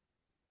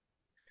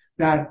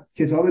 در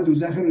کتاب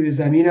دوزخ روی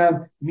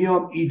زمینم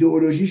میام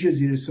ایدئولوژیش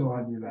زیر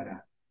سوال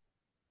میبرم.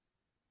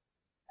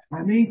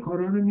 همه این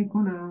کارا رو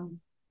میکنم،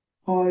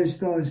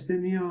 آهسته آهسته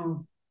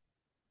میام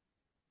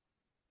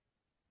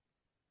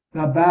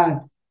و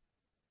بعد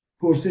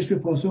پرسش به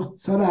پاسخ.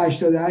 سال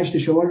 88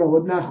 شما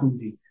لابد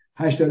نخوندید،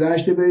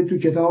 88 برید تو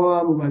کتاب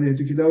هم اومده،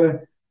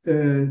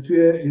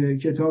 توی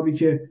کتابی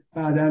که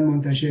بعداً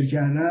منتشر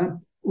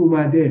کردم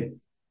اومده،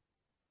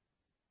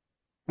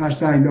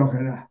 فرسنگ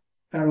داخله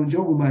در اونجا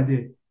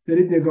اومده،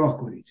 برید نگاه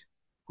کنید.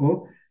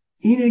 خب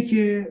اینه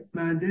که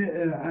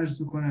منده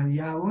عرض کنم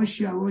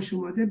یواش یواش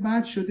اومده،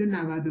 بعد شده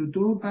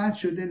 92، بعد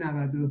شده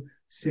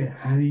 93.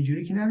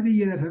 همینجوری که نمیده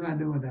یه دفعه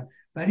منده اومدم،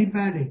 ولی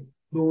بله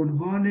به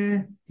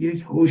عنوان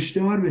یک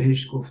هشدار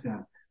بهش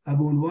گفتم و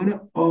به عنوان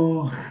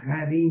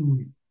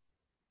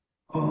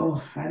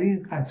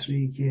آخرین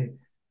قطره‌ای که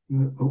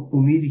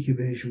امیدی که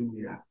بهشون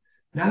میرم.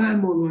 نه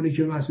من به عنوانی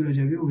که مسئول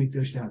رجوی امید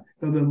داشتم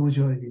یا به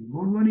مجاهدین، به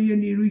عنوان یه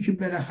نیرویی که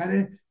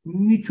بالاخره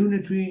میتونه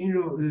توی این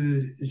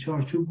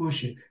چارچوب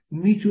باشه،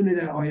 میتونه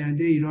در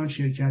آینده ایران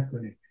شرکت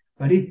کنه.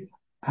 ولی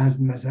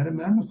از نظر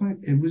من میخوایم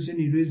امروز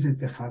نیروی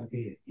ضد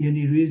خلقیه، یه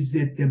نیروی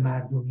ضد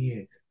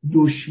مردمیه،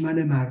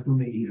 دشمن مردم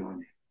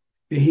ایرانه.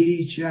 به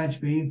هیچ وجه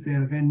به این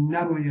فرقه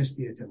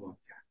نبایستی اعتماد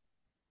کرد.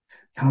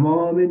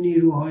 تمام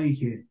نیروهایی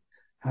که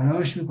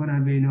تلاش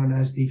میکنن به اینا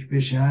نزدیک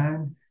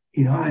بشن،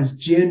 اینها از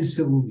جنس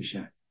او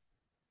میشن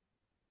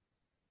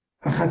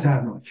و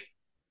خطرناک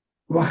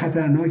و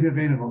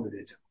غیر قابل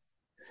اعتماد.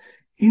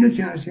 اینو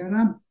که عرض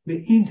کردم به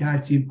این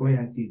ترتیب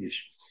باید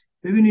دیدش.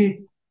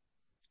 ببینید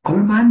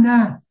حالا من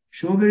نه،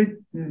 شما برید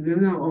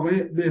ببینم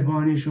آقای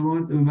بهبانی، شما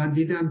من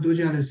دیدم 2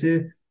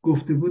 جلسه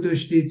گفتگو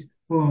داشتید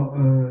با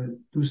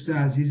دوست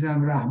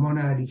عزیزم رحمان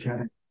علی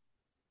کرم.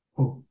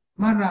 خب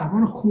من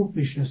رحمان خوب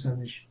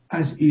میشناسمش،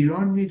 از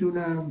ایران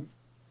میدونم،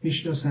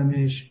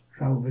 میشناسمش،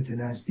 روابط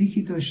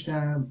نزدیکی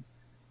داشتم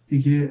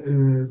دیگه.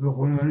 به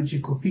قول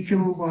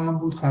جیکوپیکمون با هم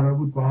بود، قرار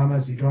بود با هم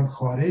از ایران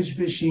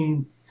خارج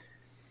بشیم،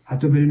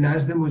 حتی بریم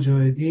نزد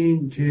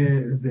مجاهدین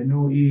که به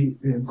نوعی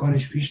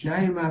امکانش پیش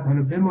نیامد.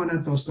 حالا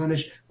بماند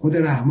داستانش، خود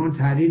رحمان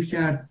تعریف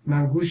کرد،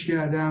 من گوش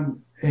کردم،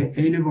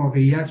 عین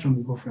واقعیت رو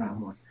میگفت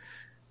رحمان.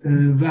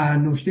 و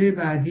نکته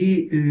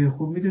بعدی،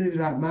 خب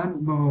میدونید من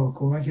با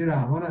کمک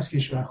رحمان از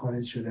کشور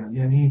خارج شدم.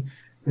 یعنی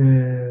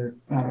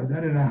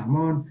برادر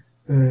رحمان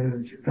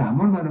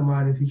منو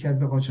معرفی کرد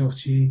به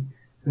قاچاقچی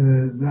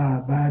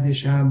و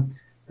بعدش هم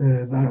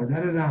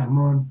برادر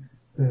رحمان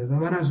و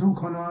من از اون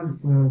کانال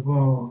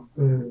با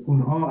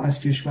اونها از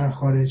کشور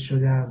خارج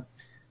شدم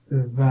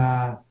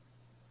و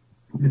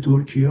به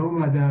ترکیه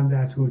اومدم،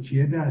 در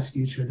ترکیه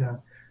دستگیر شدم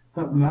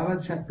و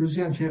بعد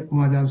روزی هم که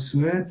اومدم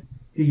سوئد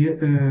دیگه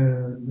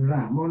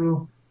رحمان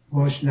رو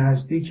باش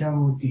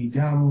نزدیکم و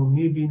دیدم و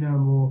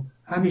میبینم و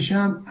همیشه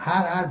هم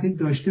هر حرفی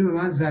داشته به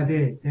من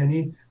زده،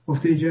 یعنی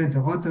گفته اینجا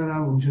انتقاد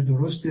دارم، اونجا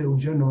درسته،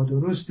 اونجا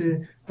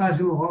نادرسته.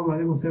 بعضی موقع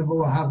اومده گفته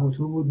بابا حق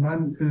تو بود،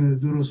 من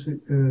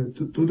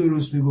تو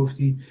درست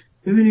میگفتی.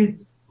 ببینید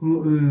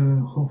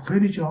خب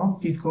خیلی جاها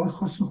دیدگاه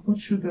خاص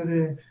خودشو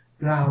داره.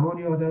 رحمان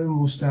یه آدم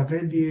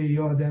مستقلیه،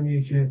 یه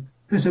آدمیه که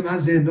مثل من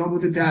زندان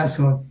بوده 10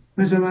 سال،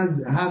 مثل من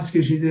حبس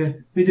کشیده،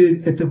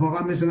 میدونید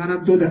اتفاقا مثل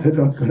منم 2 دفعه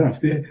دادگاه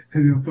رفته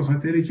به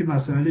خاطری که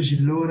مسائلش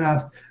لو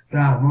رفت.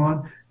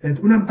 رحمان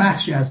اونم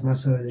بخشی از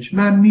مسائلش.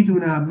 من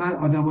میدونم، من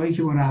آدمایی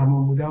که با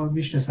رحمان بودم و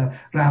میشناسم،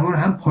 رحمان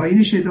هم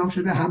پایینش اعدام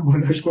شده هم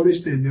بالاش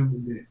خودش زنده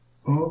بوده.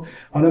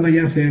 حالا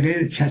مگر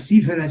فرقه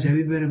کثیف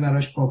رجبی بره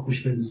براش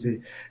پاپوش بدوزه،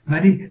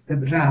 ولی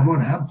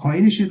رحمان هم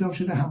پایینش اعدام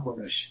شده هم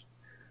بالاش.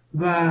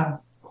 و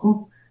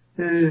خب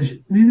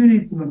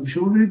میبینید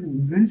شما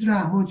ببینید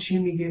رحمان چی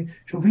میگه.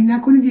 شما فکر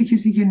نکنید یه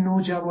کسی که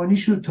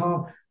نوجوانیشو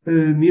تا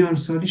میان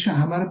سالیشو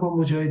همه رو با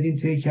مجاهدین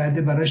طی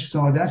کرده براش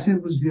ساده است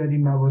امروز بیاد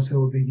این مواسه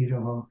رو بگیره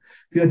ها،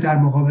 بیاد در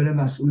مقابل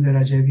مسعود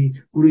رجبی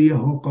او رو یه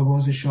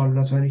حقه‌باز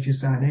شارلاتانی که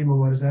صحنه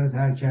مبارزه رو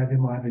ترک کرده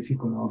معرفی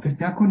کنه.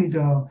 فکر نکنید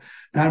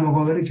در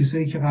مقابل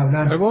کسایی که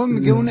قبلا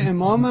میگه اون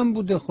امامم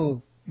بوده.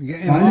 خب میگه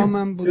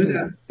امامم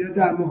بوده.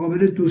 در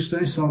مقابل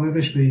دوستای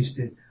سابقش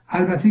بیسته.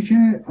 البته که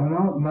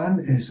حالا من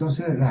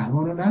احساس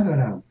رحمان رو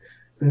ندارم،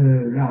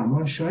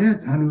 رحمان شاید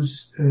هنوز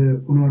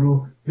اونا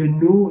رو به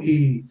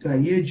نوعی در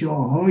یه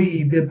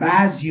جاهایی به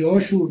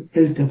بعضیاشون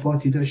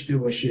التفاتی داشته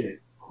باشه،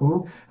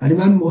 خب ولی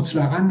من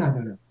مطلقا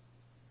ندارم.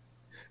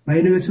 و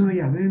اینو بهتون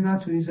بگم، من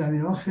تو این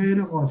زمین ها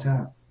خیلی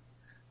قاطعم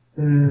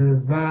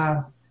و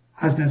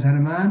از نظر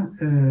من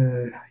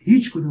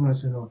هیچ کدوم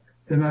از اونا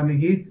به من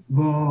بگید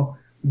با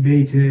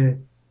بیت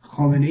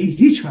خامنه ای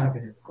هیچ فرقی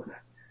نمیکنن،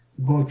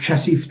 با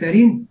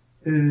کثیف‌ترین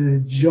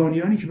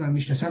جانیانی که من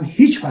میشناسم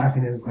هیچ فرقی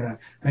نمیکنن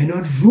و اینا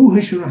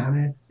روحشون رو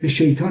همه به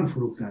شیطان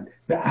فروختن،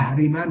 به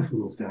اهریمن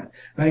فروختن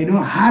و اینا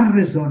هر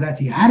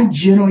رسالتی، هر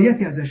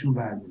جنایتی ازشون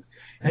بردارن.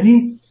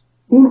 یعنی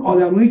اون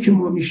آدمایی که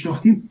ما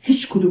میشناختیم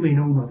هیچ کدوم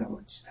اینا اون آدما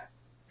نیستن.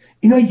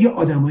 اینا یه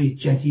آدمای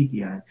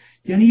جدیدی هستن،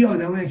 یعنی یه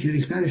آدمایی که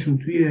ریختنشون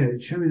توی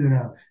چه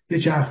میدونم یه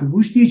چرخ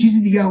گوشت یه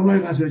چیزی دیگه اونور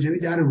قصبجبی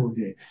در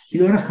آورده،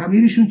 اینا رو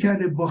خمیرشون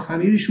کرده، با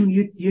خمیرشون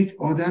یک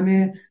آدم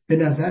به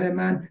نظر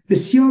من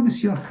بسیار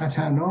بسیار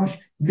خطرناک،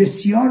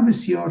 بسیار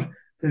بسیار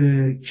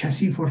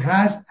کثیف و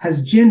رزد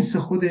از جنس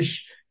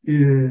خودش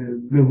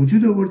به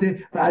وجود آورده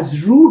و از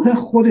روح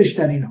خودش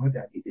در اینها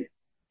دویده.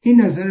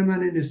 این نظر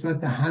منه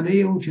نسبت به همه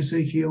اون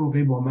کسایی که یه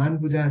موقع با من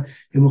بودن،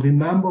 یه موقع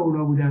من با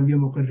اونا بودم، یه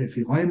موقع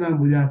رفیقای من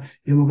بودن،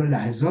 یه موقع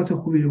لحظات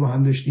خوبی رو با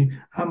هم داشتیم.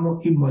 اما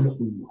این مال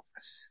اون موقع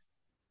است.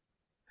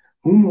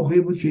 اون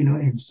موقعی بود که اینا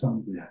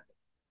انسان بودن.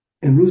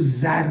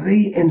 امروز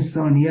ذره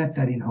انسانیت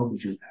در اینها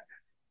وجود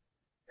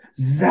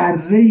نداره.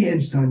 ذره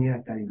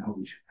انسانیت در اینها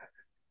وجود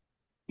نداره.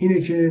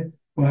 اینه که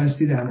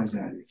بایستی در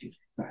نظر بگیرید.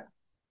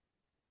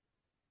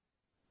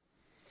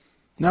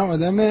 نه،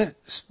 آدم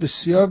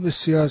بسیار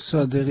بسیار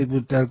صادقی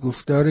بود در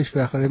گفتارش.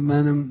 بخاطر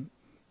منم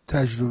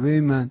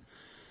تجربه من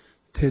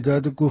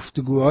تعداد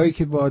گفتگوهایی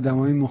که با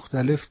آدمای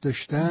مختلف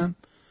داشتم،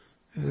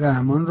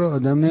 رحمان رو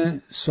آدم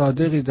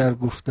صادقی در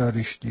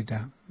گفتارش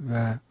دیدم.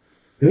 و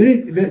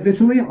ببینید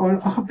بهتون بگم،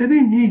 آخه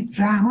ببینید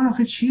رحمان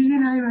آخه چیزی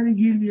نیومده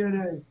گیر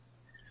بیاره.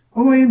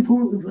 بابا این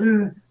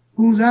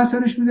 15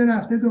 سالش بوده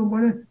رفته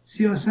دنبال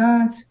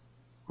سیاست،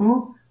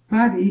 خب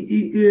بعد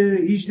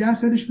 18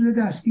 سالش بوده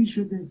دستگیر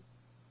شده.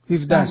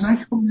 17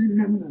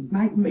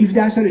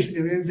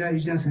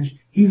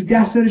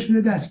 سالش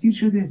بوده دستگیر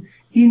شده.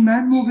 این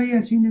من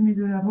موقعیتی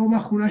نمیدونم، من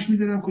خونش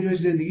میدونم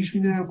کجاست، زندگیش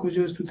میدونم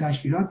کجاست، تو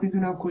تشکیلات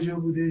میدونم کجا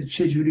بوده،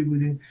 چه جوری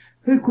بوده.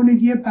 فکر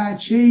کنید یه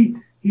بچه‌ای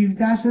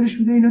 17 سالش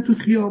بوده اینا تو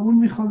خیابون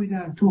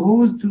میخوابیدن، تو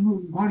حوض،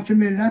 تو پارک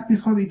ملت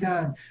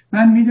میخوابیدن.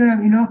 من میدونم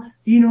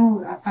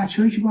اینو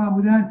بچه‌هایی که با هم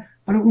بودن،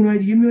 حالا اونای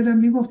دیگه میادن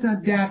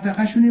میگفتن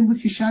دغدغه‌شون این بود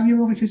که شب یه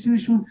موقع کسی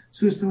بهشون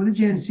سوء استفاده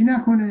جنسی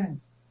نکنه.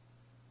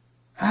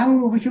 همون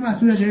موقع که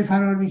مسعود رجبی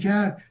فرار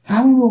میکرد،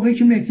 همون موقعی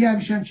که مهدی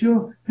ابریشمچی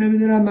و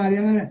نمیدونم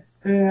مریم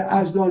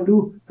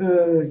ازدانلو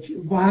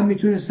با هم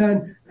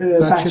میتونستن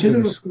بچه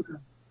درست کنن،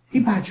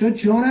 این بچه ها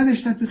جا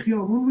نداشتن، تو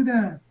خیابون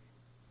بودن.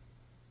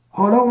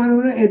 حالا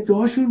اون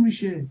ادعاشون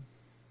میشه.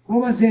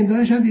 من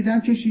زندانش هم دیدم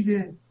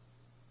کشیده،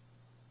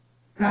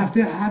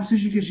 رفته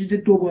حبسش کشیده،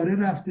 دوباره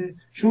رفته.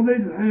 شما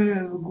برید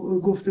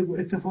گفتگو،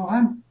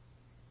 اتفاقا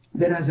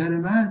به نظر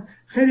من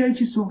خیلی هایی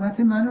که صحبت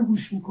منو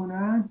گوش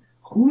میکنن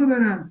خوبه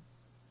برن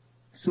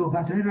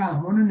صحبت‌های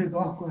رحمان رو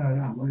نگاه کنن.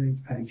 رحمان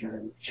علی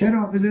کریمی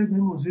چرا؟ بذارید این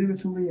موضوعی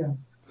بهتون بگم.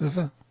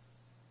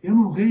 یه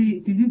موقعی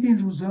دیدید این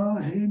روزا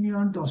هی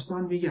میان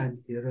داستان میگن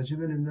دیگه راجع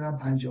به نمیدونم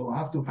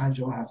 57 و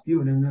 57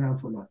 و نمیدونم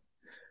فلان.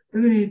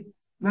 ببینید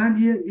من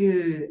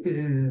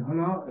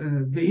حالا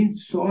به این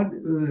سوال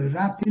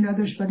ربطی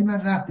نداشت ولی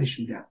من ربطش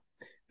میدم.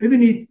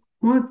 ببینید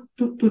ما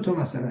دو تا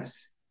مسئله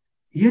است.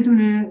 یه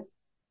دونه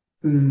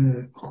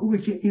خوبه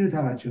که اینو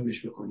توجه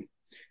بهش بکنیم.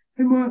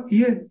 ما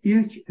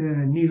یک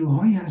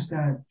نیروهایی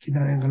هستن که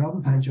در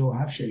انقلاب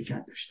 57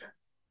 شرکت داشتن.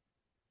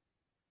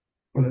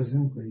 ملاحظه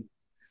میکنید؟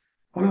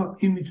 حالا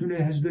این میتونه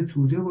حزب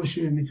توده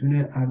باشه،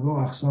 میتونه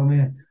انواع و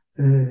اقسام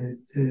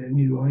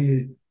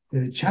نیروهای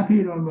چپ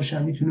ایران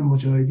باشه، میتونه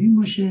مجاهدین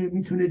باشه،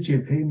 میتونه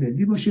جبهه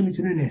ملی باشه،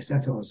 میتونه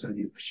نهضت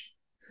آزادی باشه.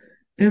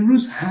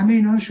 امروز همه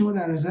اینا رو شما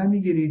در نظر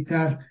میگیرید،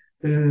 در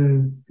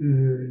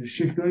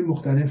شکل‌های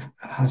مختلف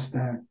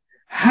هستن.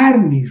 هر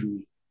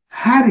نیروی،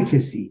 هر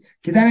کسی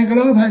که در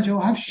انقلاب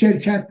 57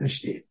 شرکت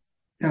داشته،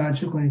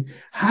 توجه کنید،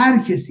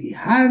 هر کسی،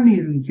 هر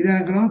نیرویی که در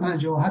انقلاب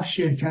 57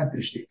 شرکت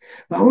داشته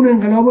و اون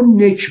انقلاب رو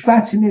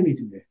نکبت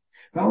نمیدونه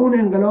و اون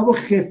انقلاب رو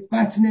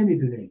خفت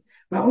نمیدونه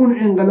و اون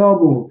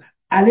انقلاب رو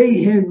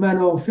علیه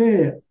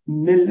منافع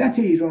ملت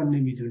ایران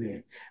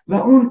نمیدونه و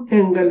اون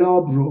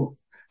انقلاب رو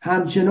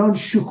همچنان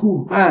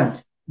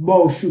شکوهمند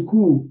با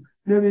شکوه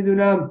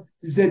نمیدونم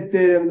ضد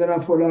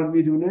نمیدونم فلان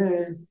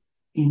میدونه،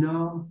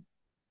 اینا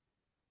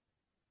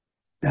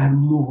در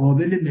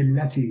مقابل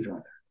ملت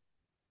ایران،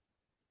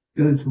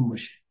 یادتون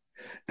باشه،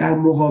 در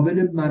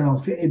مقابل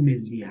منافع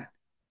ملی هست.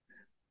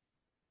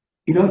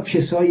 اینا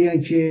کسایی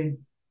هستند که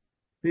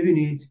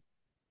ببینید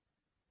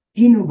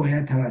اینو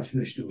باید توجه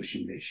داشته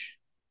باشیم بهش.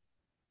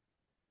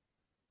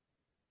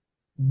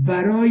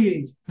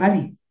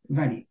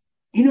 ولی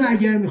اینو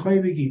اگر میخوای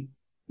بگی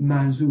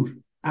منظور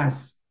از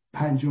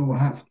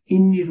 57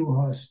 این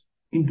نیروهاست،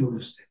 این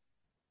درسته.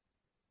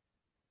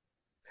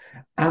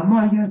 اما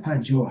اگر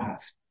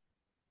 57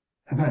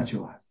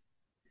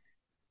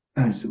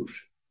 منظور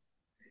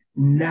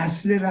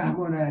نسل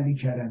رحمان علی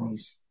کریمی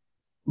است،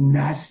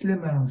 نسل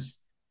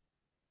مناست،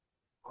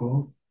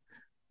 خب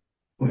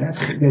باید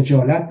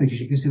خجالت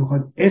بکشه. کسی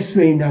بخواد اسم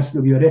این نسل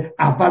رو بیاره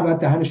اول باید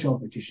دهنش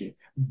آب بکشه،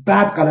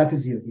 بعد غلط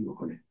زیادی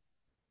بکنه.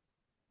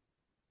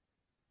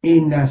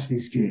 این نسلی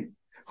است که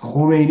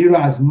خمینی رو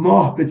از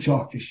ماه به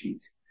چاه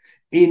کشید.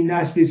 این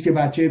نسلی است که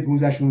بچه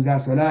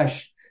 15-16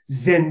 سالش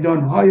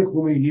زندانهای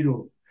خمینی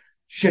رو،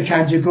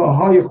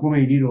 شکنجهگاه‌های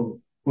خمینی رو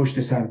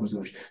پشت سر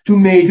گذاشت. تو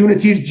میدون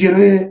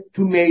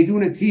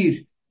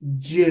تیر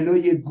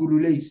جلوی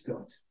گلوله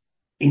ایستاد.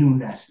 این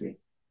اون نسله.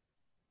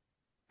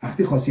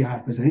 وقتی خواستی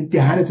حرف بزنی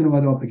دهنتون رو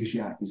باید آب بکشی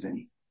حرف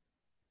میزنی.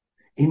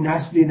 این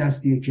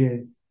نسلیه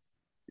که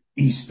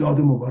ایستاد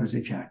و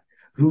مبارزه کرد.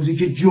 روزی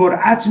که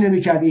جرأت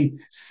نمی‌کردید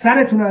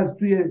سرتون از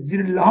توی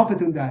زیر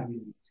لحافتون در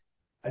میارید،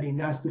 ولی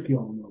این نسل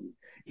خیابونا بود.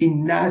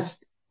 این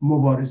نسل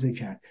مبارزه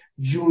کرد،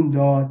 جون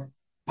داد،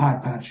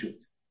 پرپر شد.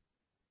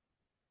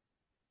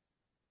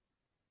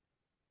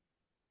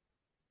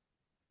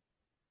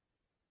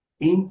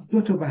 این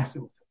دو تا بحث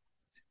بود.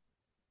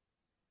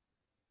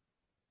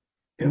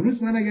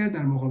 امروز من اگر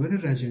در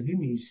مقابل رجبی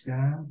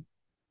میستم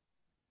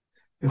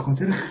به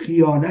خاطر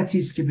خیانتی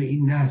است که به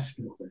این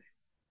نسل میکنه،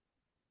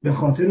 به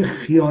خاطر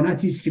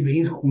خیانتی است که به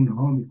این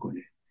خونها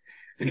میکنه،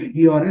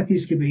 خیانتی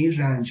است که به این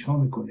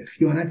رنجها میکنه،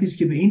 خیانتی است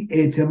که به این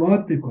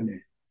اعتماد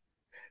میکنه.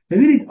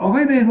 ببینید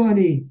آقای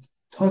مهربانی،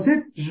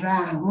 تازه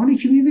رحمانی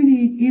که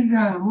میبینید، این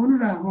رحمان و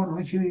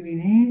رحمان‌ها که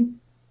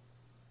میبینید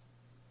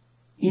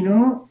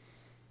اینا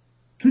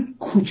تو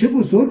کوچه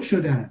بزرگ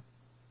شدن.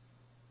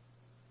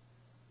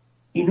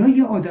 اینا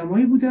یه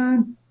آدمایی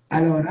بودن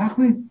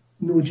علی‌رغم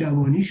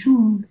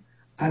نوجوانیشون،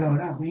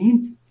 علی‌رغم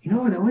اینا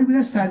آدمایی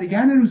بودن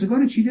سردگرم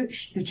روزگار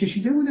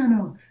چشیده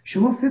بودن.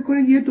 شما فکر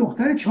کنید یه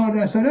دختر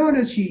 14 ساله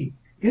حالا چی،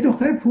 یه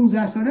دختر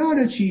 15 ساله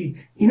حالا چی،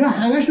 اینا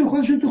همشون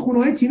خودشون تو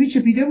خونه‌های تیمی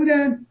چپیده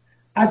بودن،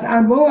 از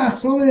انواع و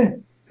اقسام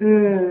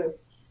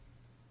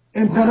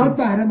امکانات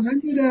بهره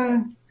مند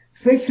بودن،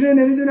 فکر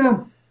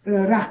نمیدونم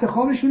رخت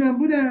خوابشون هم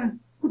بودن.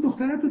 اون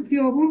دخترها تو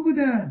خیابون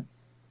بودن،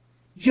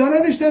 جا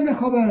نداشتن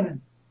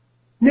بخوابن،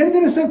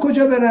 نمیدونستن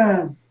کجا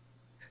برن،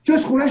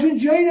 جز خونهشون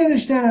جایی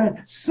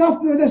نداشتن،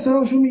 صاف میادن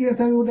سراغشون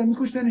میگرفتن میبردن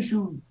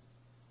میکشتنشون.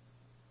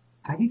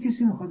 اگه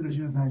کسی میخواد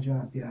راجع به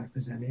 57 حرف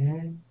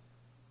بزنه،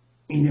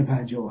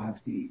 اینه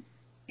 57،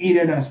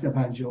 اینه نسل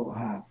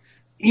 57،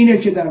 اینه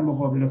که در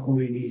مقابل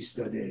خمینی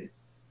ایستاده،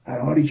 در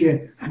حالی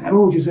که همه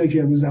اون کسایی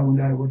که امروز زبون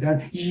در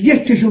آوردن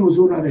یکیشون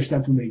حضور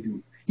نداشتن تو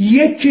میدون،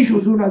 یکیش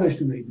حضور نداشت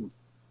تو میدون.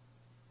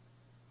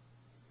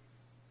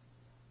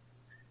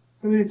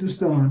 ببینید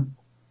دوستان،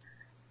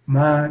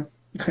 من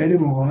خیلی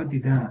موقعات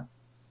دیدم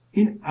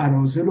این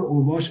اراذل و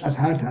اوباش از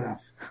هر طرف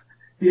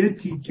یه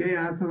تیکه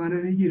حرف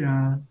منو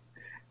میگیرن،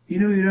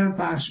 اینو میرن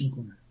پخش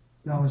میکنن.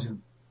 نه آقا جان،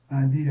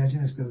 بنده ایرج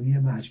اسلامی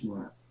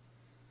مجموعه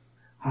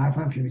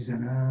حرفم که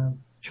میزنم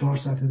 4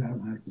 ساعت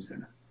دارم حرف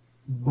میزنم،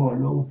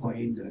 بالا و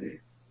پایین داره،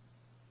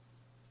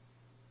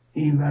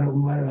 این ور و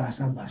اون ور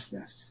بحثم بسته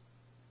است.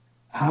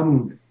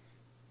 همون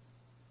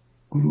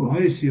گروه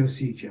های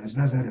سیاسی که از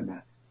نظر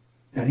من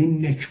در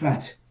این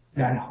نکبت،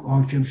 در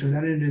حاکم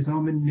شدن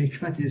نظام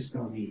نکبت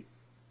اسلامی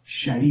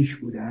شریک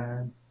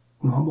بودن،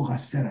 اونها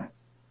مقصرن.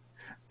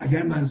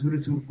 اگر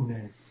منظورتون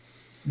اونه،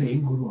 به این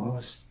گروه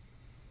هاست،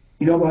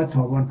 اینا باید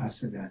تاوان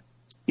پس بدن،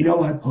 اینا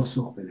باید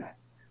پاسخ بدن.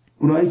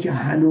 اونایی که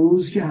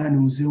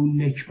هنوزه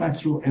اون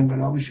نکبت رو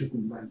انقلاب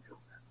شکوهمند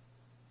بودن.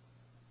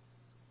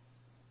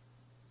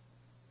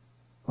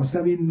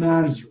 خواستم این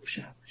مرز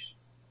روشن بشه.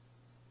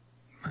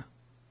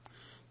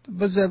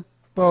 بذار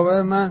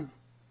باور من،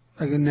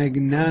 اگه نگی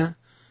نه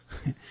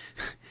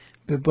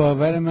به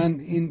باور من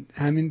این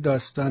همین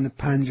داستان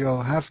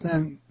 57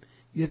 هم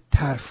یه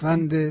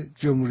ترفند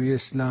جمهوری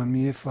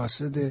اسلامی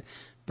فاسده،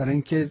 برای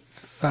اینکه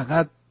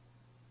فقط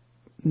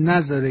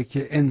نذاره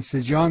که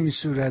انسجامی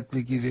صورت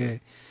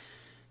بگیره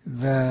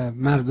و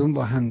مردم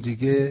با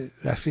همدیگه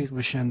رفیق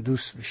بشن،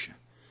 دوست بشن.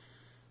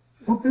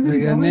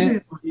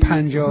 بگنه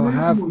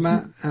 57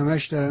 من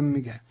همش دارم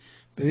میگم.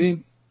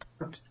 ببین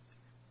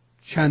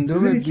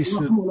چندم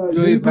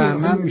 22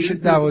 بهمن میشه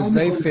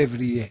 12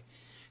 فوریه،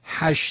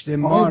 8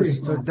 مارس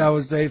تا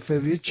 12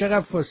 فوریه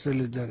چقدر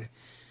فاصله داره؟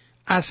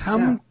 از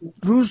همون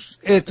روز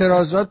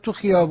اعتراضات تو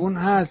خیابون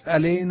هست،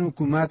 علیه این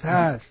حکومت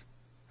هست،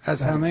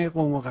 از همه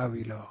قوم و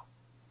قبیله ها.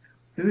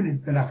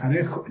 ببینید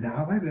بالاخره نه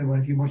آقای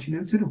بهبانی، ما چی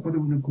نمیتونیم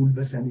خودمون گول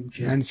بزنیم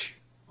که یعنی چی؟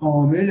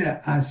 عامل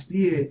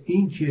اصلی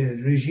این که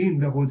رژیم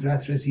به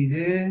قدرت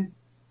رسیده،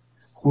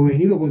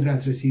 خمینی به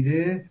قدرت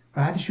رسیده،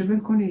 بعدش رو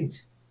کنید.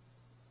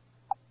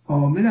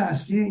 عامل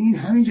اصلی این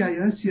همین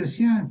جریان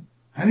سیاسی هم.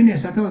 همین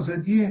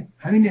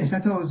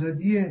نهضت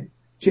آزادیه،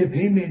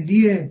 جبهه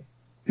ملیه،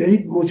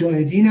 برید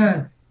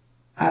مجاهدینن،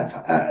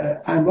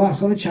 انواع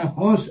اقسام چپ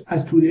هاست،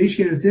 از تودهش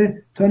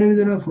گرفته تا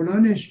نمیدونم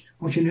فلانش.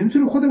 ما که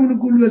نمیتونیم خودمون رو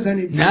گول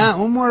بزنیم. نه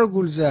اون ما رو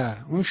گول زد،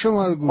 اون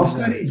شما رو گول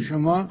زد،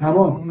 شما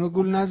اونو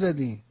گول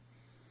نزدین.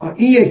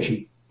 این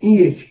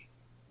یکی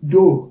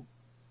دو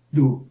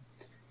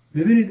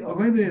ببینید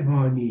آقای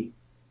بهبانی،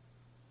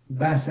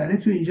 مسئله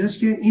تو اینجاست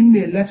که این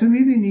ملت رو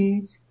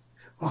میبینید.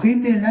 آخه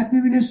این ملت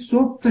میبینه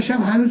صبح تا شب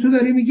هنوز تو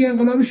داری میگی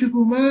انقلاب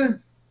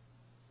شکوهمند،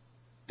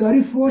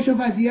 داری فحش و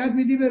فضیحت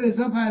میدی به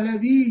رضا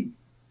پهلوی،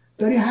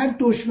 داری هر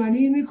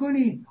دشمنی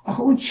میکنی.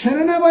 آخه اون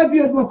چرا نباید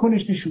بیاد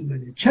واکنش نشون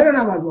بده؟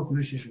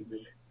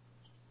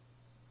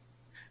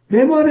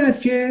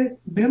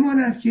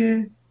 بماند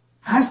که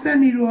هستن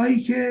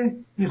نیروهایی که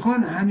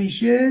میخوان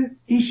همیشه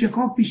این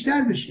شکاف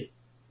بیشتر بشه.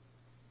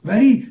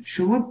 ولی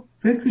شما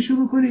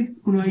فکرشو بکنید،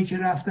 اونایی که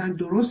رفتن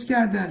درست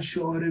کردن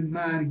شعار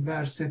مرگ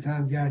بر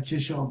ستمگر، چه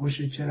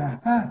شاهوش چه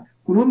رهبر،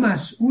 اونا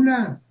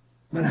مسئولن.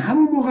 من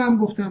همون موقع هم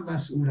گفتم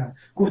مسئولن،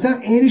 گفتم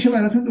عینشو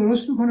براتون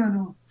درست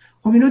میکنن.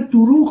 خب اینا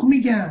دروغ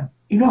میگن،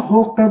 اینا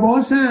حقه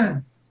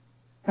بازن.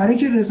 برای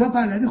که رضا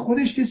پهلوی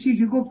خودش کسیه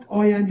که گفت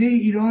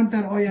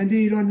در آینده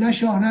ایران نه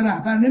شاه نه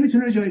رهبر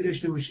نمیتونه جای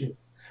داشته باشه.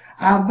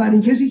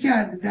 اولین کسی که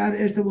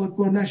در ارتباط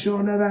با نه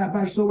شاه نه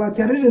رهبر صحبت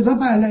کرده رضا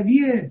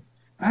پهلویه.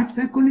 بعد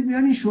فکر کنید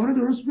میان این شعار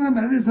درست میکنن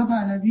برای رضا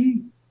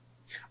پهلوی.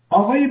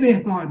 آقای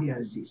بهبانی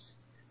عزیز،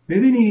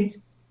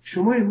 ببینید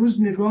شما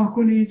امروز نگاه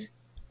کنید،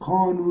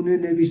 قانون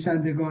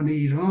نویسندگان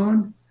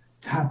ایران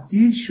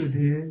تبدیل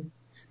شده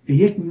به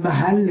یک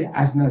محل،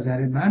 از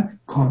نظر من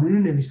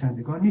قانون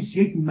نویسندگان نیست،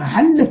 یک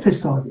محل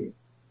فساده،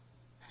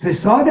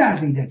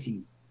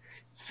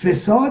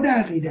 فساد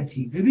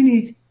عقیدتی.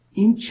 ببینید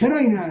این چرا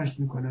اینو عرض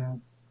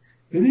میکنم؟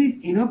 ببینید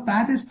اینا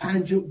بعد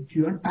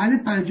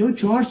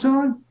 54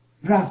 سال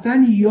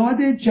رفتن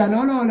یاد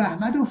جلال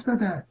آل‌احمد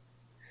افتادن،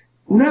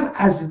 اونم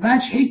از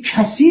وجه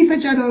کثیف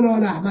جلال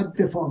آل‌احمد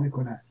دفاع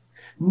میکنن،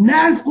 نه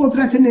از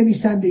قدرت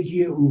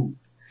نویسندگی او،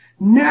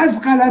 نه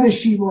از قلم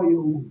شیوای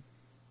او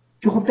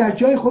که خب در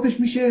جای خودش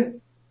میشه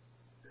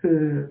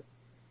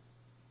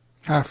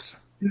حرف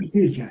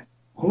کرد.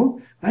 خب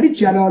ولی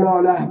جلال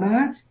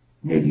آل‌احمد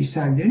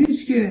نویسنده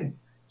نیست که.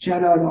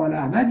 جلال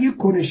آل‌احمد یک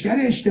کنشگر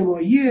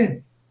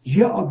اجتماعیه،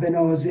 یه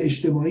آبناز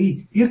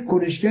اجتماعی، یک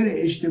کنشگر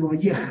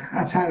اجتماعی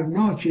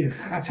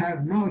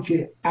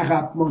خطرناک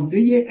عقب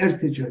مانده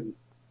ارتجاعی.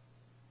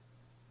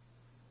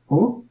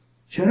 خب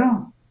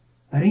چرا؟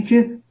 برای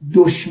اینکه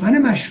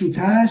دشمن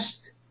مشروطه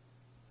است،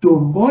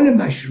 دنبال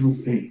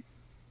مشروعه،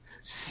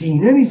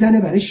 سینه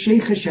میزنه برای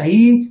شیخ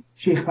شهید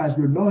شیخ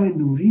فضلالله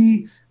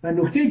نوری. و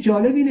نکته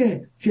جالب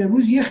اینه که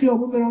امروز یه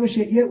خیابون به نام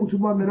یه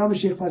اتوبان به نام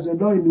شیخ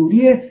فضلالله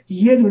نوریه،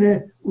 یه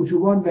دونه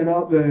اتوبان به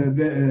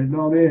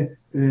نام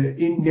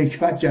این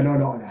نکبت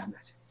جلال آل‌احمد.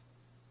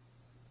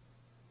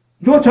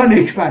 2 تا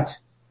نکبت،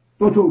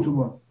 2 تا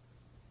اتوبان.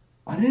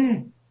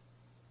 آره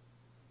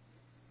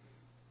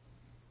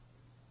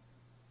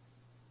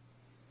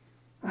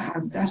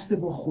هم دست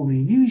با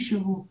خمینی میشه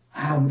و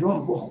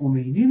همراه با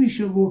خمینی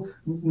میشه و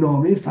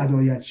نامه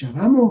فدایت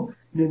شوم و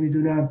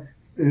نمیدونم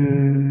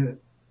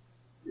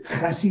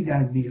خسی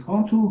در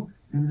میقات و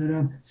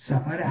نمیدونم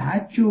سفر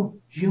حج و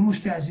یه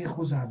مشت از این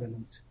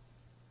خوزعبلات.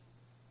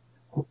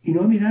 خب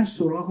اینا میرن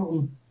سراغ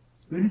اون.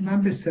 ببینید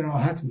من به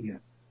صراحت میگم،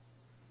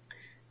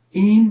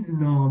 این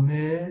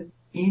نامه،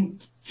 این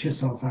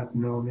کثافت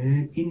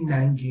نامه، این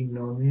ننگین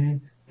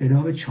نامه به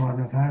نام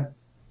 4 نفر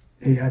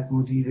هیئت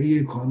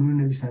مدیره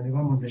کانون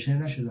نویسندگان منتشر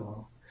نشده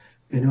ها.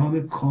 به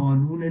نام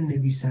کانون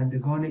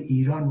نویسندگان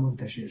ایران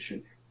منتشر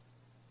شده.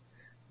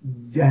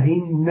 در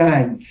این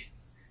ننگ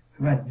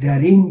و در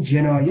این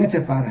جنایت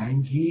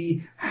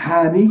فرهنگی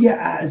همه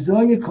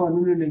اعضای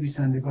کانون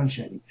نویسندگان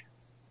شریک.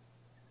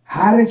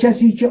 هر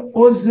کسی که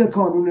عضو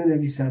کانون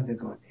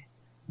نویسندگانه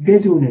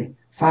بدونه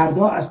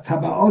فردا از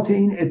تبعات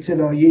این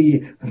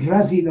اطلاعیه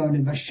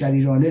رذیلانه و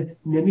شریرانه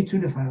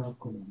نمیتونه فرار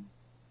کنه.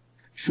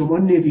 شما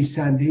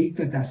نویسنده اید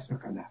و دست به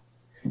قلم،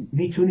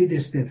 میتونید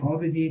استعفا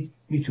بدید،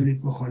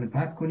 میتونید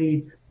مخالفت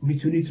کنید،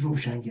 میتونید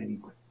روشنگری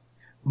کنید.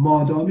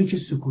 مادامی که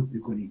سکوت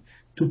میکنید،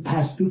 تو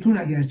پستوتون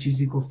اگر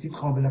چیزی گفتید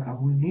قابل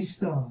قبول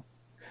نیست.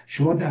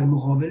 شما در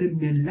مقابل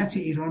ملت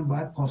ایران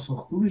باید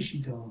پاسخگو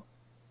بشید.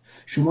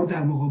 شما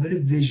در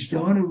مقابل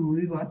وجدان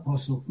عمومی باید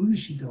پاسخگو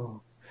بشید.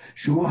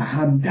 شما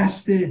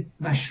همدست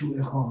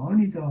مشروع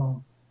خواهانید.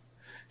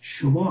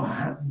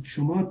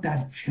 شما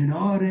در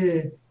کنار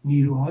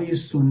نیروهای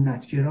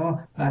سنتگرا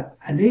و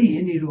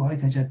علیه نیروهای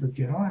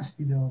تجددگرا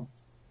هستید.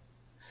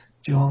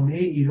 جامعه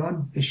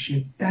ایران به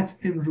شدت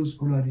امروز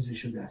پولاریزه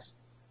شده است.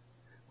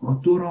 ما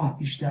دو راه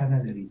بیشتر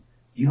نداریم،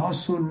 یا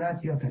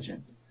سنت یا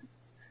تجدد.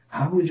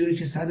 همون جوری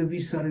که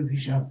 120 سال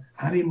پیش هم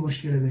همین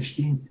مشکل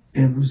داشتیم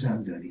امروز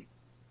هم داریم.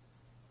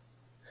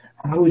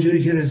 همون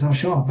جوری که رضا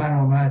شاه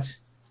برآمد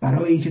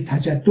برای اینکه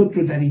تجدد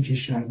رو در این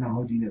کشور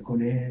نهادینه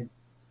کنه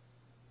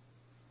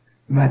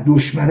و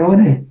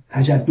دشمنان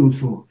تجدد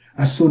رو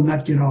از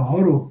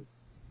سنتگراها رو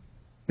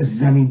به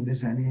زمین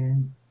بزنه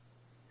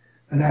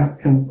و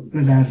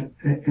در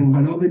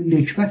انقلاب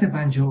نکبت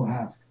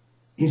 57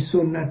 این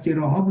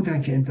سنتگراها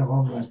بودن که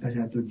انتقام رو از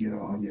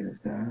تجددگراها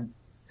گرفتن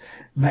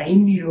و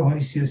این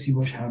نیروهای سیاسی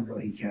باش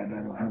همراهی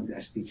کردن و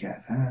همدستی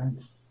کردن.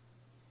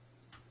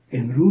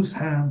 امروز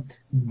هم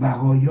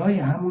بقایای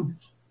همون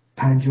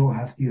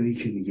 57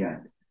 که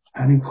میگن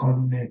همین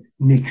کانون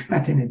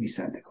نکبت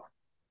نویسندگان،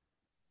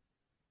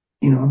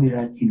 اینا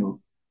میرن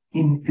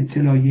این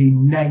اطلاعیه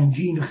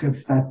ننگین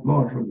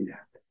خفتبار رو میدن.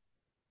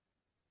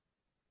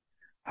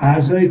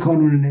 اعضای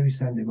کانون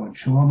نویسندگان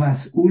شما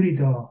مسئولی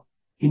دا،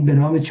 این به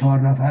نام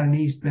 4 نفر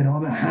نیست، به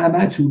نام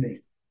همه تونه،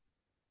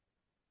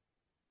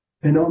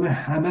 به نام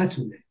همه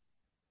تونه.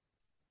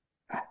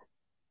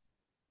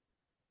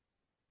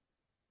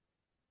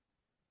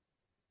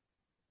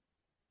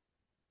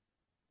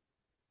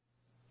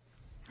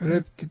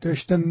 که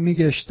داشتم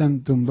میگشتم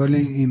دنبال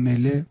این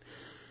ایمیله،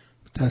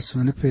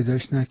 متاسفانه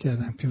پیداش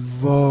نکردم، که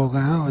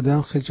واقعا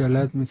آدم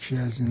خجالت میکشه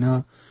از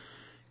اینا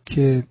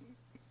که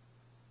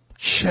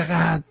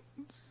چقدر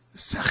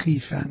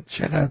سخیفن،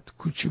 چقدر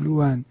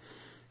کوچولوان،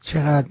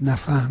 چقدر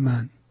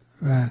نفهمن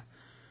و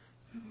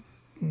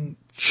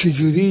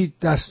چجوری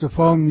دست و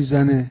پا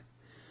میزنه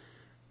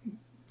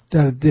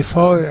در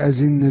دفاع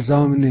از این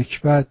نظام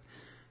نکبت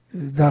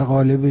در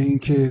قالب این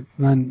که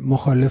من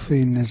مخالف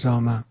این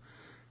نظامم،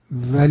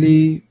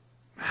 ولی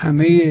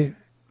همه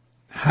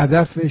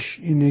هدفش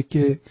اینه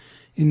که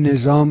این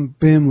نظام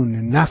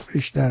بمونه،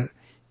 نفعش در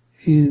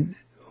این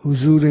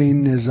حضور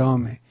این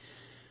نظامه.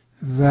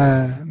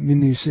 و می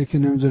نویسه که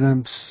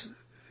نمیدونم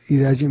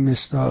ایرج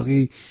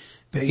مصداقی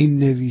به این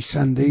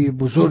نویسنده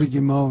بزرگ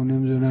ما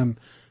نمیدونم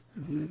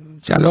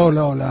جلال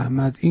آل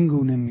احمد این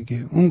گونه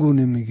میگه اون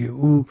گونه میگه،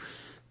 او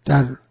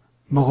در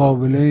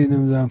مقابله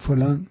نمیدونم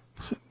فلان.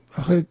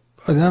 آخه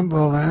آدم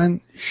واقعا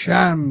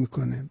شرم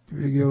میکنه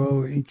بگه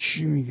بابا این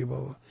چی میگه،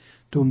 بابا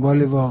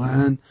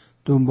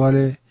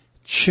دنبال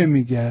چه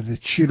میگرده،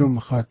 چی رو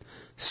میخواد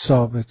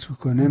ثابت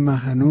کنه. من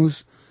هنوز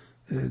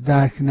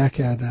درک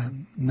نکردم،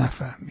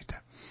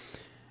 نفهمیدم.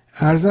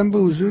 عرضم به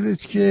حضورت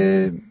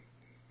که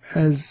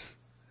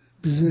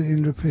بذار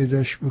این رو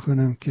پیداش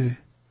بکنم که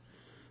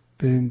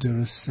بریم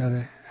درست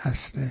سر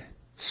اصل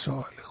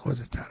سوال خود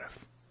طرف.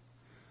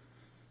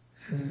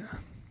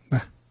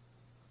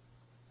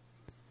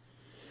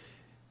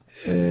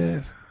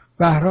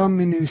 بهرام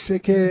می نویسه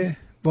که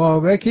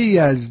بابک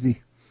یزدی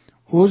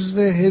عضو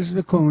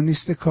حزب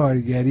کمونیست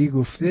کارگری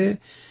گفته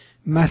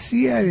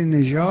مسیح علی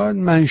نژاد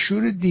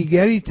منشور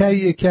دیگری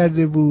تهیه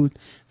کرده بود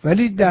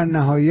ولی در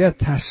نهایت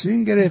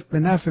تصمیم گرفت به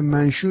نفع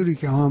منشوری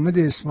که حامد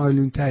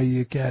اسماعیلیون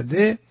تهیه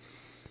کرده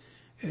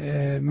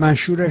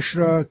منشورش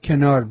را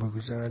کنار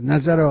بگذارد.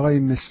 نظر آقای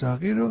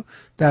مصداقی رو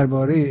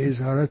درباره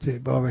اظهارات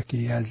بابک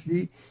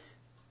یزدی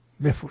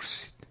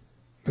بپرسید.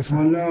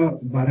 حالا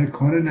برای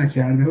کار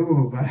نکرده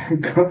و برای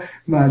کار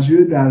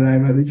منشور در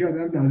نیامده که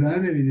آدم نظر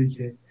نمیده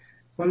که.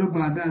 حالا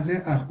بعد از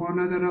این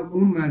اخبار ندارم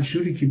اون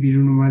منشوری که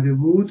بیرون اومده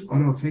بود،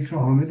 حالا فکر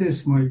حامد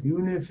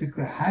اسماعیلیونه،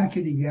 فکر هر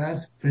که دیگه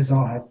است،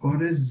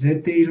 فضاحتبار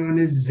ضد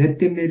ایران،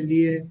 ضد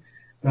ملیه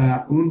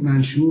و اون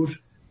منشور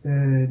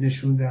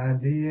نشون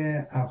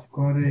دهنده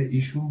افکار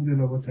ایشون بوده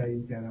و با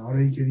تهیه کرده. حالا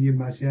این که دیگه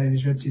مسیح علی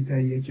نژاد چی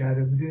تهیه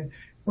کرده بوده،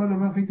 حالا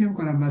من فکر نمی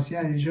کنم مسیح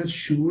علی نژاد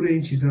شعور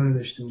این چیزها رو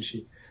داشته باشه.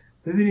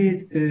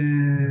 ببینید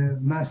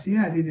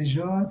مسیح علی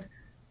نژاد،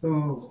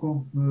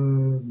 خب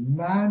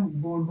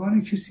من به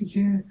عنوان کسی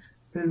که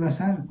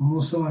مثلا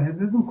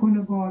مصاحبه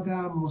بکنه با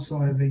آدم،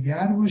 مصاحبه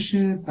گر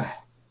باشه،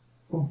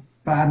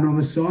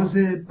 برنامه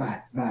سازه،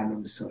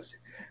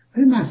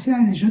 ولی مسیح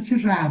علی‌نژاد که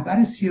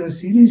رهبر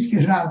سیاسی نیست، که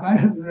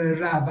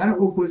رهبر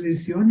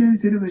اپوزیسیون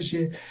نمیتونه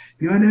بشه،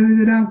 یا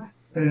نمیدونم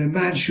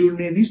منشور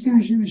نویس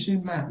نمیشه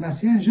بشه.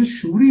 مسیح علی‌نژاد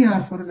شعوری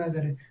حرفا رو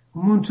نداره.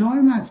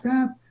 منتهای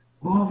مطلب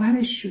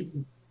باورش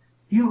شده،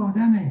 یه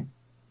آدم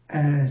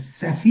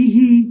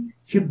سفیهی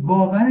که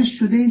باورش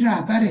شده این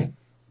رهبره،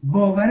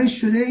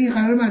 باورش شده این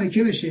قرار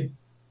ملکه بشه.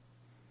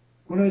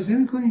 ملاحظه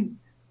میکنیم؟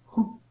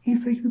 خب این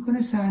فکر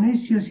میکنه صحنه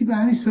سیاسی به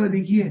همین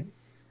سادگیه.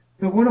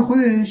 به قول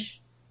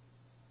خودش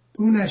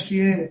تو اون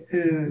نشریه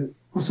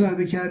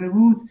مصاحبه کرده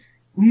بود،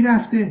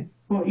 میرفته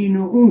با این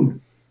و اون،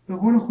 به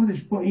قول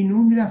خودش با این و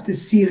اون میرفته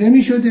صیغه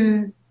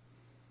میشده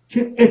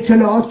که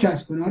اطلاعات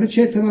کسب کنه. حالا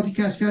چه اطلاعاتی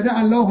کسب کرده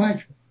الله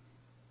اکبر.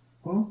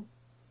 خب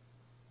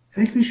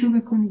فکرشو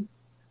بکنید.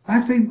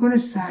 بعد فکر میکنه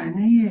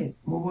صحنه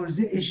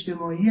مبارزه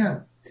اجتماعی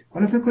هم.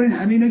 حالا فکر کنید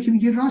همه اینا که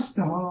میگه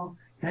راسته ها،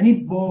 یعنی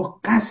با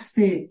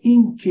قصد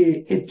این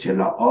که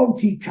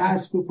اطلاعاتی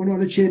کسب کنه،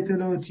 حالا چه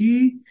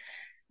اطلاعاتی،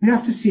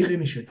 میرفته صیغه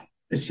میشده.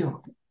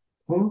 بسیار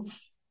خب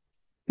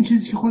این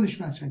چیزی که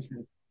خودش مطرح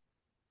کرده.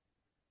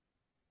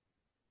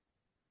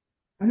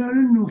 ولی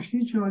حالا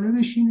نکته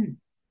جالبش اینه،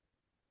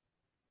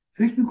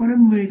 فکر میکنه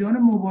میدان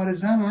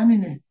مبارزه هم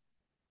همینه.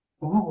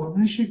 بابا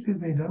قربون شکل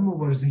میدان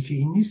مبارزه که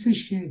این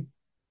نیستش که.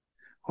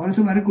 حالا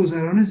تو برای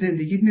گذران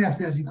زندگیت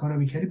میرفتی از این کارا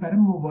میکردی، برای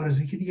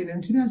مبارزه که دیگه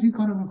نمیتونی از این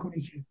کارا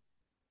بکنی که.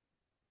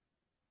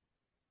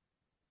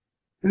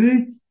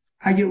 ببینید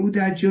اگه او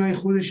در جای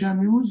خودش هم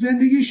میمون،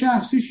 زندگی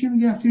شخصیش که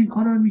میگفتی این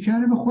کارا رو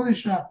میکرده به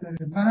خودش ربط داره،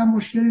 منم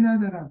مشکلی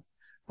ندارم.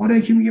 حالا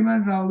یکی میگه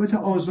من روابط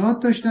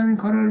آزاد داشتم این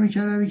کارا رو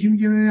میکردم، یکی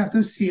میگه من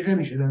رفتم صیغه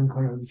میشدم این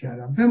کارا رو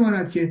میکردم.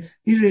 بماند که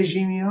این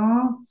رژیمی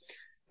ها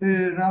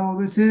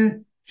روابط،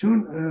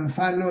 چون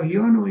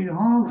فلاحیان و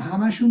اینها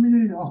همشون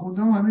میدونید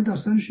آخوندها همه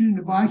داستانشون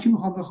اینه، با هر کی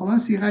میخواد بخوابن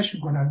صیغه‌اش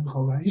میکنن،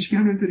 میخوابن، هیچ کی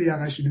نمیتونه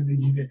یقه‌شون رو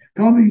بگیره.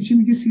 تا میگی چی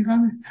میگه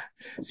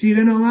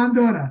صیغه نامه هم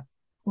دارن.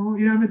 خب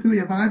اینم بهتون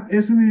میگم، فقط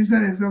اسم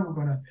می‌نویسن امضا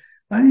میکنن.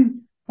 ولی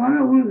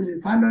حالا اون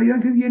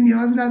فلاحیان که دیگه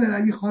نیاز نداره،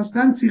 اگه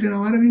خواستن صیغه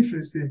نامه رو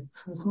میفرسته.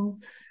 خب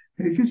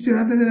کسی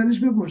جرئت نداره ازش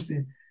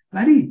بپرسه.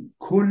 ولی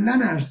کلا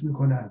عرض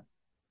میکنم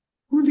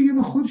اون دیگه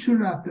به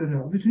خودشون ربط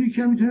داره.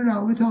 میتونه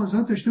روابط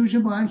آزاد داشته باشه،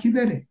 با هر کی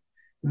بره.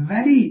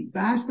 ولی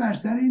بحث بر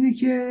سر اینه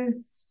که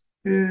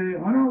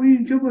حالا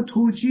اینجا با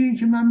توجیه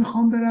که من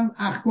میخوام برم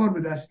اخبار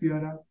به دست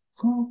بیارم.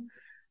 خب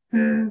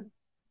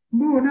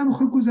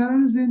نمیخوای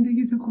گذران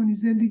زندگی تو کنی،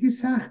 زندگی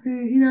سخته،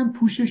 اینم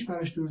پوشش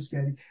براش درست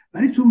کردی.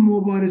 ولی تو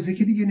مبارزه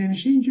که دیگه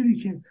نمیشه اینجوری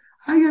که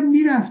اگر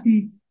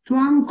میرفتی تو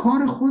همون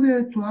کار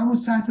خودت، تو همون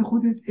سطح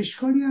خودت،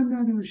 اشکالی هم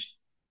نداشت،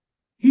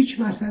 هیچ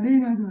مسئله‌ای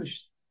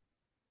نداشت.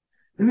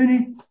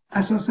 ببینید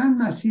اساسا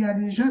مسیح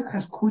علی‌نژاد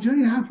از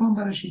کجای حرف هم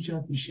براش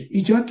ایجاد میشه؟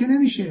 ایجاد که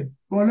نمیشه،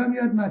 بالا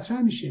میاد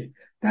مطرح میشه،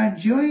 در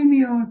جایی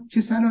میاد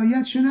که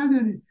صلاحیتش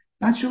نداره.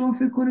 بعد شما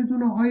فکر کنید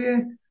اون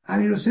آقای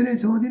امیرحسین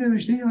اعتمادی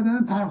نوشته این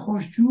آدم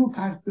پرخاشجو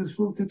و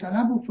سلطه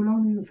طلب و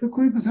فلان، فکر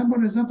کنید مثلا با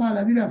رضا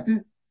پهلوی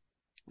رفته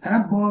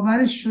طرف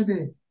باورش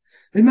شده.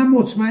 من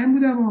مطمئن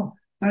بودم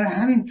برای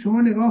همین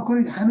شما نگاه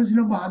کنید هنوز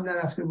اینا با هم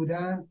نرفته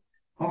بودن.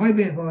 آقای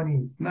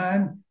بهبانی،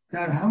 من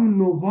در همون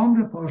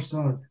نوامبر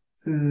پارسال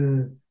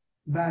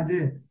بعد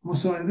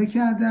مصاحبه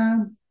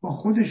کردم با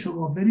خود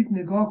شما، برید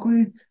نگاه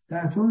کنید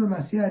در طور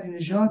مسیح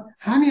علی‌نژاد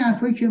همین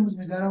حرفایی که امروز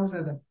میزنم و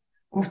زدم.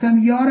 گفتم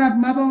یا رب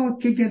مباد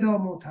که گدا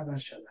معتبر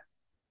شود.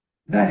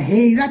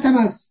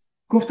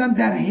 گفتم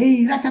در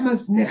حیرتم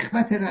از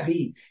نخوت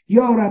رقیب،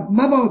 یا رب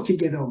مباد که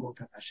گدا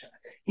معتبر شود.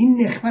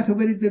 این نخوت رو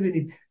برید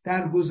ببینید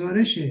در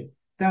گزارش،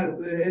 در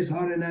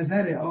اظهار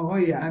نظر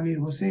آقای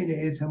امیرحسین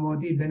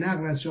اعتمادی به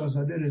نقل از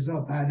شاهزاده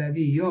رضا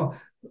پهلوی، یا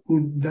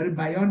اون داره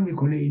بیان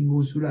میکنه این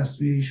موضوع از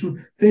توی ایشون،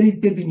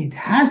 برید ببینید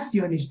هست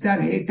یا نیست.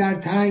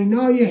 در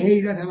تعنای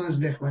حیرتم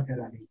از نخوت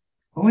رقیب.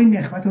 آقا این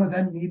نخوت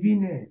آدم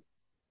میبینه،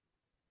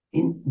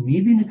 این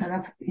میبینه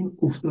طرف این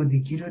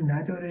افتادگی رو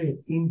نداره،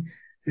 این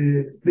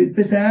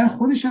به ضرر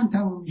خودش هم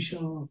تموم میشه،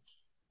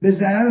 به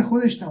ضرر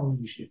خودش تموم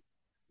میشه.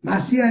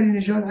 مسیح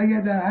علی‌نژاد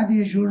اگر در حد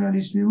یه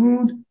ژورنالیست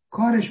میموند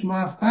کارش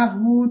موفق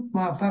بود،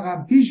 موفق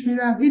هم پیش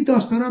میرفت، این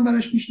داستان هم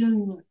براش پیش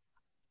نمیومد.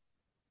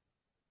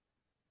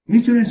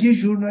 میتونست یه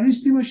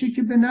ژورنالیستی باشه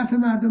که به نفع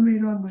مردم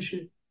ایران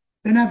باشه،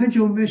 به نفع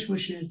جنبش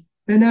باشه،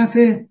 به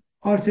نفع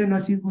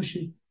آلترناتیو باشه.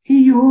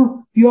 این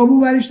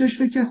یابو برش داشت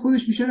فکر کرد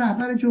خودش میشه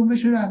رهبر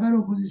جنبش و رهبر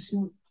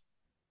اپوزیسیون.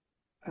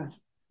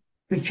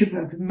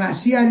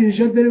 مسیح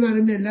علی‌نژاد بره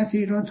برای ملت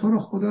ایران، تو رو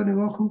خدا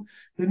نگاه کن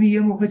ببین یه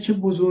موقع چه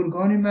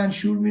بزرگانی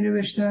منشور می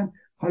نوشتن،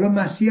 حالا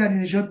مسیح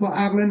علی‌نژاد با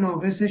عقل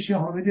ناقصش یا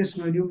حامد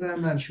اسماعیلیون برن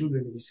منشور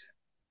بنویسن.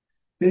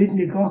 برید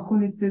نگاه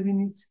کنید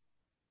ببینید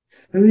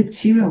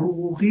تیم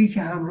حقوقی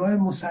که همراه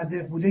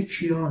مصدق بوده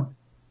کیان.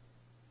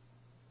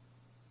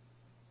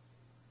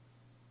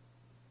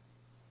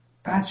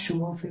 بعد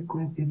شما فکر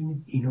کنید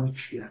ببینید اینا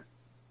کیان.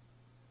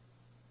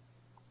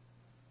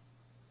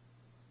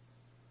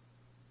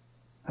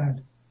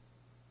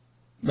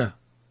 نه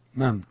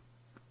ممنون.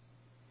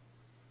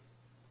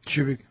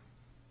 چی بگم؟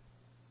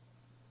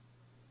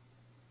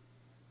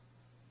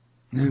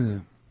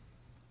 نمیدونم.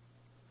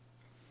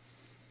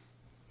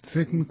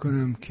 فکر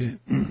میکنم که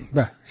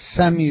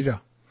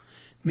سمیرا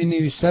می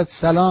نویسد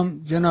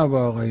سلام جناب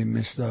آقای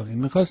مصداقی،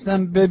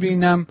 میخواستم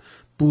ببینم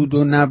بود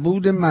و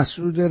نبود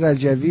مسعود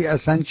رجوی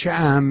اصلا چه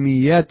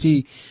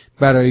اهمیتی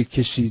برای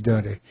کسی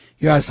داره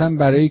یا اصلا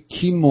برای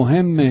کی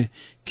مهمه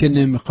که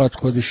نمیخواد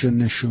خودشو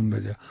نشون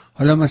بده.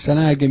 حالا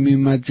مثلا اگه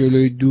میومد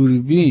جلوی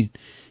دوربین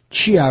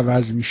چی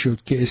عوض میشد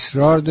که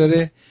اصرار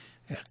داره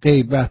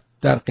غیبت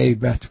در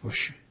غیبت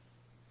باشه؟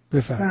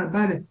 بفرمایید.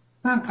 بله،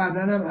 من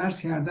قبلا هم عرض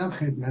کردم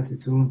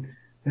خدمتتون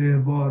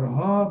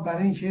بارها،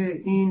 برای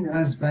اینکه این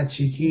از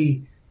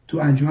بچگی تو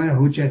انجمن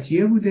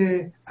حجتیه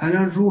بوده،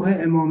 الان روح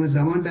امام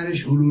زمان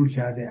درش حلول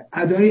کرده،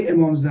 ادای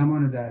امام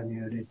زمان رو در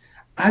میاره.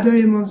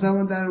 ادای امام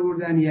زمان در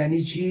آوردن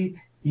یعنی چی؟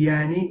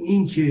 یعنی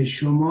اینکه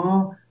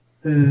شما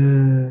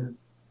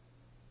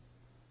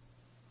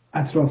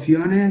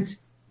اطرافیانت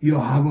یا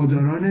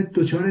هوادارانت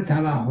دچار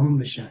توهم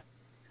بشن،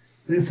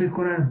 فکر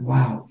کنن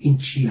واو این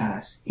چی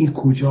هست، این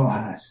کجا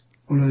هست.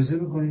 ملاحظه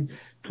میکنید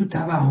تو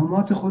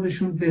توهمات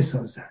خودشون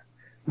بسازن.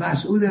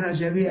 مسعود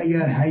رجوی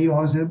اگر حی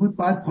حاضر بود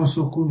باید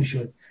پاسخگو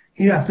میشد.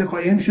 این رفته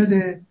قایم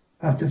شده،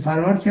 رفته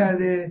فرار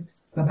کرده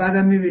و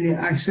بعدم میبینی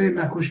عکسای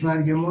مکوش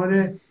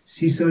مرگمار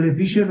 30 سال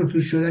پیش رو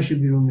توش شدهشو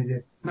بیرون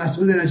میده.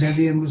 مسعود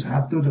رجوی امروز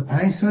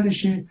 75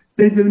 سالشه،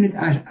 برید ببینید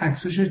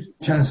عکساشو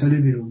چند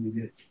ساله بیرون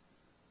میده.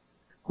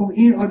 خب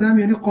این آدم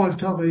یعنی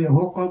قالتاقه،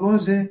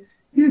 حقابازه،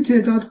 یه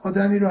تعداد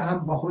آدمی رو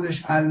هم با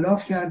خودش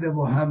الاف کرده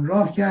و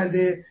همراه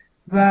کرده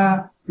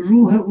و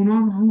روح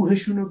اونام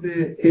روحشون رو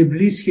به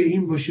ابلیس که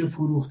این باشه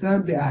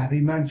فروختن، به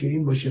اهریمن که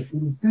این باشه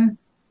فروختن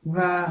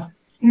و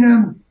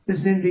اینم به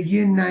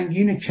زندگی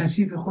ننگین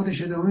کثیف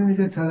خودش ادامه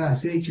میده تا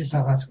لحظه ای که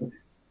سقط کنه.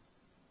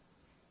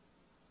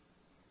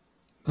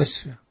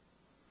 بسیار،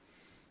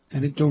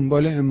 یعنی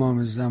دنبال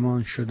امام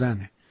زمان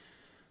شدنه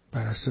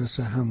بر اساس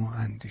همون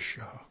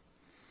اندیشه ها.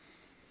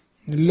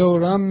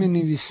 لورام می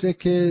نویسه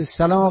که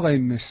سلام آقای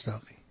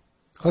مصداقی،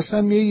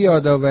 خواستم یه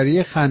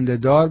یادآوری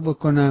خنده‌دار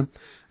بکنم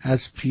از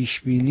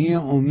پیشبینی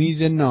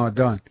امید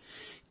نادان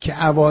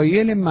که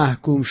اوایل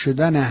محکوم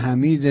شدن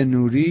حمید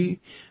نوری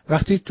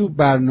وقتی تو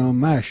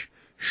برنامهش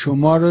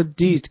شما رو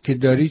دید که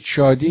دارید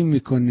شادی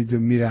میکنید و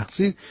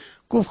میرقصید،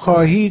 گفت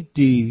خواهید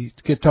دید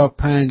که تا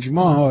 5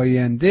 ماه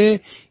آینده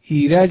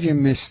ایرج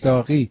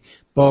مصداقی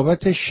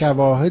بابت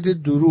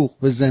شواهد دروغ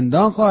به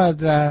زندان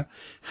خواهد رفت،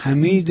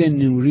 حمید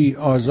نوری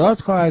آزاد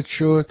خواهد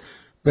شد.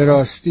 به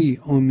راستی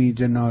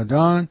امید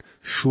نادان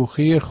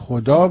شوخی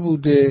خدا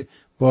بوده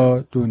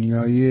با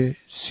دنیای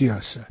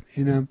سیاست.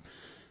 اینم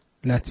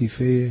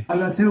لطیفه.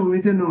 البته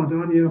امید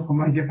نادان یه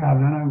من که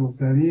قبلا هم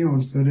گفتم این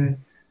عنصر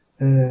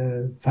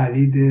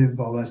فرید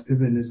وابسته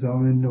به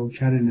نظام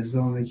نوکر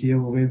نظامه که یه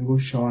موقعی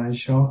میگفت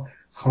شاهنشاه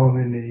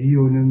خامنه‌ای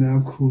و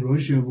نمیدونم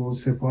کوروش و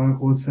سپاه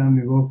قدس هم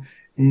میگفت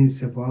این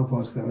سپاه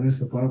پاسداران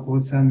سپاه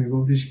قدس هم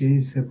میگفتش که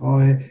این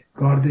سپاه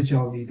گارد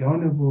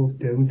جاویدانه و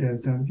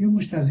درون یه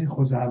مشت از این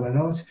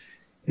خزعبلات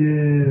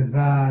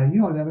و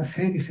یه آدم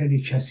خیلی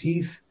خیلی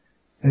کثیف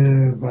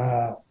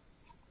و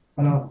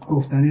حالا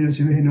گفتنی رو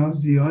چه به اینا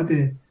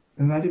زیاده،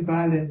 ولی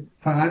بله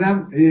فقط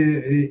هم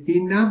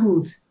این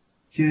نبود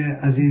که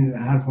از این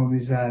حرفا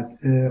میزد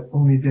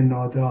امید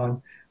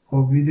نادان.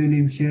 خب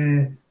میدونیم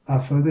که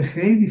افراد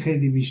خیلی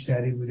خیلی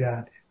بیشتری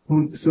بودن.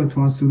 اون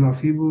ستوان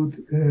سولاخی بود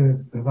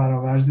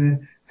برآورز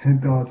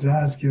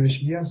دادرس که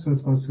بهش میگم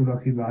ستوان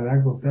سولاخی،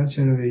 بعدا گفتن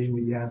چرا به این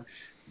میگم.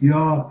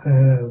 یا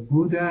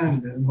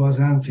بودن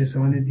بازم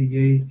کسان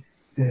دیگه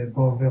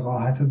با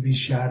وقاحت و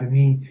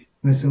بیشرمی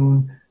مثل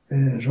اون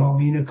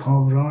رامین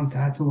کامران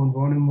تحت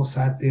عنوان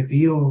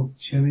مصداقی و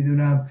چه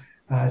میدونم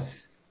از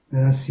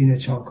سینه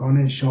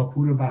چاکان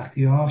شاپور و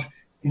بختیار.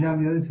 این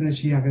هم یادتونه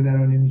چه یقه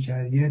درانی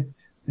میکرد. یه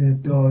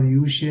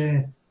داریوش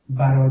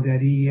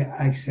برادری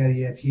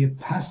اکثریتی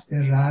پست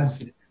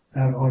رزل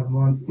در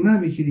آلمان،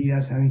 اونم یکی دیگه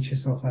از همین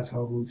کثافت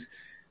ها بود.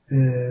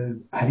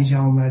 علی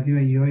جوانمردی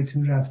و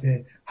یایتون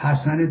رفته.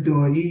 حسن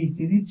دایی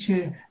دیدید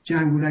چه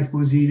جنگولک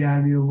بازی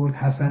در می آورد.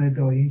 حسن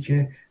دایی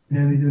که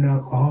نمیدونم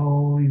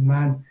آی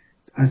من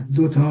از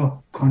 2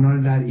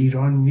 کانال در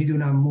ایران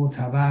میدونم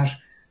معتبر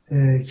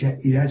که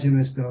ایرج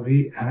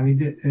مصداقی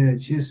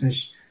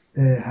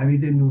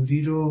حمید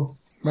نوری رو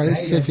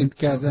برای سفید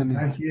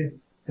کردن که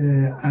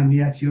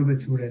امنیتی رو به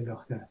تور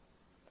انداختن.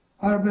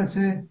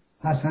 البته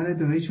حسن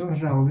دایی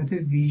چون روابط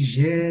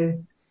ویژه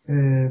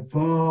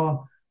با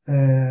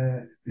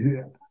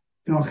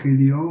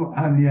داخلی ها و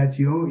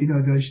امنیتی ها و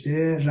اینا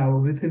داشته،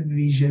 روابط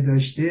ویژه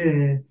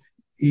داشته،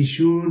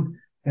 ایشون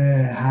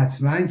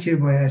حتما که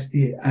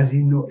بایستی از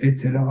این نوع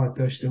اطلاعات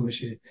داشته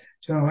باشه.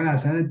 چون آقای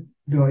حسن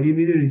دایی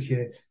میدونید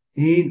که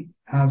این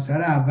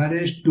همسر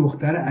اولش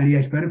دختر علی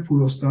اکبر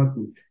پوراستاد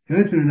بود.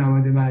 یادتونه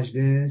نماینده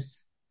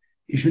مجلس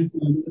ایشون؟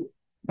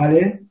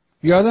 بله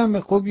یادمه،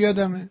 خوب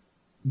یادمه.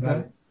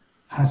 بله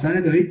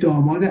حسن دایی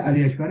داماد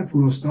علی اکبر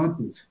پوراستاد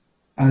بود.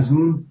 از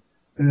اون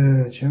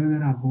چه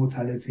میدونم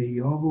مؤتلفه‌ای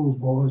ها و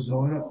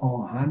بازار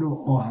آهن و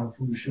آهن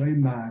فروش های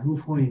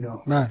معروف و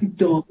اینا.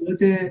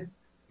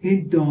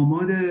 این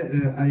داماد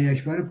علی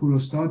اکبر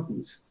پوراستاد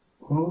بود.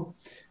 خب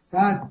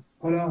بعد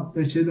حالا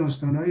به چه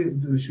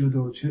داستانهایی شد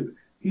و چه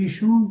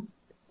ایشون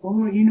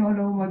بابا این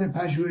حالا اومده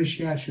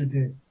پژوهشگر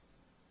شده.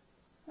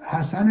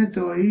 حسن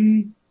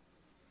دایی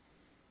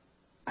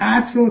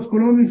عطر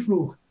اتکلون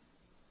میفروخت،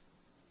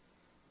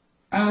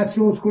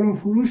 عطر اتکلون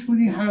فروش بود.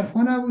 این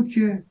حرفا نبود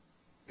که.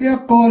 یه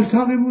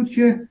قالتاقی بود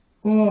که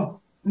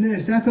با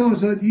نهضت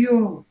آزادی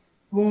و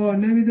با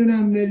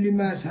نمیدونم ملی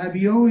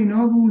مذهبی ها و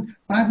اینا بود.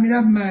 بعد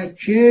میرفت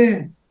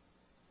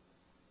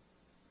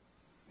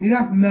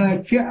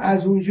مکه،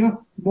 از اونجا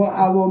با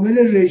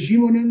عوامل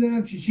رژیم و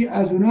نمیدونم چی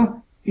از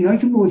اونا، اینا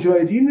که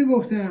مجاهدین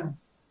میگفتن.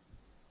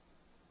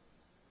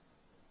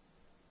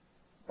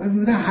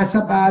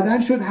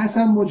 بعدن شد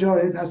حسن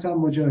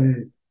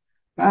مجاهد.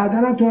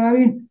 بعدن تو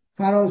همین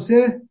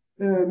فرانسه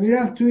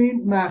میرفت تو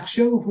این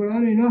مخشه و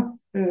فلان اینا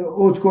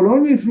اتکلون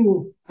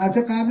میفروخت.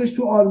 حتی قبلش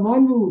تو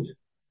آلمان بود.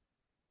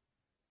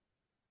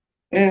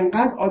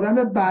 انقدر آدم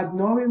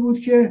بدنامی بود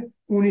که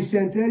اونی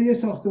سنتر یه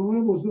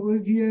ساختمون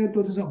بزرگیه،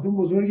 2 تا ساختمون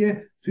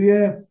بزرگه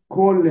توی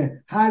کلن.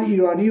 هر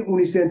ایرانی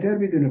اونی سنتر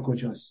میدونه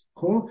کجاست.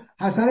 خب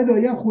حسن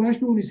دایی هم خونش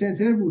تو اونی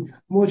سنتر بود.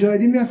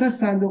 مجاهدین میرفتن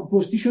صندوق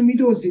پستیشو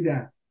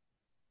میدزدیدن.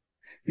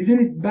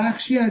 میدونید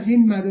بخشی از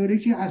این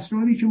مدارک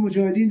اسراری که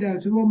مجاهدین در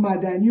تو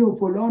مدنی و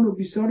فلان و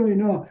بیسار و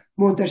اینا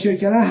منتشر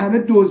کردن، همه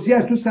دزدی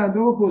از تو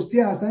صندوق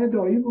پستی حسن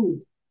دایی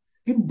بود.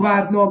 این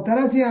بدنامتر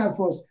از این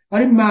حرفاست.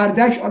 ولی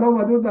مردک الان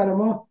اومده بود برای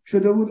ما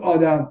شده بود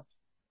آدم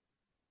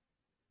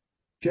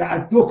که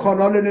از 2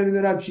 کانال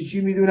نمیدونم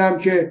چی میدونم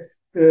که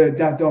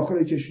در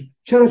داخل کشور.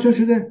 چرا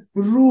شده؟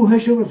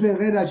 روحشو به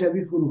فرقه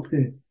رجبی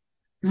فروخته،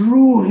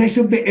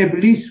 روحشو به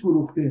ابلیس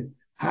فروخته.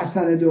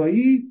 حسن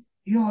دایی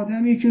یه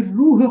آدمیه که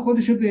روح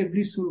خودشو به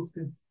ابلیس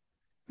فروخته.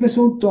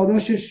 مثل اون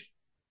داداشش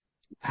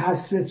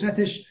پس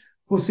فطرتش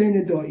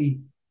حسین دایی،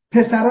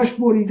 پسراش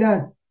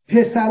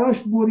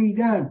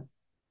بریدن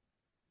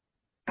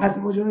از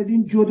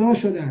مجاهدین جدا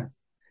شدن.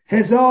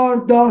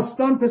 1000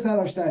 داستان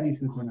پسراش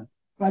تعریف میکنن.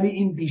 ولی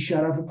این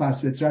بیشرف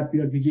پس فطرت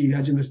بیاد میگه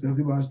ایرج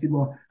مصداقی باستی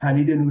با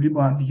حمید نوری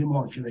با هم دیگه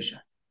محاکمه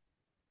بشن.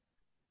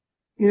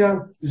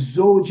 اینم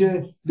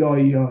زوج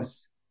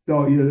داییاست،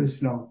 دایی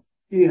الاسلام.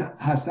 این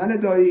حسن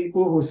دایی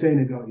و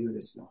حسین دایی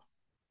الاسلام.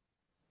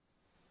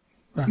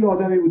 یه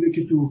آدمی بوده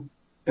که تو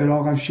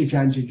عراق هم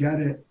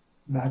شکنجه‌گر،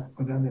 بعد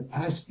آدم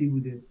پستی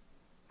بوده.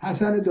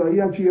 حسن دایی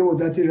هم که یه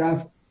مدتی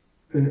رفت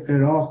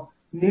عراق،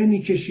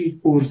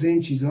 نمیکشید، ارزه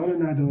این چیزها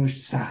رو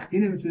نداشت، سختی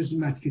نمیتونست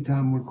متکی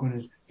تحمل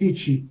کنه،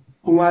 هیچی.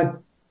 اومد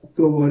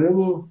دوباره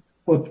و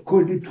با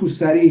کلی تو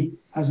سری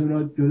از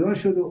اونا جدا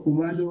شد و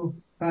اومد و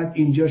بعد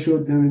اینجا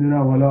شد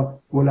نمیدونم حالا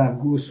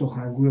بلندگو و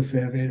سخنگو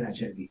فرقه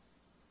رجبی.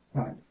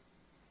 بعد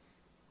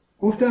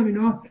گفتم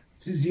اینا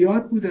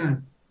زیاد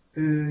بودن،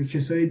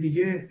 کسای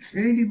دیگه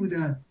خیلی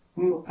بودن.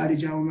 اون علی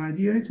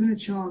جوامردی یادتونه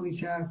چه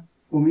میکرد؟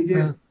 امید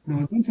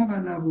نادم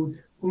فقط نبود،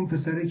 اون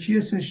پسره کی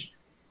اسمش؟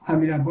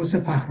 امیر عباس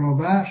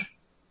پخراور.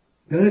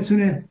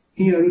 یادتونه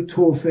این یارو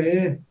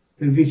توفه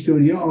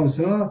ویکتوریا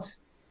آزاد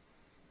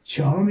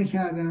چه ها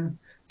میکردن؟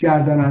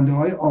 گرداننده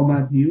های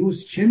آمد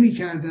نیوز چه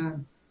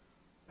میکردن؟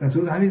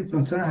 تو همین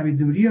دکتر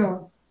حمید نوری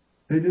ها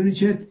بدونی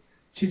چه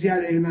چیزی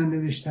علیه من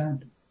نوشتن؟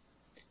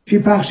 کی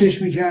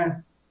پخشش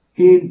میکرد؟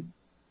 این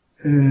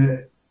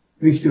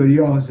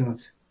ویکتوریا آزاد.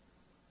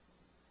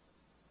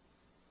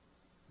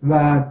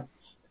 و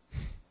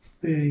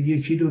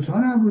یکی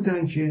دوتا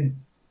نبودن که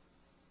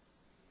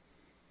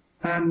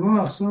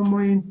انواع اقسام ما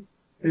این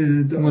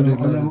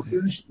آدم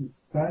داشتیم.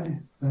 بله.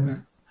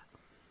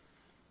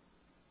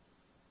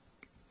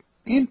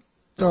 این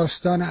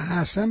داستان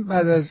حسن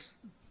بعد از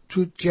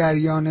تو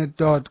جریان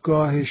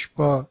دادگاهش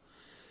با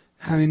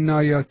همین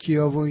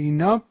نایاکیا و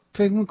اینا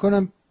فکر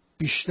میکنم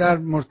بیشتر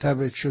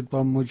مرتبط شد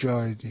با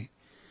مجاهدین.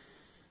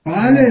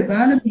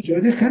 بله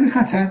مجاهدین خیلی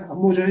خطر.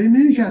 مجاهدین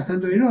میدونی که اصلا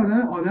دایی رو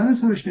آدم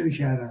حسابش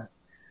نمیکردن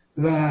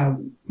و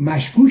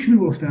مشکوک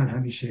میگفتن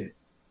همیشه.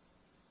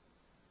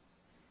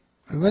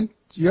 من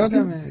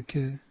یادمه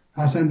که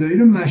حسن دایی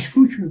رو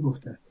مشکوک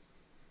میگفتن.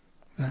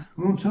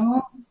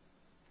 منتها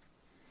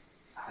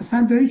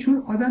حسن دایی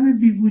چون آدم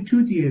بی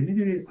وجودیه،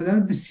 میدونید آدم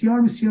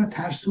بسیار بسیار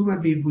ترسو و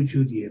بی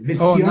وجودیه.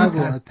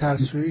 بسیار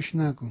ترسویش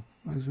نگو،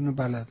 از اونو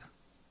بلدم.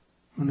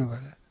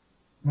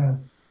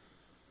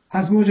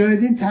 از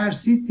مجاهدین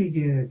ترسید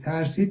دیگه،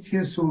 ترسید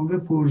که سنبه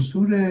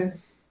پرزوره،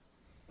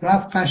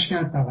 رفت قش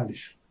کرد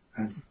بغلش.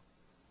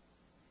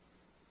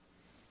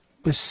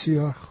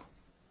 بسیار خوب.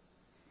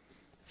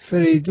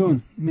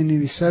 فریدون می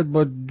نویسد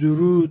با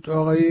درود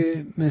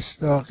آقای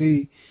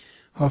مصداقی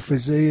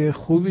حافظه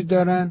خوبی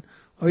دارن.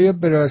 آیا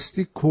به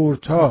راستی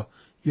کردها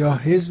یا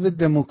حزب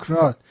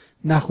دموکرات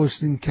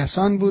نخستین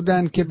کسان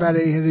بودند که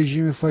برای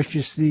رژیم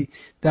فاشیستی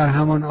در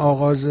همان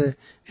آغاز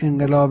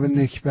انقلاب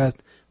نکبت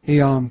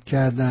قیام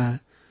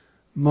کردند؟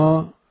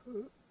 ما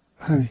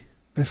همین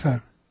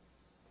بفرم.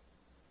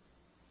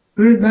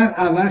 برید من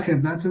اول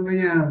خدمتتون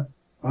بگم،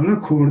 حالا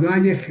کردها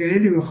اگه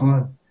خیلی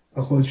بخوان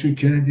به خودشون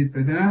کردیت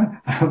بدن،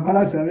 اول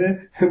از همه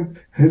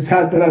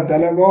سلطنت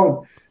طلبان،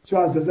 چون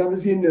اساسا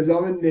مثل این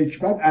نظام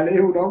نکبت علیه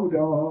اونا بوده.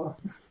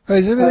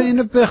 بذار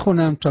اینو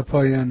بخونم تا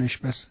پایانش،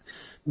 بس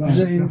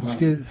بذار این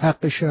که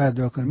حقش رو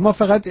ادا کنیم. ما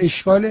فقط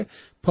اشغال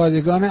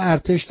پادگان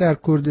ارتش در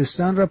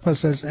کردستان را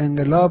پس از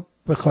انقلاب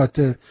به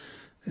خاطر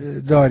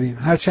داریم.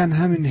 هرچند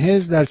همین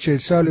حزب در 40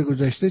 سال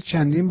گذشته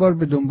چندین بار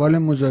به دنبال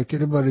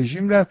مذاکره با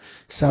رژیم رفت،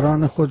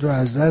 سران خود را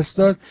از دست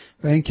داد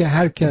و اینکه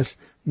هر کس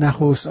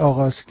نخست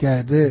آغاز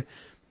کرده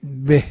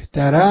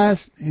بهتر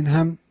است، این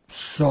هم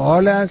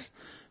سوال است.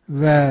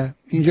 و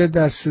اینجا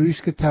در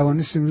سوئیس که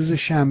توانستیم روز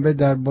شنبه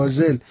در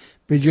بازل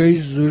به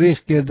جای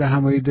زوریخ گرد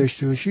همایی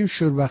داشته باشیم،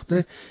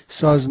 شوربخته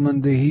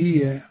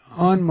سازماندهی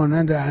آن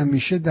مانند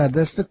همیشه در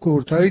دست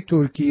کردهای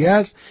ترکیه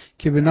است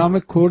که به نام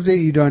کرد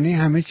ایرانی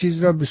همه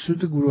چیز را به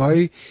سود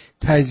گروه‌های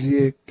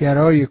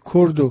تجزیه‌گرای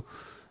کرد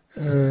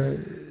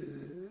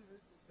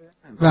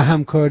و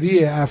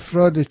همکاری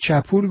افراد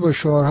چپول با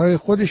شعارهای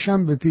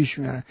خودشان به پیش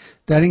می‌برند.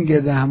 در این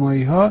گرد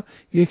همایی‌ها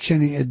یک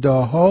چنین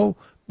ادعاها و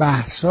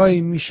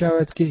بحثایی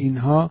می‌شود که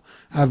اینها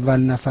اول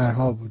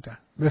نفرها بودند.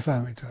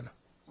 بفهمید. حالا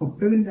خب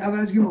ببینید، اول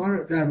از که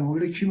در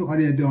مقابل کی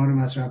می‌خوان ادعا رو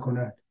مطرح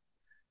کنند؟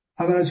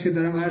 اول از که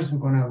دارم عرض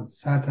میکنم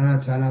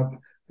سلطنت طلب،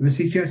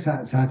 مثل که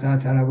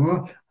سلطنت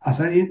طلب‌ها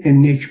اصلا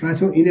این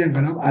نکبت و این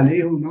انقلاب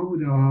علیه اونا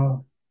بوده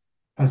ها.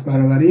 پس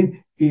بنابراین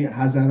این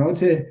حضرات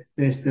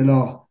به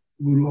اصطلاح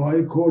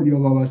گروه‌های کرد یا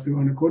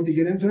وابستگان کرد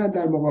دیگه نمیتونن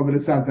در مقابل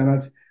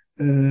سلطنت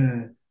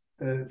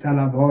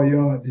طلب‌ها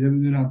یا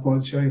نمیدونم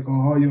پادشاهی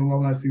خواها یا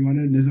وابستگان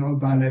نظام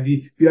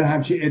پهلوی بیان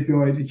همچین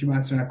ادعایی که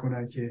مطرح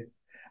کنن. که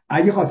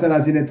اگه خواستن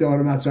از این ادعا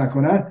رو مطرح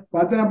کنن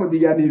باید برن با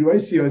دیگر نیروهای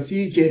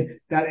سیاسی که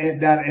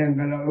در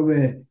انقلاب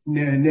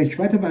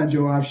نکبت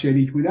 57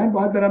 شریک بودن،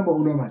 باید برن با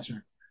اونا مطرح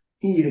کنن.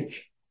 این یک.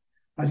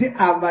 پس این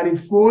اولین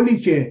فولی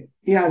که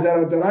این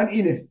حضرات دارن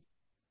اینه.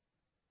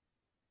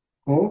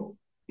 خب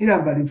این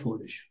اولین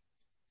فولش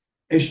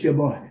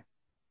اشتباهه.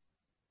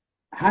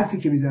 حرفی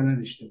که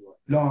میزنن اشتباه،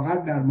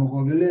 لااقل در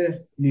مقابل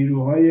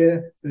نیروهای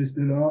به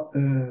اصطلاح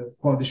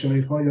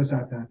پادشاهی خواه یا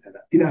سلطنت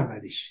طلب. این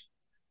اولیش.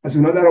 پس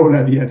اونا در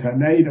اولویت هم،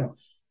 نه اینا.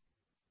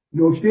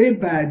 نکته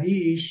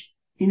بعدیش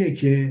اینه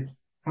که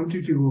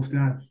همونطور که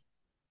گفتم،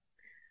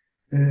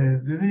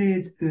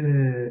 ببینید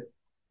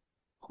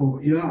خب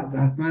اینا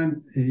حتما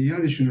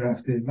یادشون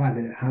رفته،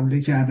 بله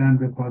حمله کردن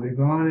به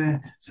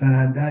پادگان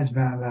سرندج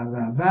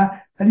و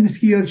ولی مثل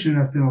که یادشون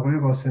رفته آقای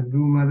قاسمی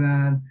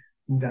اومدن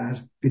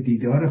به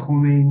دیدار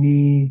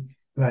خمینی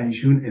و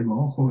ایشون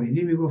امام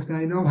خمینی میگفتن.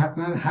 اینا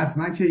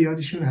حتما که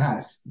یادشون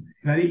هست،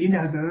 ولی این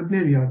حضرات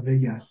نمیاد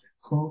بگن.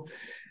 خب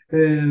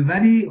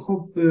ولی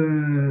خب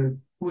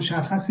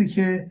مشخصه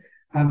که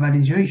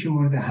اولین جایی که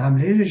مورد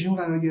حمله رژیم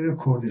قرار گرفت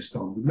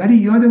کردستان بود. ولی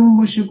یادمون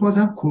باشه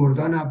بازم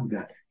کردها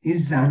نبودن،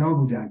 این زنا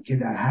بودن که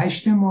در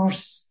 8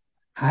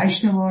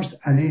 مارس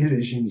علیه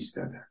رژیم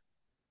ایستادن،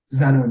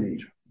 زنان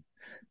ایران.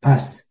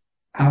 پس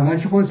اول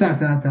که خود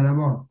سلطنت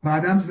طلبان،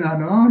 بعدم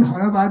زنان،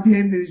 حالا باید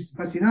بیایم بریزیم.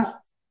 پس اینا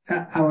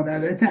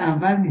اولویت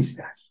اول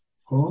نیستن.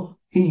 خب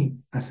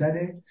این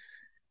اصله.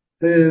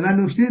 و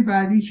نکته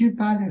بعدی که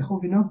بله خب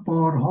اینا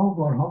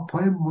بارها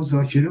پای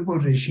مذاکره با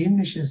رژیم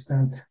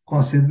نشستن.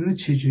 قاسمی رو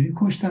چجوری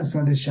کشتن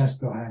سال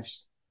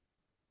 68؟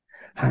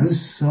 هنوز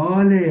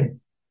سال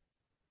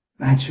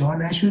بچه ها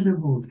نشده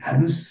بود،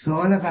 هنوز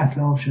سال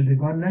قتل عام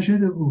شدگان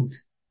نشده بود.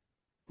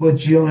 با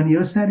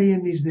جانیا سر یه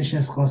میز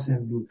نشست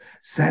قاسمی بود،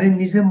 سر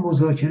میز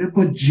مذاکره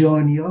با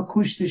جانیا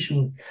کشته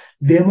شد.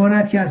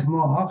 بماند که از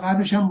ماها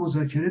قبلش هم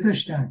مذاکره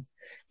داشتن.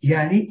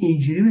 یعنی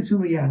اینجوری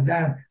بهتون بگم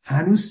در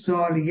هنوز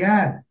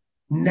سالگرد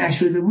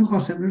نشده بود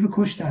قاسمی رو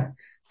کشتن.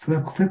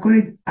 فکر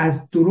کنید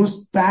از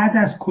درست بعد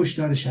از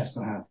کشتار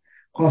 67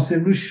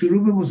 قاسمی رو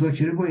شروع به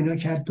مذاکره با اینا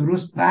کرد،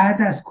 درست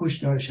بعد از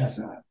کشتار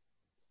 67.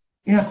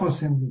 این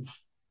قاسمی بود.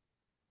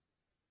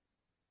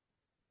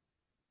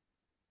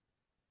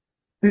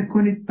 فکر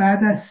کنید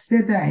بعد از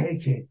 3 دهه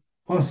که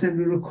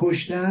قاسمی رو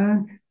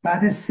کشتن،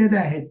 بعد از 3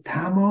 دهه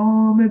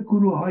تمام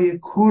گروه های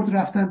کرد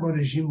رفتن با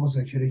رژیم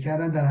مذاکره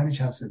کردن در همین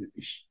چند سال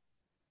پیش.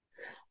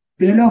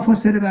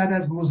 بلافاصله بعد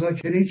از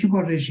مذاکره‌ای که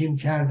با رژیم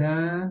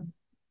کردن،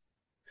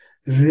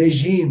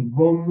 رژیم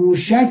با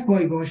موشک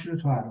پایگاهاشون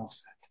رو تو عراق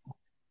زد.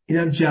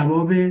 اینم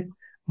جواب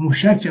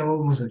موشک،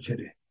 جواب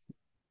مذاکره.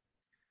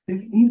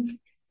 این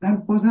من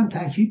بازم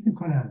تاکید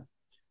میکنم،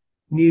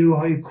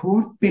 نیروهای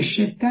کرد به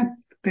شدت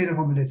غیر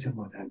قابل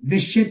اعتمادن، به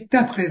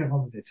شدت غیر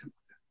قابل اعتمادن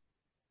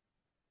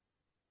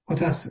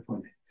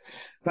متاسفانه.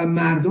 و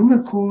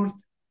مردم کرد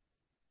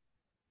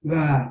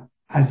و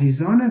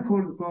عزیزان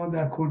کرد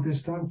در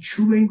کردستان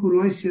چوب این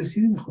گروه های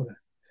سیاسی رو میخورن.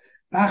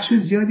 بخش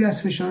زیادی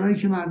از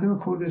فشارهایی که مردم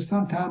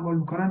کردستان تحمل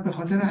میکنن به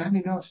خاطر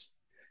همین هاست،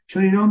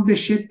 چون اینا هم به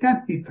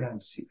شدت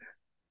بی‌پرنسیبن.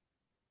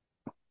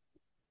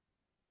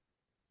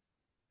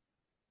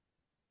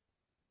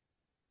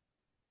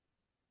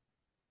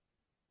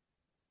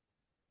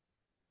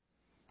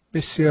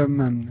 بسیار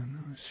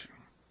ممنونم از شما.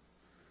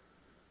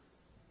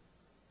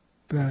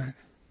 بله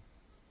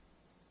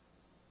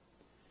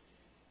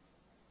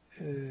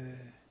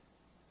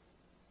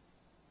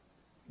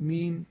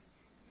مین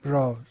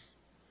راز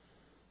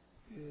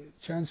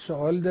چند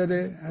سوال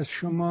داره از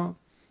شما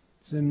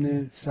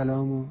ضمن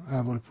سلام و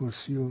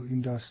احوالپرسی و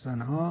این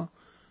داستان ها.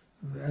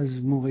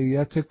 از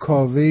موقعیت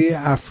کاوه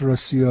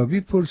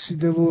افراسیابی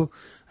پرسیده و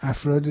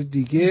افراد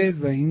دیگه،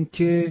 و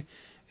اینکه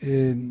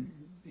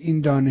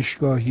این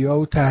دانشگاهی ها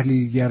و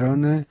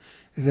تحلیلگران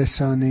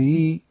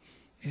رسانه‌ای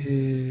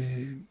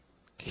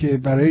که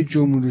برای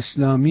جمهوری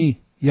اسلامی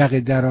یقه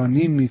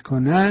درانی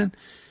میکنن،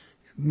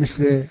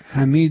 مثل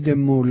حمید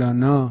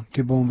مولانا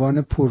که به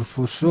عنوان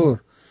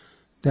پروفسور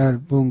در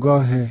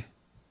بنگاه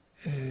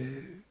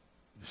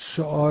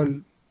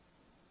سوال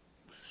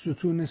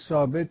ستون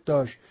ثابت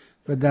داشت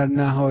و در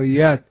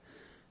نهایت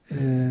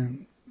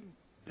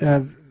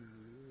در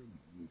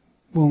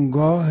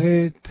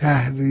بنگاه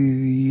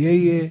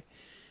تحریریه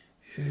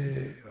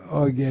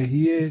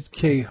آگهی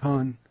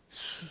کیهان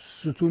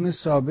ستون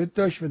ثابت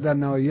داشت و در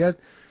نهایت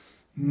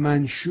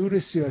منشور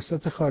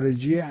سیاست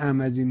خارجی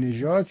احمدی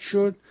نژاد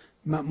شد،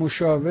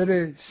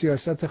 مشاور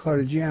سیاست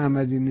خارجی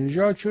احمدی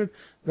نژاد شد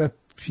و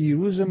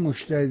پیروز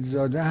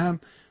مجتهدزاده هم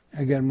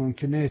اگر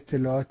ممکنه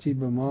اطلاعاتی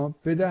به ما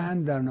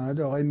بدهند. در نهایت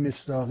آقای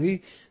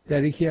مصداقی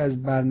در یکی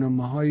از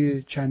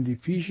برنامه‌های چندی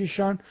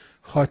پیششان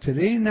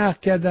خاطره نقل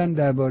کردن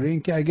درباره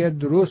اینکه اگر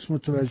درست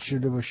متوجه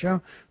شده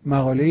باشم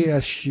مقاله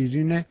از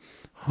شیرین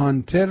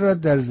هانتر را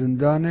در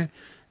زندان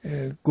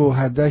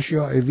گوهردش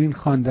یا اوین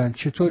خواندن.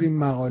 چطور این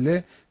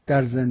مقاله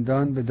در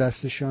زندان به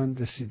دستشان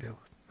رسیده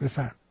بود؟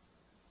 بفرم.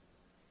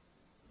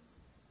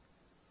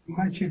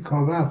 من که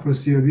کاوه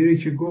افراسیابی رو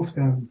که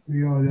گفتم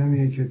یه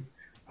آدمیه که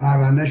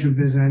پروندهش رو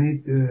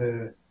بزنید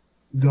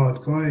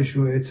دادگاهش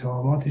و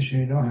اتهاماتش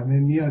اینا همه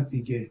میاد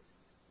دیگه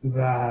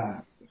و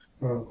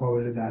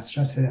قابل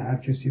دسترس هر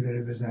کسی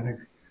بره بزنه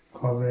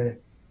کاوه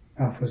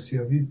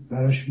افراسیابی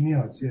براش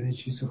میاد، یعنی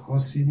چیز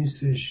خاصی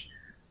نیستش.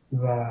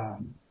 و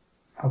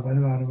اول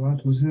برنامه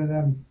توضیح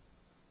دادم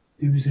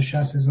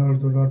 260,000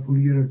 دلار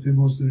پول گرفته،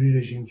 مزدوری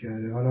رژیم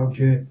کرده، حالا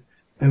که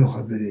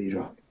نمیخواد بره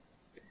ایران.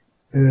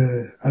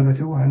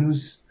 البته او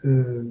هنوز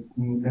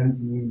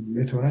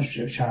اعتبارا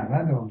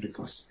شهروند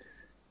آمریکاست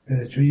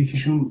چون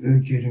یکیشون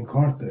گرین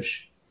کارت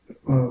داشت.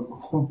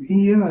 خب این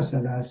یه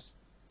مسئله است.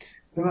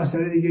 یه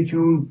مسئله دیگه که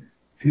اون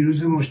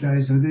پیروز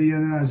مجتهدزاده یه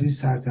دونه از این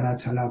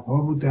سلطنت طلب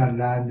ها بود در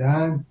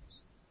لندن،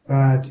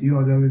 بعد یه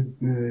آدم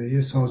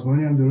یه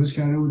سازمانی هم درست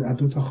کرده بود از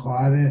 2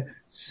 خواهر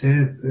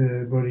سرب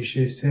با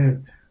ریشه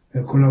سرب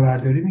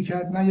کلاهبرداری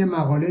میکرد. من یه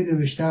مقاله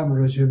نوشتم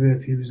راجع به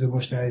پیروز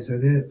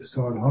مجتهدزاده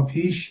سالها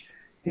پیش.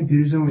 این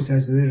پیروز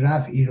مجتهدزاده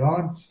رفت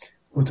ایران،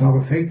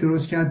 اتاق فکر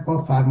درست کرد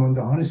با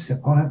فرماندهان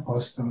سپاه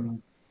پاسداران.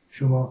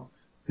 شما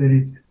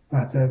برید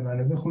مطلب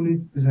منو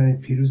بخونید، بزنید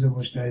پیروز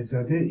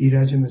مجتهدزاده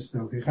ایرج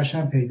مصداقی،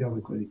 قشنگ پیدا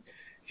میکنید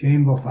که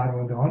این با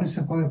فرماندهان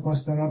سپاه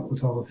پاسداران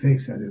اتاق فکر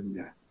زده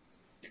بودن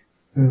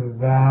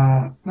و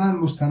من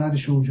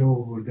مستندش رو اونجا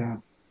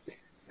آوردم.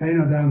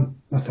 این آدم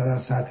مثلا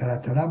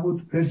سلطنت طلب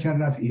بود، ول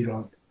کرد رفت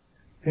ایران.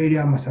 خیلی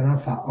هم مثلا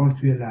فعال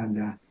توی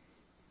لندن،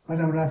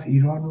 بعدم رفت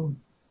ایران و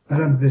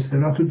بعدم به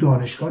اصطلاح تو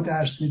دانشگاه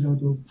درس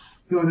میداد و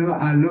یه آدم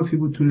علافی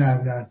بود تو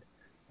لندن،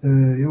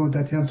 یه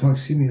مدتی هم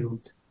تاکسی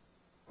میرود.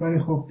 ولی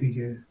خب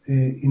دیگه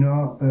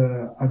اینا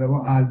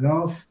آدما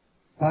علاف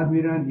بعد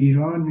میرن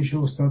ایران میشه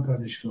استاد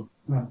دانشگاه.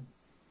 من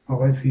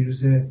آقای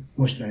پیروز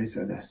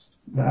مجتهدزاده است.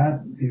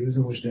 بعد پیروز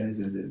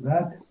مجتهدزاده.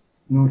 بعد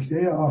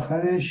نکته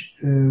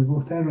آخرش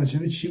گفتن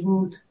راجب چی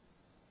بود؟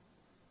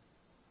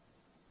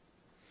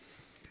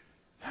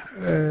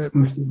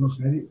 نکته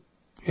آخری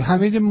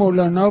حمید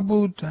مولانا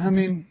بود.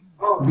 همین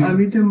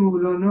حمید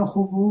مولانا.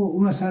 خب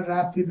او مثلا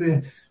ربطی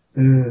به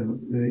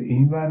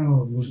این ور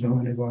و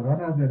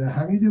روزنامه‌نگارا نداره.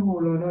 حمید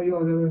مولانا یه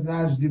آدم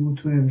رزدی بود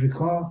تو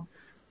امریکا،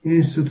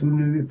 این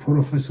ستون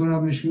پروفسور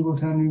هم بهش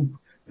میگفتن،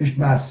 بهش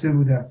بسته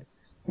بودن.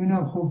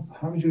 اینم خب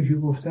همینجور که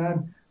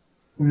گفتن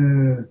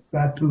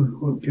بعد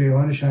تو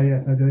جایگاه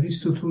شریعت مداری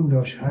ستون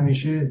داشت،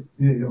 همیشه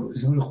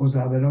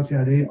خزعبلاتی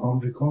علیه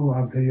آمریکا و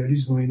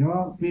امپریالیسم و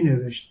اینا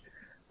مینوشت.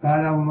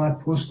 بعدم اومد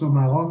پست و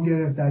مقام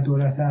گرفت در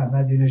دولت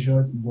احمدی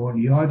نژاد،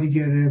 بنیادی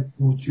گرفت،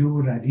 بودجه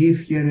و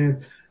ردیف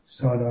گرفت،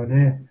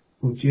 سالانه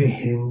بودجه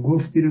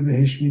هنگفتی رو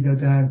بهش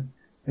میدادن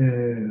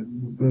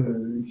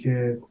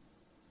که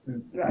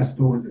از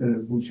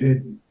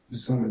بودجه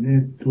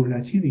سالانه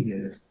دولتی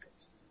میگرفت.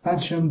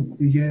 بعدش هم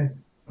دیگه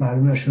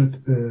معلوم نشد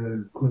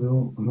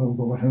کدوم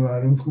بقول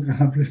معلوم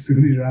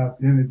قبرستونی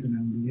رفت،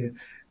 نمیدونم دیگه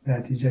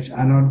نتیجهش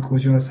الان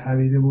کجاست.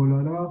 حمید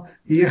مولانا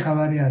یه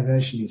خبری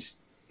ازش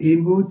نیست.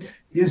 این بود.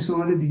 یه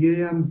سوال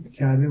دیگه هم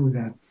کرده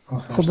بودن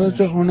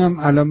خب اونم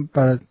الان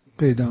برات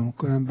پیدا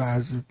میکنم به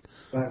حضرت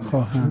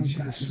خواهم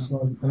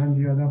سوال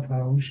کنم یادم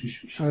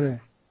فراموشش میشه.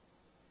 آره.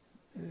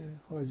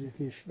 خواجه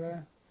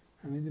کشور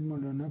حمید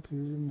مولانا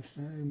پیروز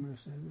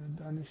مجتهد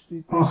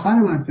دانشجوی. آخر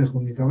من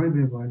بخونید آقای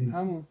بهبانی.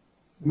 همون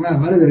من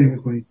اول داری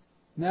میخونید؟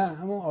 نه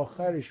همون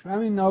آخرش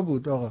همین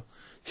نبود آقا،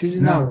 چیزی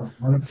نبود.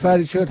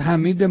 فرض شد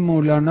حمید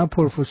مولانا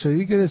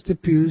پروفسوری گرفته،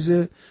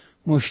 پیروز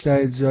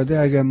مجتهدزاده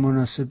اگر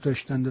مناسب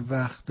داشتند و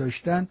وقت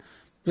داشتن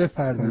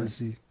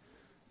بپردازید.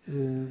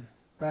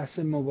 بحث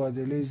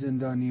مبادله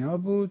زندانی ها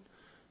بود.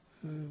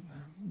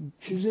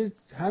 چیز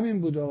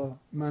همین بود آقا،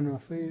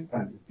 منافع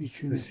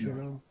بیچون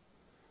چرا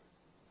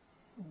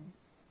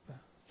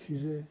چیز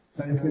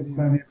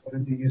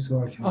دیگه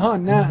سوال کنم. آها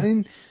نه،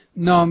 این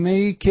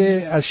نامه‌ای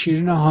که از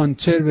شیرین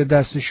هانتر به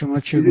دست شما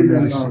چگونه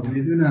رسید؟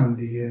 میدونم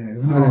دیگه،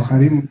 اون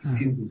آخری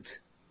مفید بود.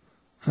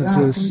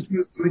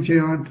 نه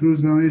که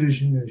روزنامه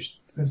رژیم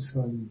نوشت.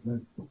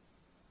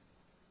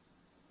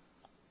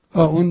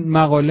 اون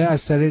مقاله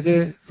از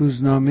طریق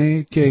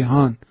روزنامه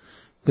کیهان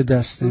به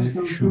دست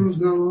شما.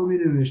 روزنامه می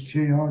نوشت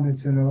کیهان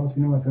اطلاعات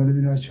اینو مطالب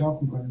اینا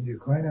چاپ میکنه دیگه،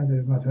 کاری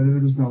نداره، مطالب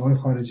روزنامه‌های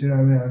خارجی رو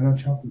الان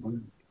چاپ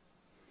میکنه.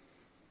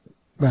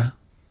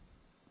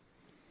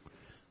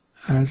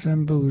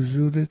 عرضم به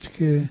حضورت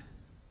که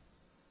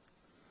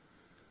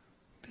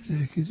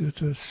یکی دو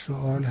تا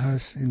سوال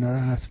هست، اینا رو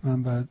حتما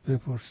باید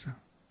بپرسم.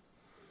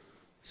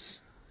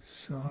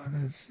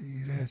 سوال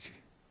زیرکی.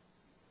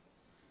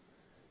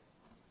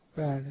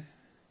 بله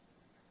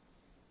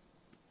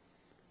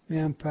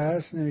میان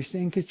پرست نوشته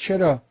این که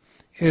چرا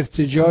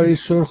ارتجاع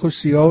سرخ و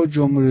سیاه و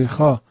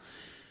جمهوری‌خواه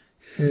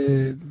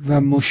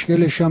و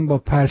مشکلشان با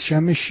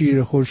پرچم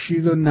شیر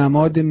خورشید و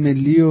نماد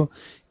ملی و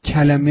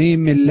کلمه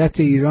ملت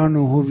ایران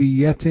و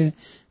هویت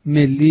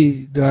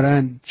ملی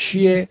دارن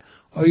چیه؟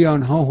 آیا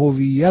آنها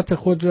هویت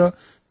خود را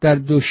در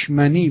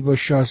دشمنی با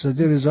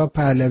شاهزاده رضا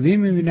پهلوی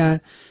می‌بینن؟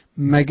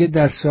 مگه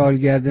در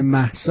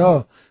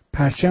سالگردمهسا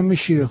پرچم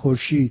شیر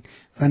خورشید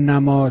و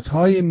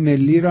نمادهای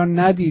ملی را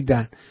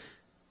ندیدن؟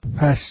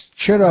 پس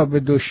چرا به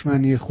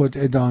دشمنی خود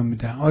ادامه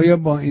میدن؟ آیا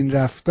با این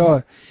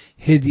رفتار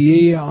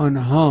هدیه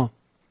آنها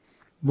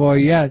با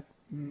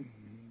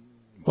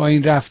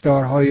این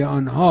رفتارهای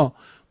آنها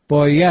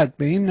باید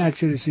به این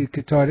نتیجه رسید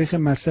که تاریخ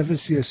مصرف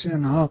سیاسی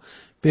آنها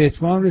به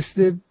اتمام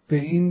رسیده، به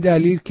این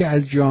دلیل که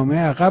از جامعه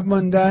عقب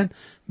ماندن،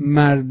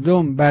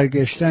 مردم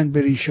برگشتن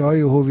به ریشه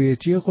های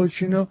هویتی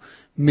خودشون و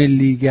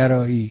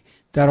ملیگرایی.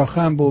 در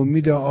آخر به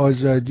امید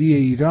آزادی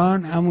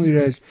ایران همون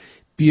ایرج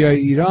بیای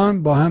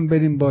ایران با هم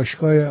بریم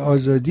باشگاه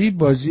آزادی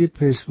بازی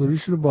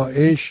پرسپولیس رو با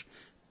عشق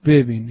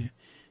ببینه.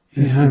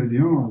 این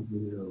هم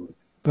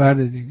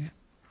بله دیگه.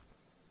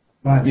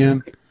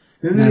 بله.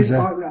 ببینید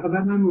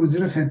اول من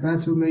موضوع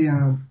خدمتتون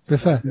بگم.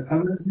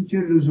 اول از اینکه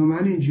لزوما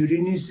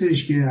اینجوری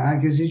نیستش که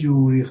هر کسی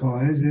جمهوری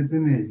خواه ضد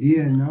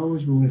ملیه. نه،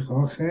 جمهوری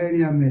خواه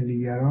خیلی هم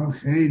ملیگران،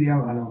 خیلی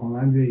هم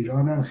علاقه‌مند به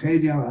ایرانن،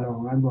 خیلی هم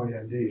علاقه‌مند به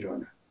آینده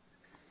ایرانن.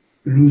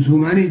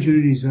 لزوما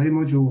اینجوری نیست. ولی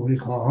ما جمهوری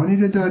خواهانی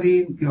رو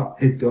داریم یا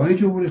ادعای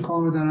جمهوری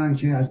خواه دارن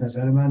که از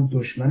نظر من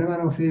دشمن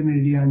منافع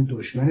ملی هستند،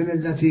 دشمن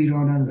ملت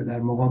ایرانن و در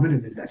مقابل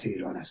ملت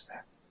ایران هستن.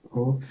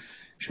 خب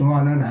شما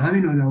الان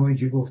همین آدمایی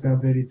که گفتم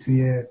برید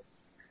توی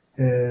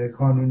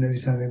کانون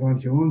نویسندگان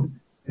که اون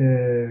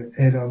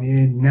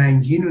اعلامیه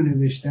ننگین رو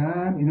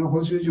نوشتن، اینا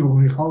خودشون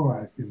جمهوری خواه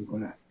معرفی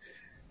میکنن.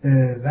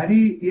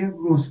 ولی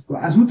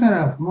از اون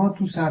طرف ما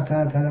تو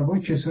سرطنت طلب‌ها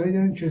کسایی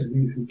داریم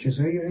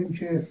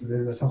که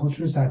مثلا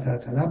خودشون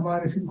سرطنت طلب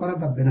معرفی میکنن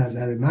و به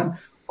نظر من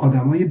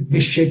آدمای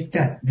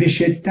به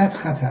شدت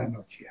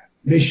خطرناکی.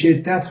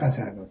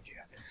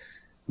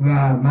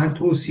 و من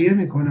توصیه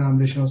میکنم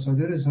به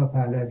شاهزاده رضا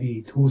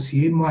پهلوی،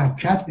 توصیه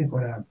موکد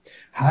میکنم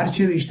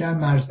هرچه بیشتر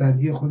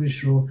مرزبندی خودش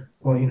رو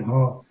با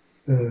اینها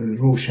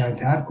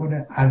روشن‌تر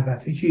کنه.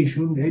 البته که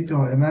ایشون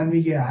دائما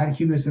میگه هر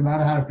کی مثل من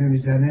حرف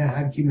نمیزنه،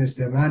 هر کی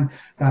مثل من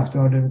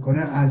رفتار نمیکنه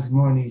از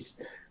ما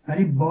نیست.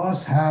 ولی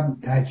باز هم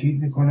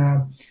تاکید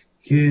میکنم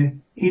که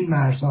این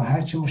مرزها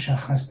هرچه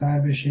مشخص‌تر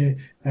بشه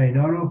و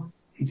اینا رو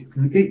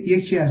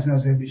یکی از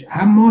لازم بشه،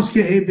 هم ماست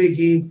که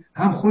بگیم،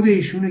 هم خود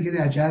ایشونه که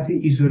در جهت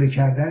ایزوله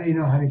کردن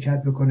اینا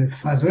حرکت بکنه،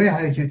 فضای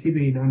حرکتی به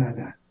اینا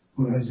ندن.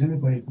 ملاحظه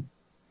میکنید.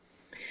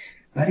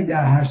 ولی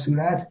در هر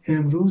صورت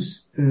امروز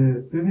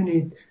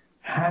ببینید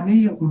همه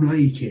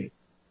اونایی که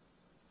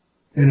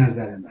به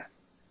نظر من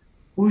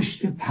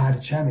پشت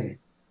پرچم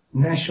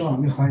نه شاه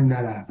میخوایم نه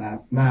رهبر،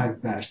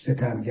 مرگ بر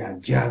ستمگر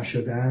جمع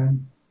شدن،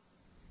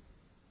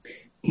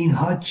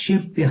 اینها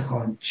چه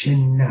بخوان چه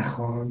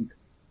نخوان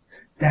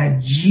در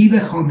جیب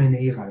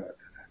خامنه‌ای قرار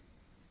دارن.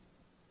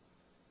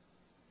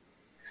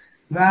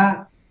 و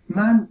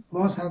من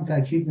باز هم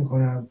تاکید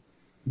میکنم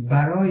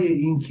برای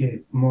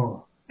اینکه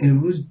ما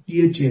امروز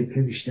یه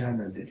جبهه بیشتر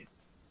نداریم،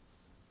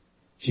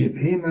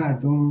 جبهه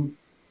مردم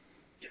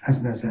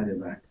از نظر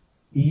من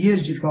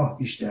یه راه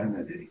بیشتر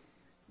نداریم،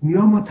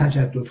 یا ما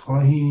تجدد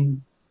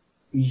خواهیم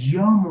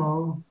یا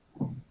ما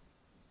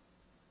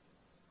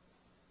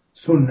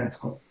سنت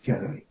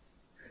گراییم.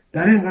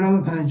 در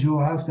انقلاب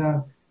 57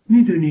 هم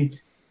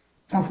میدونید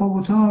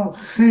تفاوت‌ها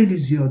خیلی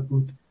زیاد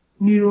بود.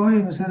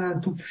 نیروهای مثلا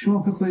تو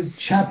شما فکر کنید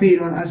چپ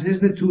ایران از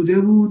حزب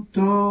توده بود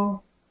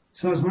تا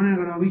سازمان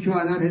انقلابی که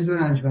بعداً حزب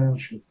رنجبران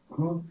شد.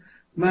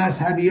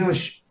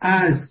 مذهبیاش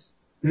از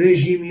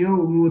رژیمیا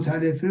و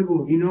مؤتلفه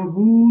و اینا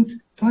بود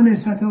تا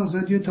نهضت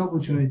آزادی و تا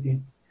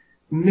مجاهدین.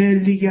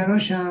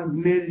 ملیگراش هم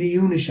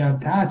ملیونش هم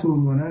تحت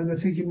عنوان،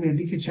 البته که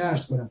ملی که چه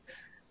عرض کنم،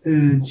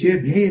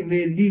 جبهه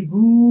ملی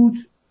بود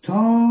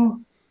تا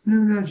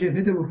نمیدونم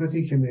جبهه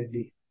دموکراتیک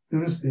ملی.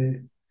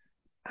 درسته؟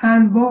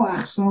 انواع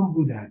اقسام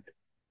بودند،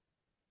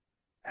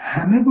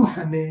 همه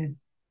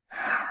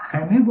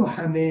با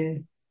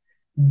همه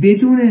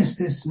بدون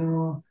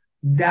استثناء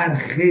در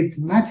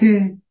خدمت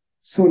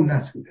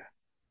سنت بودند،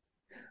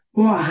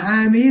 با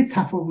همه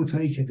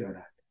تفاوت‌هایی که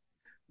دارند،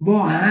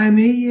 با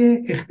همه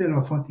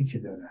اختلافاتی که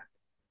دارند،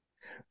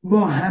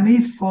 با همه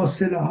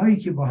فاصله هایی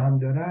که با هم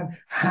دارند،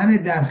 همه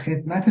در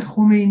خدمت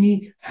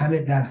خمینی،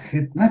 همه در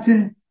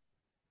خدمت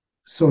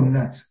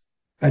سنت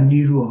و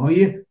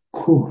نیروهای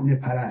کهنه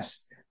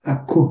پرست و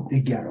کهنه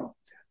گرا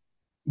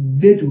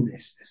بدون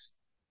استثنا.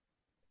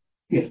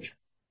 یک،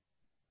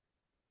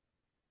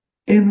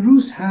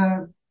 امروز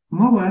هم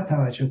ما باید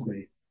توجه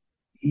کنیم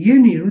یه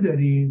نیرو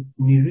داریم،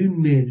 نیروی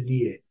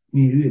ملیه،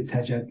 نیروی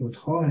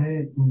تجددخواه،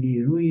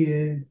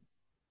 نیروی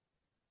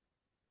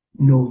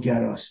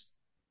نوگراست.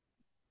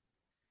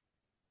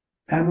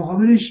 در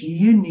مقابلش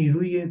یه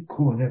نیروی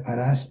کهنه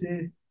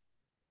پرسته،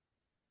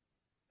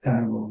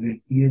 در واقع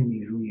یه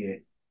نیروی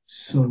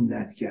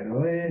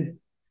سنتگراه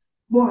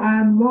با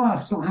انواع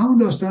اقسام، همون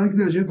داستانی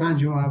که راجع به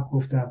 57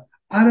 گفتم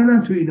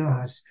الانم تو اینا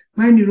هست.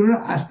 من این نیرو رو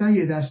اصلا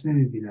یه دست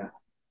نمیبینم.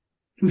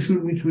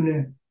 توشون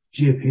میتونه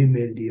جبهه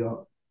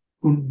ملی‌ها،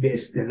 اون به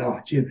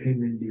اصطلاح جبهه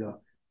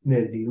ملی‌ها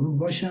ملیون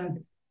باشن،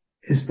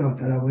 اصلاح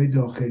طلبهای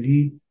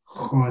داخلی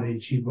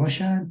خارجی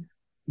باشن،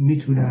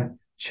 میتونن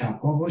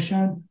چپا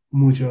باشن،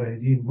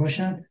 مجاهدین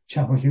باشن.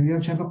 چپا که میگم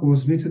چپ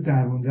قزمی تو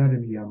درمونده رو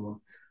میگم،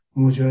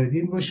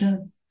 مجاهدین باشن،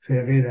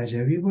 فرقه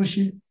رجوی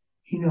باشه.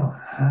 اینا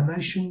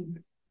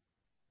همشون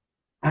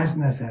از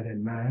نظر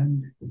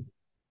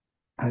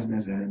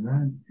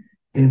من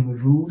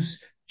امروز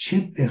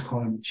چه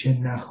بخوان چه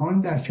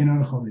نخوان در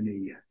کنار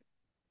خامنه‌ای هستند.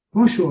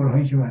 با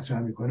شعارهایی که مطرح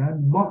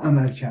میکنن، با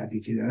عملکردی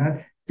که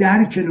دارن،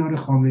 در کنار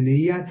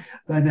خامنه‌ای هستند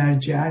و در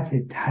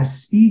جهت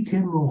تثبیت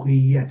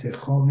موقعیت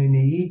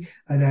خامنه‌ای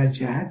و در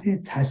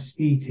جهت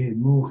تثبیت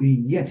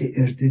موقعیت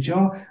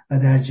ارتجاع و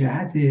در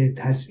جهت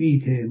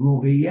تثبیت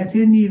موقعیت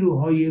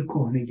نیروهای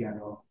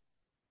کهنه‌گرا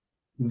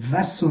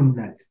و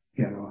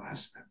سنتگرا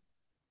هستند،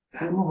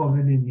 در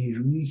مقابل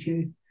نیرویی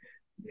که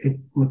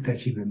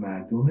متکی به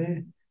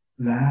مردمه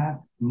و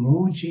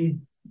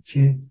موجی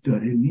که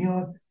داره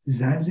میاد،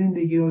 زن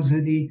زندگی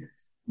آزادی،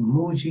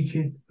 موجی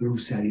که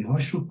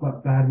روسریهاش رو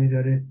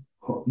برمیداره،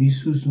 پا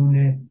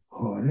میسوزونه،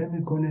 پاره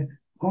میکنه،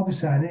 پا به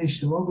صحنه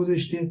اشتباه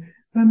گذاشته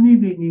و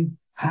میبینیم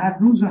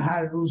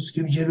هر روز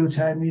که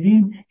جلوتر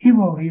میریم این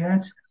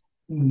واقعیت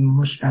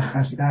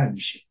مشخص‌تر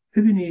میشه.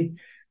 ببینید،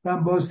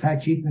 من باز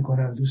تاکید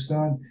میکنم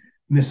دوستان،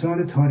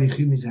 مثال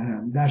تاریخی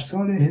میزنم. در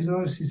سال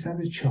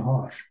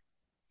 1304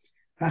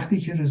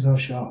 وقتی که رضا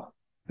شاه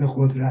به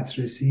قدرت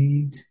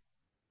رسید،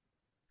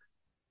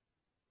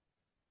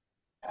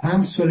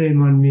 هم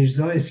سلیمان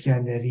میرزا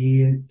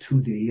اسکندری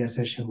توده‌ای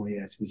ازش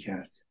حمایت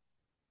میکرد،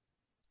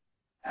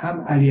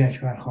 هم علی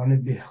اکبر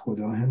خان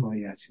بهخدا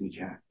حمایت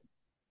میکرد،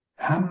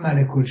 هم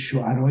ملک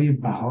الشعرای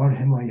بهار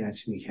حمایت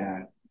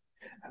میکرد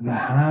و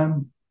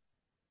هم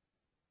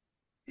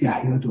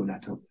یحیی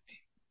دولت‌آبادی.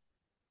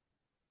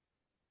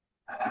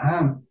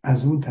 هم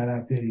از اون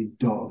طرف برید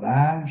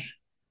داور،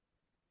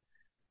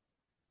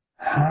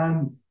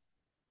 هم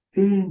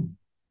این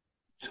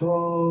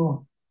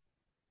تا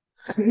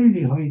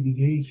خیلی های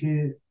دیگه ای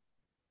که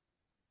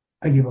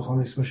اگه بخوام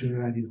اسمش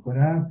رو ردیف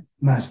کنم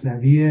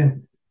مثنوی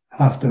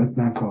 70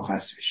 من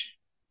کاغذ بشه.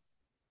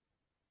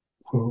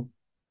 خب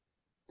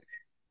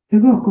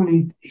نگاه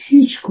کنید،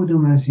 هیچ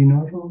کدوم از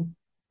اینا رو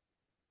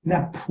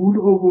نه پول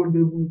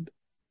آورده بود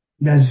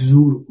نه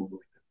زور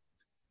آورده.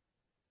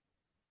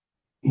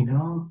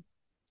 اینا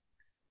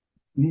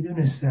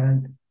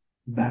میدونستند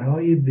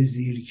برای به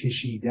زیر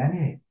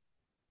کشیدن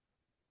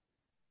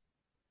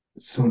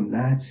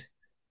سنت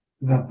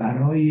و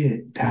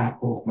برای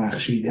تحقق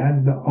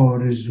بخشیدن به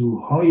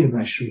آرزوهای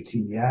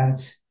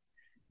مشروطیت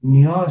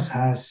نیاز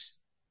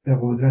هست به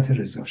قدرت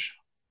رضا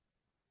شاه.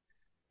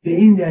 به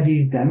این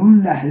دلیل در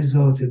اون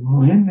لحظات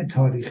مهم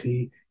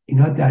تاریخی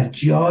اینا در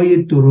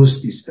جای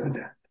درست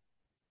ایستادن.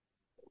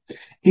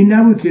 این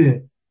نبود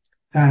که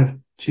در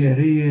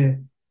چهره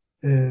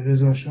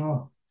رضا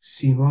شاه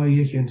سیمای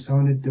یک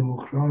انسان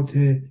دموکرات،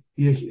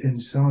 یک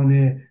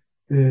انسان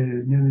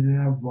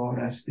نمیدونم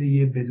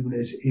وارسته بدون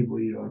عیب و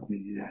ایراد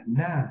میدیدن.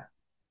 نه،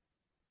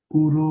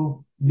 او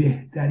رو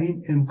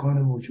بهترین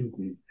امکان موجود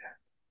میدیدن.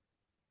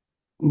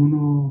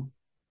 اونو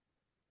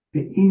به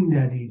این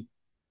دلیل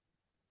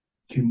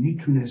که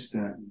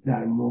میتونستن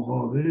در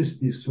مقابل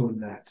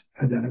سنت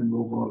و در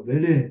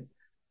مقابل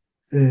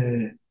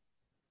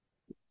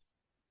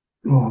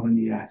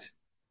روحانیت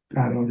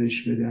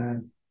قرارش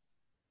بدن،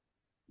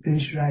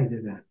 بهش رأی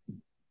دادن،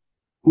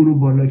 اونو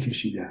بالا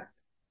کشیدن.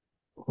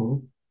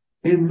 خب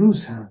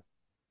امروز هم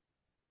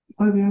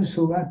ما بیان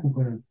صحبت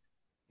میکنم،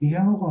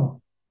 میگم آقا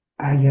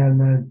اگر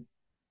من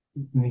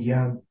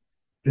میگم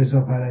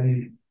رضا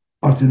پهلوی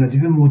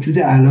آلترناتیو موجود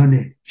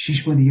الانه،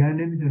 6 ماه دیگر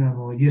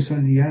نمیدونم، 1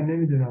 سال دیگر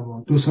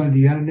نمیدونم، 2 سال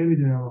دیگر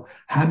نمیدونم،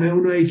 همه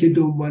اونایی که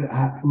دنبال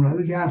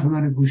اونایی که حرف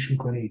منو گوش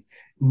میکنید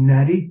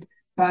نرید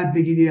بعد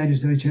بگید این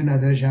عجوزه چرا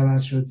نظرش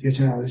عوض شد یا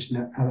چرا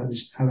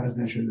عوض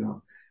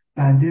نشد.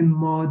 بنده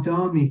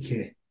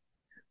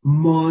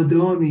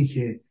مادامی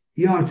که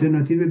یه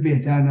آلترناتیو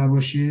بهتر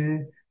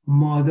نباشه،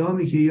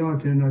 مادامی که یه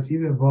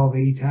آلترناتیو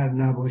واقعی تر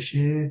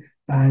نباشه،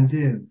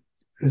 بنده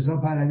رضا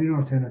پهلوی رو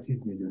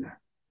آلترناتیو میدونم،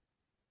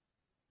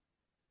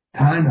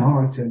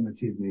 تنها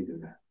آلترناتیو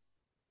میدونم.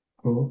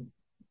 خب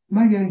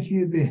مگر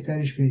اینکه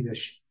بهترش پیدا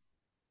شه.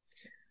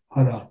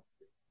 حالا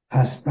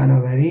پس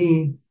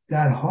بنابراین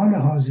در حال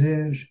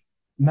حاضر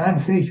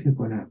من فکر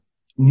میکنم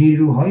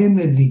نیروهای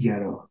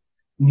ملیگرا،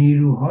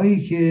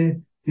 نیروهایی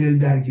که دل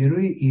در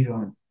گروی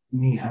ایران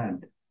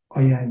میهن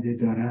آینده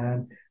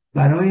دارن،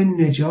 برای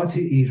نجات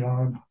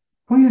ایران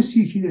بایستی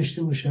یکی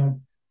داشته باشن.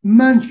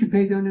 من که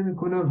پیدا نمی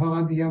کنم،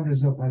 فقط میگم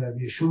رضا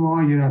پهلوی.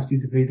 شما اگه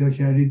رفتید پیدا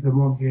کردید به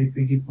ما بیایید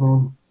بگید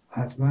ما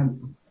حتما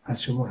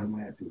از شما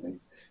حمایت می‌کنیم.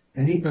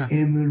 یعنی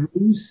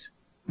امروز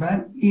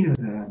من اینو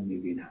دارم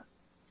میبینم.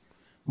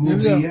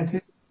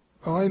 موقعیت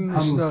آقای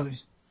مصداقی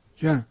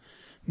جان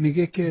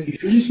میگه که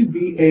ایشونیش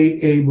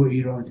بی با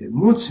ایراده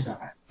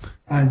مطلقا.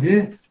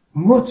 بنده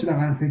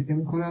مطلقا فکر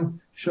نمی کنم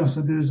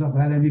شاهزاده رضا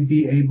پهلوی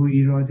بی با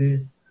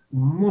ایراده،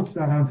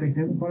 مطلقا فکر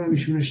نمی کنم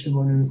ایشون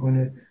اشتباه نمی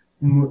کنه.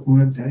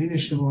 مهمترین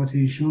اشتباهات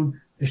ایشون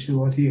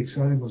اشتباهات 1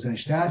 سال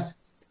گذشته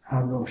است،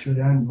 همراه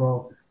شدن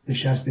با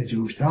نشست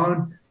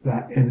جوشتان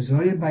و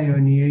امضای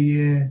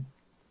بیانیه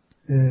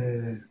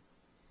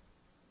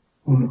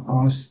اون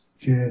هاست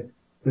که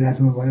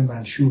ولایت عنوان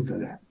منشور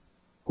دادن.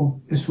 خب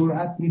به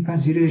سرعت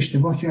میپذیره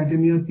اشتباه کرده،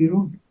 میاد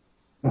بیرون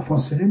و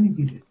فاصله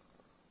میگیره.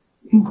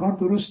 این کار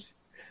درسته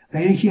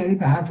و یکی یعنی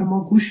به حرف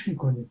ما گوش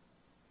میکنه.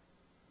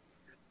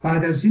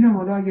 بعد از این هم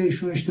حالا اگه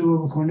ایشون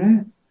اشتباه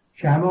بکنه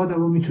که همه آدم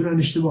ها میتونن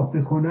اشتباه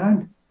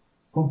بکنن،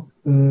 خب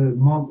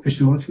ما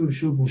اشتباهاتی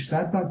رو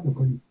مشترک باید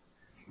بکنیم،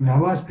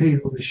 نباید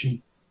پیرو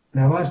بشیم،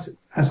 نباید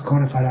از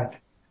کار غلط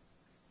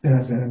به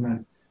نظر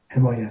من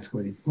حمایت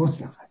کنیم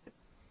مطلقا.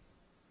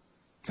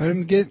 داره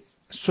میگه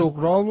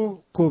صغرا و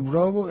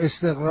کبرا و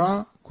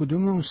استقرا،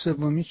 کدوم اون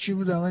سومی چی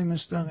بود آقای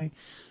مصداقی؟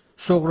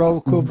 صغرا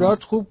و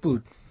کبرات خوب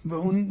بود، به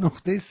اون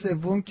نقطه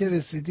سوم که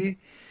رسیدی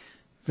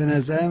به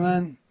نظر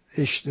من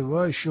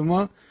اشتباه.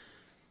 شما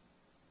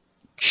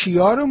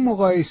کیا رو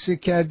مقایسه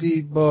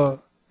کردی با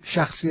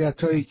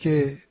شخصیت هایی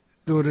که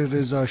دور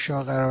رضا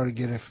شاه قرار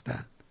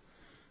گرفتن؟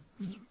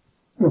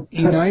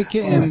 اینایی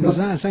که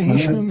امروزه اصلا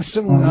هیچ مثل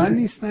اونا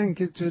نیستن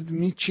که تو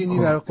میچینی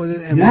برای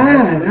خودت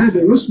نه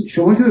درست،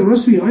 شما که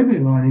درست میگی آقای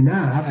بهبانی، نه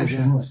حرف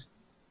شماست.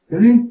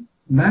 ببین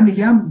من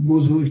میگم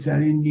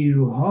بزرگترین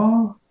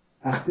نیروها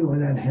وقتی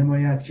بودن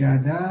حمایت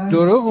کردن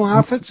اون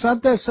حرفت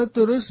 100%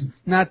 درست،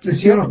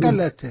 نتیجه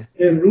غلطه.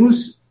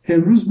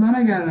 امروز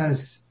من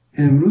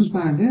امروز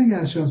بنده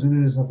اگر شاهزاده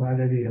رضا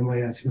پهلوی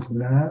حمایت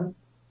میکنم،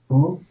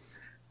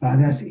 بعد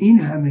از این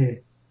همه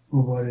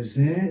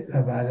مبارزه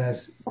و بعد از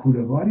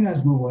کوله‌باری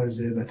از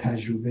مبارزه و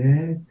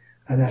تجربه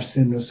و در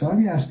سن و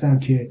سالی هستم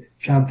که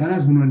کمتر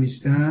از اونا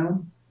نیستم،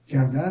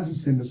 کمتر از اون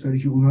سن و سالی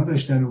که اونا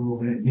داشتن اون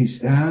موقع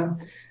نیستم.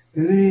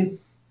 ببینید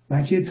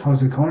من که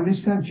تازه کار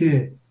نیستم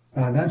که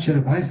بعداً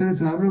 45 سال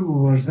تو عمر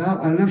مبارزم،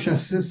 الانم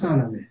 63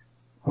 سالمه.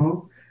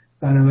 خب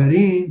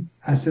بنابراین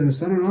از سن و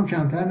سال اونام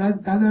کمتر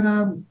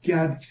ندارم،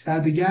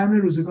 سرد گرم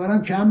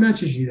روزگارم کم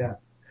نچشیدم،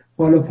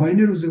 بالا پایین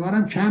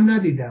روزگارم کم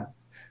ندیدم،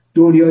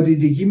 دنیا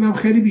دیدگی من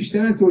خیلی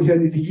بیشتر از دنیا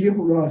دیدگی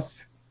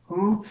اوناست.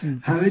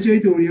 همه جای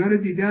دنیا رو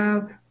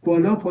دیدم،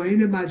 بالا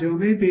پایین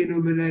مجامع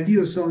بین‌المللی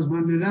و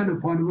سازمان ملل و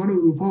پارلمان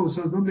اروپا و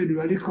سازمان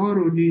بین‌المللی کار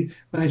و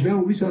مجمع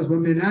عمومی سازمان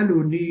ملل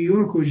و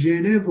نیویورک و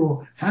ژنو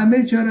و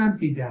همه جا رو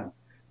دیدم.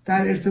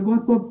 در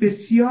ارتباط با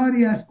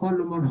بسیاری از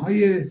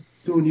پارلمان‌های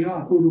دنیا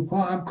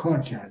اروپا هم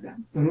کار کردم.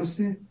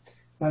 درسته؟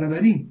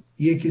 بنابراین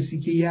یک کسی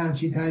که یه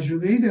همچین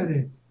تجربه‌ای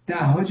داره،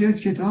 10 جلد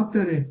کتاب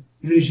داره،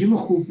 رژیم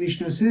خوب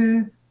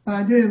میشناسه،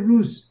 بعد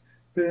امروز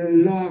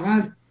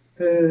لااقل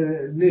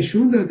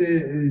نشون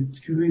داده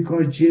که این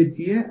کار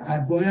جدیه،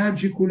 باید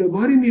همچین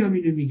کوله‌باری میام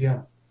اینو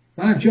میگم.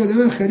 من همچین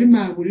آدم خیلی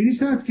معمولی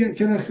نیستم که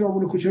کنار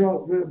خیابون کوچه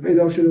را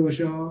پیدا شده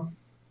باشه.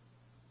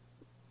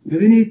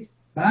 ببینید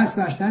بحث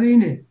بر سر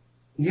اینه،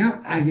 میگم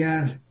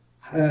اگر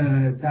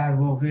در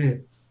واقع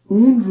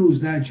اون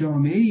روز در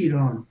جامعه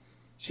ایران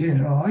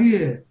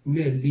چهره‌های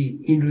ملی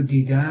این رو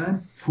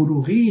دیدن،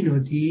 فروغی اینو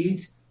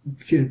دید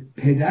که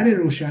پدر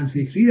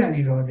روشنفکری در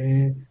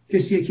ایرانه،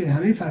 کسیه که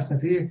همه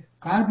فلسفه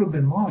غرب رو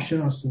به ما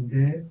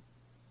شناسونده،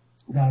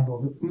 در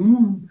واقع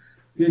اون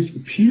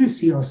یک پیر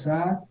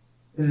سیاست،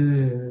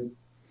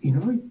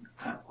 اینا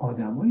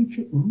آدمایی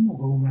که اون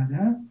موقع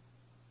اومدن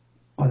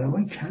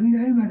آدمای کمی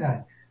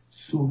نیومدن.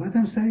 صحبت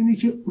هم سر اینه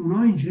که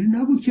اونا اینجوری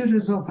نبود که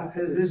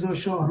رضا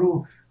شاه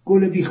رو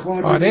گل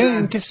بیخار آره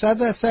این که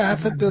 100%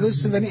 حرف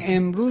درسته، ولی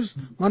امروز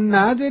ما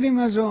نداریم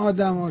از اون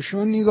آدم.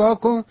 شما نگاه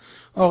کن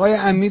آقای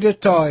امیر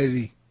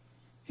طاهری،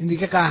 این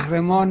دیگه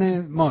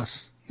قهرمان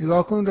ماست،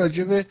 نگاه کن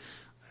راجب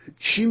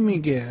چی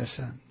میگه،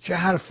 اصلا چه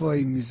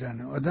حرفایی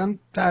میزنه، آدم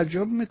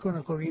تعجب میکنه.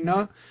 خب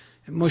اینا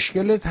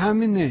مشکلت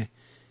همینه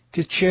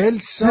که 40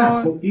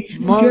 سال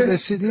ما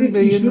رسیدیم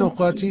به یه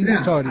نقاطی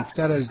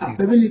تاریک‌تر از دید.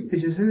 ببینید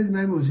اجازه بدید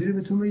من موضوعی رو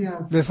بهتون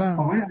بگم.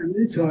 آقای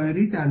امیر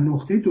طاهری در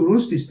نقطه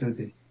درست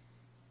ایستاده.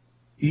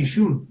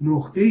 ایشون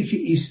نقطه‌ای که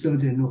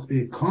ایستاده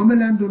نقطه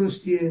کاملا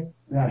درستیه،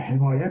 در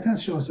حمایت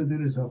از شاهزاده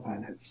رضا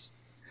پهلوی است.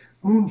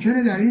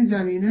 ممکنه در این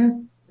زمینه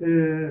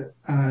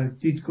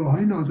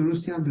دیدگاه‌های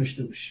نادرستی هم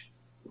داشته باشه،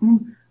 اون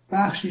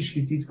بخشش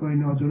که دیدگاه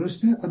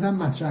نادرسته آدم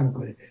مطرح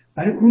میکنه،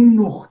 ولی اون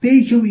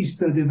نقطه‌ای که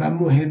ایستاده و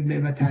مهمه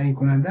و تعیین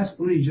کننده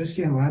است اون اینجاست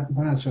که حمایت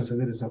میکنه از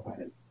شاهزاده رضا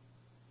پهلوی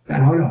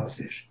در حال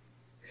حاضر.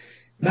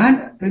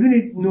 من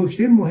ببینید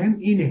نکته مهم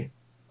اینه،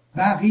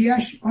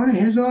 بقیهش آن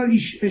هزار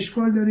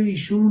اشکال داره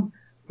ایشون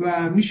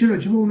و میشه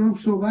راجع به اونا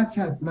صحبت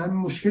کرد، من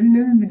مشکلی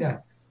نمیبینم.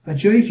 و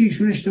جایی که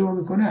ایشون اشتباه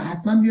میکنه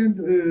حتما بیان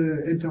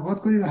انتقاد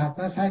کنیم و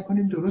حتما سعی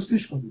کنیم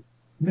درستش کنیم،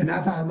 به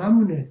نفع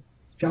هممونه.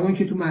 کمان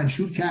که تو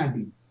منشور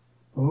کردیم،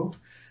 خب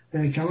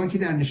کمان که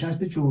در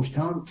نشست جورج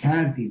تاون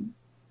کردیم.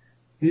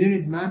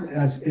 میدونید من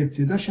از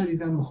ابتدا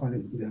شدیداً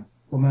مخالف بودم،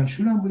 با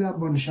منشورم بودم،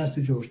 با نشست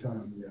جورج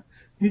تاون بودم.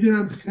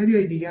 میدونم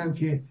خیلی دیگه هم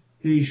که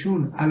به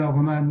ایشون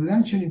علاقه‌مند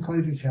بودن چنین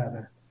کاری رو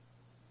کردن.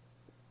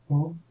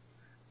 خب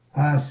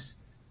پس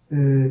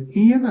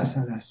این یه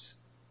مسئله است.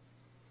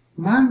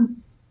 من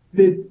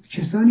به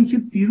کسانی که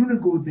بیرون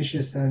گود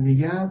نشستن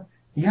میگم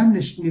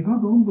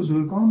نگاه به اون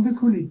بزرگان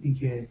بکنید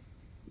دیگه.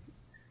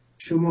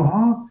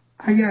 شماها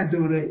اگر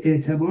داره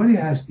اعتباری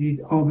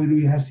هستید،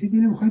 آبرویی هستید،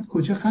 اینو میخواید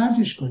کجا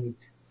خرجش کنید؟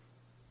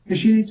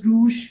 بشینید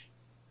روش،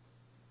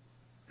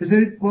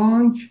 بذارید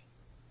بانک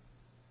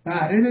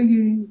بهره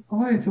بگیرید؟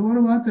 آقا اعتبار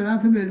رو باید به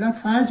نفع ملت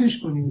خرجش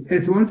کنید.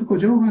 اعتبار تو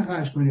کجا میخوای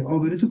خرج کنی؟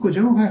 آبرو تو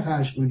کجا میخوای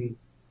خرج کنی؟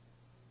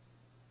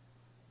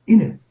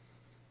 اینه.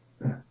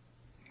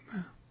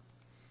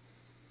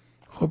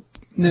 خب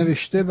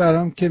نوشته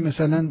برام که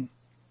مثلا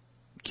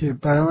که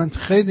برای من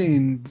خیلی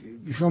این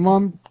شما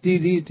هم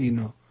دیدید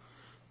اینو،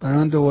 برای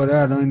من دوباره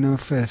الان اینو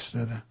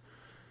فرستادم.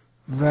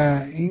 و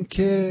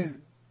اینکه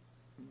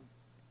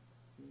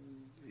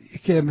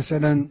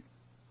مثلا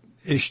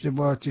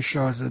اشتباهات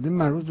شاهزاده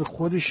مربوط به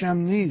خودش هم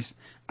نیست،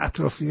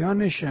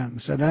 اطرافیانش هم.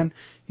 مثلا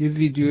یه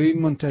ویدیویی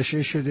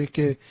منتشر شده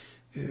که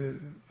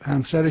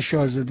همسر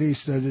شاهزاده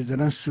ایستاده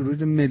دارن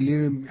سرود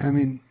ملی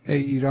همین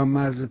ای ایران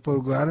مرز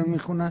پرگوهر رو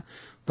میخونن،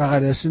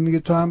 بغل دستی میگه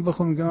تو هم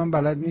بخون، میگه من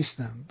بلد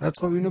نیستم. بعد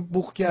خب اینو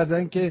بوق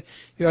کردن که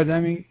یه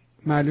آدمی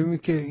معلومه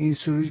که این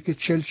سرودی که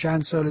 40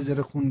 چند ساله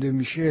داره خونده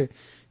میشه،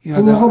 این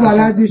آدم آقا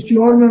بلد نیست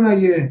جرمه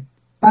مگه؟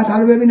 بعد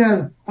حالا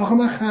ببینم آخه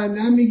من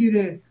خندم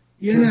میگیره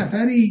یه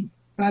نفری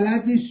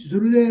بلد نیست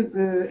سرود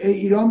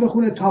ایران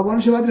بخونه،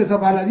 تاوانش باید رضا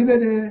پهلوی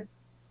بده؟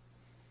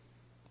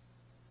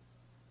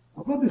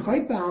 آقا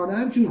بخواید بهانه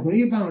هم جور کنید،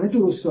 یه بهانه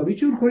درستابی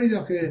جور کنید.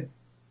 آخه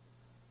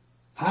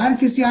هر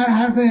کسی هر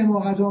حرف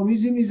حماقت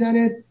آمیزی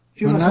میزنه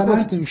که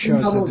مثلا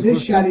مواضع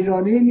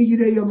شریرانه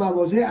میگیره یا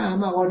مواضع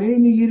احمقانه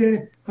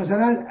میگیره،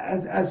 مثلا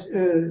از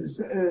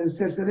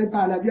سلسله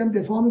پهلوی هم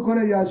دفاع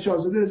میکنه یا از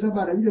شاهزاده رضا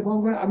پهلوی دفاع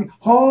میکنه.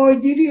 های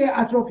دیدی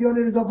اطرافیان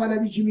رضا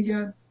پهلوی چی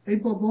میگن؟ ای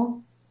بابا،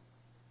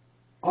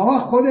 آقا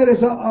خود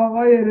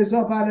آقای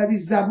رضا پهلوی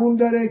زبون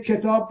داره،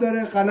 کتاب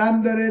داره،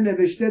 قلم داره،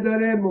 نوشته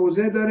داره،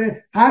 موضع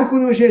داره، هر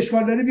کدومش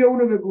اشکال داره بیا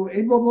اونو بگو.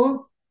 ای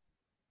بابا،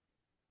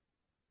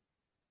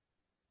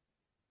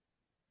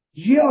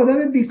 یه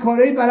آدم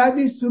بیکاره بلد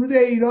نیست سرود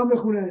ایران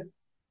بخونه.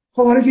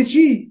 خب حالا که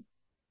چی؟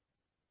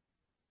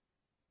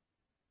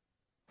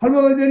 حالا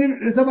ما باید بریم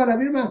رضا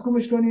پهلوی رو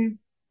محکومش کنیم؟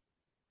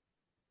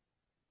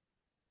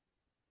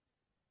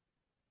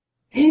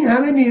 این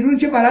همه نیرویی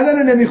که بلدن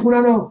رو نمیخونن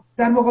و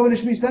در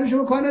مقابلش میستن،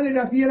 شما کار نداری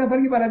رفتی یه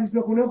نفر که بلد نیست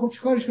بخونه، خب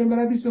چیکارش کنیم؟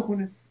 بلد نیست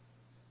بخونه.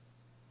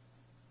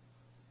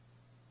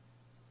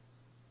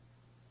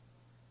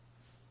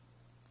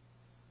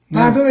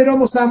 مردم ایران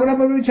مسلمانن،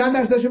 ببین چند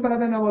درصدشون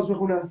بلدن نماز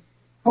بخونن؟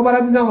 خب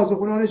بلد نیست نماز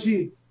بخونن، حالا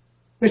چی؟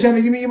 بشن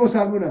میگی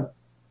مسلمانم.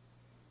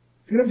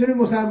 فکر می‌کنید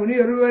مسلمانی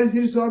یارو رو ببری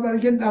زیر سوال برای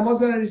که نماز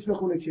بلد نیست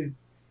بخونه که؟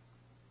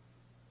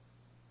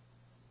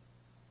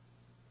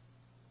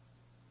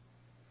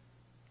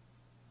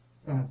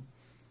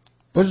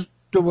 باز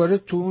دوباره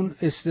تو اون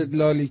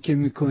استدلالی که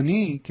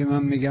میکنی که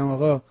من میگم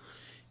آقا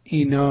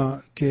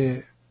اینا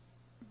که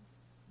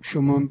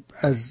شما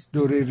از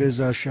دوره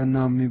رضا شاه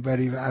نام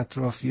میبری و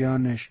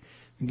اطرافیانش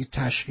میگی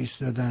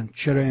تشخیص دادن،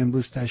 چرا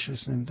امروز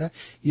تشخیص نمیدن؟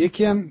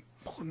 یکی هم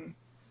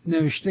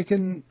نوشته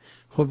که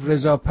خب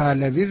رضا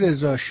پهلوی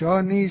رضا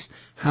شاه نیست،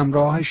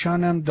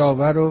 همراهشان هم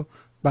داور و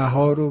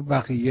بهار و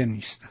بقیه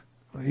نیستن.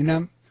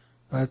 اینم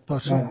باید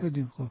پاسخ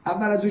بدیم. خب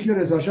اول از اون که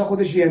رضا شاه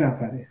خودش یه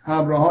نفره،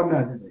 همراهان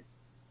نداره،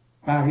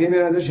 بقیه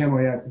میرن ازش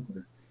حمایت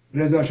میکنن.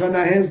 رضا شاه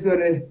نه حزب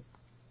داره،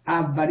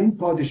 اولین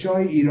پادشاه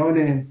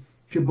ایرانه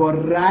که با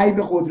رأی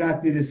به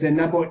قدرت میرسه،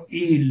 نه با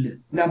ایل،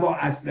 نه با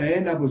اسلحه،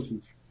 نه با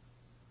زور.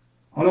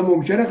 حالا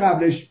ممکنه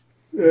قبلش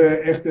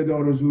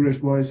اقتدار و زورش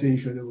باعث این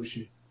شده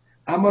باشه،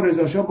 اما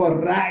رضا شاه با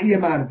رأی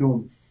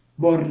مردم،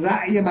 با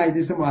رأی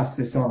مجلس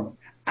مؤسسان،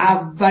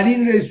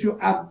 اولین رئیس و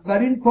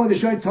اولین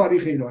پادشاه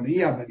تاریخ ایرانه.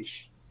 این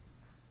اولیش.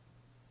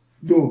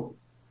 دو،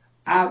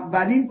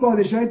 اولین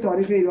پادشاه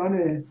تاریخ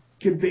ایرانه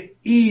که به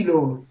ایل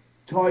و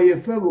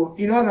طایفه و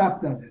اینا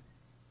ربط نداره،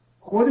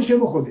 خودشه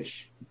و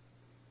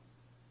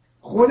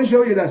خودشه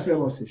و یه دست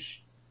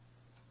لباسش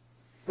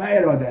و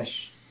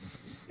ارادش.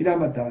 این هم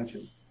باید توجه.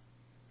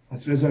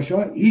 پس رضا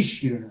شاه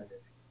هیچ گیره نداره.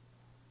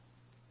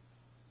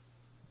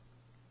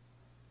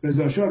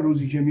 رضا شاه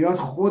روزی که میاد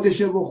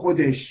خودشه و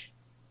خودش،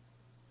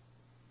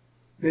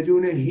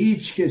 بدون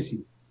هیچ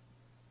کسی.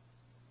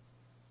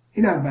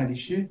 این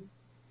اولیشه.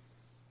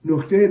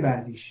 نکته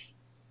بعدیش،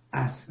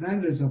 اصلا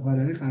رضا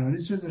پهلوی قرار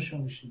نیست رضا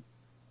شاه بشه.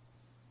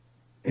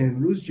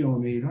 امروز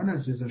جامعه ایران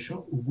از رضا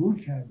شاه عبور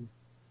کرده.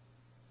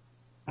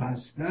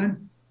 اصلا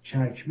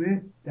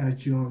چکمه در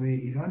جامعه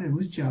ایران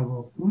امروز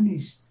جوابگو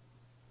نیست.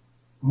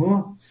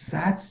 ما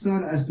 100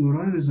 سال از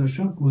دوران رضا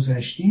شاه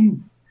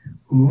گذشتیم،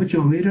 اون موقع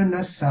جامعه ایران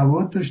نه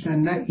سواد داشتن،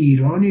 نه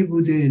ایرانی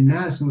بوده، نه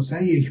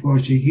اساسا یک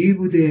پارچگی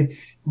بوده،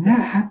 نه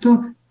حتی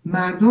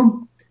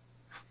مردم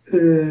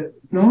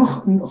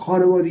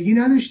خانوادگی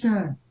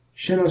نداشتن،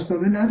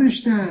 شناسنامه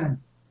نداشتن.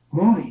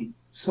 ما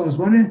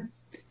سازمان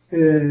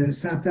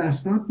ثبت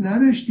اسناد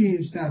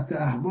نداشتیم، ثبت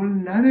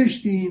احوال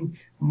نداشتیم.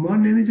 ما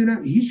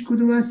نمیدونم هیچ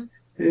کدوم از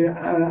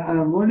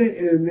اموال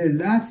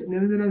ملت،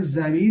 نمیدونم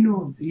زمین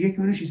و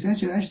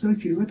 1,648,000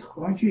 کیلومتر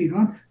خاک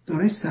ایران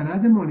دارای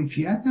سند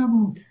مالکیت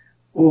نبود.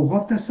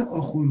 اوقاف دست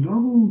آخوندا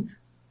بود،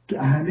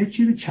 همه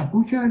چی رو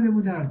چپو کرده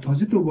بودن،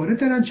 تازه دوباره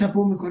دارن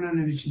چپو میکنن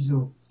همه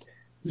چیزو.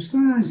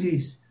 دوستان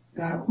عزیز،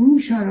 در اون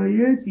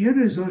شرایط یه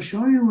رضا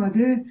شاهی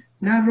اومده،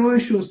 نه راه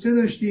شسته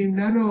داشتیم،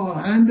 نه راه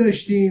آهن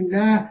داشتیم،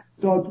 نه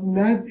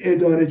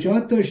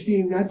ادارجات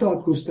داشتیم، نه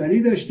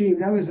دادگستری داشتیم،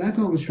 نه وزارت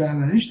آموزش و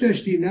پرورش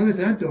داشتیم، نه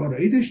وزارت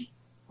دارایی داشتیم.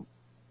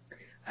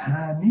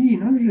 همه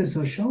اینا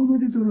رضا شاه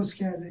اومده درست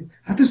کرده،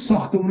 حتی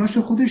ساختموناش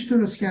خودش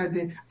درست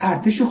کرده،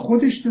 ارتش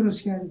خودش درست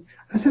کرده.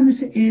 اصلا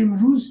مثل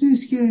امروز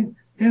نیست که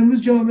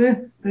امروز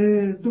جامعه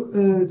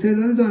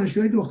تعداد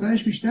دانشجوهای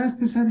دخترش بیشتر از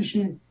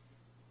پسرشه،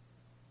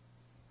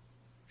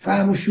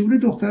 فهم و شعور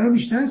دخترها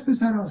بیشتر از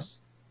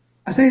پسراست.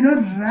 اصلا اینا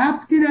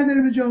ربطی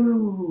نداره به جامعه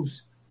اون روز.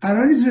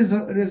 قرار نیست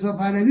رضا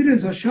پهلوی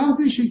رضا شاه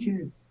بشه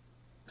که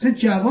اصلا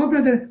جواب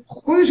نداره.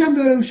 خودش هم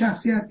داره اون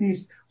شخصیت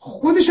نیست،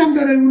 خودش هم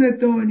داره اون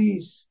ادعا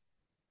نیست.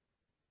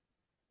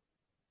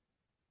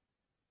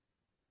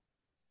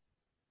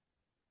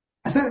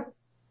 اصلا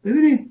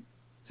ببینید،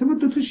 اصلا ما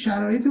دو تا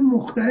شرایط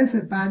مختلفه.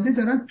 بنده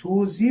دارم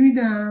توضیح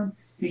میدم،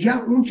 میگم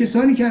اون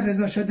کسانی که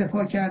رضا شاه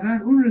دفاع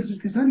کردن، اون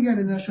کسانی که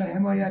رضا شاه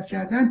حمایت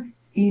کردن،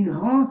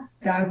 اینها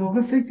در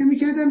واقع فکر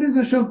میکردن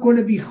رضا شاه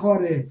گل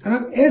بیخاره.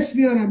 دارم اسم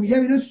میارم،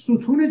 میگم اینا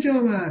ستون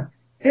جامعه،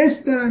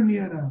 اسم دارم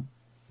میارم.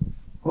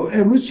 خب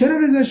امروز چرا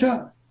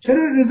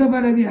رضا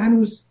پهلوی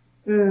هنوز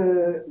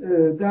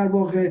در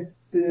واقع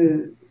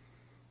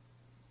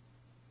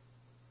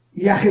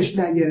یخش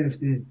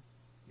نگرفته؟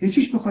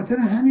 یکیش به خاطر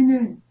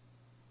همینه.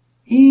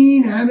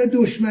 این همه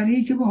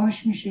دشمنی که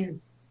باهاش میشه،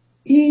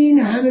 این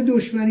همه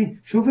دشمنی.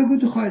 شما فکر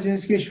تو خارج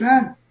از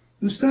کشور،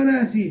 دوستان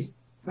عزیز،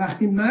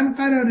 وقتی من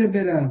قراره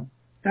برم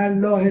در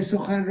لاهه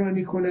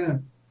سخنرانی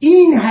کنم،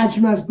 این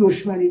حجم از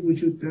دشمنی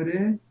وجود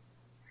داره.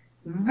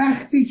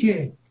 وقتی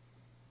که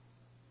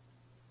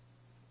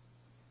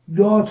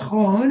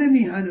دادخواهان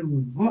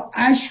میهنمون با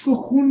اشک و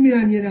خون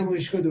میرن یه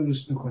نمایشگاه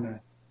درست میکنن،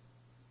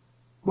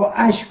 با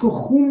اشک و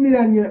خون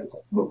میرن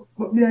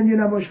یه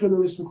نمایشگاه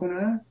درست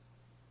میکنن،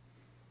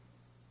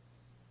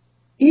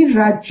 این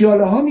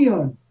رجاله ها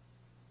میان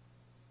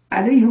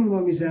علیه اونا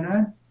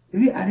میزنن.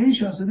 ببین علیه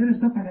شاهزاده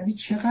رضا پهلوی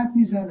چقدر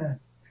میزنن،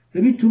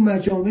 ببین تو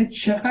مجامع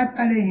چقدر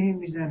علیه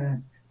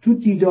میزنن، تو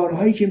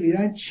دیدارهایی که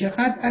میرن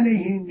چقدر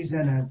علیه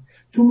میزنن،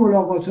 تو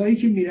ملاقاتهایی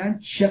که میرن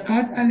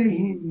چقدر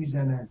علیه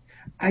میزنن.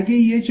 اگه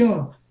یه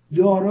جا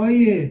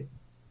دارای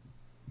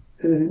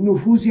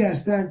نفوذی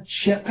هستن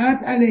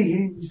چقدر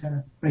علیه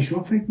میزنن. و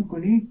شما فکر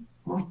میکنید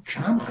ما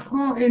کم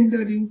خائن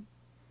داریم؟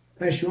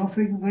 و شما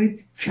فکر میکنید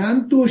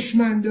کم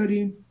دشمن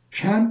داریم،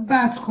 کم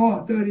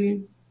بدخواه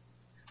داریم،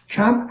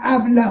 کم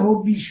ابله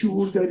و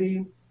بیشعور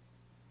داریم،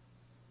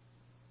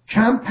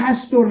 کم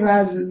پست و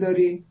رذل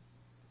داریم؟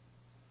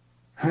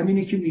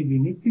 همینی که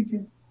میبینید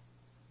دیگه.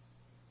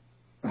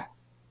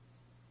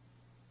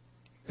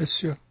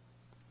 بسیار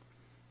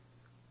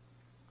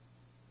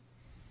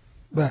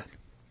بله.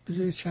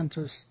 بذارید چند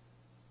تا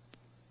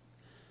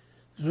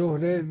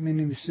زهره می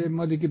نویسه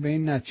ما دیگه به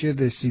این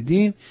نتیجه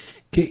رسیدیم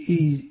که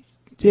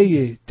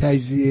ایده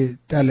تجزیه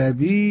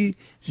طلبی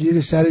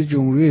زیر سر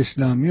جمهوری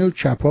اسلامی و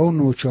چپا و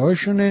نوچه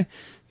هاشونه،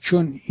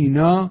 چون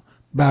اینا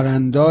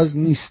برانداز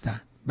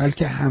نیستن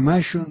بلکه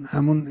همشون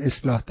همون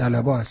اصلاح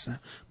طلبا هستن.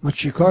 ما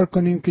چیکار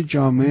کنیم که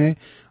جامعه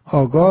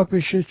آگاه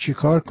بشه؟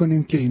 چیکار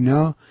کنیم که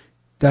اینا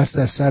دست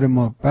از سر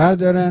ما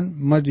بردارن؟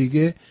 ما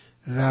دیگه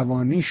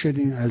روانی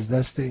شدیم از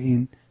دست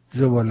این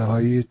زباله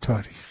های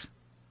تاریخ.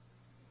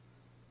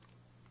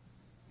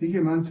 دیگه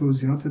من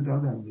توضیحات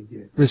دادم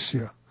دیگه.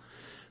 بسیار.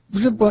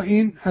 با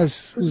این از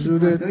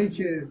حضور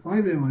که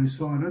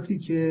سوالاتی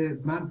که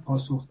من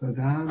پاسخ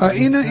دادم،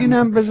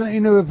 اینم بزن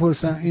اینو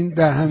بپرسم. این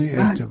در همین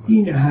ارتباط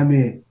این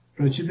همه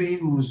راجع به این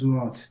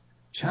موضوعات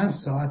چند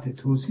ساعت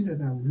توضیح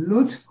دادم.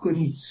 لطف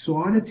کنید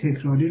سوال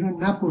تکراری رو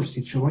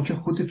نپرسید. شما که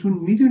خودتون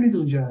میدونید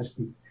اونجا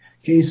هستید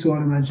که این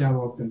سوال من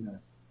جواب دادم.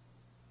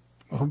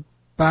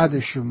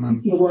 بعدش من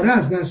دوباره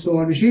از من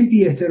سوال میشه، این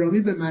بی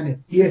احترامی به منه،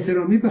 بی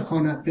احترامی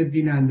به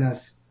بیننده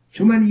است.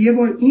 چون من یه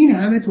بار این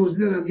همه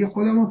توضیح دادم دیگه،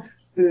 خودمو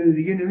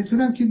دیگه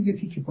نمیتونم که دیگه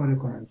تیکه پاره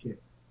کنم که.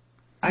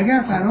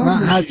 اگر قرار من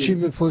باشه هر چی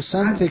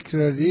بپرسم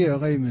تکراری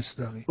آقای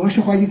مصداقی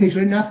باشه، خواهی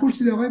تکراری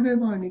نپرسید آقای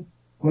بهبانی.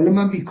 حالا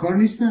من بیکار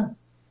نیستم.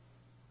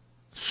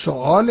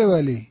 سواله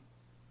ولی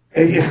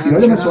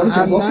اختیار من سوال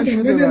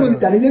جواب بدم.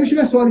 دلیل نمیشه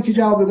من سوالی که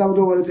جواب دادم و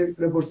دوباره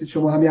بپرسید.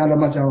 شما همین الان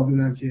من جواب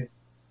دادم که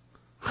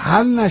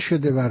حل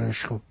نشده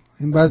براش. خب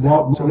این بعد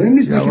مهم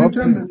نیست. من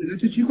میتونم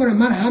چی کنم؟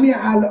 من همین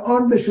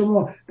الان به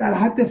شما در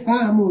حد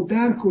فهم و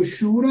درک و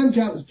شعورم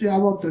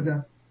جواب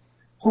دادم.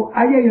 خب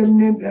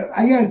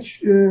اگر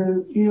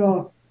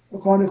اینا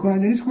قانع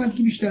کننده نیست. من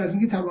که بیشتر از این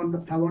که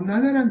توان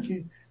ندارم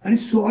که. یعنی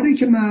سوالی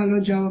که من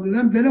الان جواب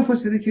دادم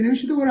بلافاصله که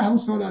نمیشه دوباره همون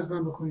سوال از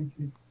من بکنید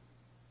که.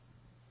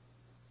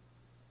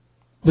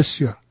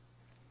 بسیار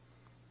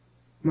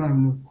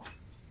ممنون.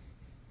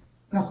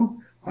 خب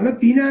حالا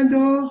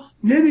بیننده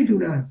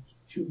نمیدونن،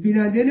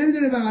 بیننده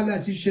نمیدونه بغل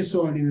دستش چه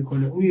سوالی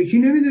میکنه، اون یکی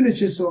نمیدونه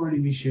چه سوالی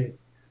میشه.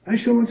 ولی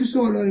شما که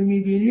سوالا رو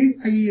میبینید،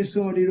 اگه یه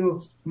سوالی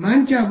رو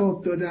من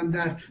جواب دادم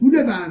در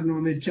طول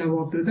برنامه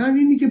جواب دادم،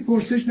 اینی که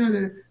پرسش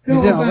نداره.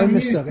 میدونم آقای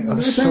مصداقی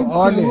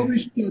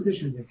جوابش داده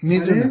شده.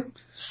 میدونم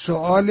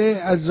سوال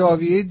از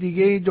زاویه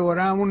دیگه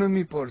دوره همونو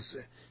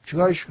میپرسه،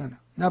 چیکارش کنم؟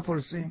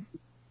 نپرسیم؟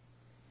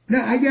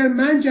 نه، اگر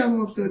من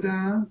جواب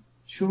دادم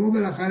شما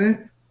بالاخره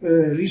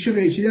ریش و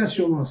قیچی از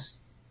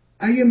شماست.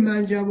 اگه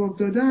من جواب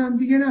دادم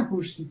دیگه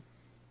نپرسید.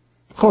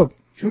 خب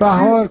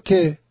بهار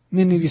که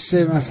می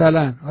نویسه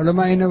مثلا، حالا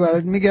من اینو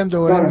برات میگم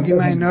دوباره میگی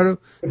من اینا رو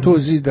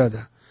توضیح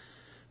دادم،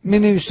 می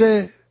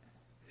نویسه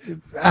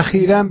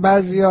اخیراً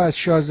بعضیا از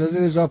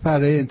شاهزاده رضا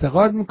پهلوی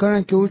انتقاد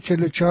میکنن که او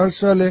 44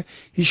 ساله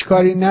هیچ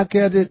کاری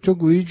نکرده، تو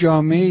گویی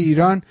جامعه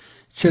ایران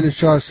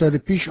 44 سال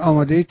پیش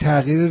آماده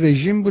تغییر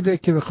رژیم بوده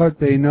که بخواد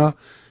به اینا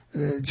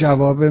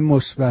جواب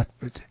مثبت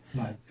بده.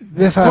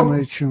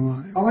 بفرمایید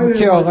شما.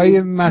 که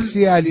آقای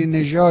مسیح علی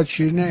نژاد،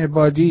 شیرین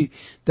عبادی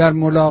در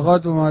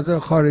ملاقات با مقامات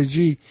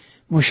خارجی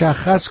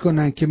مشخص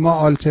کنن که ما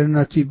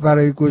آلترناتیو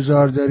برای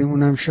گذار داریم،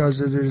 اونم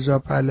شاهزاده رضا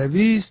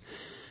پهلوی است.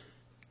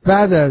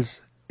 بعد از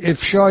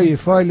افشای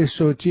فایل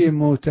صوتی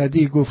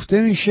مهتدی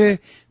گفته میشه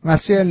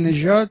مسیح علی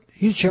نژاد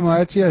هیچ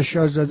حمایتی از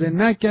شاهزاده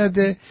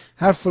نکرده،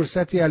 هر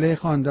فرصتی علیه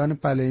خاندان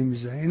پهلوی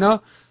میزنه.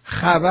 اینا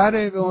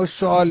خبره، به ما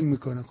سوال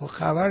میکنه. خب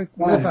خبر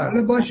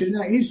حالا باشه،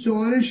 نه این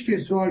سوالش که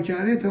سوال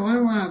کرده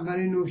اتفاقا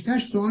اولین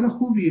نکتهش سوال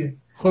خوبیه.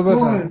 خب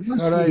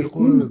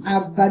اون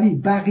اولی،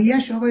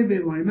 بقیهش آقای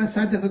بهبانی من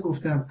 100 دفعه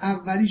گفتم،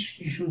 اولیش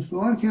ایشون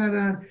سوال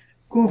کردن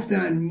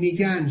گفتن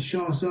میگن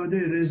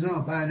شاهزاده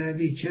رضا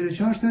پهلوی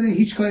 44 ساله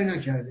هیچ کاری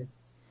نکرده.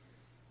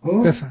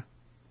 بفهم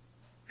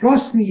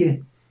راست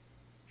میگه،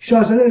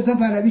 شاهزاده رضا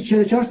پهلوی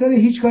 44 ساله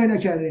هیچ کاری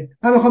نکرده.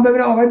 من میخوام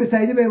ببینم آقای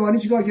سعید بهبانی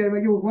چیکار کرده،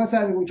 مگه حکومت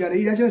سرنگون کرده؟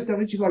 ایرج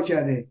مصداقی چیکار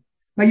کرده؟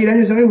 مگه ایرج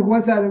مصداقی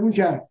حکومت سرنگون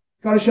کرد؟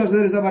 کار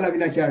شاهزاده رضا پهلوی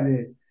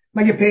نکرده؟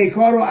 مگه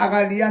پیکار و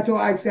اقلیت و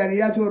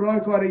اکثریت و راه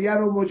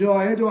کارگر و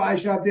مجاهد و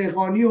اشرف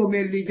دهقانی و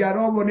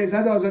ملیگرا و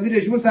نهضت آزادی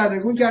رژیم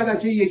سرنگون کردن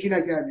که یکی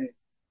نکرده؟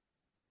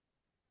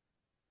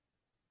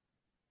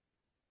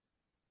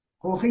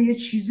 آخه یه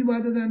چیزی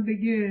باید آدم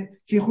بگه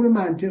که خود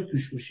منطق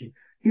توش باشه.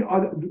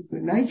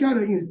 نه اینکه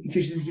حالا این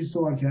چیزی که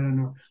سوال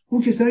کردن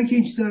اون کسایی که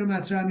این چیزا رو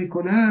مطرح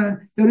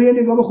میکنن یا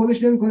روی نگاه به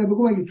خودش نمیکنه،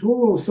 بگو مگه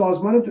تو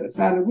سازمان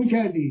سرنگون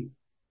کردی؟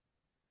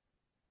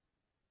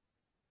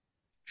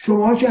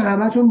 شما که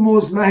همتون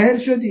مزمحل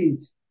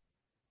شدید.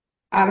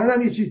 الان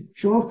هم یه چیز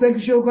شما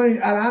فکرشو کنید،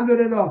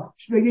 الحمدلله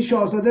بگی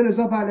شاهزاده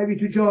رضا پهلوی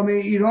تو جامعه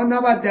ایران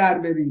نباید در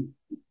بری،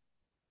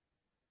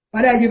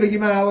 ولی اگه بگی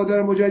من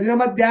هوادار مجاهدینم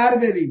باید در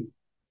بری.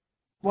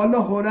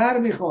 والا هنر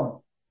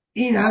میخواد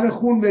این همه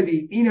خون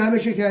بدی، این همه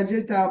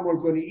شکنجه تحمل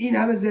کنی، این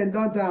همه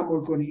زندان تحمل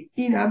کنی،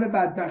 این همه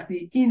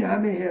بدبختی، این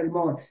همه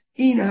حرمان،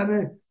 این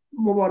همه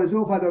مبارزه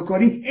و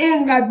فداکاری،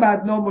 اینقدر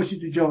بدنام باشی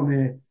تو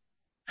جامعه.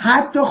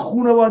 حتی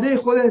خانواده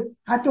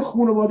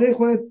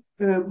خودت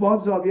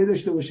باید زاویه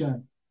داشته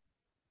باشن.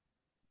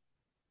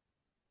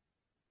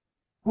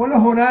 والا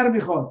هنر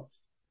میخواد.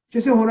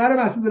 کسی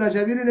هنر مسعود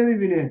رجبی رو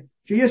نمیبینه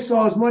که یه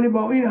سازمانی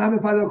با این همه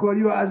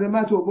فداکاری و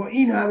عظمت و با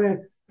این همه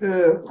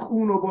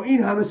خون و با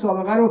این همه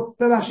سابقه رو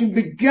ببخشید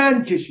به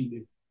گند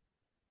کشیده.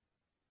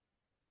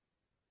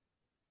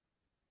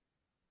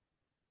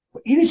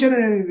 اینی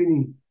چرا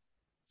نمیبینی؟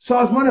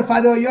 سازمان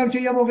فداییان که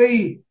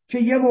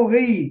یه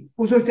موقعی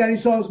بزرگترین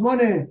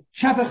سازمان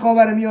چپ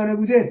خاورمیانه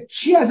بوده،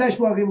 چی ازش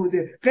باقی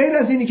مونده غیر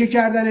از اینی که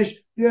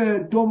کردنش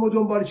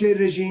دنبالچه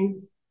رژیم؟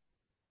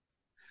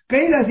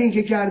 غیر از این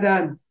که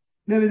کردن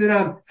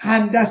نمیدونم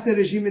همدست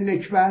رژیم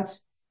نکبت؟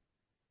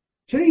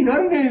 چرا اینا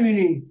رو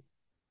نمیبینی؟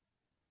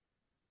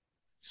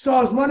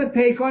 سازمان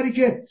پیکاری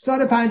که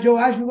سال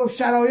 58 میگفت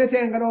شرایط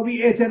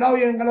انقلابی، اطلاع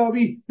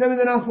انقلابی،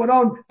 نمیدونم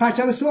فلان،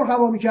 پرچم سرخ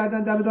هوا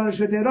میکردن در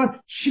دانشگاه تهران،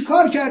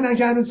 چیکار کردن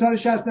که هنوز سال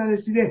 60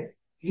 نرسیده؟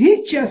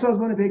 هیچی از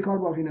سازمان پیکار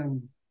باقی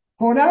نمونده.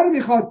 هنر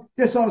میخواد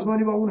یه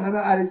سازمانی با اون همه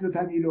عریض و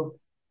طویل رو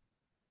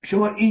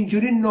شما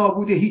اینجوری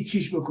نابود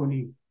هیچیش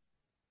بکنی.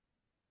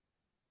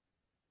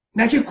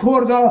 نه که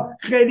کردا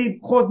خیلی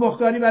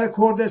خودمختاری برای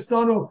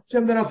کردستان و چه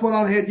میدونم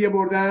فلان هدیه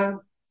بردن،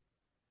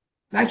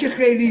 نه که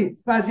خیلی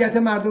وضعیت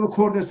مردم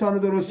کردستان رو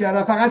درست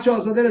کردن، فقط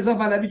شاهزاده رضا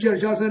پهلوی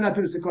 44 سال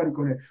نتونسته کاری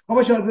کنه.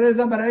 بابا شاهزاده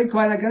رضا پهلوی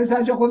کار نکردن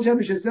سر جا خودش هم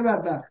نشسته.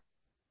 بدبخت.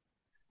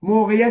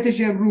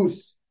 موقعیتش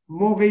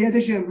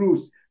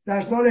امروز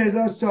در سال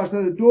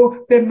 1402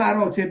 به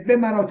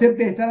مراتب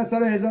بهتر از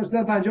سال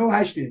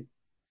 1358،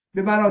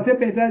 به مراتب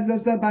بهتر از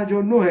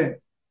 1359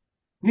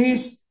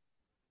 نیست.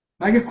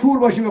 مگه کور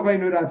باشی بخوای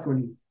اینو رد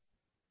کنی؟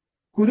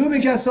 کدوم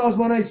یک از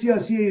سازمان‌های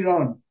سیاسی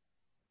ایران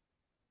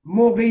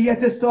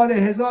موقعیت سال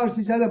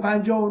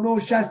 1359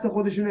 60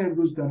 خودشون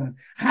امروز دارن.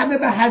 همه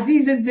به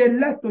حضیض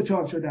ذلت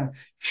دچار شدن.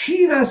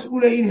 کی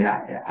مسئول این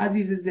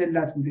حضیض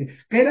ذلت بوده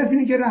غیر از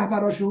اینی که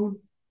رهبراشون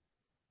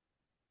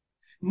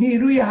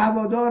نیروی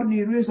هوادار،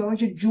 نیروی سازمان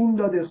که جون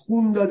داده،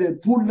 خون داده،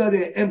 پول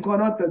داده،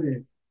 امکانات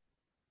داده،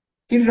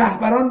 این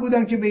رهبران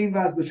بودن که به این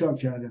وضع دچار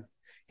کردن.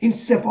 این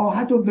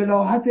سفاهت و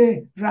بلاهت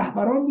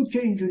رهبران بود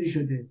که اینجوری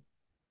شده.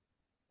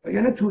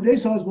 یعنی توده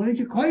سازمانی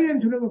که کاری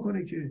نمیتونه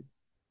بکنه که.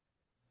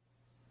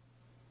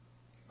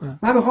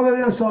 من میخوام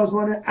ببینم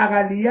سازمان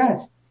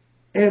اقلیت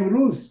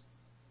امروز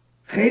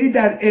خیلی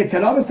در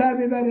اطلاع به سر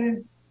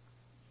میبره.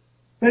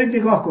 برید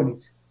نگاه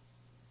کنید.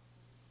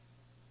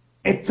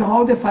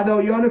 اتحاد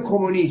فدایان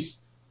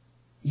کمونیست،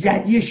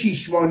 یدی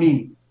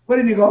شیشوانی،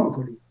 برید نگاه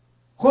بکنید.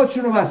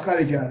 خودشونو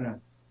مسخره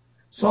کردن.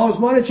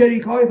 سازمان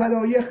چریک‌های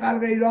فدایی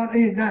خلق ایران،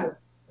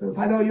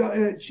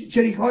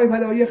 چریک‌های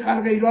فدایی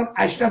خلق ایران،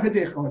 اشرف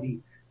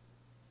دهقانی.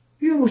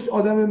 یه مشت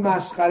آدم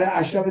مسخره.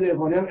 اشرف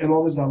دهقانی هم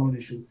امام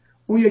زمانشون.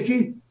 اون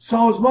یکی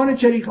سازمان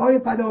چریک‌های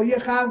فدایی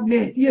خلق،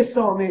 مهتدی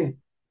سامه.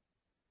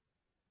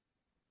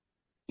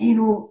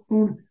 اینو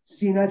اون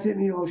زینت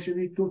میر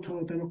هاشمی، دو تا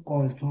آدم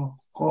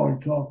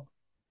قالتاق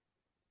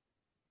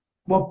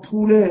با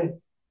پول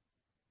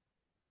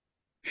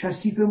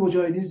کثیف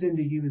مجاهدین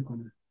زندگی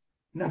میکنن،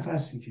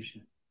 نفس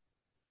میکشن.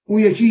 اون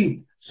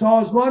یکی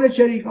سازمان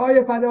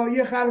چریک‌های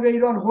فدایی خلق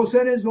ایران،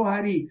 حسین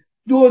زهری،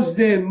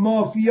 دزد،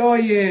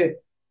 مافیای،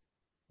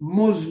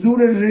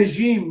 مزدور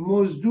رژیم،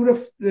 مزدور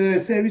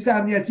سرویس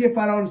امنیتی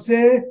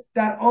فرانسه،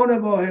 در آن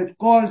واحد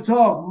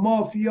قالتاق،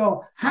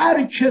 مافیا،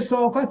 هر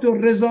کثافت و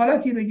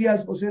رذالتی بگی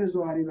از حسین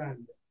زهری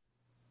برمیاد.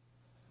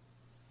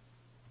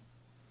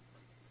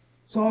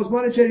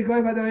 سازمان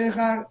چریک‌های فدایی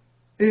خلق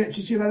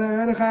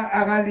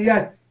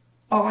اقلیت،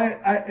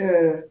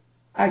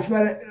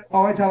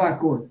 آقای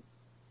توکل،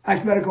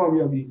 اکبر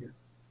کامیابی.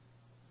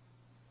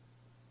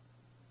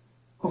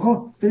 آقا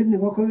برید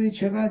نگاه کنید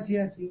چه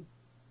وضعیتی.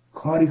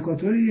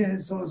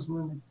 کاریکاتوری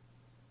سازمانه.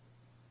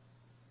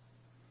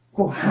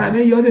 خب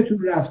همه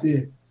یادتون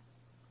رفته.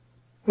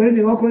 برید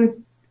نگاه کنید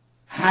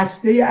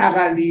هسته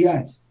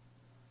اقلیت،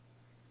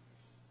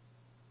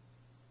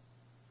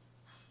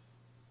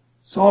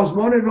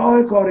 سازمان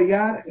راه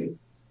کارگر،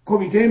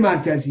 کمیته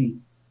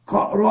مرکزی،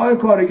 راه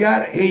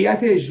کارگر، هیئت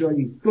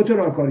اجرایی، دو تا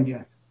راه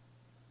کارگر،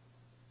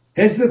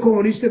 حزب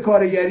کمونیست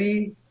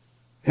کارگری،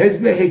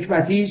 حزب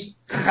حکمتیش،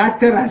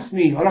 خط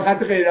رسمی، حالا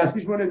خط غیر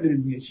رسمیش ما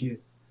نمیدونیم دیگه چیه.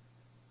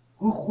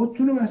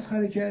 خودتون رو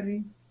مسخره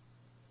کردین.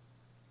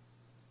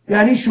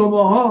 یعنی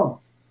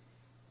شماها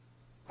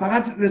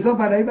فقط رضا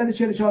پهلوی بعد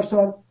 44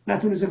 سال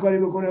نتونسته کاری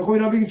بکنه. خب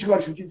اینا بگین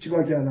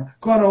چیکار کردن؟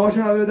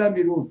 کارنامه‌هاشون رو بدن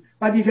بیرون.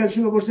 بعد یکی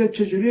ازشون بپرسه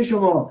چجوری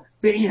شما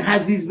به این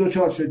حضیض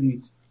دچار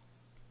شدید؟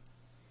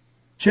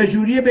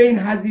 چجوری به این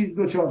حضیض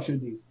دچار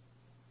شدید؟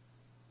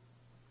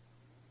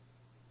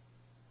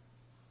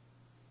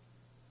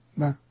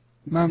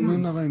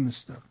 ممنون آقای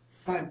مصداقی.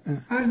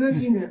 عرضم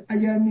اینه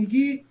اگر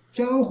میگی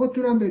جواب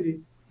خودتونم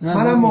بدید.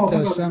 منم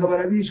موافقم.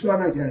 برای هیچ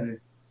کار نکرده.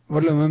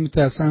 والا من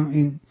میترسم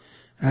این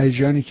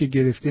هیجانی که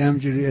گرفتی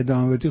همجوری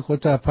ادامه بدی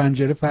خودت از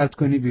پنجره پرت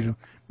کنی بیرون.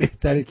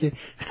 بهتره که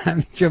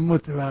همینجا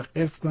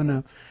متوقف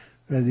کنم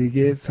و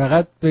دیگه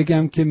فقط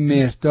بگم که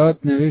مهتداد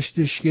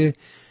نوشتش که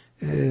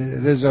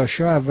رضا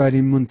شاه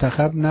اولین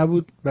منتخب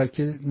نبود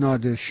بلکه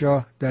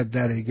نادرشاه در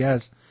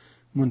درگز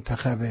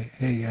منتخب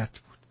هیئت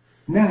بود.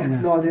 نه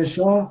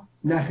نادرشاه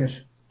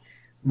نخیر.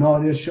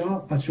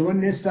 نادرشاه، پس شما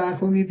نصف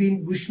حرفو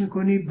میبین گوش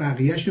میکنی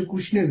بقیهشو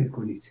گوش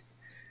نمیکنید.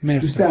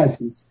 دوست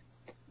عزیز،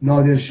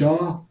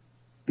 نادرشاه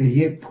به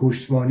یک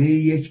پشتوانه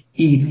یک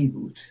ایلی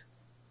بود.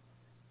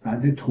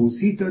 بعد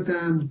توضیح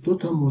دادم، دو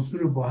تا موضوع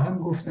رو با هم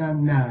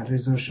گفتم. نه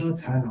رضا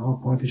شاه تنها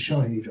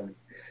پادشاه ایران.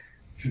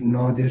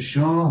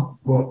 نادرشاه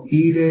با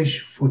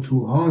ایلش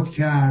فتوحات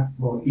کرد،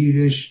 با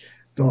ایلش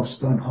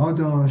داستانها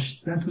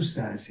داشت. نه دوست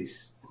عزیز،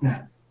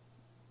 نه.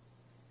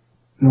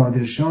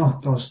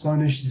 نادرشاه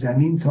داستانش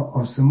زمین تا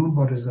آسمون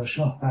با رضا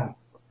شاه فرق.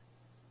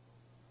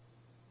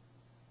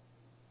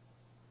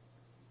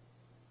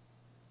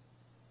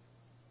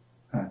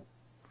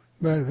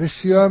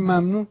 بسیار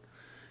ممنون.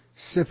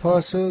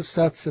 سپاس و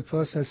صد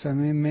سپاس از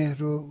همه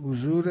مهر و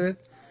حضورت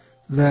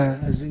و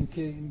از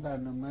اینکه این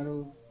برنامه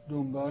رو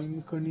دنبال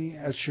میکنی.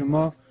 از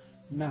شما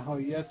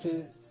نهایت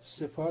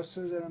سپاس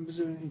رو دارم.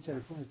 بذارین این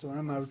تلفن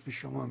احتمالاً مربوط به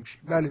شما میشه.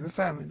 بله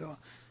بفرمایید.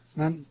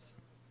 من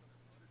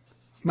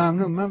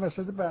ممنون. من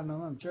وسط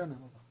برنامه‌ام جانم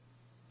آقا.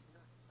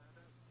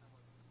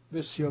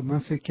 بسیار من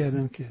فکر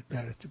کردم که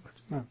در ارتباط.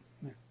 ممنون.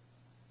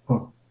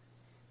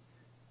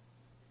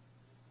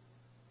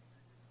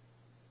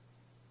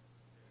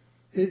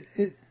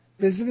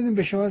 اجازه بدیم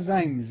به شما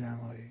زنگ میزنم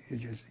آقای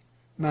اجازه.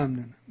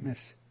 ممنونم. مرسی.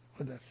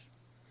 خدا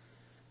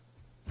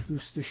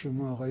دوست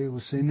شما آقای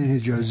حسین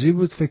حجازی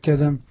بود. فکر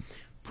کردم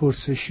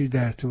پرسشی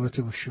در ارتباط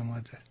با شما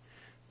داره.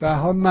 به هر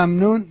حال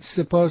ممنون.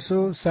 سپاس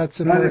و صد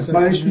سپاس.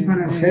 خواهش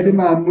میکنم. خیلی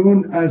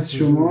ممنون از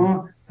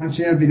شما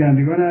همچنین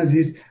بینندگان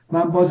عزیز.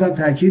 من بازم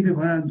تاکید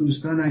میکنم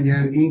دوستان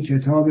اگر این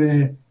کتاب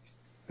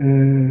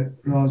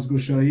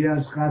رازگشایی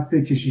از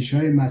قتل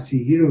کشیش‌های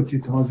مسیحی رو که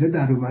تازه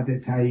در اومده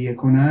تهیه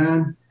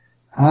کنن،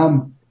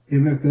 هم یه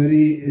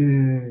مقداری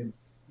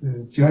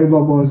جای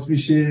با باز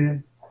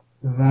میشه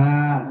و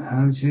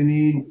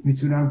همچنین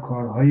میتونم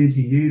کارهای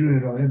دیگه رو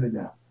ارائه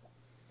بدم.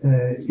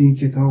 این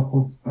کتاب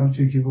خب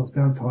همچون که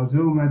گفتم تازه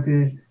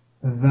اومده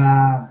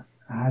و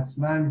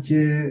حتما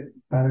که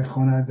برای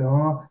خواننده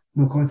ها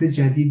نکات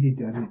جدیدی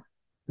داره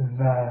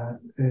و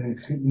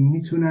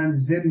میتونن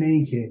ضمن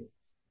این که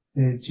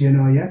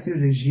جنایت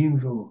رژیم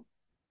رو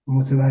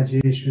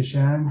متوجهش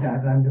بشن،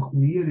 در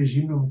رندخویی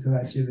رژیم رو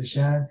متوجه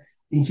بشن،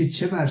 اینکه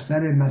چه بر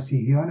سر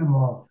مسیحیان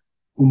ما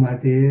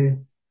اومده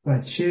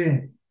و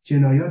چه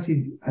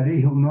جنایاتی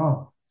علیه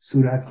اونا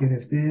صورت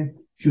گرفته،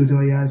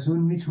 جدای از اون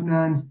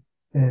میتونن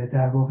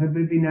در واقع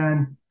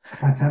ببینن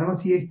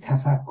خطرات یک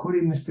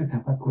تفکری مثل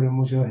تفکر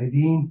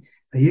مجاهدین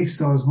و یک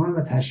سازمان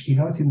و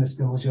تشکیلاتی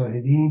مثل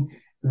مجاهدین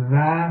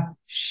و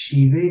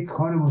شیوه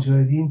کار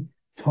مجاهدین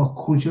تا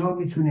کجا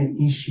میتونه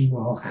این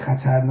شیوه ها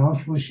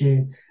خطرناک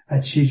باشه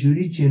و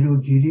چجوری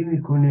جلوگیری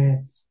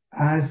میکنه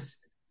از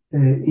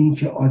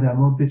اینکه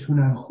آدما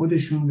بتونن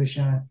خودشون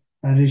بشن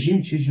و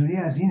رژیم چجوری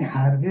از این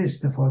حربه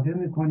استفاده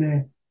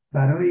میکنه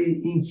برای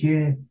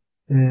اینکه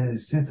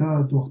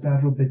 3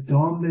 دختر رو به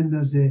دام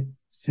بندازه.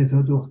 3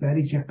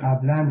 دختری که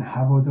قبلا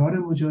هوادار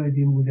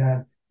مجاهدین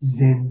بودن،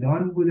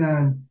 زندان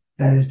بودن،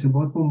 در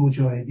ارتباط با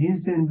مجاهدین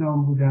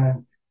زندان بودن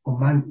و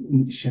من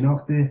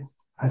شناخت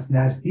از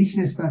نزدیک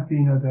نسبت به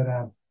اینا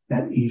دارم،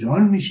 در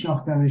ایران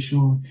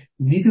میشناختمشون،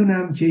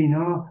 میدونم که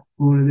اینا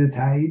مورد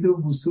تایید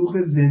و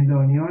وثوق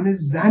زندانیان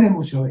زن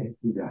مجاهد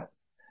بودن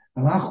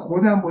و من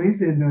خودم با این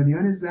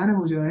زندانیان زن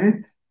مجاهد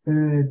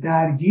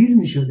درگیر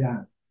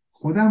میشدم،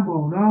 خودم با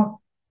اونا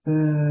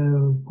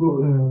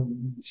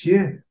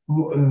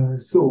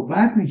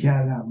صحبت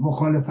میکردم،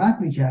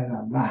 مخالفت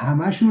میکردم و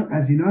همشون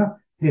از اینا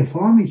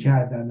دفاع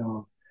میکردن.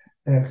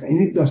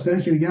 این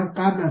داستانی که میگم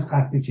قبل از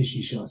قتل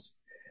کشیش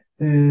هست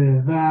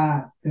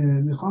و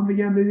میخوام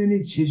بگم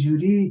ببینید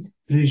چجوری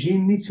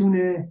رژیم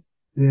میتونه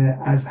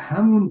از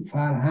همون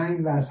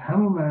فرهنگ و از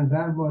همون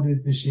منظر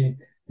وارد بشه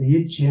و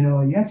یه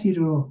جنایتی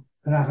رو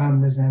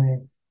رقم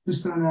بزنه.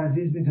 دوستان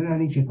عزیز میتونن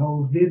این کتاب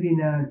رو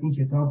ببینن. این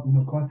کتاب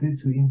نکات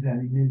تو این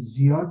زمینه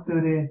زیاد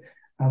داره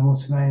و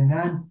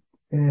مطمئناً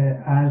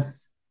از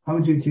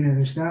همونجور که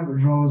نوشتم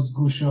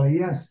رازگشایی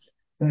است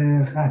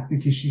قتل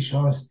کشیش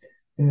هاست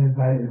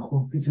و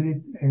خب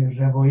میتونید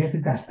روایت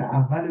دست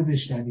اول رو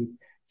بشنوید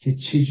که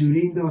چجوری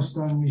این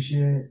داستان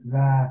میشه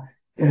و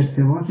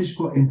ارتباطش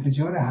با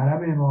انفجار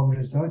حرم امام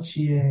رضا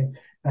چیه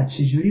و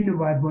چجوری رو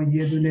باید ما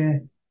یه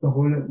دونه به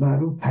قول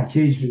معروف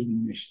پکیج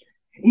ببینیمش.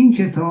 این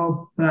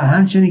کتاب و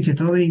همچنین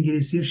کتاب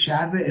انگلیسی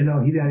شر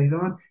الهی در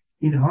ایران،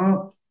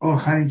 اینها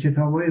آخرین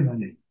کتابای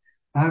منه.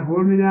 من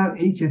قول میدم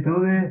این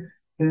کتاب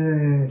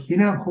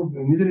اینم خب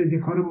میدونید یه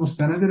کار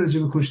مستند راجع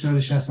به کشتار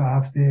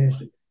 67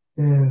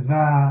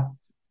 و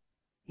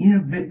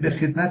اینو به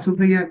خدمتتون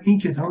بگم این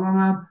کتابم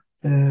هم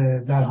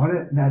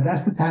در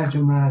دست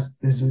ترجمه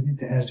است، به زودی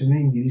ترجمه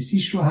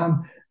انگلیسیش رو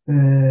هم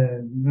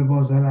به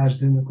بازار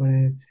عرضه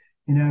میکنه.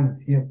 اینم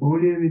یه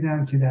قولی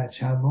میدم که در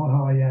چند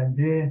ماه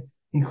آینده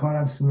این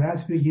کارم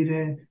صورت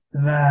بگیره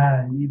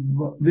و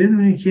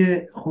بدونی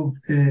که خب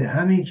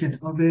همین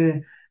کتاب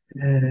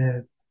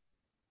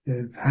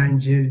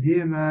 5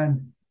 جلدی من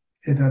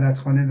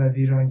عدالتخانه و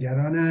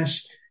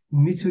ویرانگرانش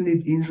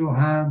میتونید این رو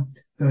هم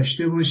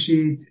داشته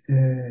باشید.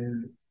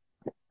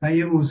 و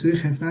یه موضوعی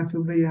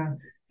خدمتتون بگم،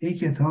 این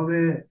کتاب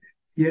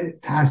یه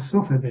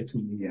تأسف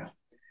بهتون میگم،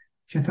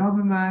 کتاب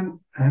من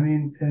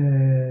همین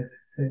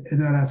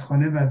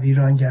عدالتخانه و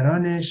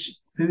ویرانگرانش،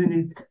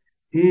 ببینید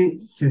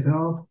این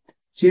کتاب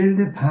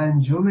جلد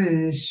 5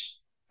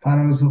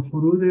 فراز و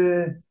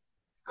فرود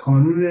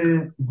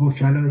کانون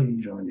وکلای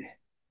ایرانه.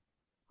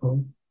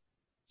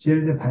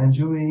 جلد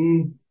 5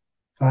 این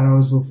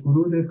فراز و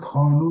فرود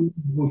کانون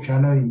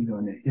وکلای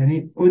ایرانه،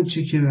 یعنی اون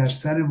چی که بر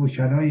سر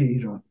وکلای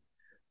ایران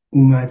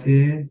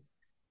اومده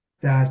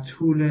در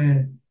طول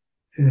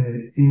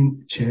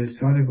این 40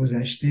 سال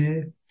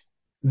گذشته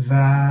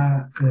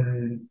و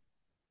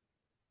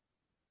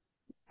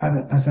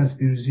پس از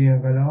پیروزی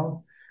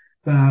انقلاب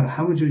و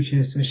همونجور که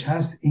اسمش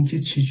هست اینکه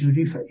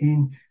چجوری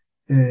این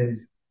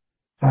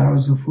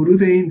فراز و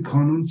فرود این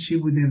قانون چی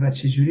بوده و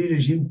چجوری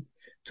رژیم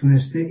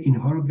تونسته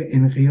اینها رو به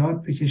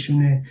انقیاد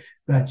بکشونه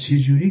و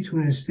چجوری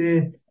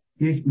تونسته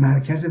یک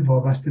مرکز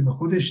وابسته به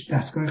خودش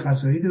دستگاه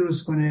قضایی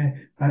درست کنه.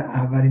 برای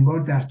اولین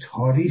بار در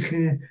تاریخ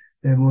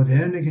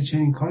مدرنه که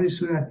چنین کاری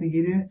صورت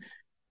میگیره.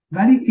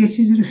 ولی یه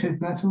چیزی رو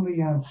خدمتتون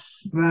بگم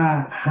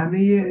و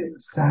همه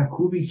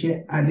سرکوبی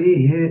که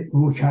علیه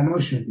وکلا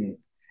شده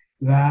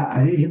و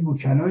علیه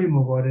وکلای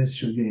مبارز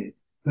شده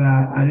و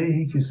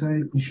علیه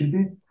کسایی که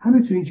شده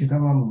همه تو این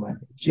کتاب هم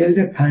اومده،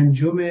 جلد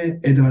 5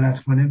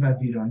 عدالتخانه و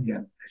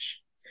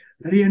ویرانگرانش.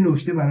 ولی یه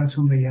نکته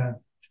براتون بگم،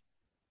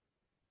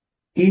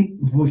 این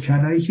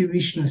وکلایی که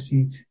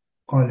میشناسید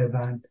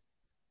غالبا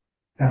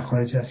در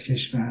خارج از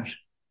کشور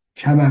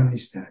کم هم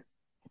نیستن،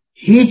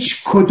 هیچ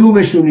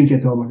کدومشون این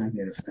کتاب رو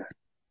نگرفتن،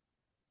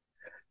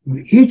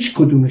 هیچ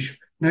کدومشون.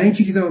 نه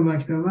اینکه کتاب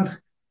مکتب من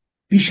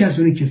بیش از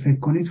اونی که فکر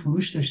کنید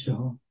فروش داشته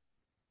ها.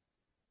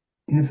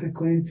 اینو فکر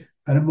کنید،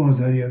 برای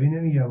بازاریابی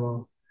نمیگم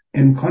ها،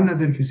 امکان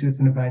نداره کسی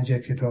بتونه 50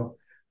 کتاب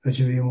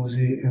راجع به یه موضوع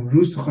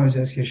امروز تو خارج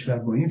از کشور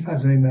با این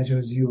فضای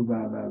مجازی و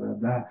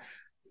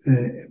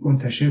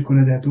منتشر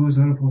کنه در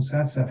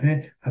 2500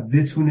 صفحه و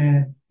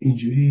بتونه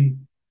اینجوری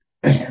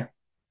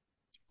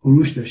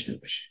فروش داشته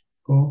باشه.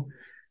 خب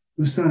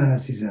دوستان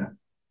عزیزم،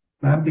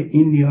 من به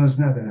این نیاز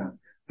ندارم،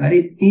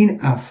 ولی این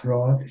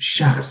افراد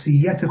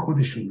شخصیت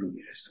خودشون رو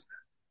میرسونن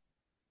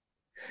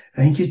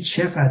و اینکه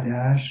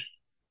چقدر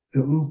به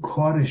اون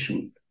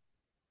کارشون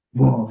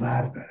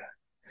باور دارن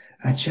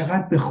و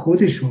چقدر به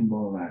خودشون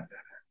باور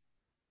دارن.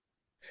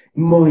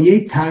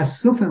 مایه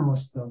تأسف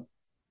ماست.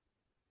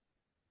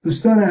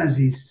 دوستان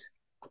عزیز،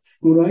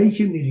 اونایی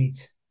که میرید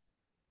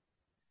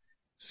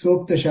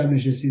صبح تا شب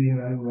نشستیدیم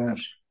اونور،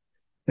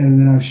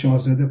 نمیدونم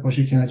شاهزاده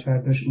پاشه کج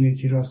برداشت، اون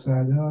یکی راست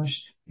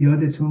برداشت،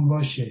 یادتون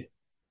باشه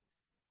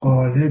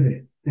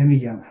غالبه،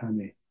 نمیگم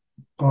همه،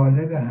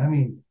 غالب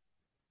همین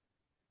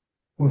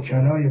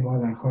وکلای ما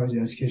در خارج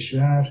از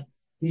کشور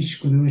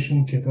هیچ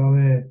کدومشون کتاب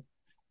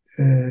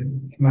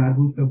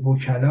مربوط به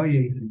وکلای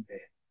ایرانه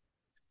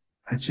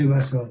چه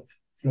بسا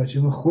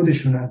راجب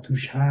خودشون هم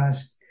توش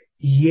هست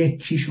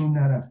یکیشون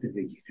نرفته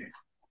بگیره.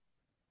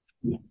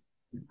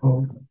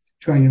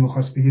 چون اگه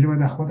میخواست بگیره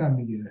باید خودم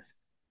میگیره،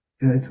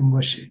 یادتون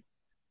باشه.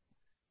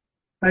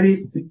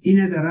 ولی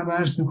اینه دارم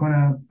عرض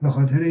میکنم به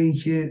خاطر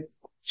اینکه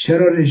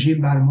چرا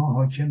رژیم بر ما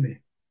حاکمه،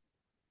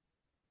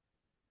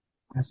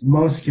 از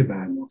ماست که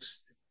بر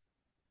ماست.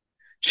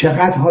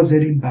 چقدر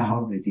حاضرین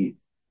بها بدیم؟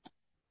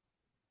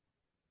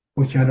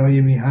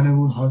 وکلای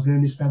میهنمون حاضر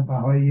نیستن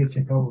بهای یک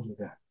کتاب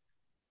بدن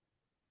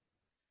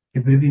که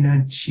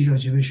ببینن چی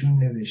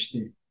راجبشون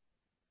نوشته.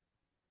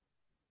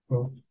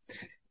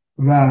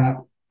 و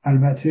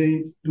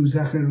البته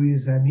دوزخ روی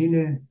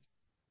زمینه،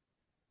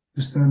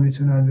 دوستان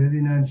میتونن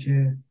ببینن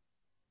که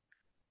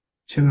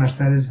چه بر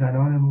سر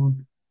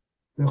زنانمون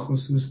به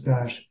خصوص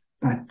در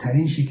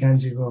بدترین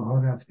شکنجهگاه ها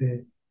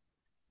رفته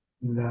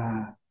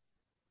و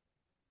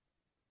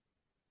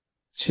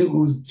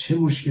چه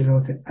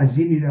مشکلات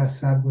عظیمی را از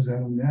سر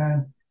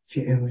گذروندن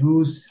که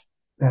امروز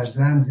در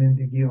زن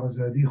زندگی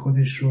آزادی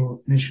خودش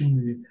رو نشون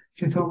میده.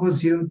 کتابا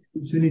زیاد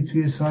میتونید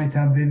توی سایت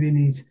هم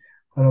ببینید.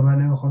 حالا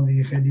من نمیخوام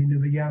دیگه خیلی اینو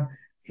بگم،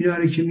 اینا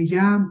رو که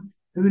میگم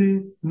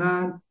ببینید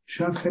من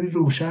شاید خیلی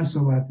روشن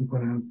صحبت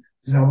میکنم،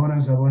 زبانم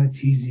زبان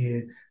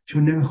تیزیه،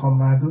 چون نمیخوام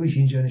مردمی که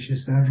اینجا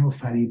نشستن رو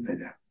فریب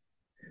بدم.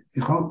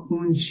 میخوام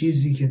اون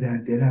چیزی که در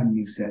دلم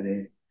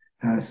میگذره،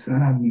 در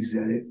سرم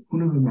میگذره،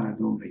 اونو به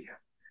مردم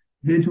بگم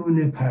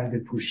بدون پرده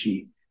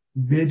پوشی،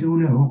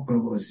 بدون حقه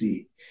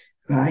بازی.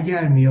 و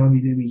اگر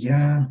میامیده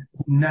میگم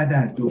نه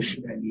در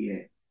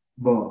دشمنیه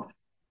با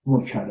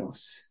وکلاس،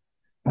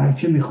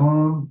 بلکه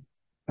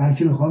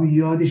میخوام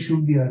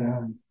یادشون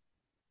بیارم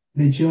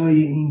به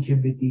جای این که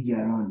به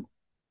دیگران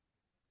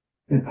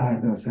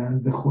بپردازن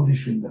به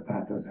خودشون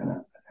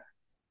بپردازن.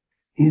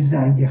 این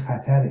زنگ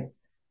خطره،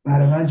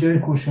 برای من جای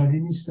خوشحالی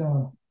نیست.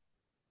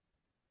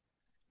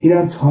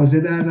 اینم تازه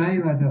در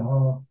نیامده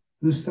ها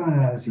دوستان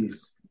عزیز.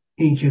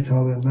 این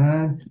کتاب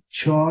من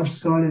 4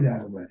 سال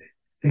در اومده،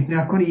 فکر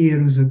نکنی یه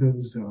روز و 2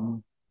 روز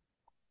ها.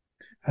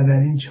 و در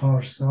این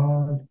 4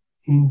 سال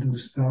این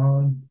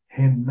دوستان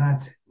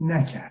همت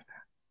نکردن.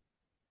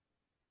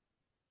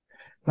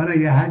 من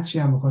اگه هرچی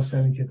هم میخواستم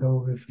این کتاب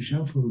رو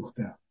بفروشم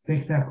فروختم،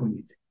 فکر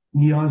نکنید،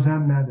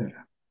 نیازم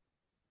ندارم.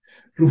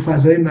 رو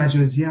فضای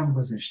مجازی هم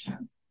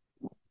گذاشتم.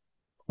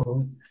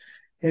 خب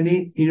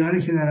یعنی اینا رو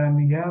که دارم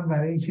میگم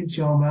برای اینکه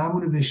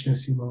جامعه‌مون رو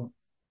بشناسیم.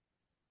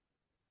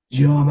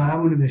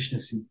 جامعه‌مون رو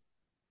بشناسیم.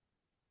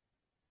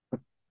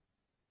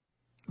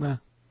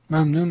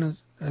 ممنون.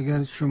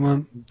 اگر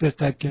شما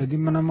دقت کردی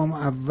منم هم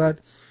اول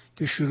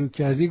که شروع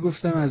کردی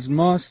گفتم از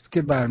ماست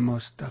که بر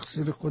ماست،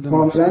 تقصیر خود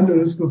ماست. کاملا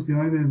درست گفتی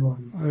های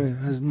بهبانی. آره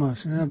از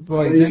ماست، نه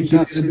بایدن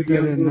تقصیر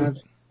داره نه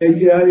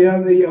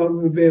یا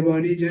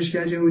بهبانی اینجاش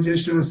کجه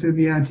اونجاش راسته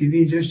مهتدی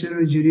اینجاش چرا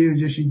اینجوریه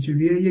اونجاش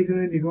اینجوریه. یک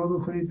دونه نگاه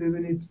بکنید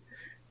ببینید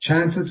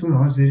چند تاتون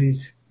حاضرید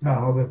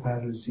بها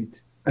بپردازید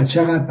و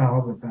چقدر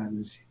بها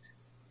بپردازید.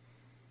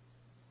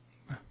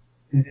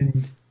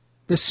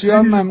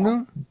 بسیار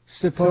ممنون.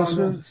 سپاس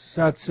و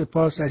صد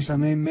سپاس از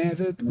همه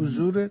مهرت،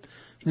 حضورت،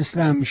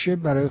 مثل همیشه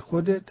برای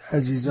خودت،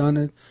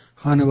 عزیزانت،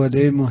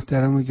 خانواده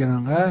محترم و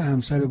گرانقدر،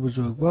 همسر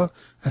بزرگوار.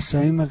 از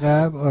صمیم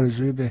قلب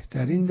آرزوی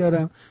بهترین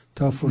دارم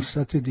تا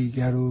فرصت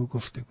دیگر رو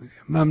گفتگویم.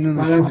 ممنون.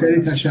 منم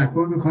خیلی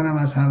تشکر میکنم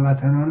از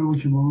هموطنانمون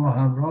که با ما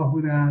همراه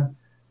بودن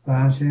و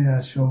همچنین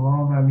از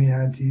شما و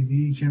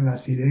مهتدی که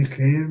وسیله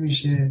خیر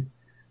میشه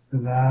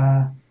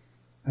و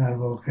در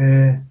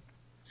واقع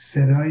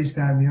صدایی است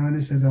در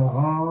میان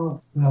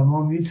صداها و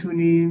ما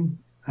میتونیم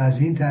از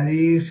این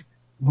طریق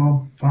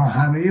با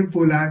همه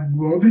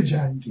بلندگوها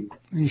بجنگیم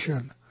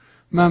انشالله.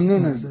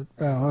 ممنون ازت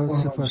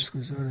بها،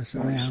 سپاسگزار از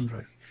همه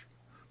همراهی.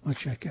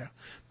 متشکرم.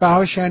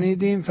 بها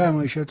شنیدیم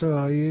فرمایشات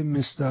آقای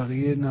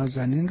مصداقی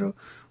نازنین رو.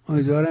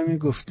 امیدوارم این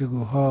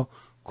گفتگوها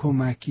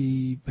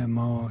کمکی به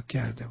ما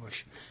کرده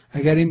باشید.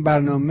 اگر این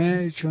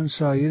برنامه چون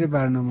سایر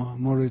برنامه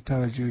مورد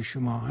توجه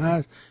شما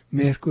هست،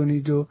 مهر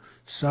کنید و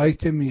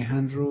سایت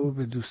میهن رو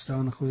به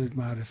دوستان خودت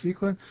معرفی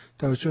کن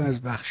تا چون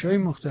از بخش‌های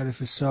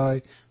مختلف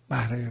سایت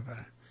بهره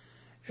ببرن.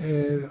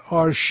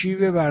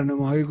 آرشیو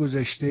برنامه‌های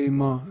گذشته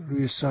ما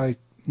روی سایت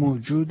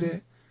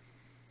موجوده.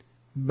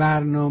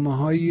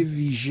 برنامه‌های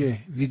ویژه،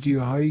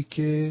 ویدیوهایی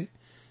که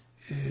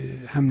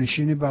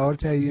همنشین بهار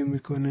تهیه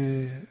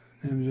میکنه،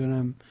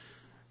 نمیدونم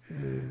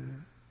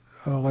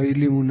آقای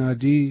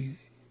لیمونادی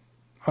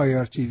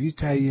IRTV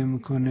تهیه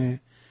میکنه،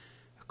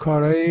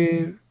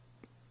 کارهای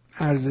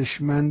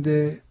ارزشمند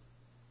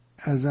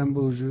ازم به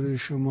حضور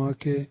شما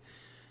که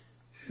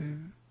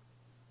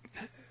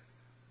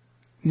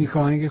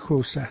نیکاهنگ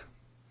کوثر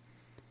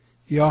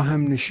یا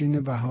همنشین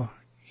بهار،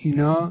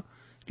 اینا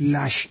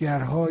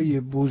لشکرهای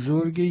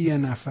بزرگ یه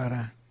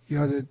نفرن،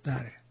 یادت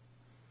نره،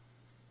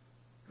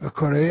 و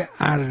کارهای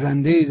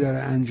ارزنده‌ای داره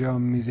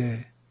انجام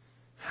میده،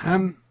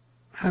 هم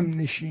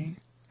نشین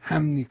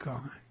هم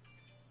نیکاهنگ.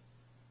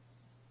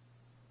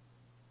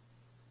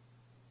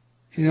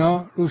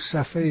 اینا رو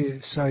صفحه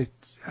سایت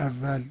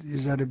اول یه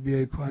ذره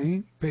بیای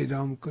پایین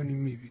پیدا میکنی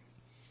میبینی.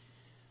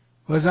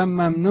 بازم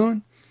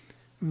ممنون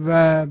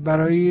و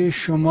برای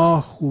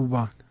شما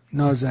خوبان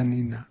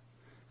نازنینم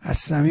از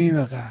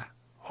صمیم قلب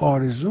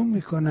آرزو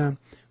میکنم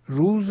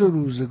روز و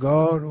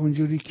روزگار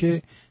اونجوری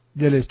که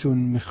دلتون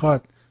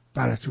میخواد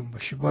براتون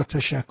باشه. با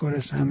تشکر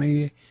از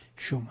همه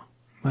شما.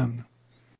 ممنون.